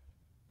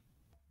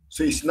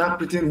 So it's now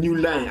printing new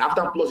line.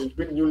 After plus, it's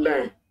print new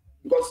line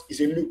because it's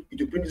a loop. If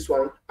you print this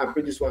one and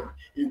print this one,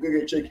 you go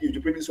and check. If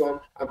you print this one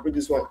and print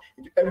this one,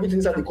 everything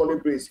inside the curly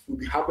brace will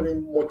be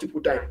happening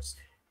multiple times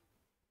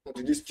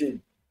until this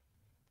thing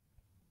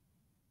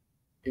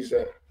is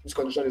this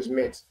condition is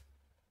met.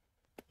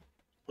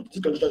 But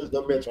this condition is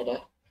not met,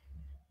 rather,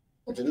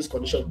 until this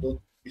condition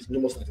is no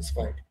more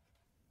satisfied.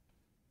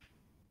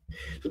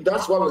 So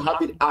that's why we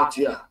have it out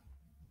here.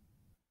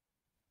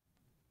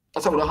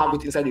 That's why we don't have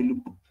it inside the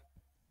loop.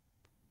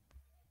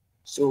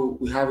 So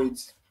we have it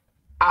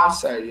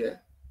outside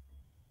here,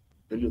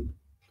 the loop.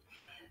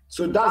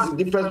 So that's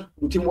the difference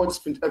between what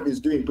printf is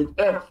doing.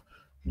 Printf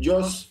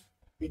just,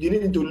 you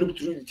didn't need to loop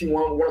through the thing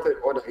one after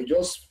the other. It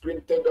just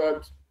printed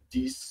out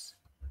this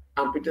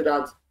and printed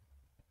out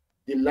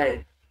the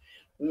line.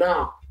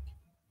 Now,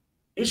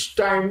 each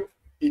time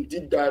it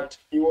did that,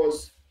 it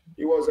was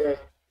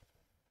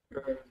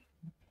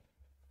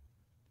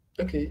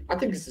okay, I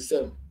think it's the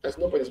same. There's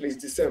no point,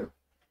 it's the same.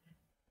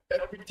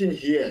 Everything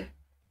here,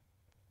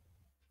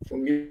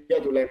 from here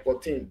to line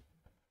 14,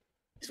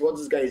 is what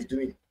this guy is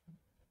doing.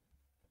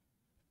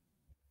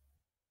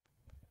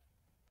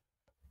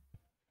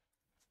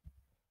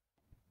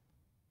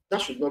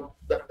 That should not,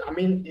 I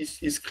mean,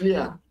 it's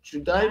clear.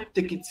 Should I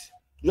take it?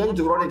 You need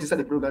to run it inside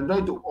the program. You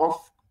need to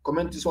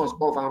comment this one's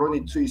off and run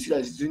it so you see that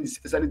it's doing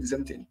exactly the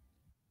same thing.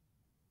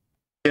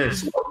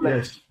 Yes,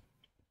 yes.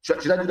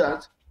 Should I do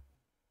that?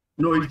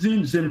 No, it's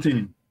doing the same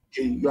thing.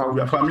 Okay, we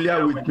are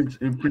familiar with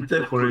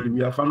printf already.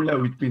 We are familiar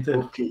with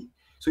printf. Okay,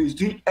 so it's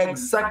doing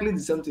exactly the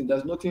same thing.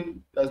 There's no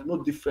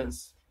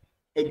difference.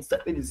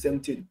 Exactly the same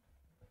thing.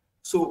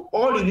 So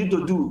all you need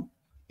to do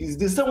is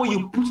the same way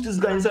you put this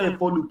guy inside a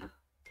for loop.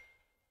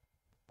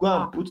 Go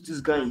and put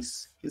this guy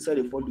inside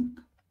a for loop.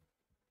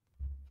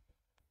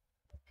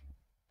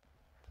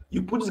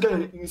 You put this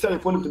guy inside a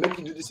for loop to make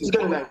you do this. This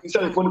guy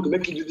inside a for loop to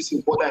make you do this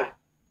in 4 times.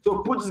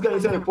 So put this guy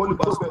inside a for loop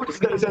as well. Put this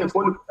guy inside a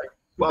for loop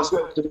as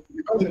well.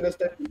 Because the next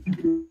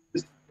time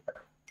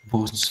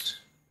Post.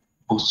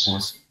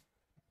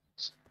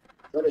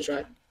 Let me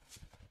try.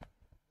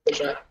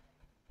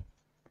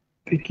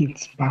 Pick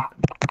it back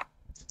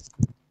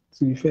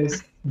to the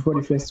first, before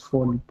the first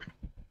for loop.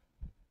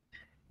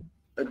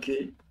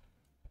 Okay.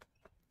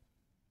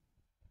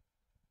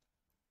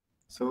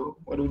 So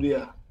what do we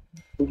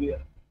do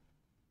here?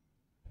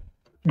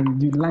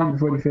 And the line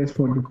before the first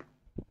for loop.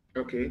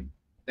 Okay.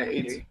 Then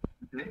 8.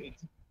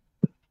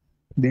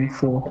 Then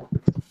 4.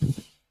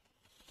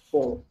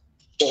 4.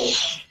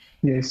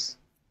 Yes.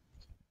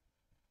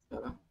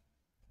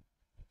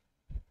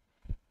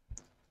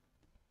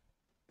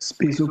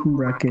 Space open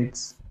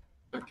brackets.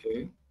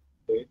 Okay.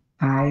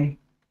 I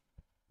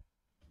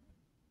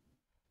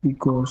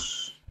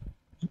equals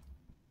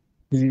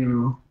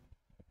 0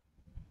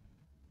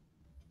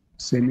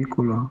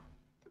 semicolon.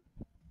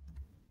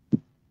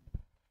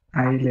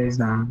 I less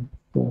than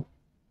 4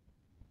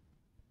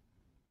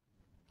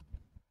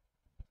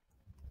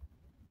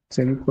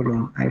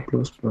 semicolon I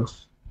plus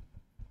plus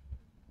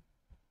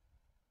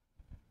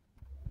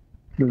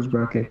close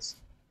brackets.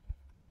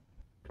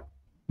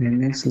 The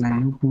next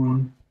line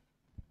open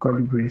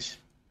curly brace.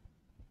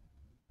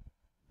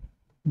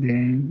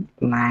 Then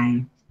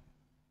line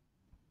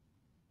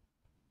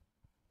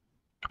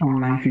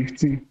on line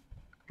 15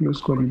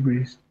 close curly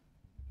brace.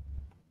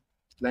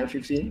 Line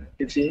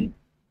 15.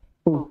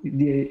 Oh,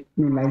 no,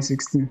 line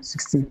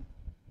 16.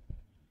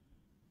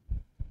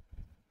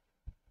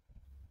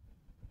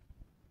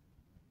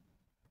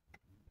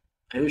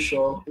 Are you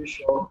sure?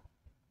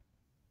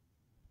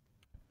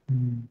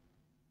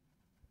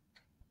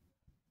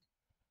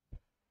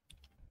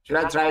 Should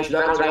I try? Should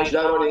I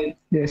run it?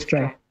 Yes,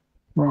 try.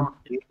 Run.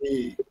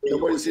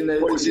 Nobody's seen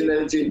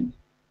anything.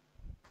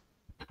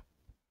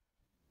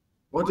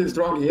 What is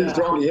wrong here?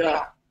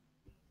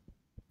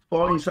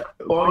 Fall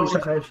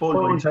inside for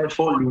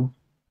loop.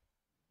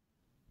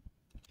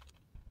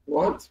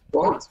 What?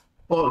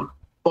 Fall.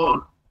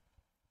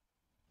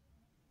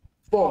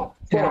 4.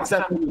 Yeah.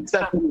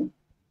 Exactly.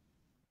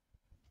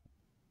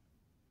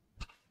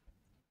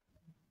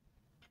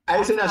 Are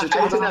you saying I should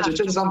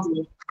change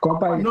something?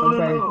 Compile.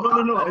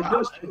 No. I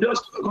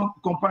just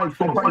compile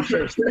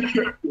first.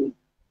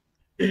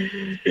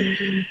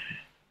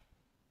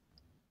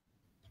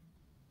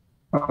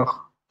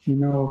 Oh, you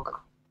know.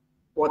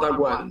 What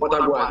one?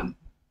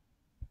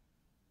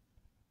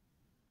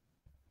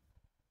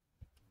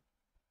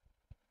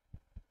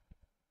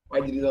 Why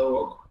did it not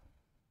work?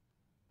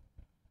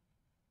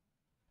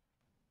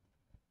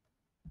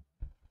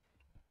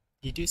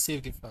 Did you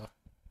save the file?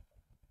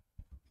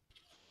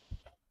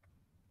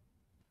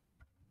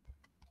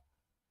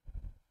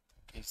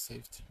 Okay,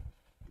 saved.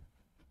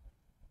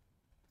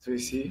 So you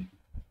see,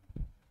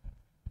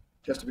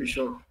 just to be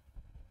sure,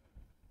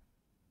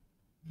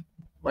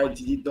 why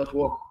did it not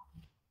work?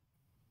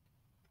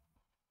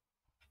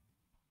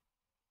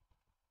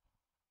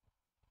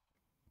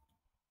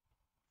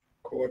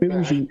 Maybe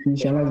we should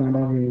initialize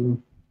another variable.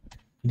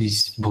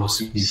 This boss,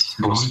 can you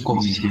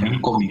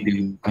come with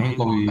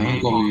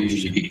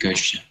the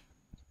question?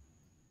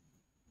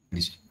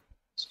 This.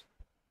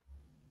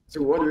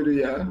 So what do we do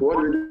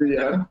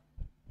here?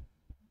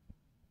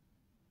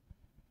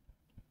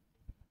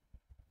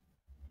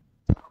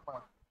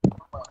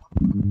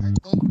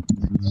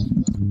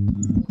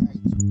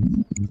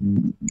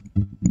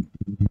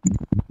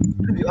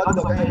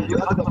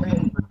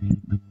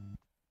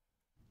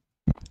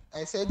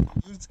 I said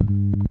use.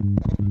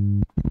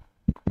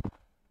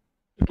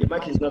 Okay,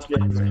 Mike is not here.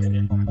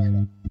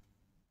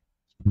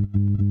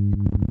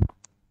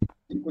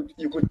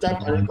 You could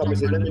type and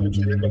comment. Let me look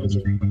at the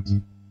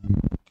comment.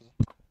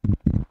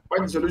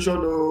 Find the solution.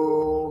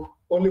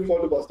 Only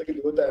 4 loops was taking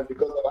the whole time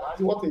because of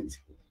what it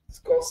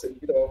caused a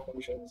bit of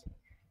functions.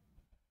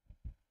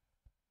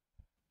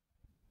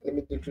 Let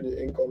me look through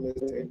the income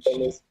message.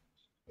 That's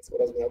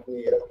what has been happening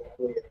here.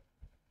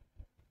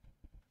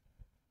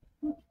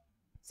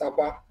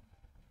 Sapa.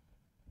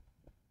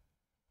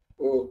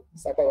 Oh,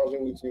 Sapa was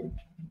with you.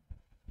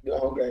 You are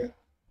hungry.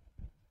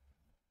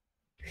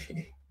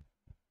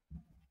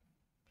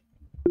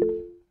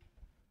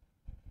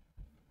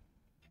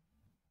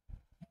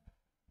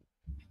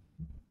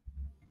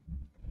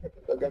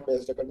 The government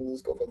is checking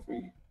this go for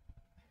free.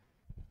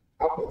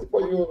 I'll put it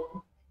for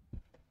you.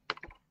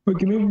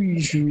 Okay, maybe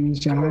we should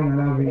initialize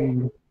another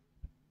variable.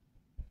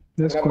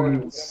 Let's call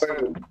it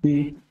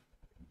A.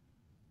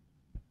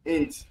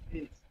 8.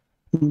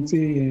 It's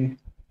A.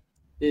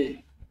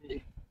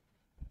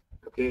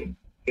 Okay.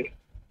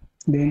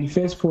 Then the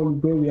first for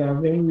where we have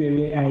everywhere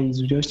where I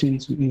is, we just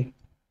change to A.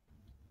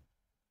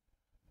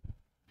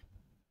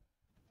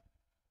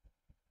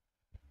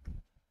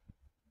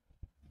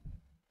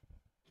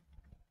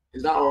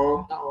 Is that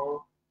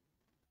all?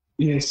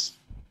 Yes.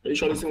 Are you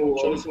sure this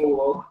will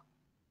work?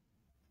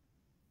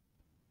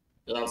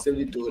 Then I'll save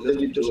it to let's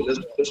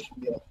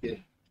be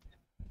okay.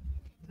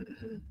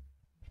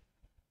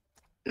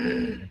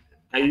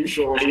 Are you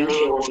sure?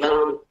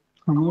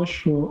 I'm not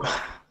sure.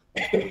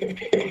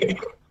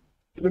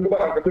 Look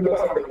back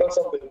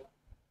something.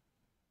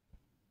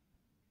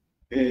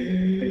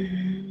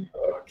 Okay.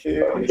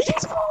 Actually.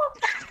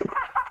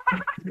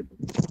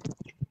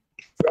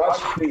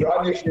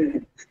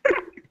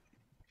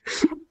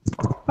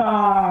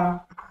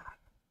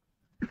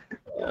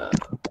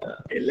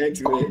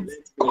 Let's go.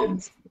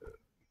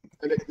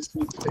 I like this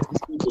speed.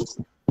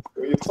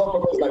 You talk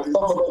about like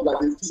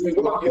this. You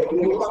go back to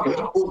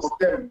whole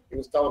system.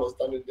 You start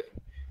understanding them.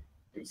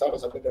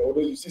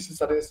 Although you see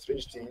certain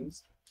strange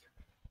things,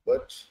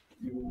 but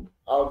you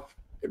have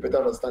a better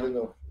understanding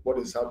of what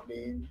is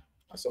happening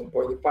at some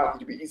point. In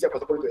fact, it will be easier for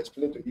somebody to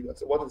explain to you and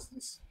say, what is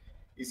this?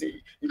 You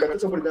see, you can tell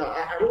somebody now,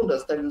 I don't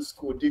understand this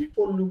code. The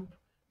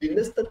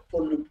nested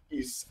for loop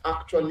is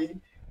actually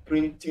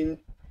printing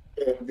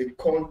the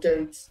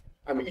content,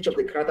 each of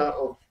the character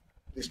of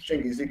the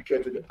string is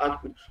equal to the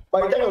output.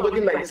 By the time you're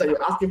looking like this and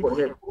you're asking for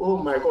help, oh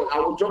my God, I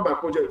will drop my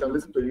project and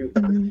listen to you.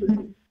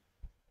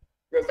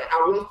 Because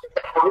I will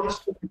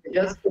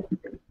yes.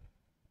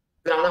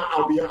 Then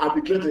I'll be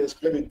glad to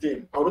explain the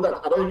thing. I know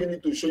that I don't even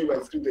need to show you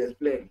my screen to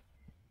explain.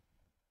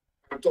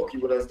 I talk, you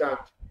will understand.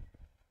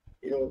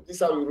 This is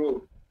how we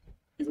roll.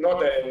 It's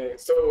not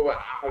so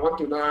I want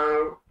to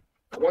now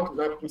put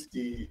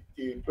the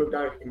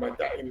program in my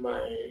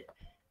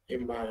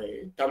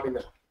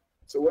terminal.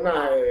 So when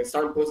I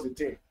signpost the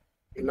thing,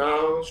 it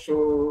now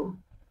show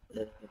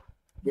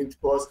with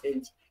pause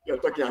int. You're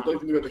talking, I don't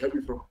even know where to help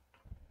you from.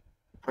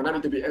 And I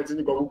need to be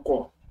entering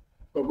Google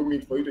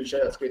Meet for you to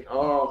share your screen.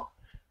 Oh,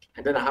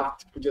 and then I have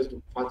to just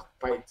to fight.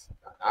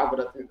 I have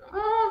other things.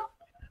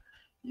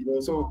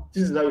 So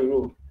this is how you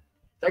roll.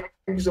 Thank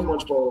you so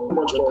much for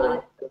your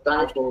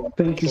time.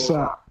 Thank you,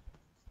 sir.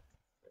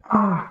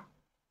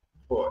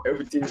 For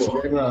everything.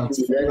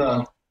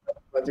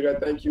 Material,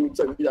 thank you.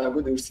 So I'm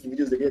going to see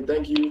videos again.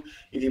 Thank you.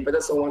 If you better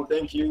someone,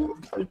 thank you.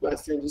 People are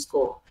still in this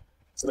call.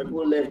 Some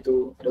people left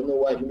though. I don't know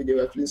why. Maybe they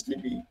were feeling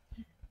sleepy,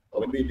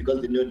 or maybe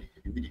because they know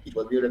it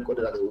was being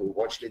recorded and they will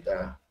watch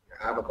later.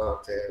 I have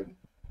about 10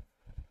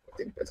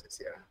 persons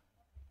here.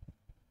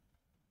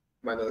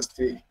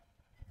 -3.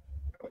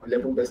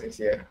 11 persons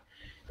here.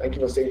 Thank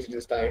you for staying to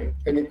this time.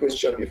 Any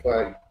question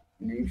before I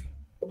leave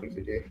for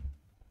today?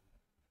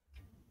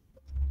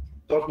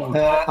 I want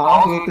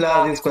to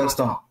clear this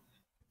question.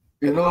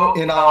 In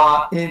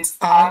our int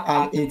I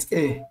and int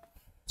A.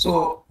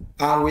 So,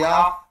 and we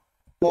have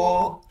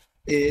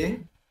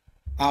 4A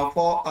and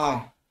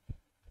 4i.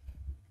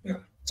 Yeah.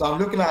 So I'm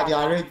looking at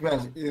the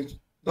arrangement.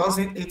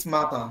 Doesn't it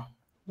matter?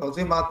 Does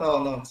it matter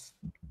or not?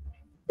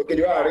 Okay,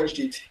 do you arrange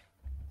it?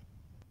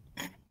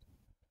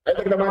 I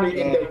think about the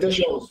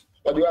indentations,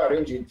 but do you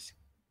arrange it?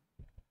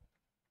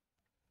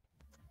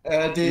 We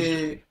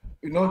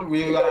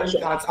are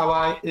at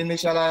our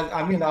initialize,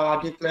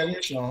 our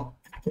declaration.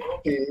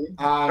 Okay.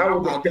 How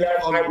would you declare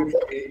I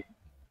before A?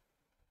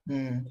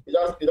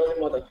 It doesn't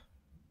matter.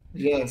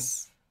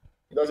 Yes.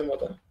 It doesn't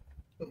matter.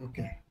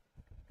 Okay.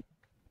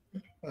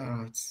 All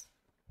right.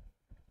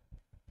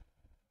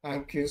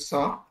 Thank you,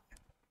 sir.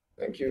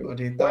 Thank you. For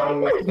the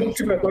why is the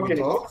female talking?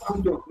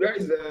 Where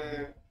is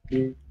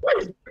why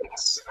is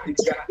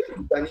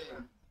Daniel?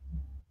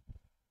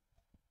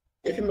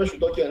 The female should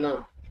talk here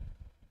now.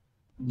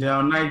 They are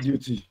on night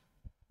duty.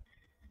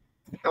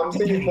 I'm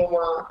seeing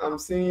former. I'm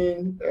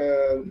seeing.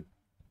 They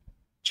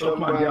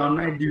are on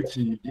night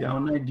duty. They are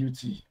on night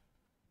duty.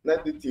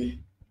 Night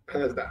duty. I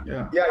understand.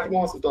 Yeah. Yeah, he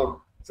wants to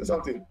talk. Say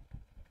something.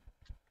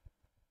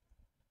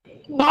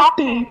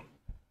 Nothing.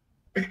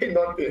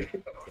 Nothing.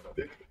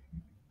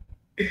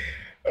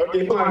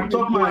 Okay, fine.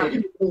 Top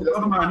man.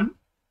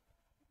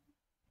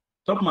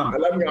 I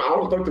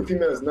want to talk to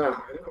females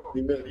now. I don't know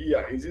the men.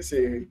 Yeah, is this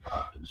a?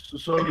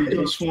 Sorry,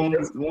 just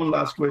one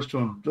last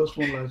question. Just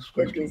one last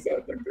question.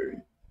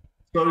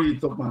 Sorry,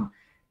 top man.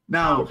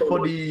 Now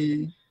for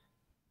the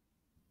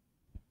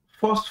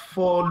first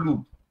for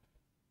loop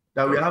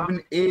that we're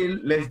having a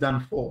less than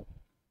 4.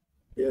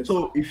 Yes.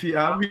 So if you're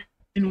having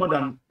a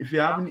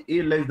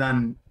less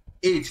than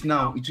 8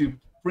 now, it will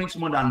print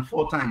more than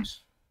 4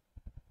 times.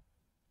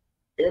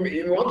 If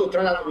you want to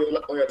try that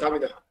on your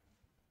terminal,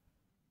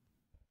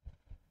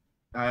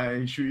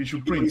 it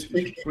should print.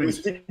 It will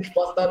stick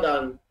faster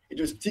than, it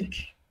will stick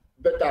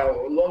better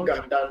or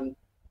longer than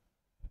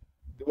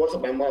the words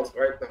of my mouth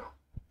right now.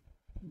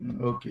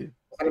 Okay.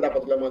 On that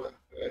particular matter.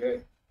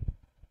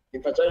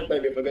 If I try it, I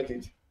may forget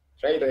it.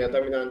 Try it on your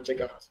terminal and check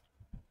out.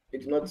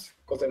 It will not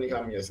cause any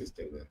harm in your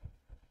system.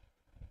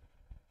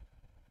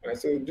 Alright,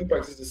 so do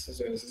practice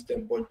this on your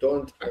system, but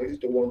don't go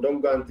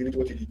and delete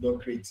what you did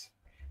not create.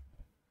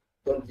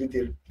 Don't delete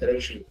the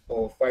directory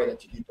or file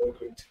that you did not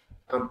create.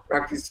 And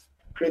practice,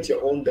 create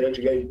your own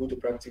directory where you go to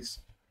practice.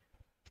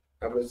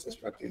 Have this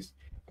practice.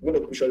 I'm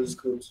going to push all these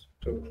codes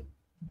to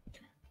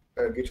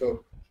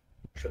GitHub.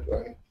 Short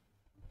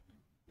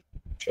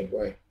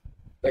Y.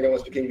 Like I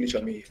was speaking English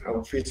on me, I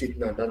will face it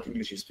now. That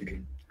English is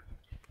speaking.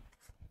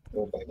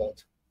 We'll find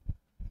out.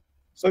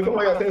 So if you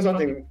want to say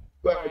something,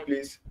 go ahead,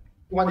 please.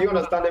 Do you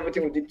understand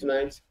everything we did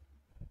tonight?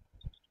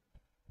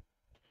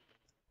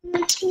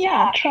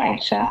 Yeah, I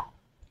tried, sir.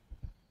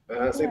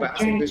 So if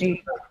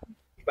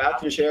I have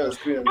to share a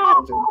screen and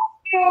something.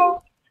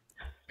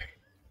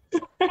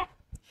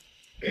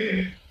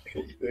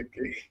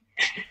 Okay.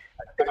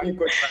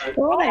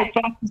 When I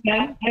practice,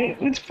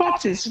 it's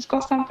practice. It's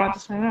constant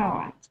practice. I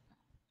know.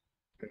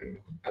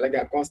 I like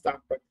that constant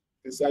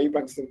practice. So are you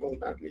practicing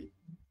constantly?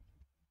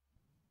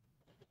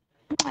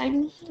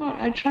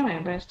 I try my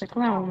best. I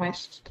climb on my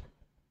system.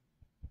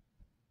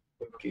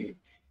 Okay.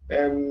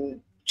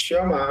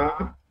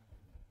 Shoma,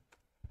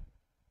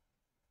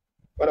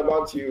 what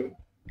about you?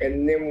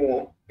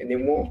 Anymore?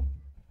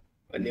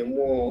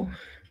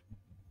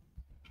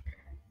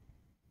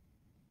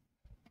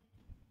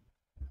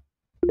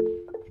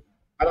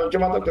 Madam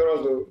Choma, talk to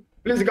us though.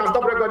 Please, you can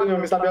stop recording,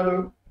 Mr.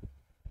 Bello.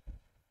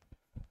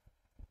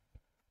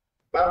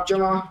 Madam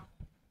Choma.